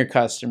front of your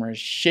customers,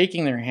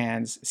 shaking their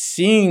hands,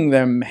 seeing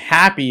them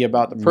happy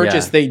about the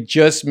purchase they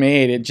just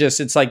made.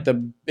 It's like the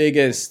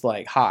biggest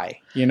like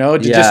high,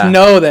 just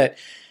know that,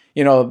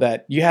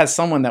 that you had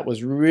someone that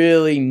was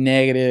really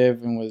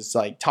negative and was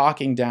like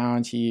talking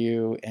down to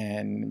you,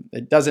 and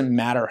it doesn't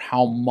matter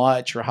how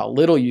much or how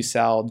little you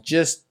sell,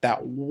 just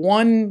that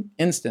one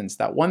instance,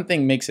 that one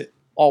thing makes it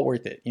all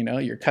worth it.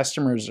 Your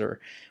customers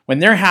when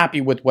they're happy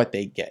with what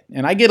they get.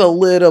 And I get a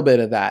little bit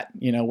of that,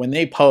 when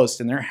they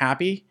post and they're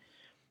happy,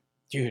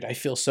 dude, I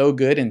feel so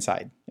good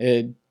inside.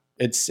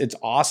 It's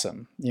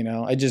awesome.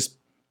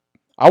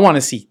 I want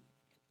to see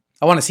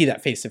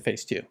that face to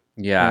face too.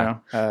 Yeah.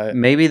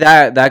 Maybe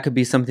that could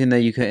be something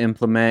that you could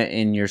implement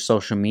in your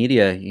social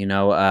media,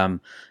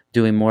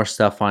 doing more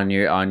stuff on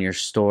your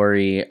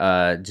story,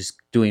 just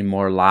doing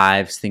more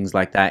lives, things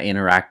like that,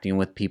 interacting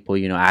with people,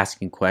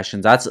 asking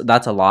questions.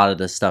 That's a lot of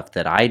the stuff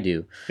that I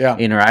do. Yeah.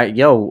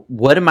 Yo,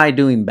 what am I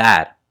doing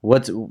bad?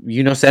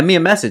 Send me a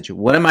message.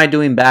 What am I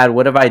doing bad?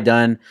 What have I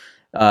done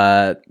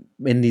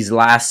in these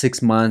last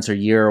 6 months or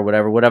year or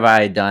whatever, what have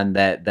I done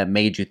that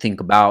made you think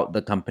about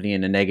the company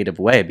in a negative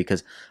way?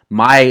 Because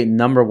my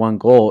number one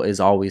goal is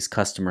always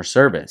customer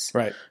service.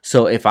 Right.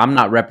 So if I'm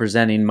not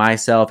representing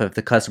myself, if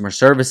the customer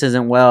service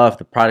isn't well, if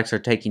the products are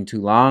taking too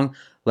long,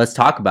 let's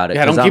talk about it.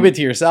 Yeah, don't keep it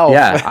to yourself.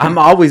 Yeah, I'm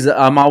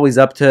always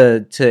up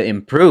to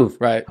improve.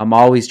 Right. I'm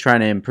always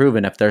trying to improve,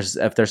 and if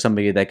there's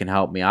somebody that can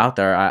help me out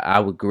there, I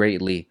would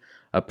greatly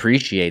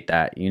appreciate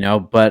that.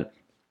 But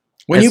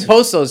When you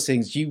post those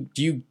things, do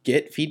you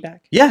get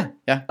feedback? Yeah.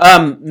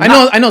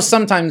 I know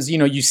sometimes,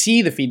 you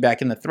see the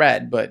feedback in the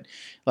thread, but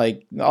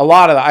like a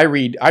lot of I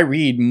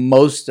read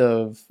most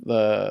of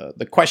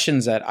the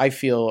questions that I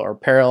feel are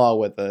parallel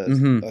with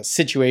a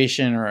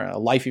situation or a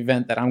life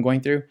event that I'm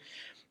going through.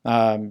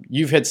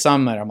 You've hit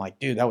some that I'm like,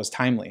 dude, that was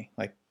timely.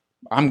 Like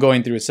I'm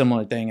going through a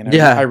similar thing, and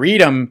I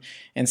read them,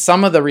 and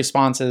some of the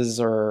responses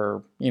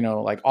are,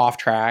 like off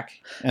track,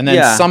 and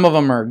then some of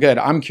them are good.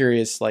 I'm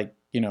curious, like,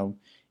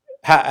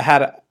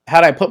 had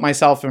I put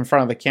myself in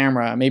front of the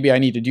camera, maybe I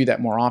need to do that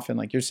more often,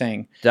 like you're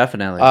saying.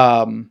 Definitely.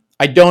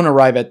 I don't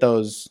arrive at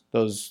those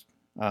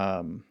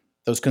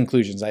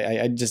conclusions.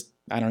 I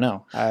don't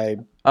know.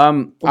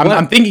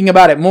 I'm thinking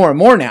about it more and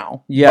more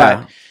now.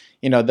 Yeah.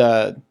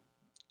 But,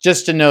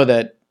 just to know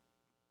that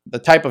the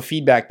type of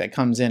feedback that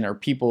comes in, are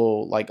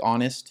people like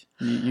honest?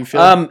 You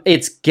feel?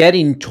 It's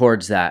getting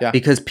towards that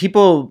because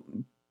people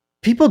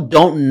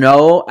don't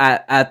know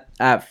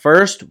at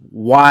first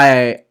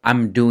why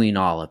I'm doing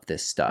all of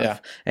this stuff. Yeah.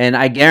 And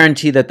I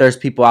guarantee that there's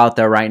people out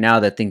there right now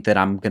that think that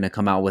I'm going to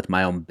come out with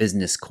my own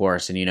business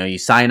course. And, you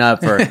sign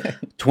up for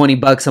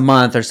 $20 a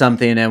month or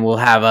something and we'll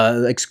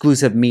have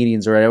exclusive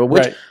meetings or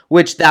whatever,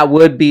 which that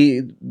would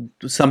be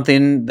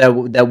something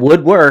that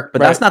would work, but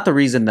that's not the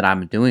reason that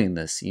I'm doing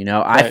this.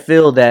 I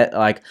feel that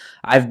like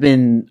I've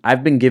been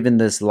given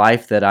this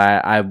life that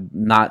I'm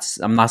not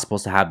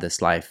supposed to have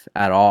this life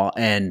at all.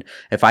 And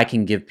if I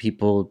can give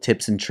people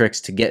tips and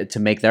tricks to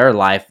make their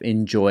life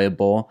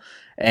enjoyable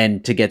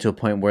and to get to a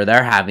point where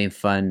they're having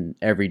fun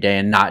every day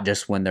and not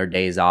just when their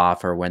day's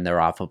off or when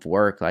they're off of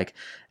work, like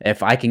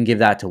if I can give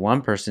that to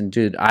one person,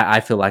 dude, I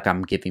feel like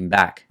I'm giving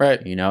back. Right.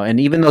 And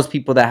even those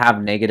people that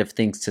have negative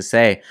things to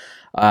say,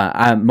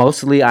 I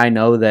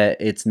know that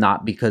it's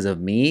not because of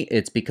me,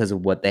 it's because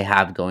of what they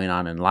have going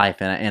on in life,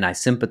 and I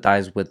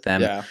sympathize with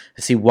them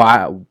to see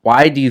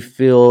why do you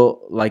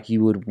feel like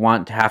you would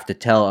want to have to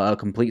tell a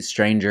complete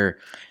stranger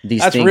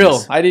these things? That's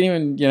real. I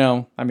didn't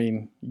even,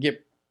 you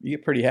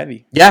get pretty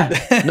heavy. Yeah.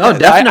 No,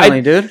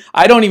 definitely, dude.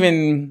 I don't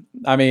even,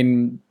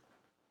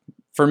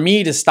 for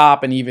me to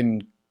stop and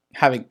even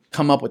having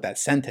come up with that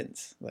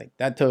sentence, like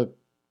that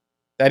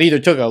either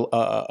took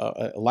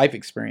a life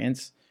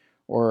experience,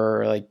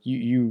 or like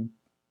you've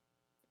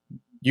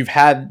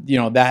had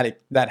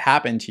that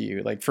happen to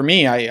you. Like for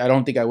me, I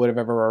don't think I would have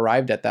ever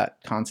arrived at that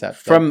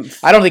concept.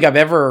 I don't think I've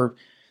ever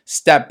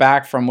stepped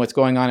back from what's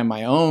going on in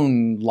my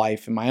own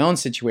life, in my own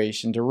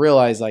situation, to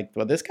realize like,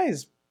 well, this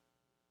guy's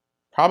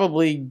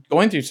probably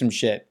going through some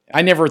shit.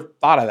 I never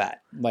thought of that.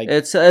 Like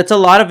it's a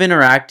lot of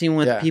interacting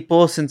with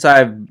people. Since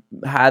I've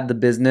had the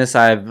business,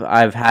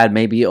 I've had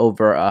maybe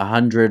over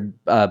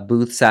 100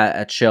 booths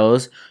at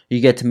shows. You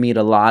get to meet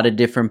a lot of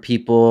different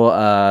people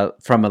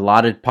from a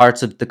lot of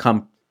parts of the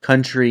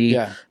country,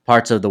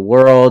 parts of the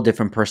world,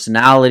 different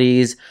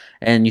personalities,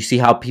 and you see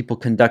how people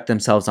conduct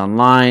themselves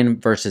online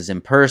versus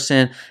in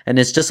person. And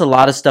it's just a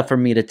lot of stuff for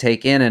me to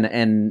take in,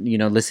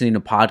 and listening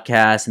to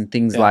podcasts and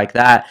things like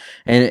that.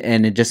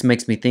 And it just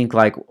makes me think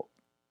like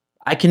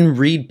I can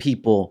read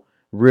people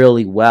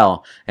really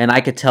well, and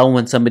I could tell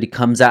when somebody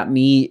comes at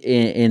me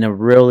in a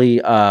really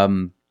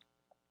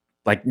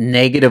like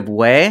negative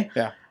way.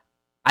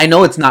 I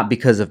know it's not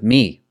because of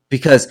me,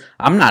 because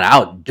I'm not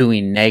out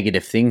doing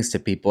negative things to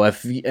people.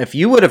 If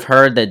you would have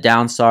heard that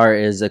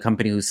Downstar is a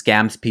company who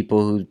scams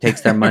people, who takes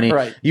their money,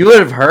 you would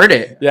have heard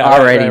it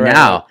already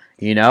now.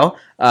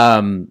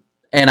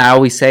 And I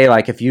always say,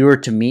 like, if you were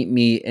to meet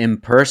me in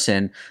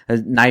person,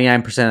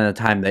 99% of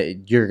the time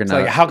that you're going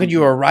to... like, how could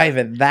you arrive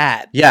at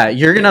that? Yeah,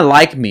 you're going to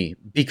like me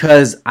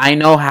because I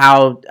know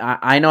how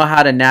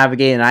to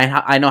navigate, and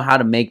I know how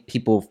to make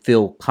people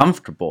feel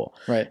comfortable.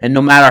 Right. And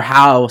no matter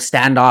how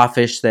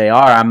standoffish they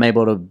are, I'm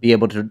able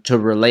to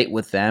relate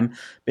with them.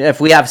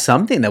 If we have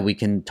something that we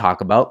can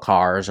talk about,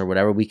 cars or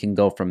whatever, we can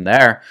go from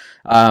there.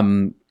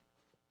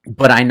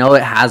 But I know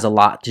it has a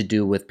lot to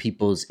do with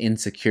people's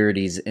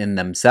insecurities in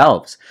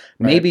themselves.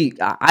 Right. Maybe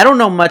I don't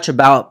know much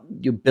about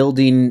you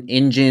building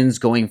engines,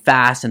 going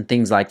fast and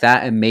things like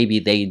that. And maybe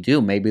they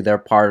do. Maybe they're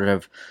part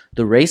of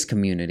the race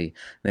community.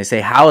 And they say,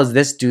 how is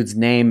this dude's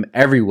name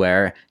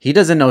everywhere? He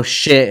doesn't know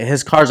shit.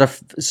 His cars are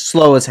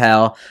slow as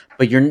hell.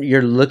 But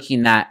you're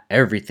looking at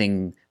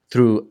everything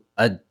through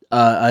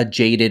a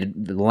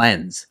jaded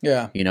lens.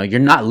 Yeah. You're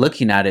not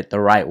looking at it the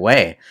right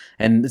way.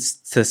 And it's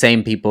the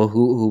same people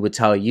who would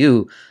tell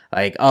you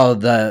like, oh,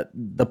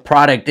 the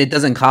product, it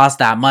doesn't cost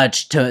that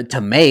much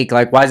to make.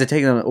 Like, why is it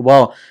taking them?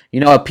 Well,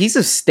 a piece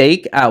of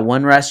steak at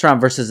one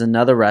restaurant versus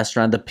another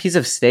restaurant, the piece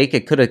of steak,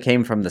 it could have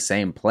came from the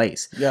same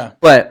place. Yeah.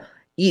 But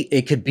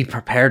it could be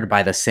prepared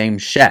by the same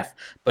chef.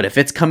 But if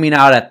it's coming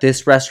out at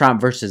this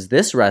restaurant versus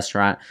this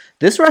restaurant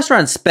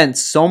spent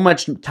so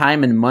much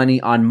time and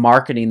money on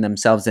marketing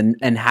themselves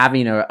and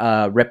having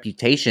a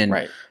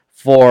reputation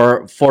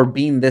for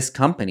being this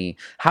company.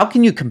 How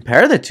can you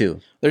compare the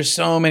two? There's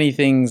so many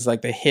things,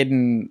 like the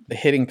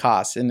hidden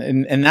costs.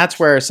 And that's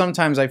where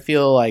sometimes I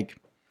feel like,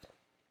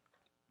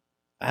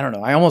 I don't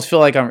know, I almost feel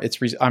like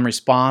I'm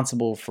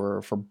responsible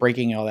for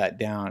breaking all that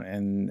down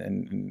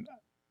and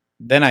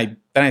then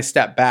I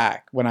step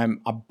back when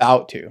I'm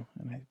about to,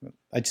 and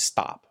I just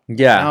stop.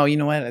 Yeah. No, you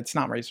know what? It's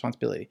not my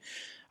responsibility.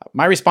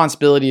 My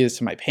responsibility is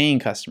to my paying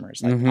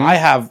customers. Like Mhm. I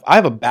have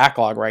a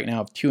backlog right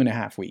now of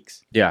 2.5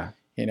 weeks. Yeah.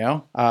 You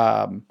know,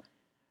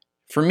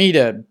 for me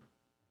to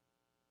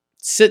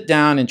sit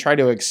down and try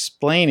to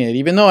explain it,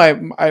 even though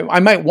I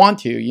might want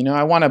to, you know,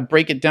 I want to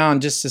break it down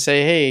just to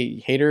say, hey,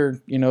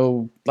 hater, you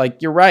know,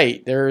 like you're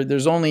right.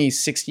 There's only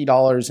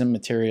 $60 in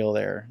material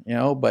there, you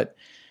know, but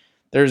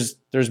there's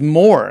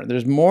more.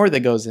 There's more that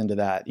goes into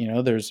that. You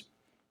know, there's,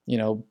 you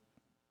know,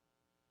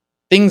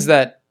 things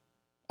that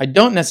I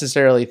don't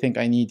necessarily think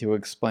I need to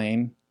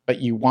explain,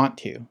 but you want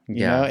to,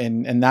 you know,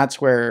 and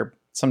that's where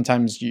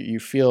sometimes you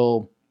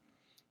feel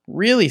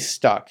really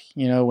stuck,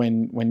 you know,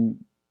 when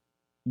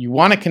you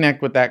want to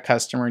connect with that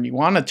customer and you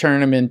want to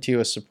turn them into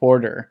a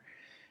supporter,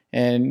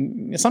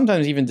 and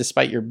sometimes even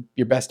despite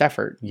your best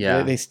effort,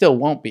 they still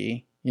won't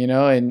be, you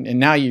know, and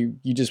now you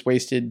just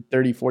wasted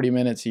 30-40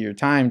 minutes of your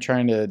time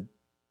trying to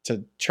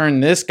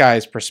turn this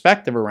guy's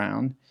perspective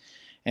around.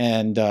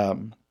 And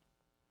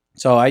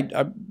so I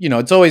you know,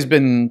 it's always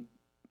been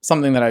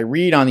something that I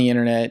read on the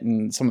internet,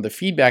 and some of the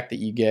feedback that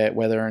you get,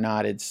 whether or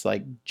not it's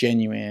like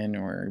genuine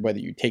or whether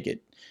you take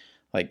it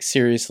like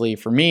seriously.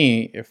 For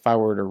me, if I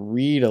were to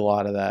read a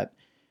lot of that,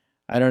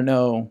 I don't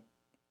know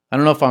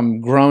if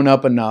I'm grown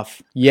up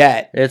enough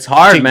yet. It's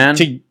hard, man.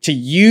 To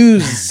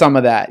use some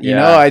of that. You Yeah.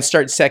 know, I'd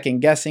start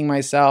second guessing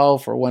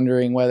myself or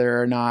wondering whether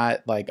or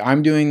not like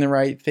I'm doing the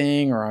right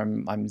thing or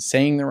I'm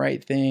saying the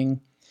right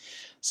thing.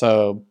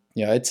 So,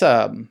 you know,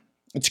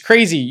 it's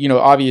crazy, you know,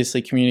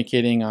 obviously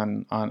communicating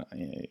on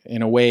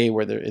in a way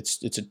where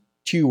it's a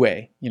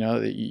two-way, you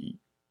know, that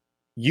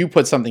you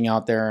put something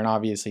out there and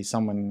obviously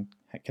someone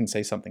can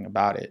say something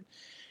about it.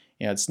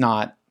 You know, it's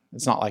not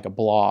like a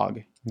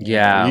blog.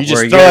 Yeah. You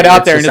just throw it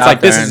out there and it's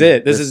like, this is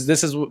it.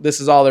 This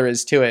is all there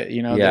is to it,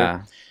 you know.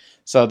 Yeah.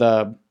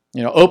 So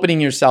you know,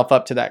 opening yourself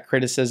up to that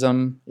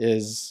criticism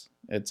it's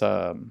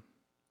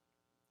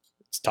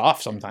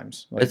tough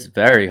sometimes. Like, It's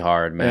very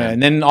hard, man.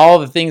 and then all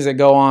the things that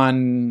go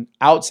on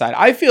outside.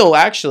 I feel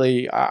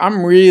actually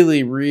I'm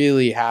really,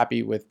 really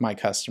happy with my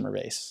customer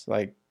base.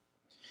 Like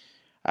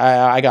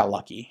I got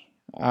lucky.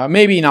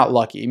 Maybe not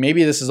lucky.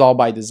 Maybe this is all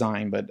by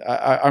design, but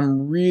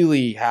I'm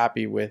really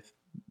happy with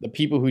the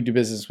people who do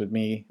business with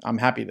me. I'm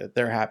happy that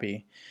they're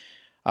happy.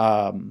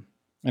 And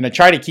I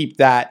try to keep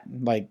that,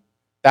 like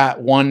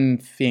that one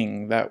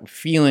thing, that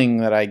feeling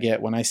that I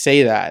get when I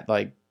say that,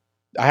 like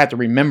I have to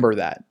remember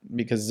that,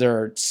 because there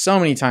are so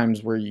many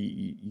times where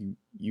you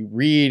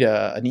read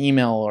an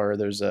email or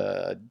there's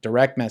a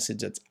direct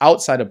message that's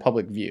outside of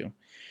public view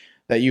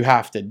that you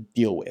have to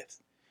deal with.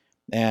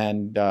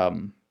 And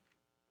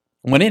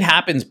when it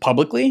happens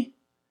publicly,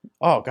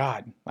 oh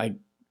God, like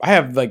I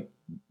have like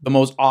the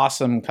most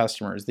awesome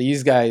customers.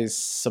 These guys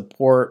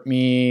support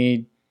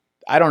me.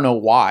 I don't know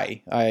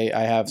why I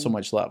have so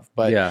much love,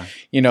 but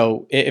you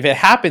know, if it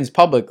happens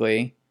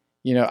publicly,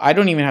 you know, I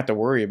don't even have to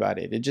worry about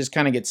it. It just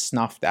kind of gets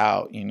snuffed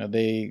out. You know,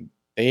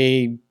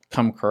 they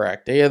come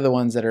correct. They are the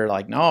ones that are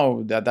like,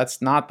 no,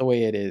 that's not the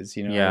way it is.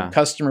 You know,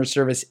 customer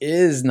service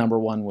is number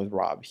one with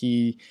Rob.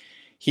 He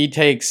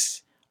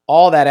takes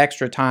all that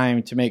extra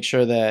time to make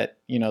sure that,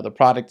 you know, the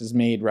product is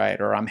made right,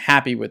 or I'm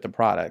happy with the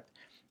product.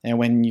 And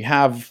when you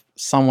have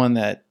someone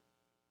that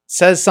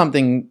says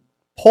something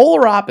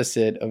polar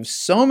opposite of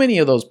so many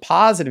of those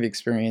positive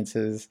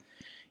experiences,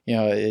 you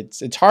know,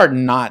 it's hard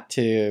not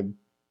to,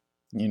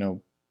 you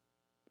know,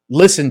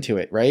 listen to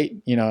it, right?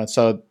 You know,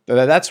 so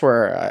that's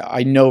where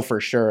I know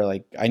for sure,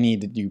 like I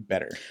need to do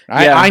better.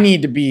 I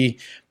need to be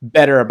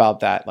better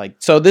about that. Like,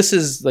 so this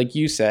is, like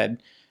you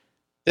said,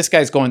 this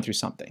guy's going through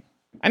something.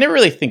 I never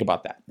really think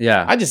about that.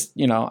 Yeah. I just,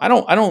 you know, I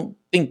don't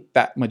think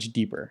that much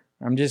deeper.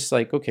 I'm just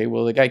like, okay,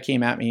 well, the guy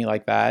came at me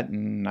like that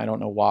and I don't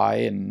know why.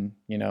 And,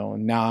 you know,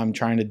 now I'm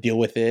trying to deal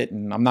with it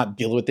and I'm not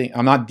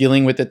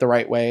dealing with it the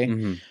right way.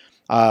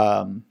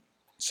 Mm-hmm.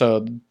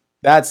 So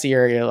that's the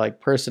area,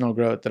 like personal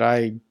growth, that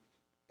I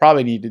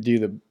probably need to do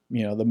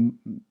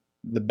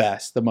the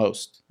best, the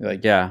most,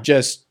 like,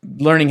 just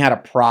learning how to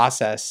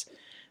process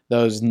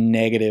those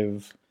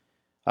negative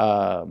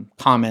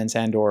comments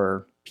and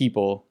or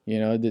people. You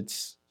know,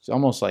 it's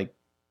almost like,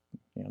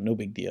 you know, no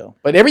big deal,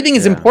 but everything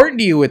is important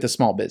to you with a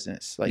small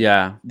business. Like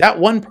that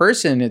one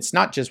person, it's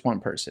not just one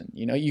person.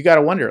 You know, you got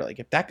to wonder, like,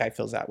 if that guy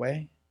feels that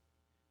way,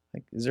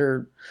 like, is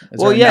there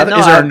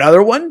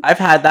another one? I've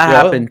had that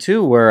happen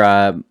too, where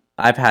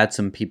I've had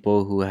some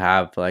people who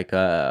have like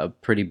a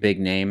pretty big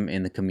name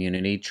in the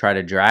community try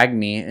to drag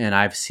me, and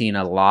I've seen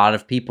a lot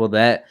of people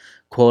that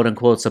quote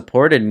unquote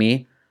supported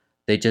me,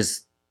 they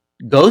just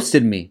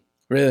ghosted me.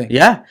 Really?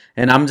 Yeah.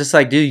 And I'm just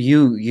like, dude,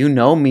 you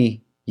know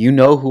me, you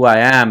know who I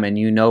am, and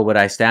you know what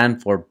I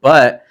stand for,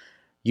 but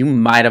you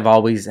might have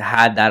always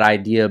had that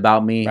idea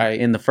about me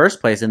in the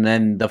first place. And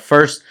then the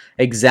first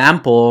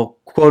example,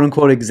 quote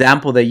unquote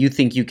example, that you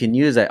think you can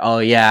use, like, oh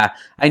yeah,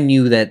 I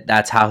knew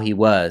that's how he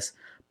was.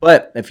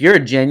 But if you're a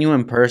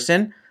genuine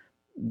person,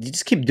 you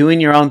just keep doing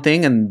your own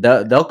thing, and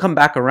they'll come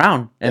back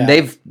around. And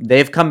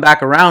they've come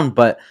back around,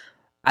 but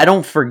I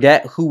don't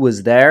forget who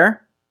was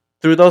there.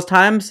 through those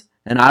times,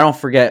 and I don't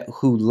forget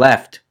who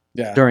left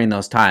during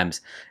those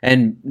times.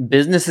 And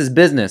business is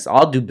business.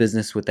 I'll do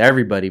business with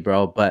everybody,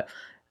 bro. But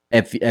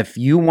if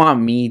you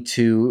want me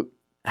to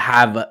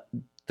have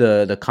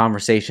the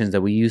conversations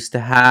that we used to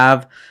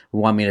have,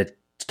 want me to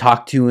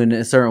talk to you in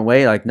a certain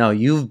way, like, no,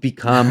 you've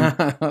become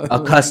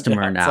a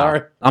customer now.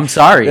 Sorry. I'm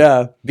sorry.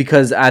 Yeah.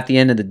 Because at the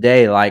end of the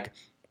day, like,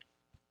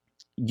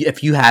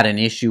 if you had an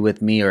issue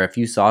with me, or if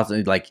you saw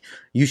something, like,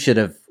 you should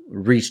have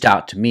reached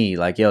out to me,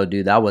 like, yo,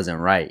 dude, that wasn't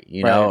right,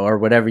 you know, or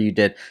whatever you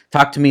did.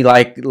 Talk to me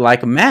like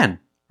a man.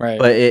 Right.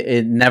 But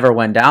it never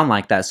went down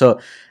like that. So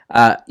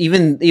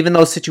even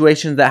those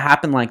situations that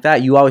happen like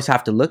that, you always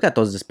have to look at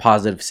those as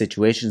positive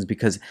situations,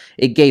 because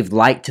it gave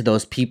light to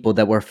those people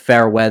that were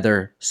fair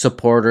weather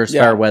supporters,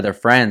 fair weather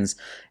friends.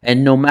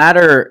 And no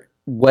matter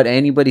what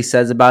anybody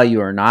says about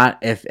you or not,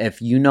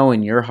 if you know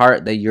in your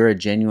heart that you're a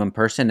genuine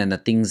person, and the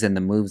things and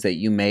the moves that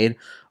you made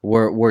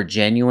were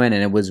genuine,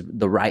 and it was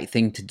the right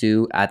thing to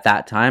do at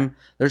that time,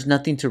 there's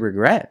nothing to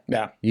regret.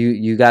 Yeah.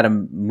 You got to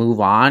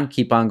move on,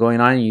 keep on going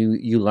on.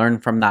 You learn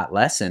from that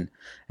lesson,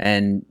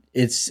 and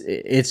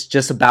it's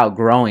just about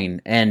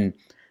growing. And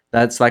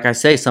that's, like I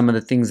say, some of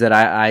the things that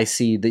I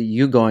see that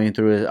you going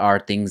through are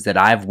things that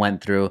I've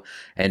went through,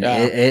 and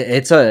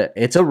it's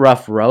a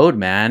rough road,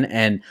 man.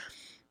 And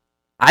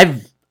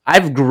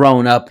I've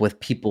grown up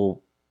with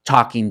people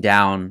talking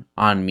down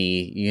on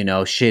me, you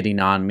know,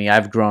 shitting on me.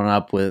 I've grown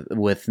up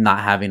with not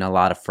having a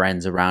lot of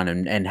friends around,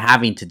 and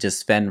having to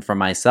just fend for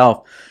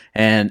myself.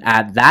 And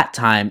at that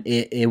time,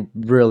 it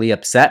really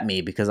upset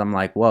me, because I'm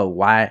like, whoa,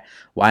 why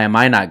am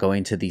I not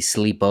going to these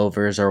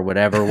sleepovers or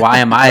whatever? Why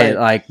am I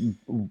like,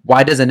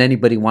 why doesn't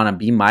anybody want to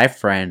be my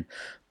friend?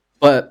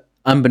 But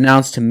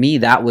unbeknownst to me,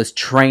 that was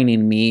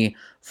training me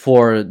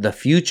for the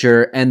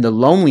future and the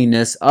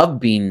loneliness of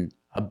being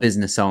a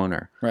business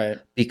owner. Right.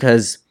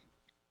 Because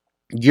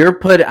you're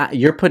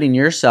putting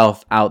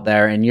yourself out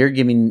there, and you're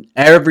giving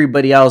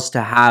everybody else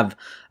to have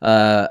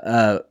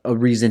a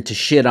reason to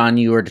shit on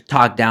you or to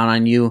talk down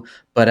on you.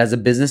 But as a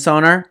business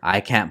owner,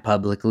 I can't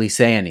publicly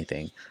say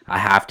anything. I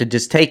have to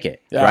just take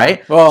it,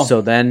 right? Well,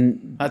 so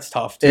then that's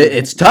tough too.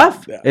 It's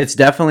tough. Yeah. It's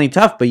definitely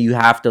tough, but you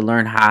have to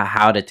learn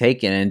how to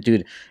take it. And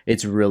dude,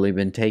 it's really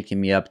been taking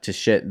me up to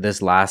shit this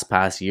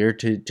past year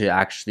to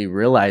actually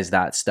realize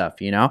that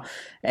stuff, you know?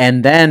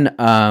 And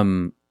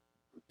then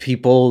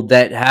people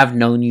that have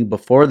known you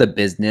before the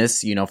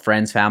business, you know,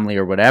 friends, family,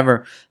 or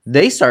whatever,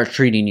 they start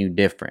treating you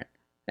different.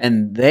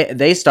 And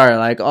they start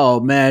like, oh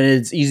man,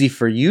 it's easy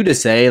for you to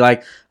say,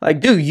 like,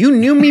 dude, you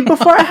knew me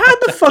before I had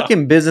the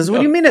fucking business. What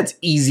do you mean it's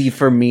easy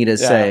for me to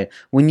say?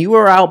 When you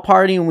were out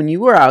partying, when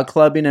you were out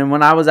clubbing, and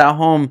when I was at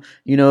home,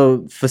 you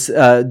know,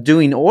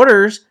 doing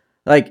orders,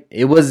 like,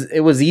 it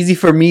was easy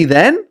for me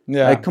then.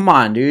 Yeah. Like, come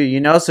on, dude,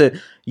 you know. So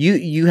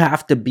you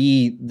have to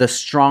be the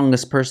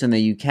strongest person that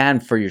you can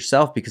for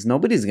yourself, because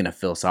nobody's gonna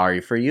feel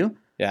sorry for you.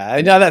 Yeah,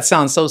 I know that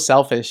sounds so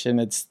selfish,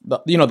 and it's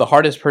the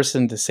hardest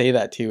person to say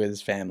that to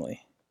is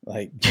family.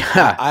 Like,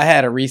 I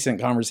had a recent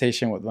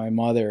conversation with my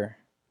mother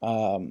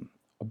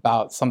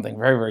about something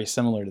very, very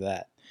similar to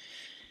that.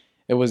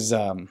 It was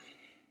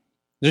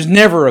there's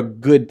never a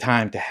good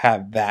time to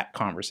have that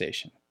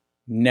conversation,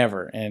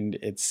 never, and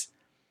it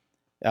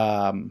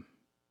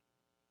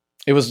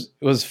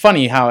was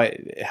funny how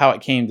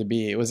it came to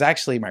be. It was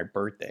actually my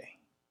birthday.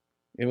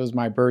 It was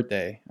my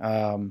birthday.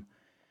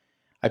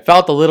 I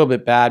felt a little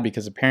bit bad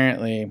because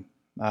apparently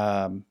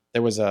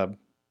there was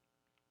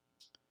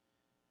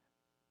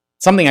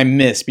something I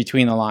missed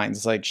between the lines.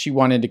 It's like she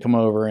wanted to come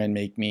over and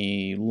make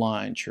me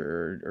lunch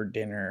or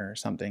dinner or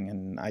something,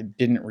 and I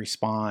didn't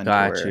respond to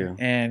her.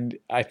 And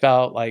I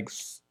felt like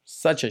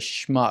such a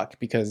schmuck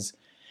because,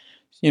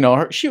 you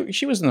know,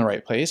 she was in the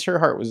right place. Her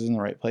heart was in the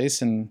right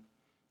place. And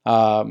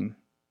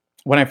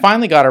when I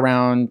finally got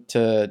around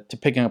to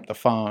picking up the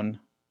phone,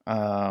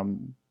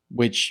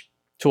 which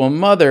to a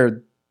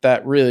mother,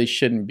 that really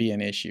shouldn't be an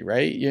issue,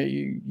 right?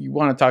 You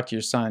want to talk to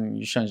your son.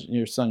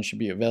 Your son should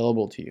be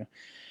available to you.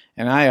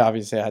 And I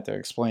obviously had to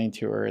explain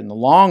to her in the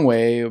long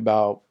way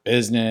about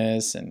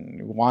business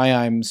and why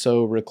I'm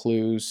so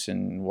recluse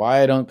and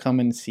why I don't come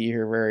and see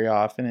her very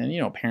often. And,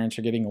 you know, parents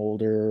are getting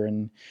older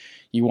and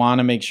you want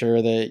to make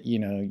sure that, you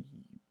know,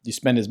 you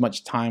spend as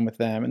much time with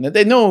them and that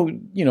they know,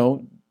 you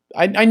know,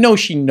 I know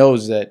she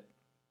knows that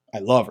I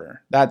love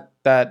her.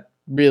 That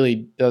really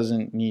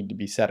doesn't need to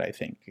be said, I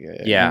think.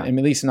 Yeah. And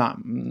at least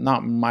not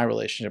my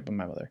relationship with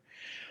my mother.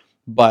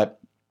 But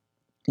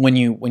when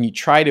you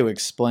try to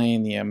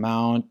explain the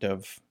amount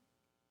of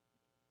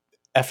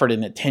effort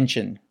and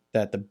attention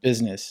that the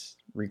business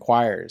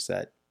requires,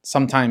 that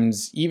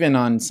sometimes even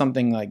on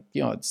something like,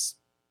 you know, it's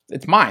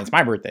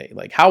my birthday,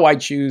 like how I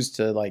choose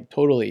to like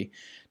totally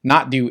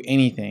not do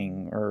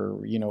anything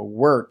or, you know,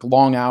 work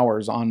long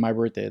hours on my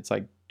birthday. It's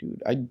like,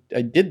 dude, I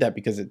did that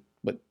because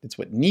it's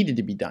what needed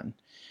to be done.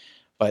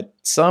 But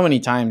so many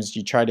times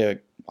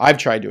I've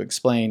tried to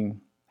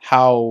explain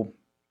how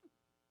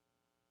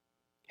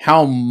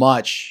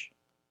much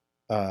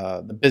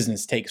the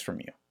business takes from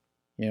you,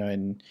 you know,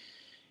 and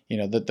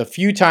the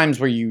few times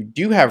where you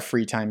do have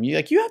free time, you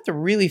have to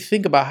really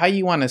think about how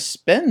you want to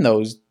spend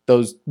those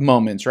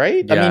moments,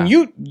 right? Yeah. I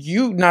mean,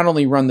 you not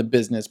only run the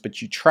business,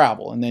 but you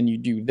travel and then you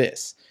do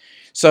this.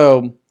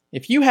 So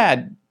if you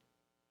had,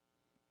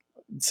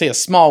 say, a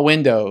small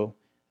window,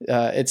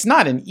 it's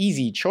not an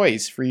easy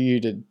choice for you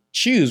to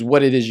choose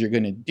what it is you're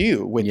going to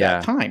do with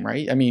that time,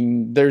 right? I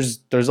mean, there's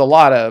a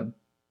lot of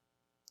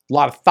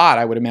thought,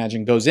 I would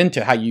imagine, goes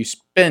into how you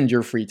spend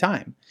your free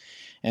time.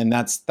 And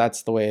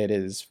that's the way it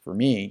is for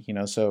me,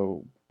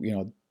 so,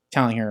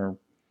 telling her,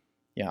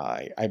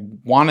 I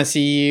want to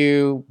see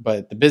you,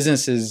 but the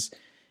business is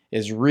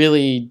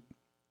really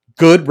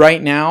good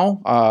right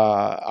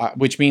now,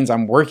 which means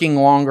I'm working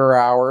longer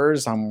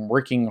hours. I'm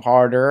working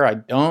harder. I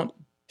don't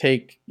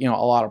take, a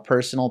lot of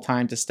personal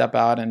time to step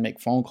out and make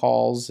phone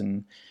calls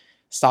and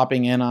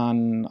stopping in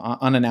on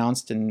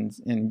unannounced and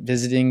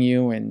visiting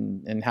you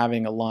and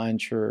having a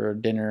lunch or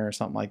dinner or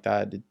something like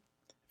that. It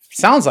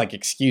sounds like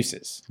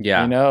excuses.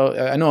 Yeah.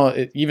 I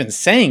know even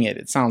saying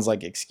it sounds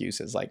like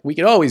excuses. Like, we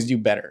could always do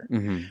better.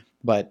 Mm-hmm.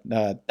 But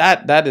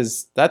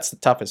that's the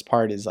toughest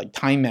part, is like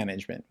time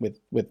management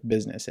with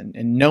business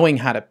and knowing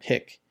how to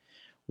pick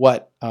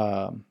what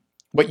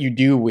you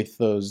do with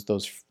those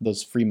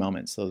free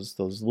moments,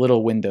 those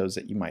little windows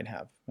that you might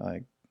have.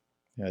 Like,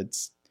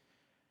 there's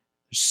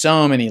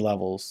so many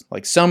levels,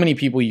 like so many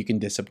people you can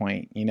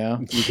disappoint. You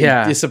can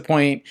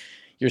disappoint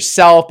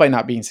yourself by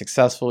not being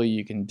successful.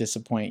 You can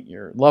disappoint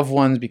your loved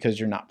ones because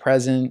you're not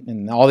present,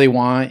 and all they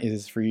want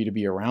is for you to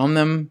be around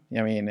them.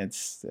 I mean,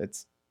 it's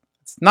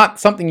not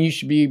something you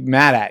should be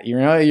mad at.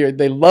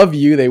 They love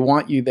you, they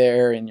want you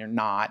there, and you're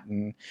not.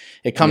 And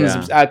it comes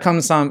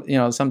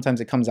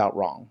sometimes it comes out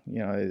wrong.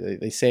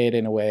 They say it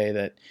in a way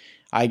that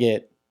I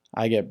get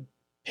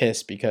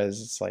pissed,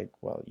 because it's like,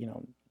 well,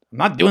 I'm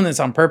not doing this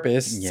on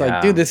purpose. It's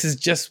like, dude, this is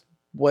just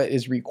what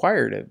is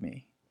required of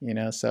me.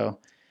 So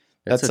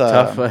that's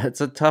it's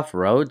a tough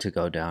road to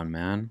go down,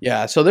 man.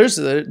 Yeah. So there was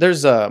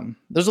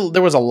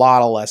a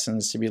lot of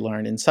lessons to be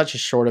learned in such a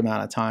short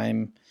amount of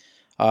time.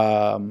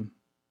 I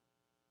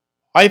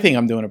think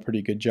I'm doing a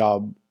pretty good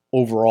job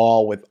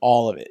overall with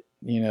all of it.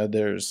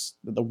 There's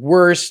the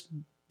worst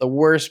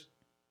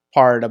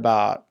part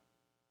about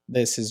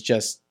this is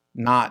just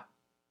not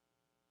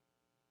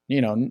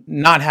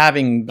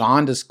having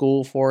gone to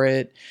school for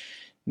it,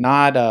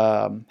 not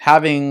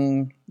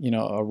having, a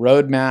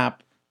roadmap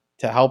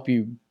to help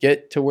you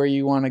get to where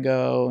you want to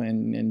go,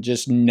 and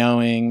just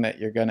knowing that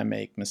you're going to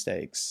make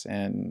mistakes,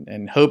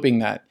 and hoping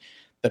that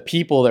the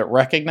people that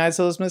recognize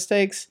those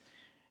mistakes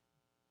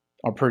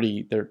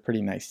they're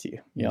pretty nice to you.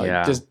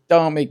 Like, just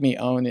don't make me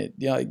own it.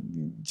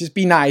 Just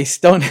be nice.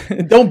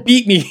 Don't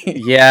beat me.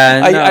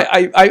 Yeah.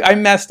 I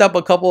messed up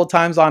a couple of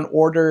times on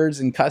orders,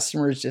 and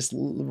customers just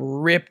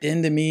ripped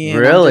into me. And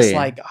really? I'm just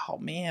like, oh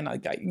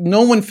man,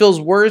 no one feels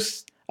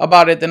worse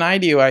about it than I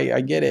do.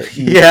 I get it.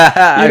 Yeah.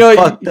 I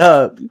fucked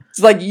up.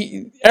 It's like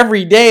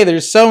every day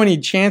there's so many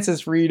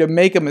chances for you to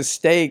make a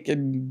mistake,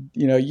 and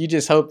you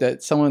just hope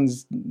that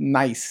someone's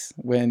nice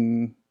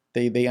when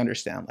they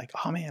understand. Like,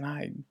 oh man,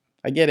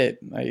 I get it.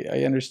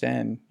 I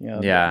understand.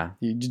 You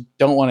just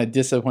don't want to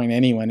disappoint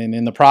anyone, and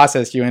in the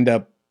process, you end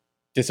up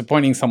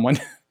disappointing someone.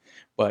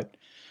 But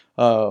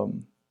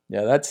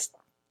that's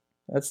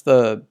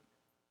the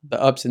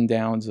ups and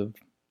downs of.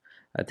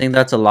 I think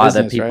that's a lot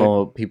business,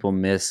 that people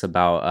miss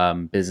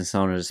about business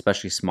owners,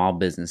 especially small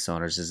business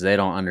owners, is they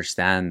don't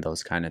understand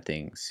those kind of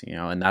things.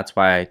 And that's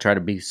why I try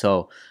to be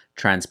so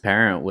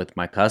transparent with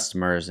my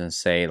customers and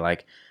say,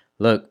 like,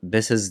 look,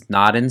 this is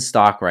not in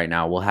stock right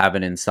now. We'll have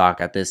it in stock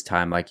at this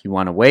time. Like, you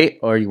want to wait,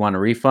 or you want a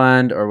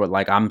refund, or what?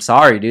 Like, I'm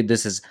sorry, dude.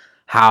 This is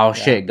how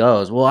shit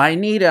goes. Well, I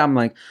need it. I'm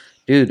like,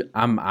 dude,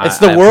 it's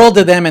the world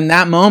to them in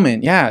that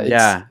moment.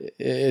 Yeah.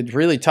 It's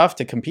really tough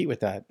to compete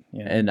with that.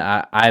 And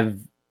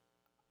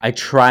I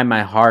try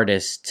my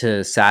hardest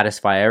to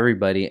satisfy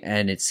everybody,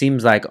 and it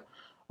seems like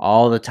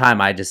all the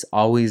time I just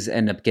always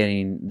end up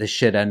getting the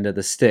shit end of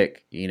the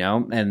stick,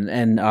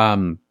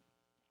 and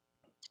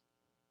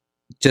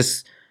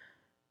just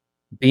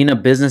being a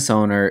business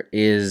owner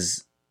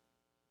is,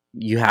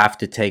 you have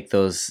to take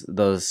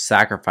those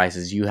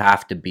sacrifices. You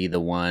have to be the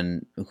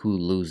one who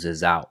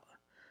loses out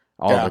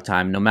all the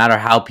time, no matter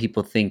how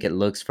people think it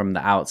looks from the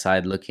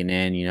outside looking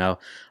in.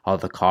 All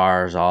the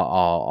cars,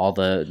 all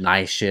the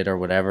nice shit or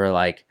whatever.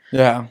 Like,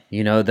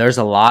 there's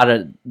a lot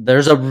of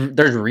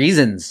there's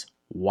reasons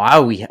why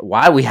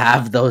we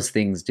have those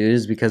things, dude.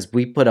 Is because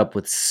we put up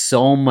with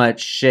so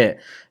much shit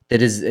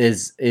that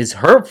is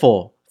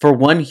hurtful for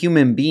one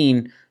human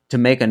being to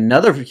make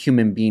another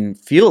human being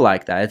feel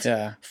like that.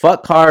 It's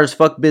fuck cars,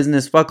 fuck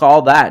business, fuck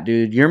all that,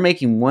 dude. You're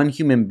making one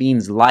human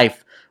being's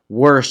life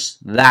worse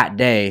that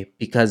day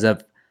because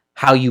of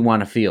how you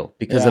want to feel,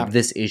 because of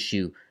this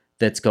issue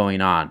that's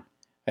going on.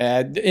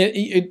 I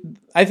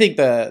think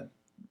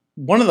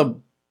one of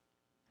the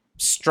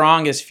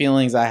strongest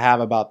feelings I have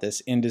about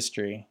this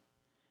industry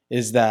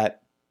is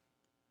that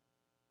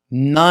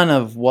none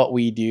of what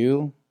we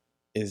do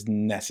is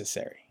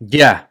necessary.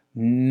 Yeah.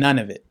 None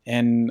of it.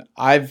 And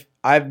I've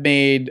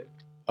made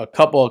a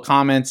couple of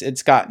comments,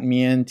 it's gotten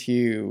me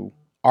into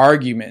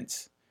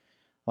arguments.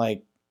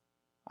 Like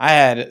I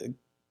had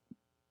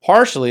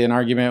partially an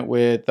argument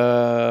with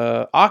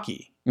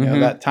Aki,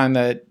 that time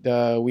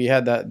that we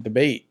had that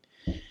debate.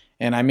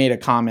 And I made a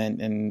comment,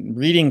 and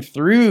reading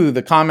through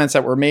the comments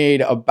that were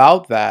made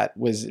about that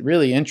was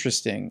really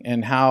interesting,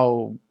 and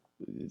how,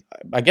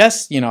 I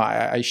guess,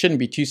 I shouldn't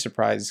be too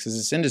surprised, because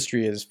this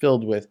industry is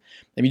filled with,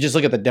 if you just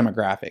look at the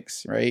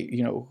demographics, right?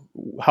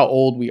 How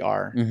old we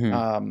are.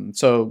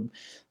 So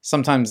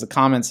sometimes the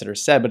comments that are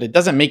said, but it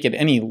doesn't make it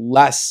any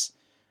less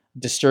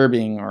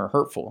disturbing or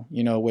hurtful.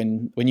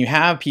 When you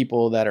have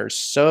people that are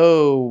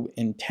so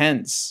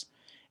intense,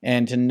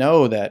 and to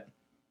know that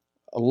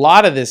a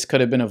lot of this could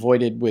have been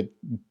avoided with,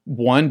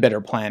 one, better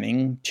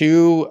planning,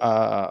 two,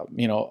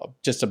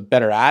 just a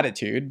better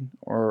attitude,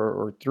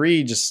 or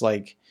three, just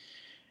like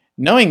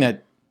knowing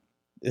that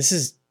this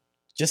is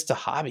just a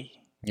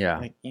hobby. Yeah.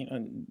 Like,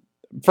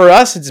 for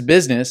us, it's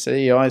business,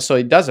 so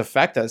it does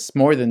affect us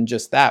more than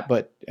just that.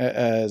 But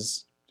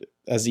as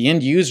the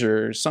end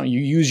user, you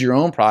use your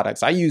own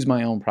products. I use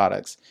my own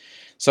products.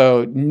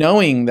 So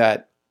knowing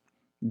that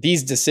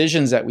these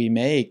decisions that we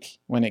make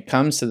when it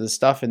comes to the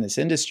stuff in this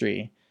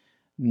industry,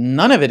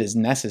 none of it is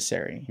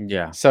necessary.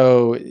 Yeah.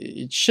 So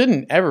it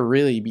shouldn't ever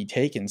really be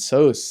taken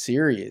so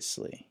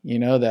seriously.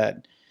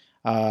 That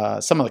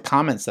some of the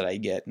comments that I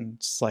get, and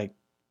it's like,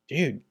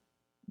 dude,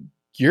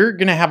 you're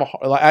gonna have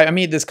I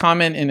made this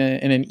comment in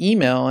an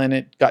email, and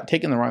it got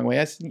taken the wrong way.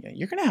 I said,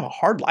 you're gonna have a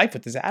hard life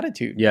with this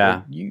attitude.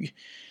 Yeah.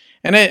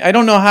 And I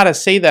don't know how to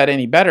say that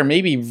any better.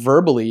 Maybe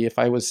verbally, if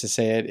I was to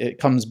say it, it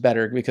comes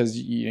better, because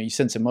you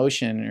sense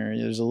emotion, or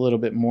there's a little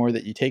bit more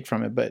that you take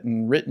from it. But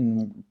in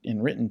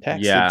written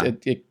text,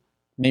 it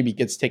maybe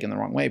gets taken the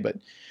wrong way. But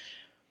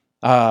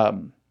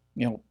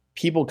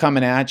people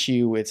coming at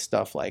you with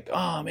stuff like,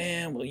 "Oh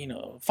man,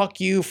 well, fuck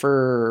you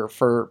for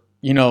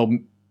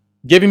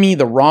giving me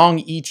the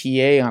wrong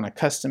ETA on a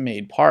custom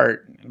made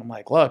part," and I'm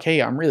like, "Look, hey,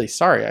 I'm really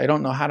sorry. I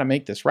don't know how to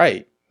make this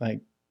right.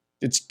 Like,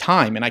 it's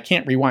time, and I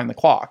can't rewind the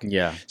clock."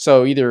 Yeah.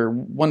 So either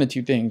one of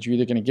two things: you're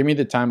either going to give me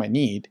the time I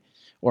need,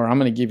 or I'm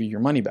going to give you your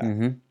money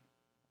back.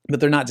 But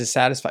they're not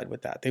dissatisfied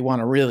with that. They want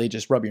to really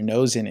just rub your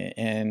nose in it.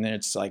 And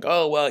it's like,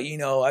 oh,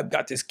 well, I've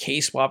got this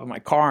K-swap in my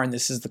car, and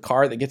this is the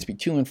car that gets me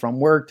to and from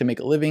work to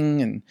make a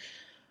living. And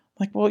I'm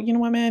like, well, you know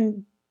what,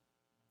 man?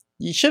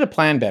 You should have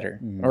planned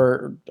better.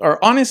 Or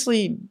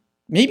honestly,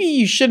 maybe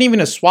you shouldn't even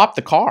have swapped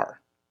the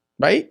car,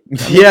 right?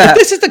 Yeah. If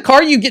this is the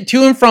car you get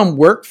to and from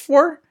work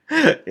for,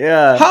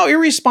 yeah. how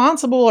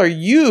irresponsible are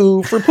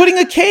you for putting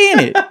a K in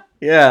it?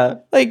 Yeah.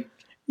 Like,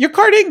 your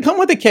car didn't come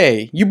with a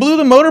K. You blew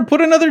the motor,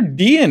 put another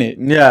D in it.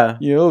 Yeah.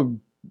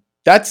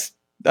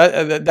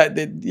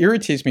 That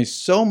irritates me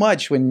so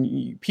much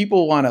when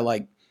people want to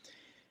like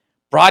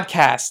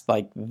broadcast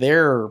like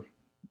their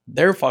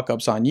fuck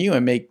ups on you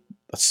and make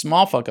a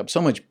small fuck up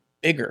so much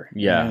bigger.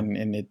 Yeah.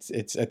 And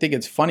it's I think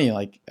it's funny.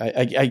 Like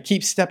I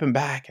keep stepping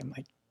back. I'm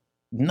like,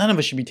 none of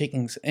us should be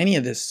taking any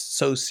of this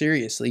so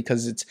seriously,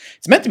 because it's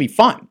meant to be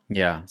fun.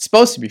 Yeah. It's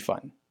supposed to be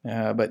fun.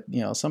 But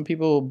some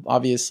people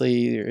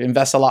obviously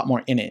invest a lot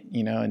more in it,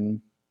 and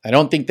I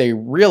don't think they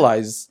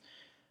realize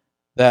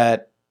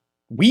that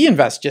we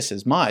invest just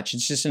as much.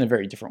 It's just in a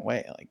very different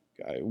way. Like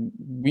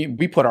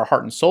we put our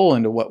heart and soul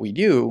into what we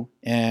do,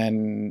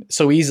 and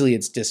so easily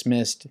it's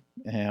dismissed,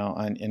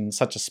 in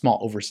such a small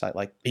oversight,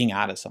 like being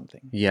out of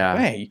something. Yeah.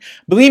 Hey,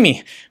 believe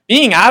me,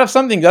 being out of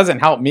something doesn't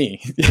help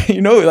me.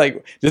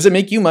 Like, does it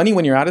make you money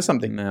when you're out of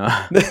something? No.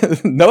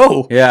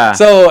 No. Yeah.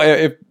 So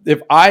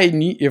if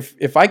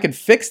I could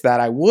fix that,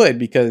 I would,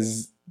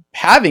 because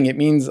having it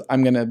means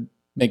I'm gonna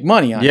make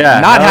money on it.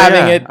 Not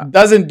having it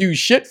doesn't do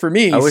shit for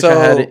me. I wish I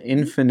had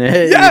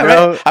infinite.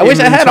 Right. I wish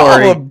I had all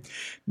of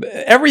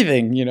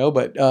everything,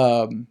 but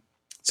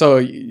so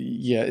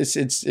yeah,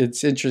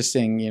 it's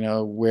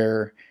interesting,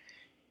 where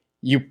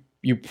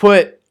you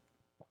put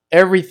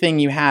everything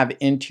you have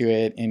into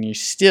it, and you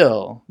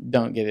still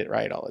don't get it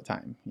right all the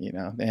time,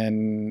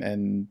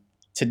 and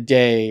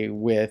today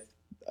with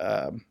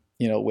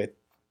with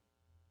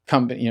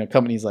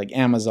companies like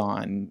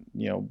Amazon,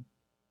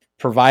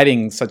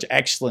 providing such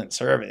excellent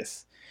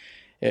service,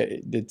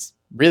 it's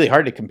really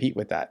hard to compete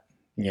with that.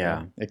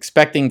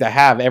 Expecting to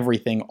have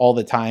everything all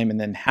the time and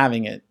then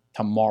having it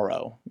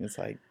tomorrow. It's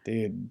like,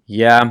 dude.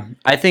 Yeah.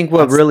 I think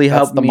what really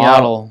helped me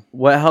out,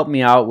 what helped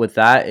me out with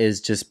that is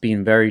just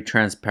being very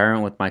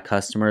transparent with my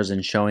customers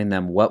and showing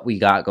them what we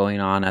got going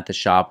on at the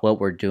shop,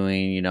 what we're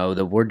doing,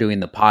 that we're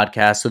doing the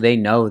podcast, so they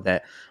know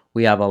that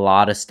we have a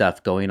lot of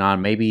stuff going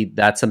on. Maybe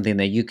that's something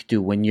that you could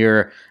do when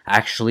you're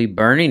actually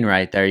burning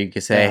right there. You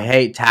could say,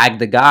 hey, tag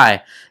the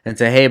guy and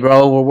say, hey,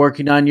 bro, we're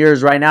working on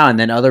yours right now. And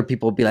then other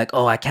people will be like,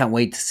 oh, I can't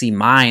wait to see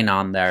mine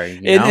on there.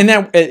 And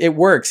that it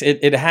works.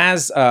 It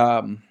has,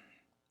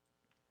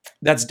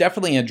 that's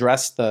definitely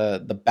addressed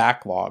the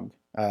backlog.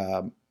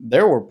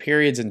 There were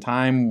periods in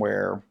time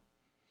where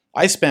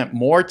I spent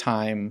more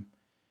time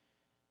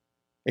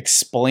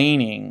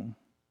explaining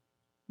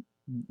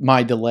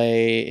my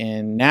delay,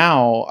 and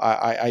now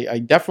I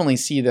definitely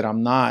see that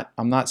I'm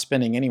not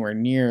spending anywhere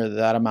near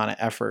that amount of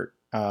effort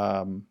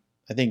I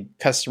think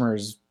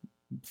customers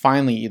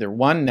finally either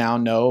one now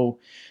know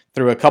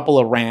through a couple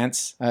of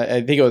rants.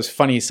 I think it was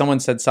funny. Someone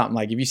said something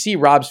like, if you see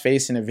Rob's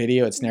face in a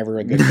video, it's never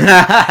a good thing.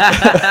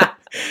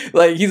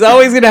 Like, he's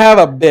always going to have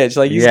a bitch.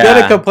 Like, he's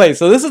going to complain.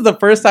 So this is the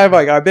first time,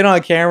 like, I've been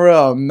on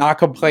camera, I'm not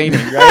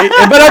complaining,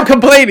 right? But I'm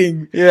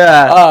complaining.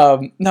 Yeah.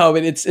 No,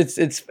 but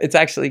it's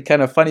actually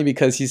kind of funny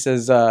because he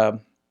says,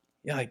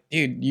 like,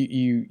 dude,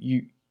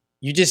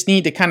 you just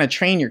need to kind of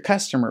train your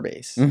customer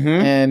base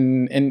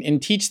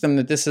and teach them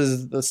that this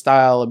is the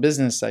style of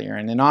business that you're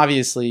in. And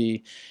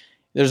obviously,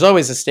 there's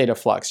always a state of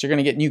flux. You're going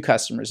to get new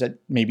customers that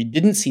maybe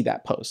didn't see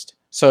that post.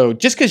 So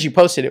just because you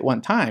posted it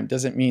one time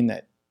doesn't mean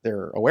that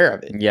they're aware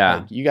of it. Yeah.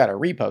 Like, you got to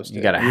repost it.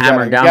 You got to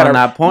hammer down on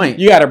that point.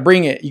 You got to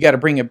bring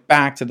it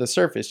back to the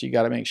surface. You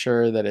got to make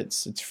sure that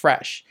it's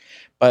fresh.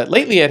 But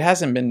lately, it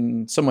hasn't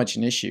been so much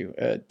an issue.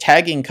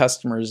 Tagging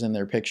customers in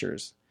their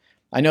pictures.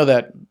 I know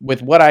that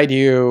with what I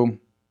do,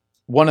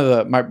 one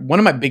of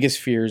my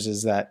biggest fears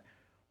is that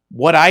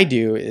what I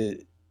do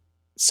is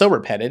so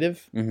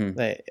repetitive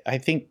that I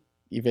think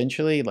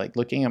eventually, like,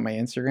 looking at my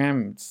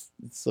Instagram,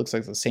 it looks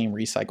like the same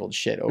recycled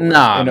shit over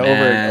and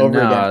over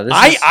again.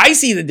 I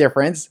see the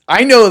difference.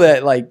 I know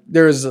that, like,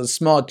 there's a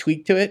small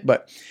tweak to it,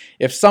 but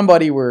if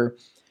somebody were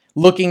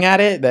looking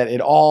at it, that it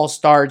all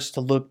starts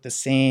to look the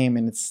same,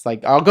 and it's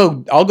like I'll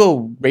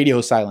go radio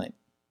silent.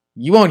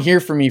 You won't hear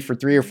from me for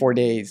 3 or 4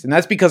 days, and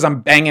that's because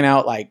I'm banging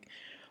out like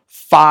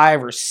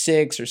 5 or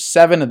 6 or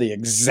 7 of the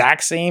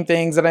exact same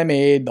things that I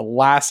made the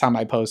last time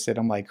I posted.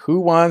 I'm like, who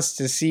wants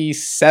to see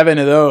 7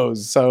 of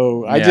those?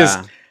 So I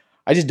just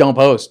don't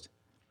post.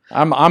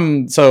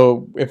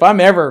 So if I'm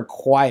ever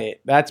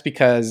quiet, that's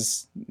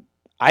because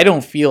I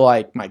don't feel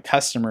like my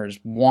customers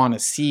want to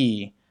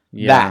see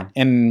that.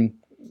 And,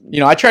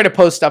 I try to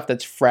post stuff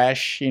that's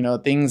fresh,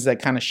 things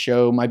that kind of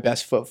show my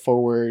best foot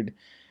forward.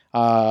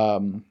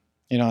 And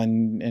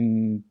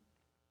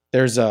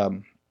there's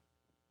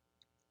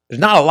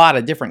not a lot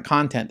of different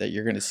content that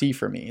you're going to see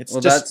from me. It's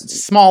just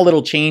small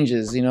little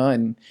changes,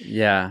 and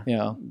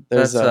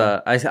there's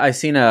I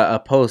seen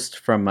a post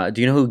from,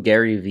 do you know who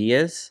Gary V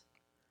is?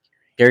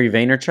 Gary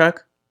Vaynerchuk?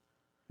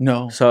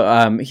 No.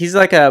 So he's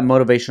like a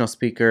motivational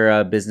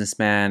speaker,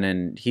 businessman,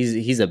 and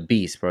he's a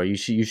beast, bro. You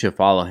should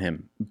follow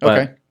him. But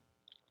okay.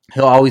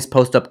 He'll always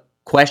post up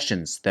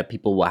questions that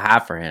people will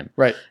have for him.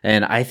 Right.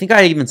 And I think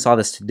I even saw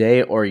this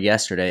today or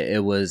yesterday.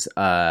 It was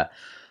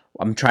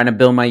I'm trying to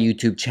build my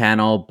YouTube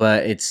channel,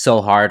 but it's so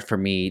hard for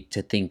me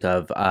to think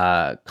of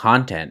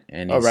content.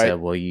 And he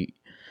said, well,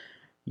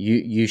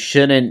 you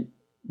shouldn't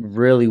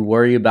really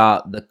worry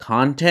about the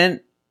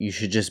content. You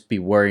should just be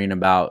worrying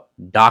about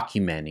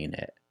documenting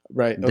it.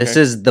 Right. Okay. This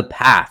is the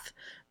path.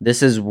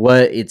 This is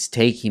what it's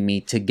taking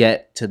me to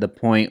get to the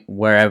point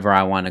wherever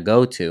I want to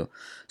go to.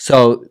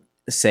 So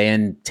say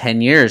in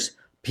 10 years,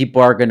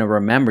 people are going to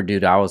remember,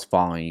 dude, I was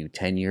following you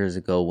 10 years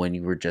ago when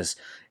you were just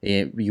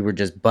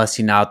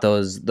busting out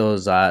those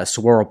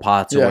swirl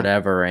pots or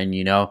whatever. And,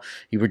 you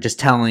were just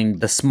telling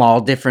the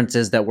small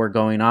differences that were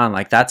going on,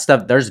 like that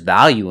stuff. There's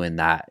value in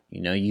that.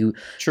 You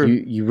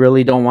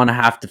really don't want to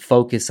have to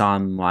focus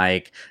on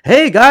like,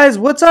 hey guys,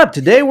 what's up?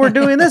 Today we're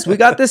doing this. We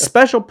got this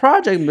special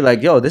project, and be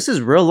like, yo, this is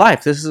real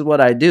life. This is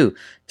what I do.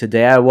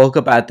 Today I woke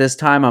up at this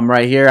time. I'm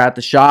right here at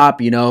the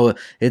shop. It's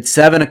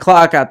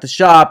 7:00 at the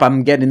shop.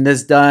 I'm getting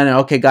this done.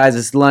 Okay, guys,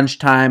 it's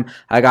lunchtime.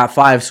 I got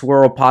 5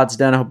 swirl pots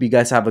done. I hope you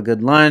guys have a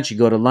good lunch. You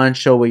go to lunch,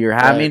 show what you're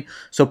having,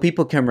 so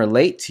people can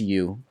relate to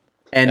you.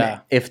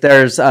 And if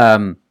there's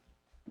a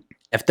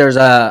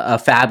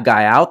fab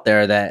guy out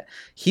there that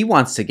he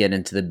wants to get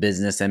into the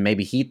business, and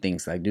maybe he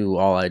thinks like, dude,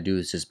 all I do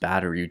is just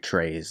battery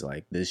trays.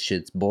 Like, this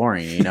shit's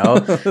boring,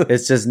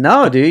 It's just,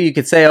 no, dude. You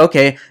could say,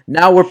 okay,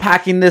 now we're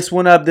packing this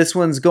one up. This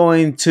one's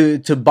going to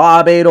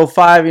Bob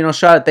 805.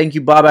 Shout out, thank you,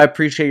 Bob. I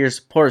appreciate your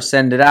support.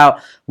 Send it out.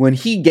 When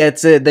he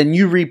gets it, then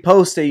you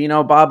repost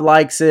it. Bob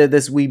likes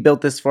it. We built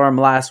this for him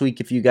last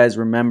week, if you guys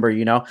remember.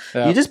 You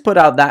just put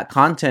out that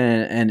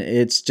content, and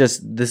it's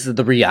just, this is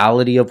the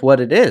reality of what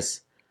it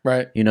is.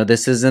 Right.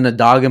 This isn't a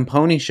dog and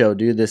pony show,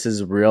 dude. This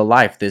is real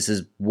life. This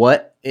is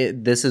what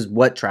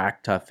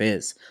Track Tough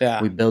is.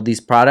 Yeah. We build these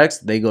products,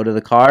 they go to the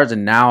cars,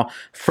 and now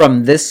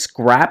from this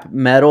scrap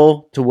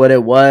metal to what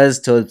it was,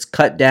 to it's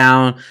cut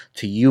down,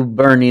 to you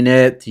burning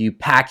it, to you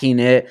packing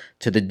it,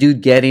 to the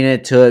dude getting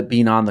it, to it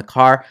being on the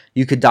car,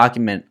 you could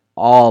document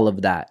all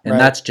of that. And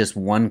that's just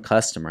one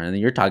customer. And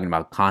you're talking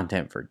about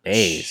content for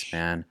days,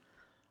 man.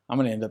 I'm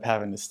gonna end up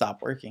having to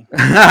stop working.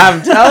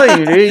 I'm telling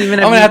you, dude.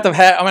 I'm gonna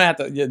have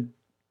to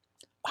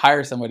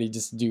hire somebody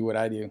just to do what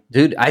I do,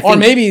 dude. Or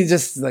maybe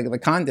just like the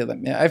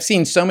content. I've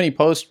seen so many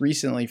posts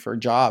recently for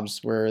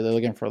jobs where they're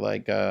looking for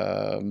like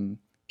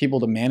people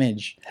to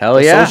manage. Hell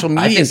yeah! Social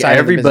media.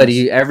 I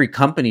think every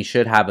company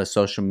should have a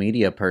social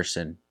media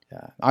person.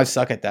 Yeah, I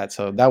suck at that,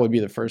 so that would be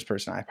the first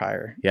person I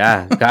hire.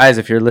 Yeah, guys,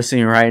 if you're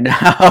listening right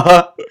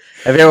now,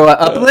 have you ever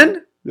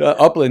Upland?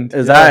 Upland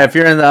Is that if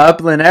you're in the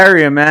Upland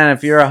area, man?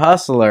 If you're a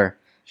hustler.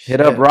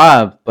 hit up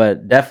Rob.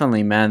 But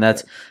definitely, man,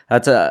 that's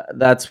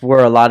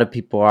where a lot of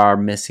people are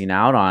missing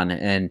out on.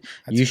 And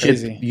you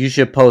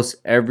should post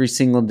every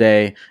single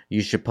day.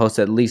 You should post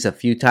at least a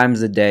few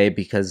times a day,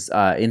 because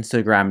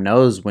Instagram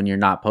knows when you're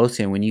not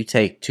posting. When you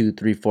take 2,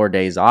 3, 4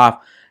 days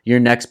off, your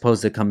next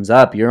post that comes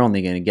up, you're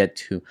only going to get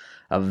to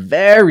a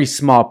very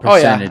small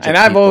percentage. Oh yeah, and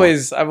I've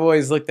always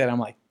looked at it, I'm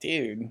like,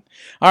 dude,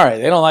 all right,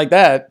 they don't like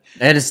that.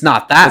 And it's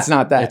not that. It's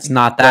not that. It's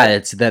not that. Right.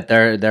 It's that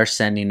they're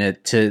sending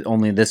it to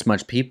only this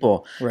much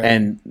people. Right.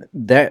 And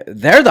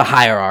they're the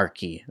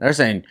hierarchy. They're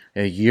saying,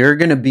 you're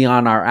going to be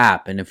on our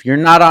app. And if you're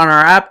not on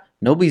our app,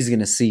 nobody's going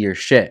to see your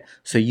shit.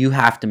 So you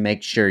have to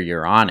make sure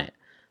you're on it.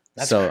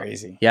 That's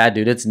crazy. Yeah,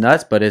 dude, it's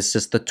nuts, but it's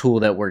just the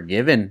tool that we're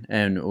given,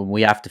 and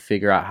we have to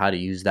figure out how to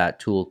use that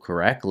tool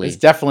correctly. It's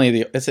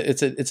definitely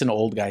it's an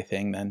old guy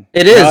thing. Then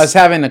it is. I was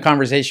having a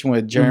conversation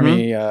with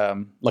Jeremy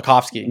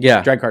Lakovsky,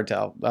 Drag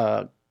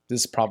Cartel. This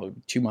is probably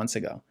 2 months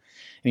ago, and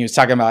he was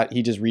talking about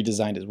he just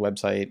redesigned his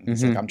website. And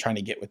he's like, I'm trying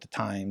to get with the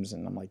times,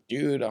 and I'm like,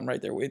 dude, I'm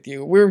right there with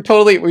you.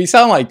 We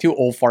sound like two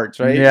old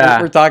farts, right?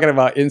 Yeah, we're talking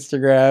about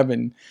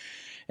Instagram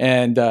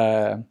and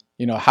how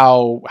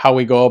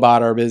we go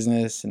about our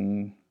business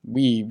and.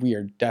 We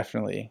are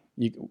definitely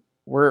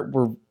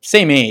we're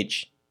same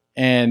age,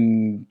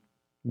 and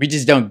we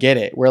just don't get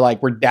it.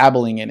 We're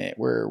dabbling in it.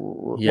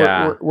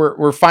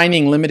 We're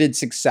finding limited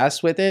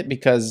success with it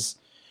because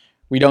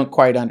we don't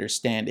quite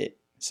understand it.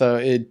 So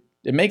it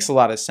makes a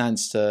lot of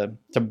sense to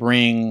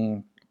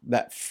bring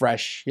that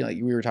fresh, like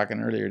we were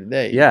talking earlier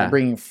today. Yeah,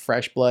 bringing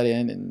fresh blood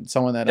in and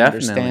someone that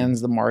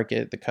understands the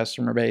market, the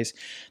customer base.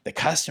 The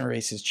customer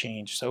base has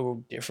changed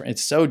so different.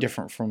 It's so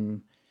different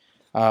from.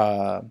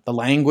 The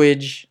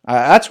language,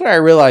 that's where I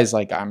realized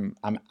like I'm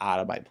out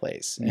of my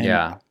place.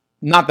 And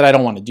not that I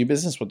don't want to do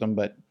business with them,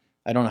 but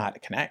I don't know how to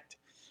connect.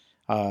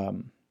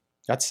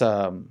 That's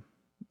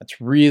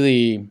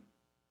really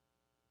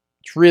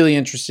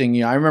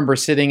interesting. I remember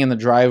sitting in the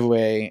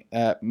driveway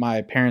at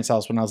my parents'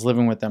 house when I was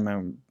living with them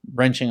and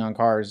wrenching on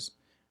cars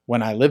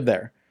when I lived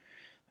there.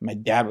 My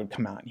dad would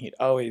come out and he'd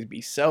always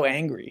be so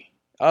angry.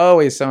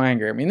 Always so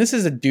angry. I mean, this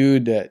is a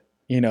dude that,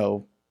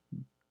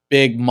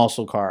 big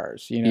muscle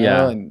cars,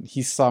 and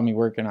he saw me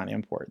working on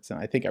imports, and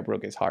I think I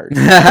broke his heart.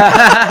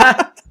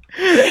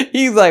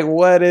 He's like,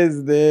 what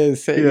is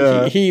this?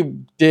 Yeah. He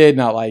did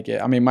not like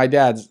it. I mean, my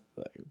dad's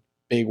like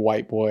big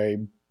white boy,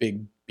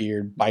 big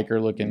beard,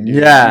 biker looking dude.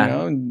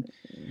 Yeah. And,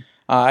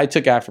 I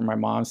took after my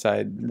mom's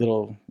side,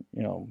 little,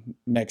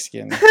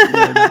 Mexican,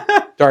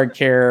 dark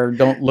hair,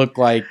 don't look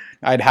like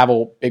I'd have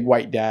a big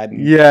white dad.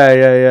 And,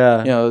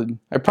 yeah.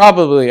 I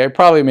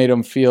probably made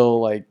him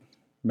feel like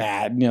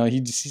mad.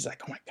 He's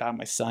like, oh my God,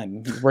 my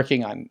son, he's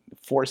working on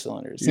 4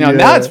 cylinders.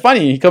 Now it's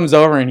funny. He comes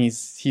over and he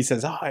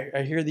says, oh,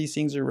 I hear these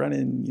things are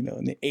running,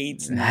 in the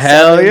 8s. And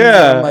hell 7s.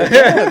 Yeah. I'm like,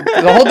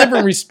 it's a whole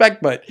different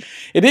respect, but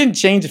it didn't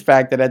change the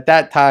fact that at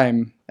that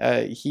time,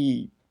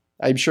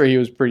 I'm sure he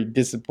was pretty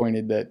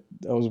disappointed that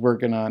I was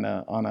working on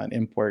an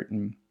import,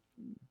 and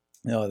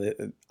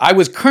I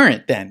was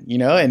current then,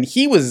 and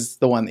he was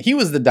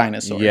the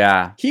dinosaur.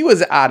 Yeah, he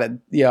was out of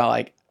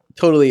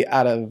totally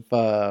out of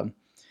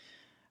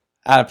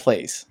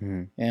place.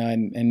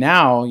 And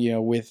now,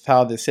 with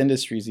how this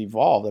industry's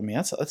evolved, I mean,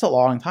 that's a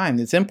long time.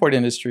 This import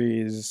industry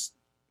is,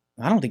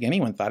 I don't think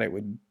anyone thought it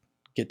would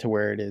get to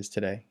where it is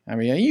today. I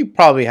mean, you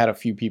probably had a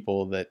few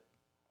people that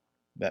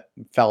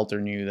felt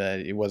or knew that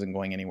it wasn't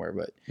going anywhere,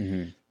 but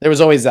there was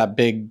always that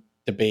big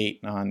debate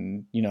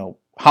on,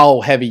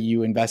 how heavy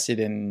you invested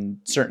in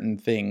certain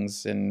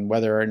things and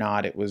whether or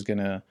not it was going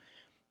to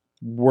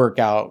work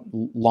out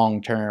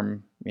long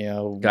term.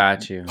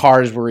 Got you.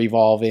 Cars were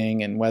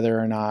evolving, and whether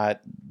or not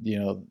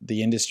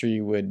the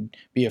industry would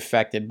be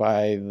affected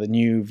by the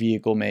new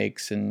vehicle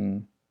makes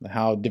and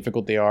how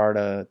difficult they are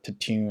to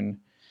tune.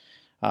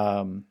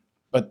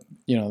 But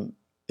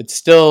it's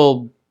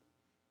still,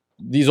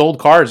 these old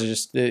cars are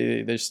just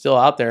they're still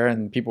out there,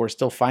 and people are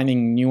still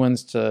finding new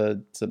ones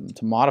to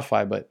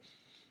modify. But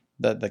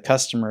the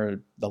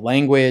customer, the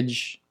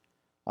language,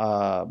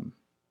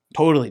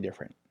 totally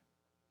different.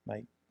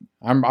 Like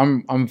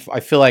I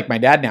feel like my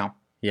dad now.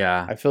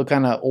 Yeah, I feel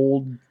kind of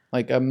old.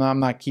 Like I'm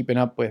not keeping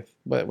up with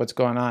what's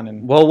going on.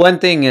 And well, one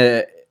thing,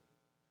 at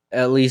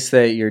least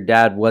that your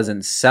dad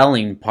wasn't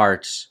selling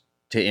parts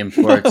to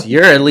imports.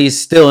 You're at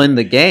least still in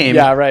the game.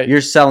 Yeah, right.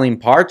 You're selling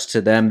parts to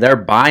them. They're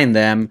buying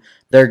them.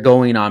 They're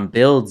going on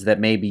builds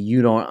that maybe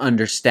you don't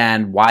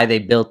understand why they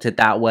built it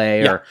that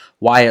way or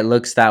why it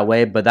looks that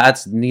way. But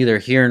that's neither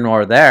here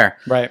nor there.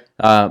 Right.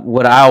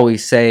 What I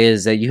always say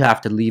is that you have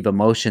to leave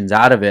emotions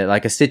out of it.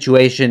 Like, a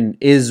situation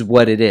is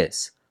what it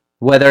is.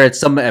 Whether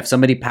it's if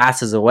somebody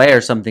passes away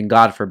or something,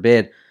 God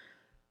forbid,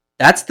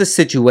 that's the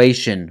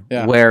situation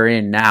we're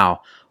in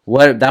now.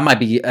 That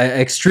might be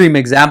an extreme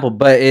example,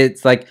 but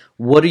it's like,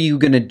 what are you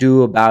going to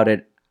do about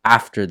it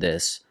after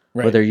this?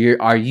 Right.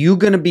 Are you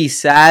going to be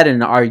sad,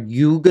 and are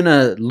you going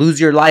to lose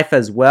your life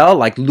as well?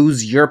 Like,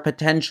 lose your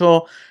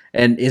potential?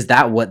 And is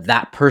that what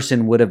that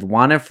person would have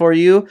wanted for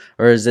you?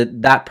 Or is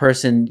it that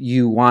person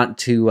you want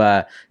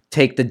to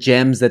take the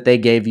gems that they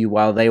gave you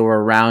while they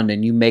were around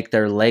and you make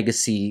their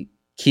legacy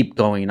keep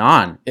going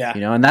on. Yeah.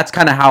 You know, and that's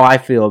kind of how I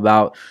feel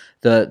about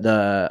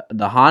the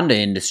Honda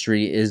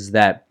industry, is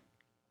that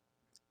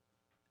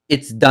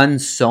it's done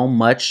so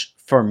much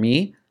for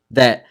me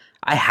that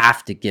I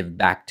have to give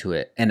back to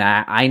it. And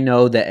I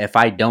know that if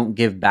I don't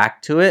give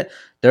back to it,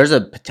 there's a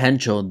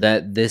potential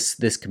that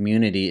this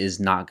community is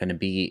not going to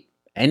be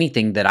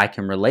anything that I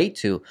can relate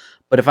to.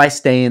 But if I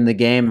stay in the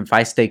game, if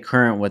I stay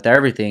current with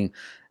everything,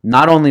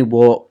 not only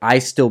will I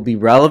still be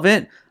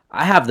relevant,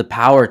 I have the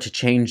power to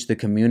change the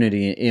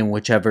community in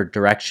whichever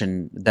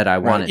direction that I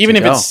want it even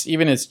to if go.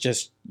 it's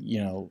just, you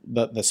know,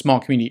 the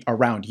small community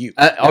around you,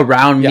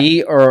 around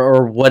me,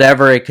 or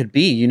whatever it could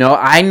be. You know,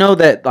 I know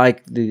that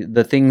like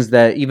the things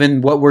that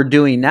even what we're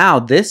doing now,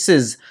 this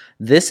is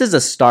a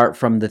start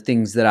from the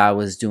things that I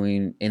was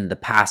doing in the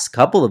past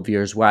couple of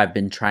years, where I've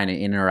been trying to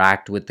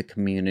interact with the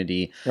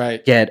community,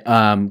 right? Get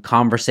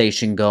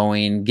conversation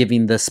going,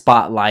 giving the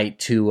spotlight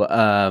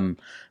to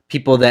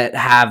people that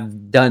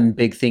have done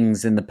big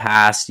things in the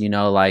past, you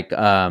know, like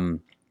that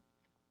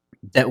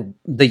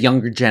the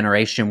younger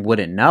generation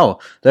wouldn't know.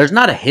 There's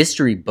not a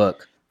history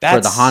book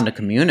for the Honda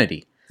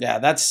community. Yeah,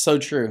 that's so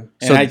true.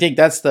 And I think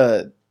that's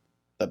the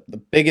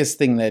biggest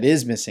thing that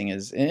is missing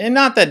is, and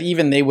not that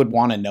even they would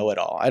want to know it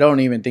all. I don't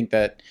even think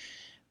that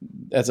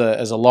as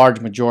a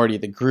large majority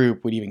of the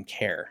group would even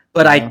care.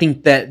 But I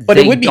think that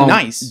it would be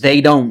nice.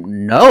 They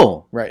don't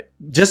know. Right.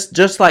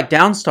 Just like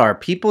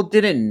Downstar, people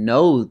didn't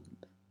know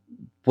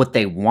what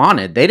they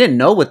wanted. They didn't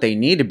know what they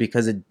needed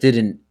because it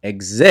didn't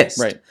exist.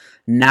 Right.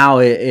 Now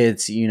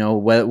it's, you know,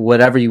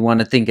 whatever you want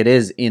to think it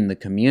is in the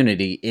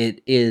community,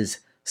 it is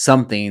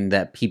something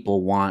that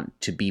people want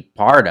to be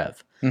part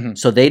of. Mm-hmm.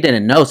 So they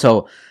didn't know.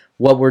 So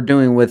what we're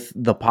doing with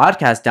the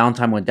podcast,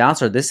 Downtime with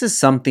Downstar, this is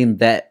something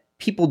that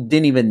people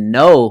didn't even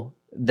know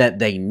that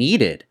they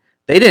needed.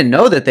 They didn't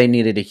know that they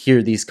needed to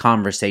hear these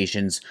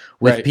conversations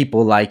with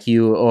people like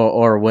you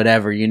or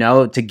whatever, you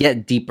know, to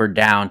get deeper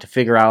down, to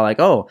figure out like,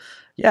 oh,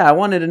 yeah, I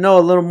wanted to know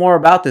a little more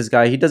about this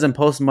guy. He doesn't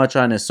post much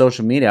on his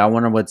social media. I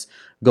wonder what's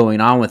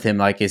going on with him.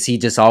 Like, is he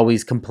just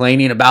always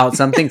complaining about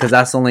something? Because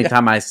that's the only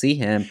time I see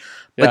him.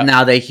 But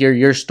now they hear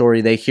your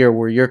story. They hear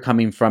where you're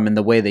coming from and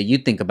the way that you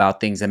think about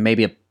things. And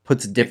maybe it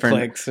puts a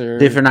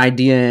different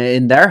idea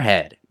in their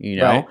head, you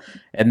know? Right.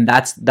 And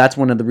that's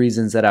one of the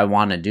reasons that I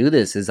want to do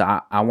this, is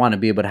I want to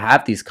be able to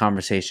have these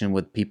conversations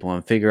with people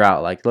and figure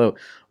out, like,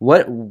 look,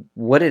 what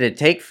did it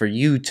take for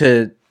you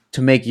to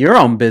make your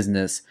own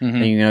business? Mm-hmm.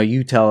 And, you know,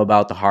 you tell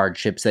about the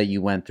hardships that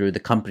you went through, the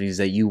companies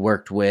that you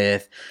worked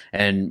with,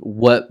 and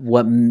what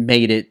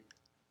made it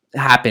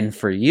happen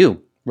for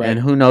you. Right.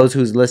 And who knows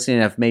who's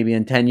listening, if maybe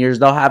in 10 years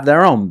they'll have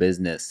their own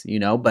business, you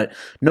know, but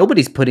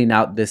nobody's putting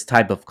out this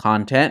type of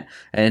content,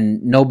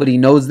 and nobody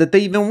knows that they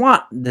even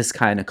want this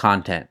kind of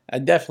content. I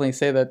definitely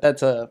say that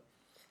that's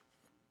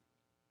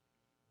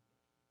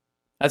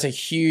a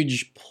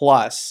huge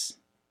plus,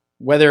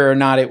 whether or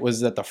not it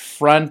was at the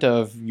front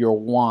of your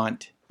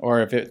want,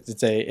 or if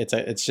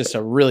it's just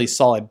a really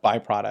solid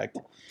byproduct.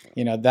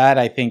 You know, that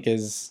I think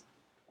is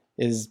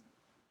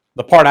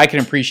the part I can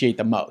appreciate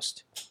the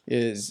most,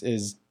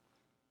 is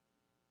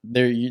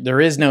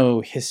there is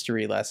no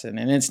history lesson,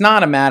 and it's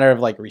not a matter of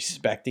like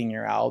respecting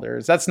your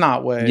elders. That's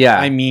not what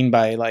I mean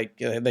by like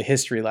the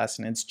history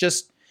lesson. It's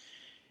just,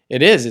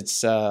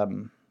 it's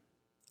you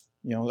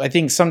know, I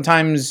think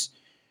sometimes,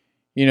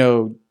 you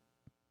know,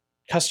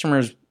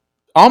 customers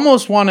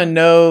almost want to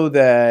know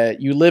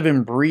that you live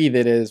and breathe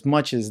it as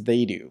much as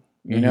they do,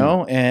 you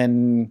know?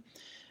 And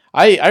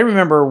I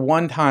remember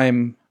one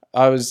time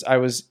I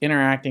was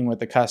interacting with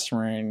the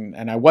customer,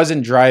 and I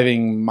wasn't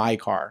driving my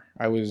car.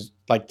 I was,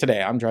 like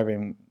today, I'm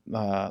driving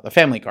the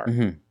family car.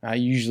 Mm-hmm. I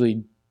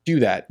usually do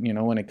that, you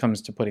know, when it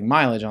comes to putting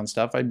mileage on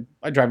stuff.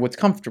 I drive what's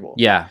comfortable.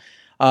 Yeah.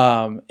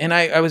 And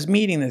I was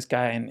meeting this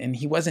guy, and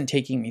he wasn't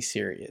taking me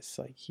serious.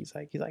 Like he's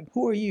like,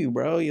 who are you,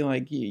 bro? You're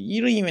like,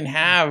 you don't even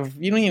have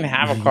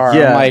a car.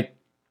 Yeah. I'm like,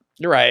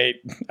 you're right.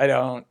 I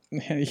don't.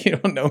 You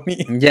don't know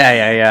me.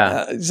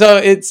 Yeah. So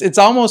it's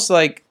almost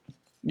like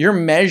you're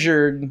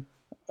measured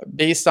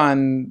based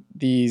on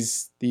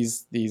these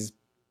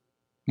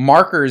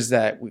markers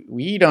that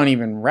we don't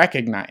even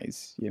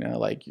recognize, you know,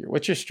 like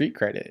what's your street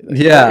credit?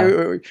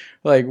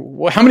 Like,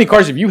 how many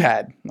cars have you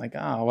had? Like,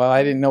 oh, well,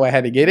 I didn't know I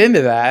had to get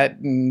into that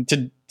and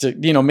to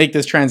you know, make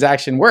this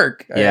transaction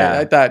work.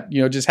 I thought,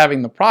 you know, just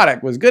having the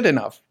product was good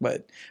enough,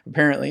 but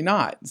apparently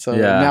not. So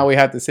now we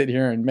have to sit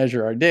here and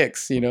measure our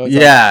dicks, you know. It's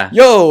like,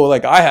 yo,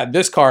 like I had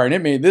this car and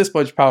it made this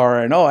much power,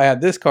 and I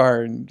had this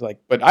car, and like,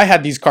 but I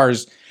had these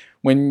cars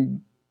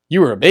when you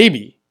were a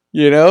baby,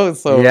 you know.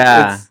 So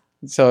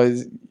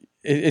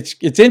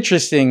it's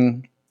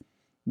interesting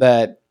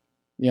that,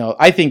 you know,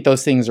 I think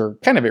those things are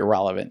kind of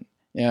irrelevant,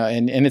 you know,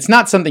 and it's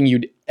not something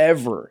you'd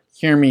ever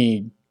hear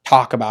me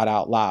talk about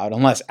out loud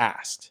unless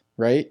asked,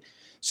 right?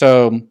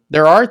 So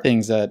there are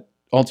things that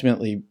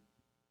ultimately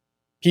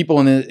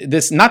people in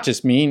this, not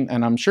just me,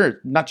 and I'm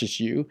sure not just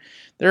you,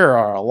 there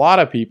are a lot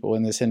of people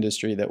in this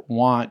industry that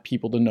want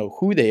people to know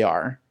who they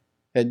are,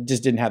 that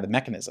just didn't have the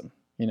mechanism.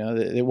 You know,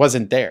 it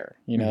wasn't there.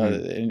 You know,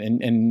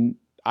 and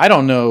I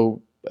don't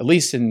know, at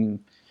least in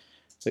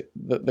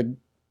the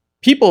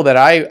people that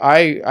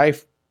I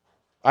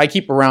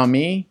keep around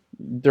me,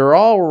 they're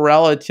all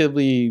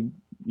relatively,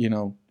 you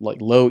know, like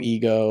low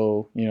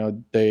ego. You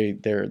know,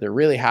 they're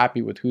really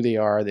happy with who they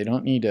are. They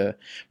don't need to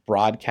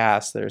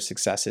broadcast their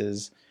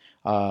successes.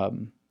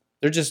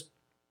 They're just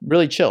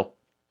really chill.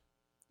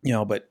 You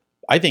know, but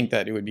I think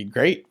that it would be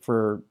great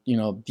for, you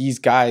know, these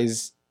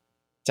guys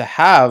to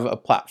have a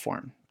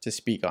platform to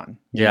speak on.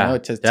 You know,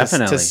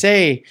 definitely. To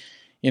say,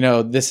 you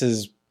know, this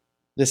is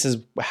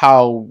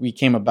how we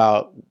came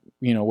about,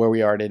 you know, where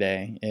we are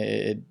today.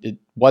 It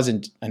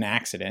wasn't an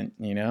accident,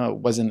 you know, it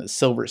wasn't a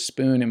silver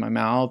spoon in my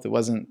mouth. It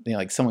wasn't, you know,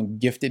 like someone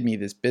gifted me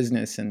this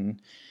business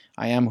and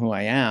I am who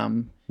I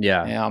am.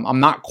 Yeah. I'm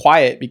not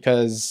quiet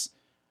because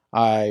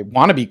I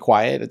want to be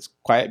quiet. It's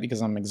quiet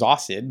because I'm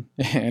exhausted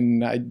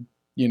and I,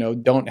 you know,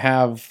 don't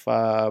have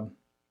a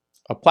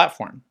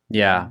platform.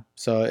 Yeah.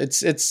 So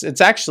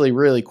it's actually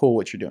really cool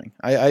what you're doing.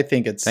 I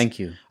think it's, thank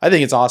you. I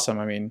think it's awesome.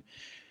 I mean,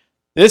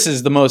 this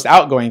is the most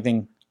outgoing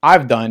thing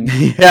I've done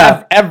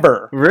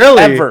ever.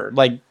 Really? Ever.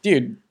 Like,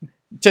 dude,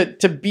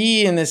 to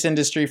be in this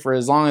industry for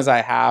as long as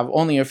I have,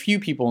 only a few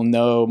people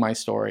know my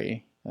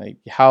story. Like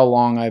how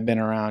long I've been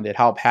around it,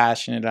 how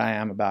passionate I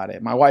am about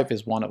it. My wife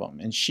is one of them,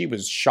 and she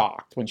was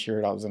shocked when she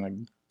heard I was going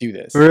to do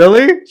this.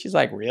 Really? She's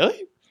like,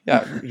 really?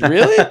 Yeah,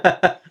 really?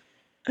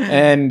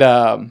 And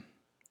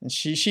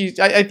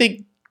I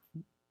think,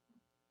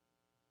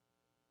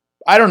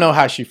 I don't know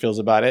how she feels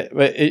about it,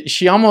 but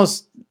she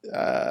almost,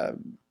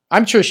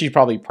 I'm sure she's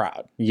probably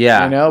proud.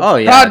 Yeah. You know,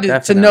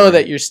 proud to know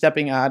that you're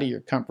stepping out of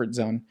your comfort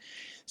zone.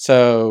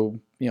 So,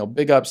 you know,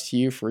 big ups to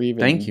you for even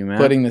Thank you, man.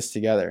 putting this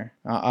together.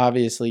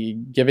 Obviously,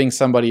 giving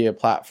somebody a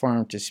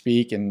platform to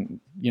speak and,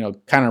 you know,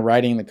 kind of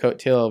riding the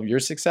coattail of your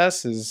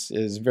success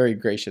is very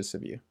gracious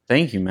of you.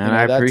 Thank you, man. You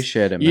know, I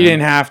appreciate it, man. You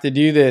didn't have to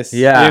do this.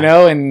 Yeah. You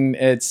know, and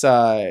it's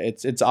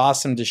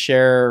awesome to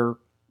share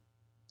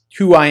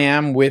who I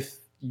am with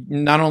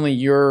not only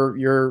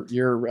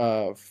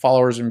your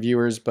followers and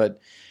viewers, but,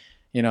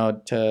 you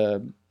know,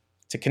 to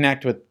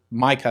connect with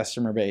my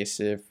customer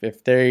base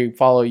if they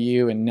follow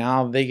you and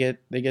now they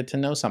get to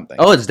know something.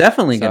 Oh, it's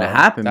definitely going to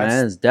happen,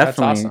 man. It's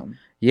definitely that's awesome.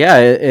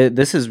 Yeah,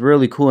 this is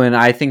really cool, and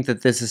I think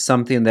that this is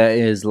something that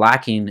is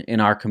lacking in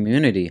our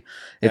community.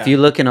 If you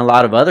look in a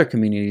lot of other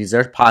communities,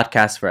 there's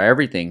podcasts for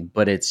everything,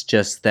 but it's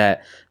just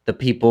that the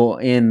people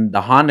in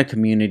the Honda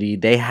community,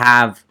 they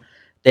have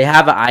an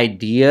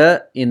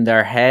idea in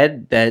their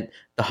head that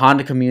the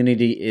Honda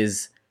community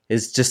is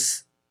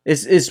just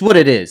it's what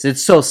it is.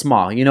 It's so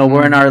small. You know,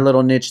 we're in our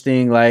little niche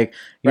thing. Like,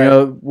 you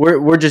know,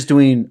 we're just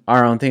doing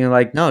our own thing. And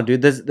like, no,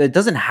 dude, it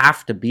doesn't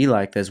have to be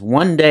like this.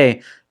 One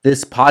day,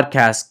 this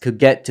podcast could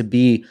get to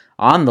be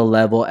on the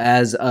level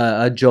as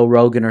a Joe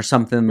Rogan or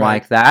something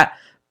like that,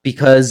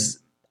 because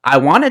I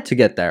want it to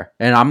get there,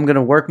 and I'm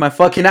gonna work my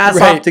fucking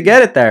ass off to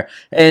get it there.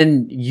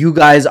 And you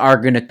guys are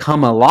gonna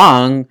come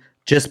along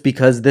just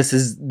because this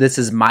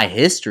is my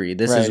history.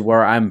 This is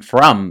where I'm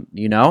from,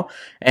 you know?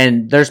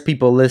 And there's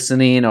people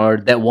listening or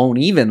that won't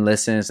even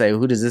listen and say,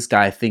 who does this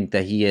guy think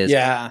that he is?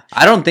 Yeah.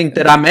 I don't think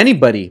that I'm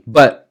anybody,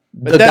 but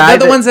they're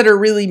the ones that are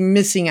really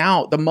missing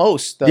out the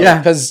most, though. Yeah.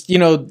 Because, you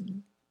know,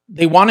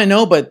 they want to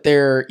know, but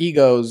their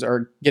egos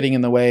are getting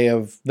in the way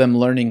of them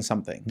learning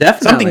something.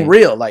 Definitely. Something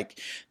real. Like,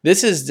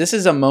 this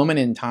is a moment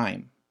in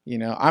time. You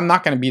know, I'm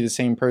not going to be the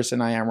same person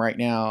I am right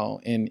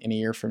now in a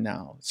year from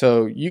now.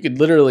 So we could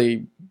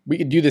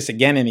do this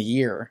again in a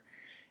year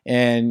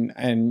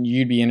and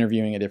you'd be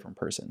interviewing a different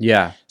person.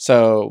 Yeah.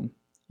 So,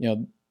 you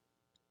know,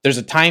 there's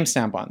a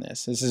timestamp on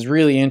this. This is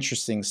really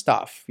interesting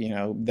stuff, you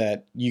know,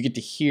 that you get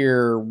to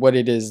hear what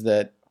it is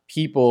that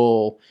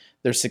people,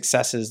 their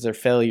successes, their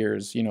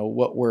failures, you know,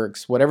 what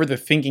works, whatever they're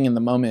thinking in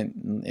the moment,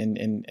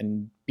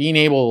 and being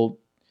able,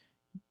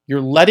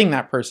 you're letting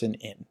that person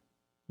in,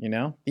 you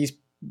know,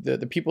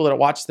 the people that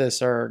watch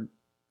this are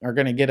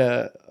going to get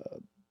a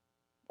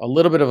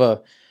little bit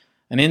of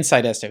an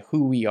insight as to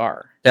who we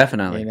are.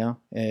 Definitely. You know,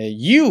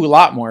 you a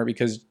lot more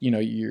because, you know,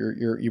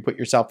 you put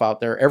yourself out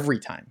there every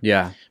time.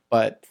 Yeah.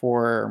 But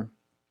for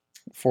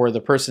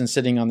the person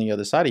sitting on the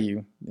other side of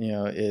you, you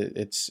know,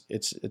 it's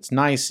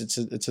nice.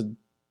 It's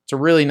a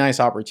really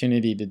nice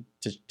opportunity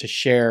to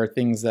share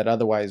things that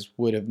otherwise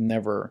would have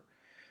never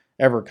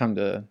ever come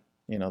to,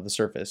 you know, the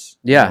surface.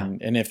 Yeah.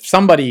 And if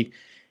somebody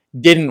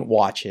didn't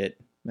watch it,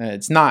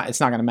 it's not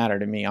going to matter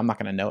to me. I'm not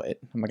going to know it.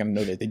 I'm not going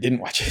to know that they didn't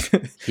watch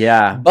it.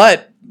 Yeah.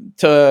 But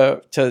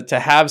to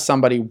have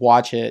somebody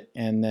watch it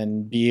and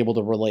then be able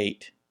to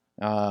relate,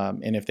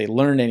 and if they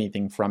learned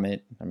anything from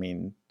it, I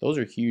mean, those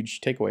are huge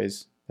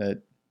takeaways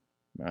that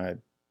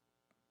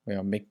you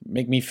know,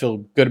 make me feel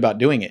good about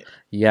doing it.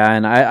 Yeah,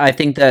 and I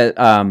think that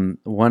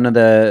one of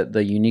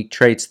the unique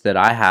traits that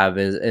I have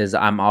is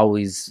I'm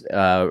always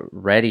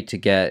ready to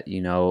get,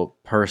 you know,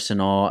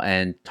 personal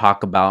and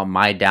talk about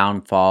my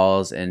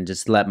downfalls and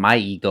just let my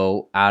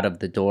ego out of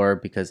the door,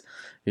 because,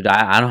 dude,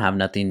 I don't have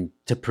nothing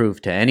to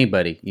prove to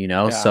anybody, you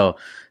know? Yeah. So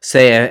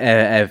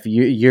say if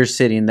you're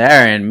sitting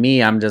there and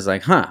me, I'm just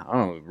like, huh,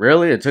 oh,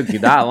 really? It took you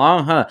that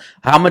long, huh?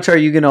 How much are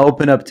you going to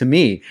open up to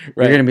me?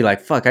 Right. You're going to be like,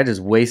 fuck, I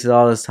just wasted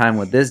all this time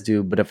with this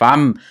dude. But if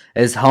I'm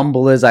as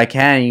humble as I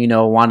can, you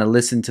know, want to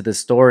listen to the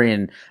story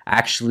and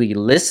actually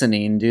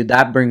listening, dude,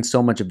 that brings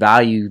so much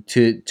value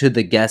to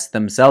the guests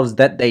themselves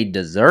that they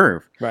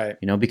deserve. Right.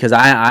 You know, because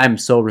I'm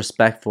so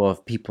respectful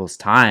of people's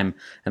time.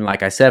 And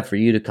like I said, for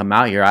you to come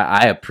out here,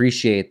 I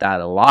appreciate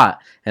that a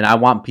lot. And I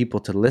want people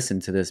to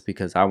listen to this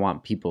because I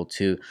want people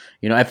to,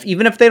 you know,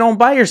 even if they don't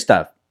buy your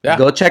stuff,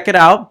 go check it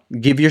out.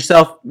 Give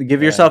yourself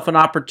an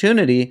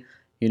opportunity.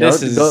 You know,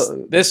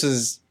 this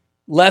is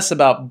less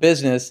about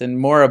business and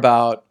more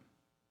about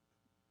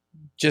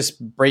just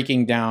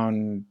breaking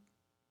down,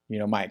 you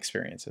know, my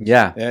experiences.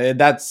 Yeah.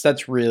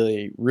 That's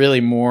really,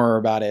 really more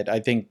about it.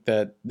 I think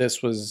that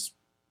this was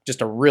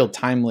just a real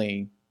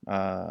timely, you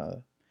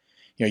know,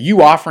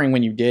 you offering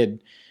when you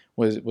did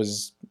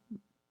was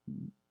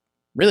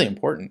really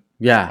important.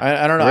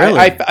 Yeah. I don't know. Really?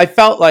 I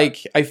felt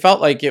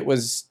like it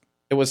was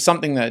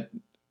something that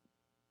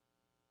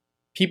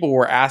people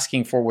were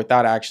asking for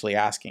without actually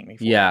asking me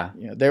for. Yeah.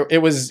 You know, it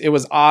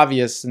was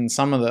obvious in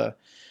some of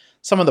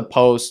the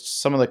posts,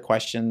 some of the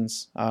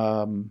questions.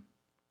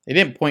 They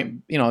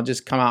didn't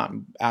just come out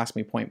and ask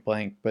me point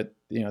blank, but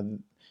you know,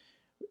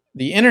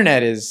 the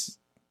internet it's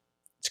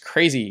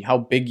crazy how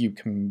big you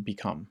can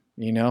become,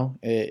 you know.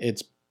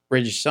 It's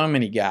bridged so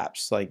many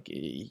gaps. Like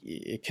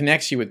it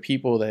connects you with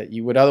people that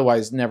you would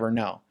otherwise never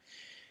know.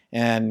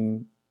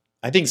 And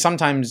I think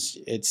sometimes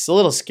it's a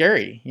little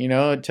scary, you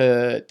know,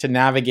 to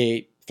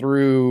navigate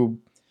through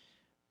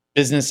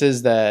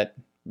businesses that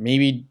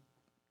maybe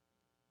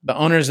the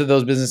owners of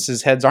those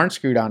businesses' heads aren't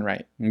screwed on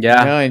right. Yeah.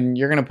 You know, and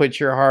you're going to put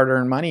your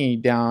hard-earned money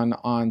down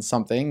on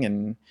something,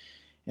 and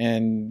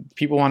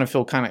people want to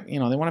feel they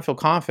want to feel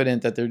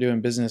confident that they're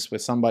doing business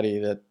with somebody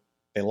that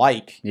they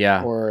like,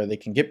 yeah, or they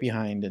can get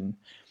behind. And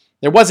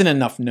there wasn't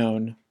enough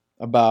known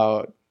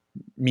about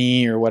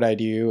me or what I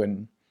do,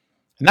 and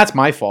that's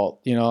my fault.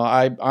 You know,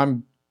 I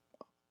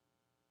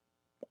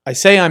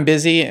say I'm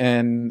busy,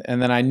 and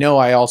then I know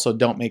I also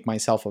don't make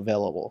myself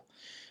available.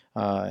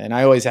 And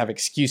I always have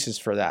excuses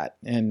for that.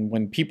 And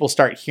when people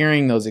start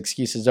hearing those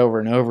excuses over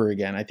and over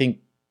again, I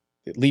think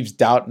it leaves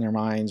doubt in their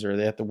minds, or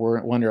they have to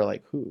wonder,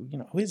 like, who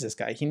is this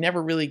guy? He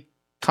never really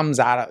comes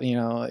out of, you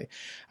know, like,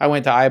 I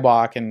went to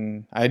IBOC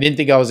and I didn't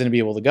think I was going to be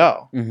able to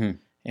go. Mm-hmm.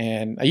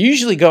 And I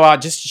usually go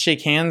out just to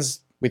shake hands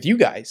with you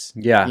guys.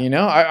 Yeah. You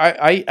know,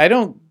 I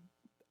don't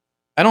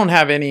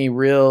have any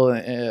real,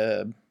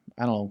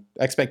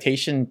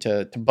 expectation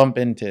to bump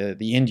into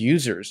the end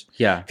users.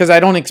 Yeah. Because I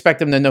don't expect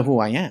them to know who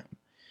I am.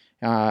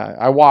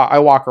 I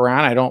walk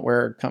around. I don't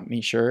wear a company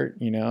shirt.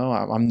 You know,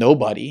 I'm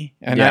nobody,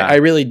 and yeah. I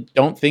really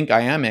don't think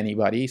I am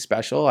anybody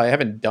special. I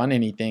haven't done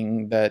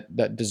anything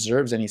that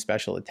deserves any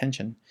special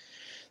attention.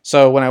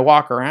 So when I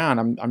walk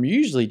around, I'm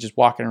usually just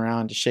walking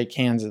around to shake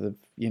hands with the,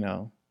 you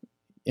know,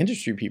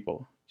 industry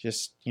people.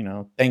 Just, you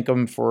know, thank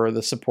them for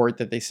the support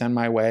that they send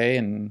my way,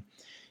 and,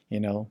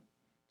 you know,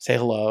 say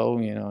hello,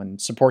 you know,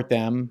 and support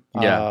them.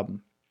 Yeah.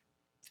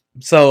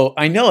 So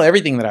I know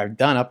everything that I've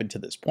done up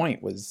until this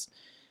point was,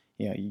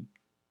 you know,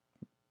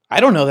 I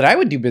don't know that I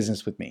would do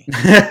business with me.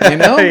 You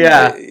know?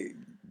 Yeah.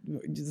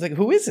 It's like,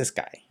 who is this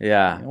guy?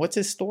 Yeah. You know, what's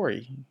his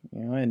story?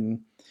 You know,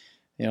 and,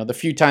 you know, the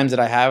few times that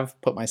I have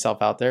put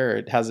myself out there,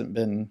 it hasn't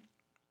been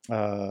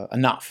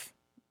enough.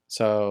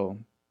 So,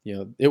 you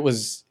know, it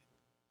was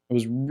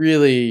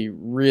really,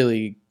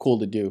 really cool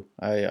to do.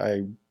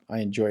 I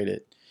enjoyed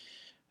it.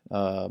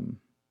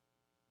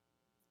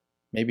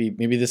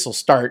 Maybe this will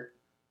start,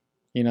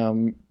 you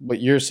know, what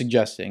you're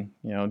suggesting,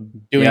 you know,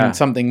 doing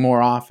something more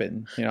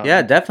often, you know.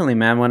 Yeah, definitely,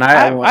 man. When I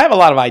have a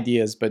lot of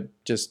ideas, but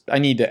just I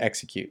need to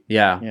execute.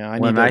 Yeah. You know,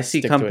 when I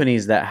see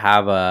companies that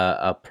have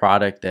a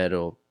product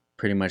that'll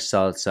pretty much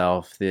sell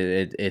itself,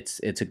 it's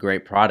a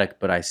great product,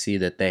 but I see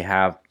that they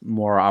have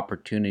more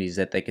opportunities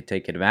that they could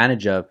take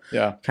advantage of.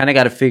 Yeah. Kind of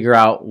got to figure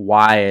out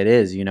why it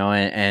is, you know,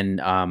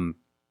 and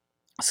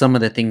some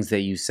of the things that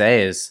you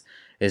say is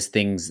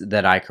things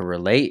that I could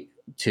relate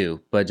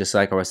to, but just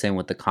like I was saying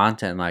with the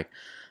content, like,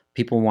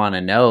 people want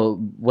to know,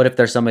 what if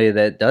there's somebody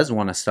that does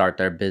want to start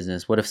their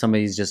business? What if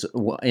somebody's just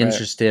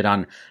interested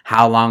on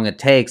how long it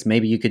takes?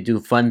 Maybe you could do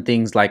fun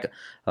things like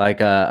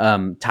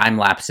a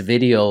time-lapse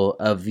video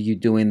of you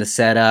doing the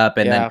setup,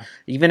 and then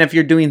even if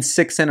you're doing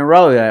 6 in a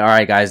row, all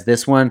right, guys,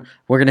 this one,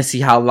 we're going to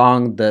see how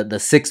long the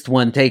 6th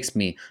one takes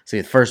me. So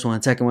the first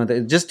one, second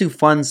one, just do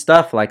fun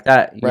stuff like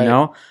that, you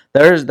know?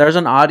 There's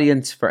an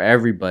audience for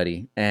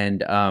everybody,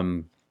 and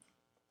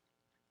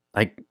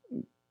like,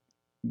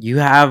 you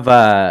have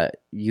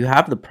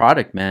the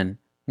product, man,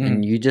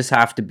 and you just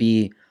have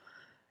to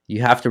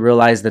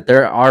realize that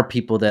there are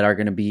people that are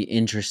going to be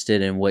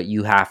interested in what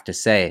you have to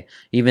say,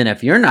 even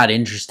if you're not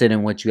interested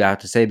in what you have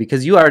to say,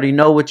 because you already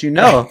know what you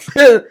know.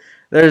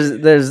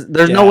 there's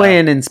no way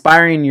in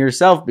inspiring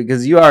yourself,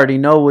 because you already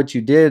know what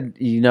you did.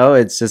 You know,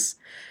 it's just,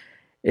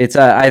 it's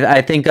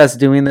I think us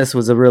doing this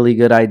was a really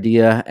good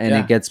idea, and Yeah.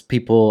 it gets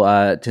people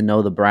to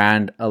know the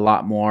brand a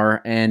lot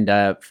more, and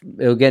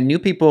it'll get new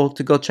people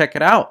to go check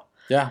it out.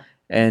 Yeah.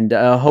 And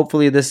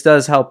hopefully this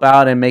does help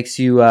out and makes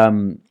you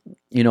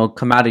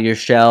come out of your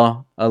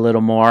shell a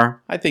little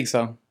more. I think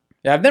so.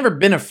 Yeah, I've never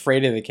been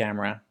afraid of the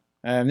camera.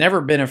 I've never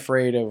been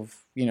afraid of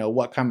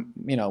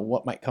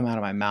what might come out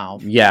of my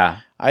mouth. Yeah,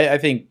 I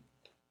think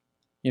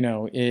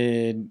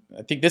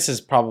I think this is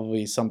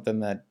probably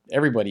something that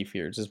everybody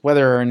fears, is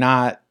whether or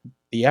not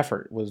the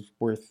effort was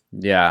worth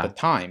the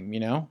time.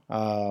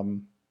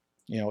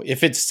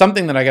 If it's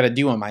something that I got to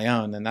do on my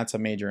own, then that's a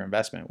major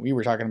investment. We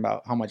were talking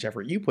about how much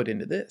effort you put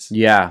into this.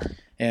 Yeah,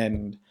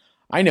 and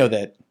I know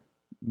that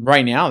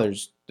right now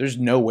there's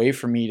no way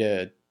for me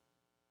to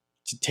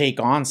take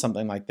on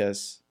something like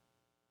this,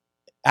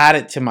 add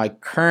it to my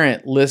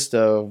current list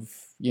of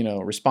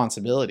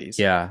responsibilities.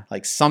 Yeah,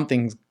 like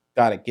something's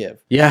got to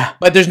give. Yeah,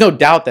 but there's no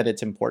doubt that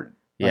it's important.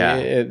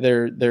 Yeah,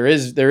 there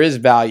is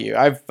value.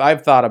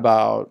 I've thought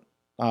about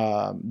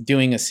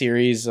doing a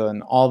series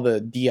on all the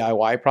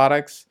DIY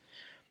products.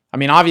 I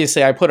mean,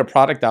 obviously, I put a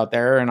product out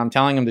there and I'm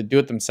telling them to do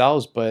it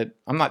themselves, but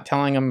I'm not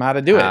telling them how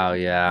to do it. Oh,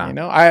 yeah.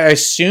 I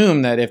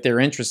assume that if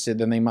they're interested,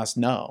 then they must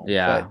know.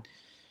 Yeah. But,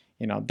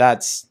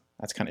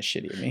 that's kind of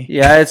shitty of me.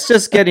 Yeah, it's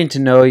just getting to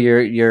know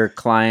your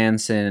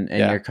clients and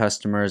your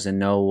customers, and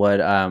know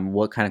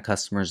what kind of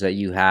customers that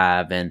you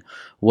have, and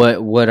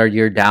what are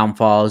your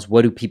downfalls.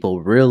 What do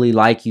people really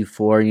like you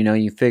for?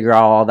 You figure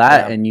out all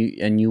that, and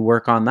you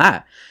work on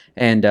that.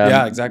 And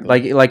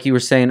exactly. Like you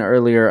were saying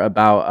earlier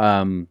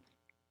about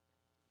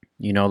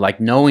like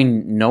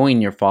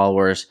knowing your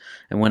followers.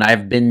 And when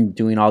I've been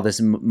doing all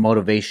this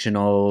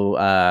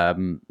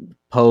motivational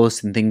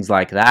posts and things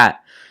like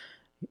that,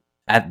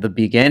 at the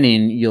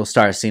beginning, you'll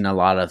start seeing a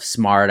lot of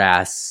smart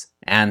ass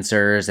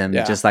answers and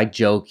just like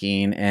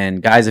joking.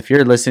 And guys, if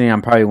you're listening,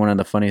 I'm probably one of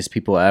the funniest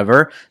people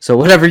ever. So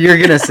whatever you're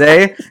going to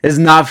say is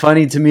not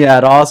funny to me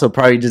at all. So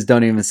probably just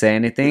don't even say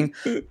anything.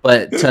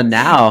 But to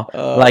now,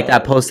 like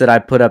that post that I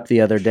put up the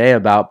other day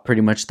about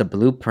pretty much the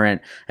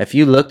blueprint, if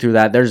you look through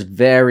that, there's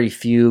very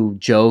few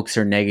jokes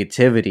or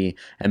negativity.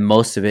 And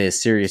most of it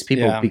is serious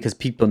people, because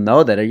people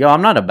know that,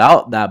 I'm not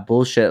about that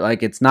bullshit.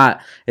 Like it's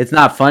not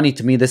funny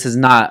to me. This is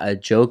not a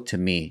joke to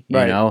me.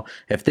 You know,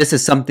 if this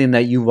is something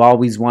that you've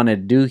always wanted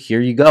to do,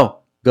 here you go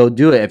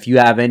do it. If you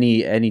have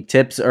any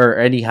tips or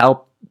any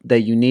help that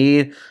you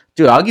need,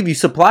 dude, I'll give you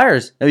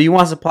suppliers. If you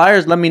want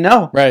suppliers, let me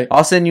know.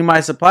 I'll send you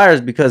my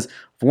suppliers, because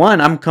one,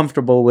 I'm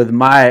comfortable with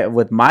my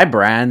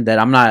brand, that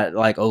I'm not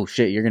like, oh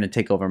shit, you're gonna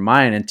take over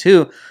mine. And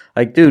two,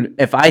 like, dude,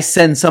 if I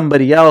send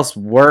somebody else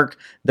work,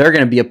 they're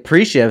gonna be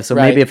appreciative. So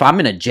maybe if I'm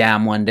in a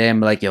jam one day,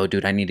 I'm like, yo,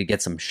 dude, I need to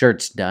get some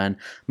shirts done,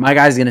 my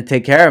guy's gonna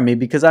take care of me,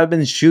 because I've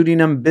been shooting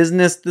him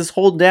business this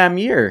whole damn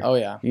year. Oh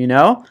yeah.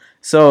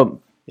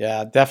 So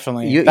yeah,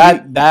 definitely.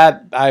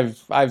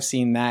 I've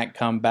seen that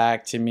come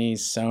back to me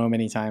so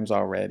many times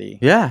already.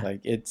 Yeah,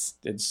 like it's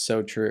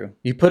so true.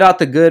 You put out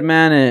the good,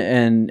 man,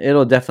 and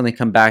it'll definitely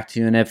come back to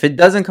you. And if it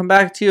doesn't come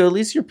back to you, at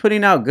least you're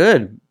putting out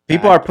good.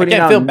 People are putting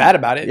out. I can't feel bad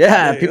about it.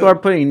 Yeah, people are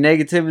putting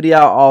negativity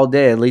out all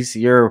day. At least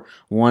you're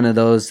one of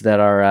those that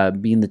are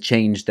being the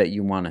change that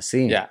you want to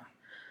see. Yeah.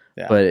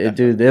 But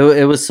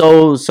it was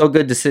so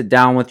good to sit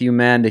down with you,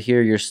 man, to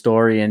hear your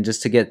story and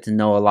just to get to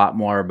know a lot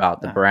more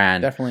about the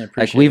brand. Definitely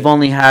appreciate it. We've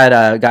only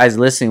had guys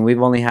listening.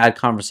 We've only had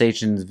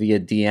conversations via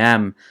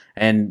DM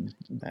and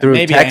through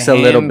maybe text a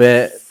little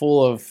bit,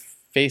 full of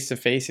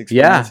face-to-face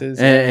experiences.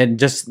 And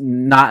just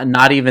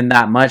not even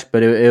that much.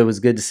 But it was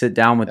good to sit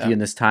down with you in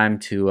this time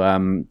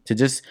to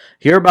just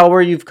hear about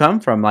where you've come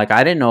from. Like,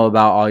 I didn't know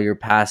about all your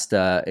past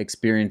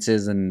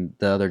experiences and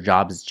the other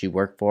jobs that you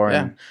work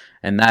for.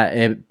 And that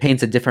it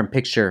paints a different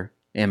picture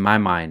in my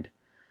mind.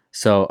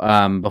 So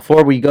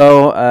before we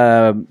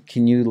go,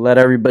 can you let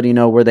everybody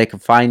know where they can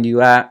find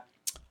you at?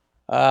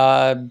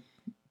 Yeah,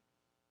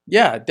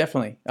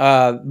 definitely.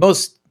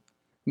 Most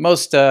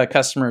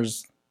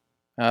customers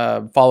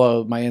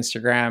follow my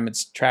Instagram.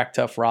 It's Track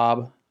Tough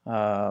Rob.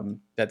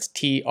 That's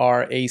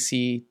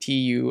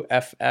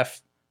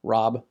TRACTUFF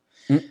Rob.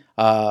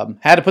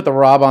 Had to put the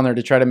Rob on there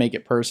to try to make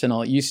it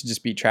personal. It used to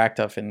just be Track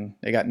Tough, and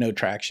it got no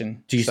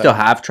traction. Do you still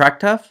have Track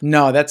Tough?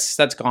 No, that's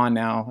gone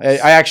now. I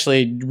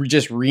actually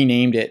just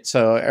renamed it.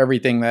 So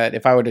everything that,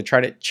 if I were to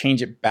try to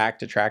change it back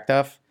to Track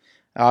Tough,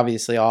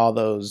 obviously all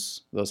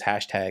those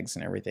hashtags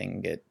and everything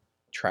get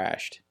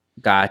trashed.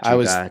 Gotcha.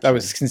 I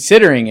was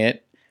considering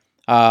it.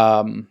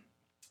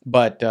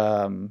 But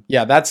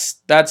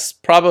that's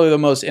probably the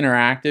most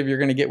interactive you're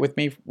going to get with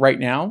me right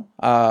now.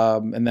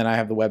 And then I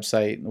have the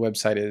website. The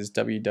website is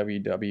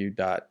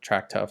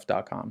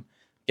www.tracktough.com.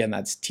 Again,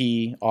 that's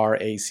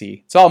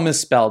TRAC. It's all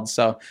misspelled,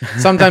 so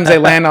sometimes they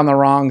land on the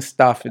wrong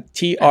stuff.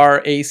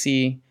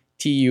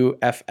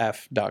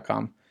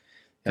 TRACTUFF.com.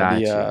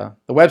 Gotcha.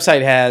 The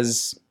website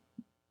has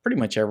pretty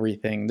much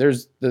everything.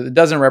 It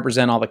doesn't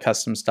represent all the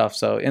custom stuff,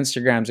 so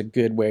Instagram's a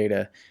good way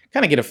to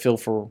kind of get a feel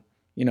for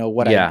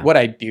what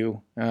I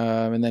do,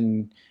 and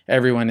then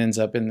everyone ends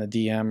up in the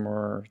DM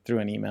or through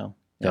an email.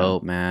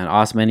 Dope, man.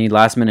 Awesome. Any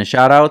last minute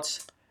shout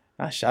outs?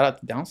 Shout out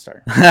to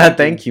Downstar.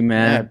 Thank you,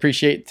 man. Yeah, I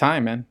appreciate the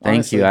time, man. Thank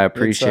Honestly, you. I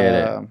appreciate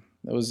it.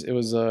 It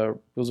was a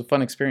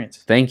fun experience.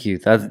 Thank you.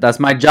 That's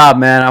my job,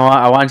 man.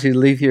 I want you to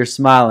leave here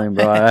smiling,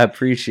 bro. I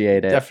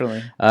appreciate it.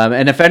 Definitely.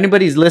 And if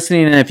anybody's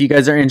listening, and if you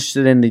guys are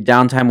interested in the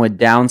Downtime with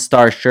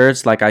Downstar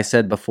shirts, like I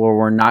said before,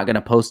 we're not going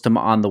to post them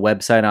on the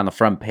website on the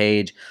front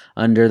page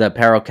under the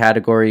apparel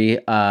category.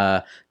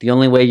 The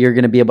only way you're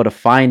going to be able to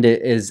find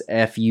it is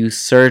if you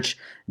search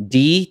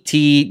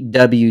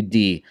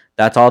DTWD.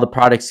 That's all the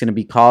product's going to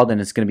be called, and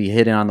it's going to be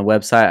hidden on the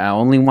website. I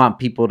only want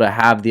people to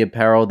have the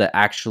apparel that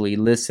actually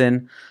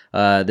listen.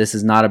 This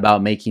is not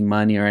about making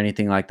money or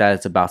anything like that.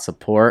 It's about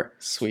support.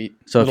 Sweet.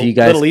 So if you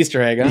guys, little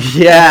Easter egg, huh?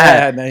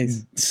 Yeah,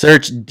 nice.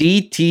 Search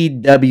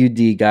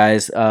DTWD,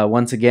 guys.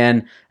 Once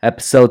again,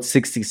 episode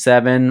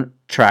 67,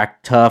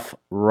 Track Tough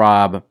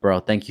Rob, bro.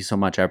 Thank you so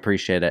much. I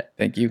appreciate it.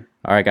 Thank you.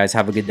 All right, guys.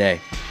 Have a good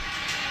day.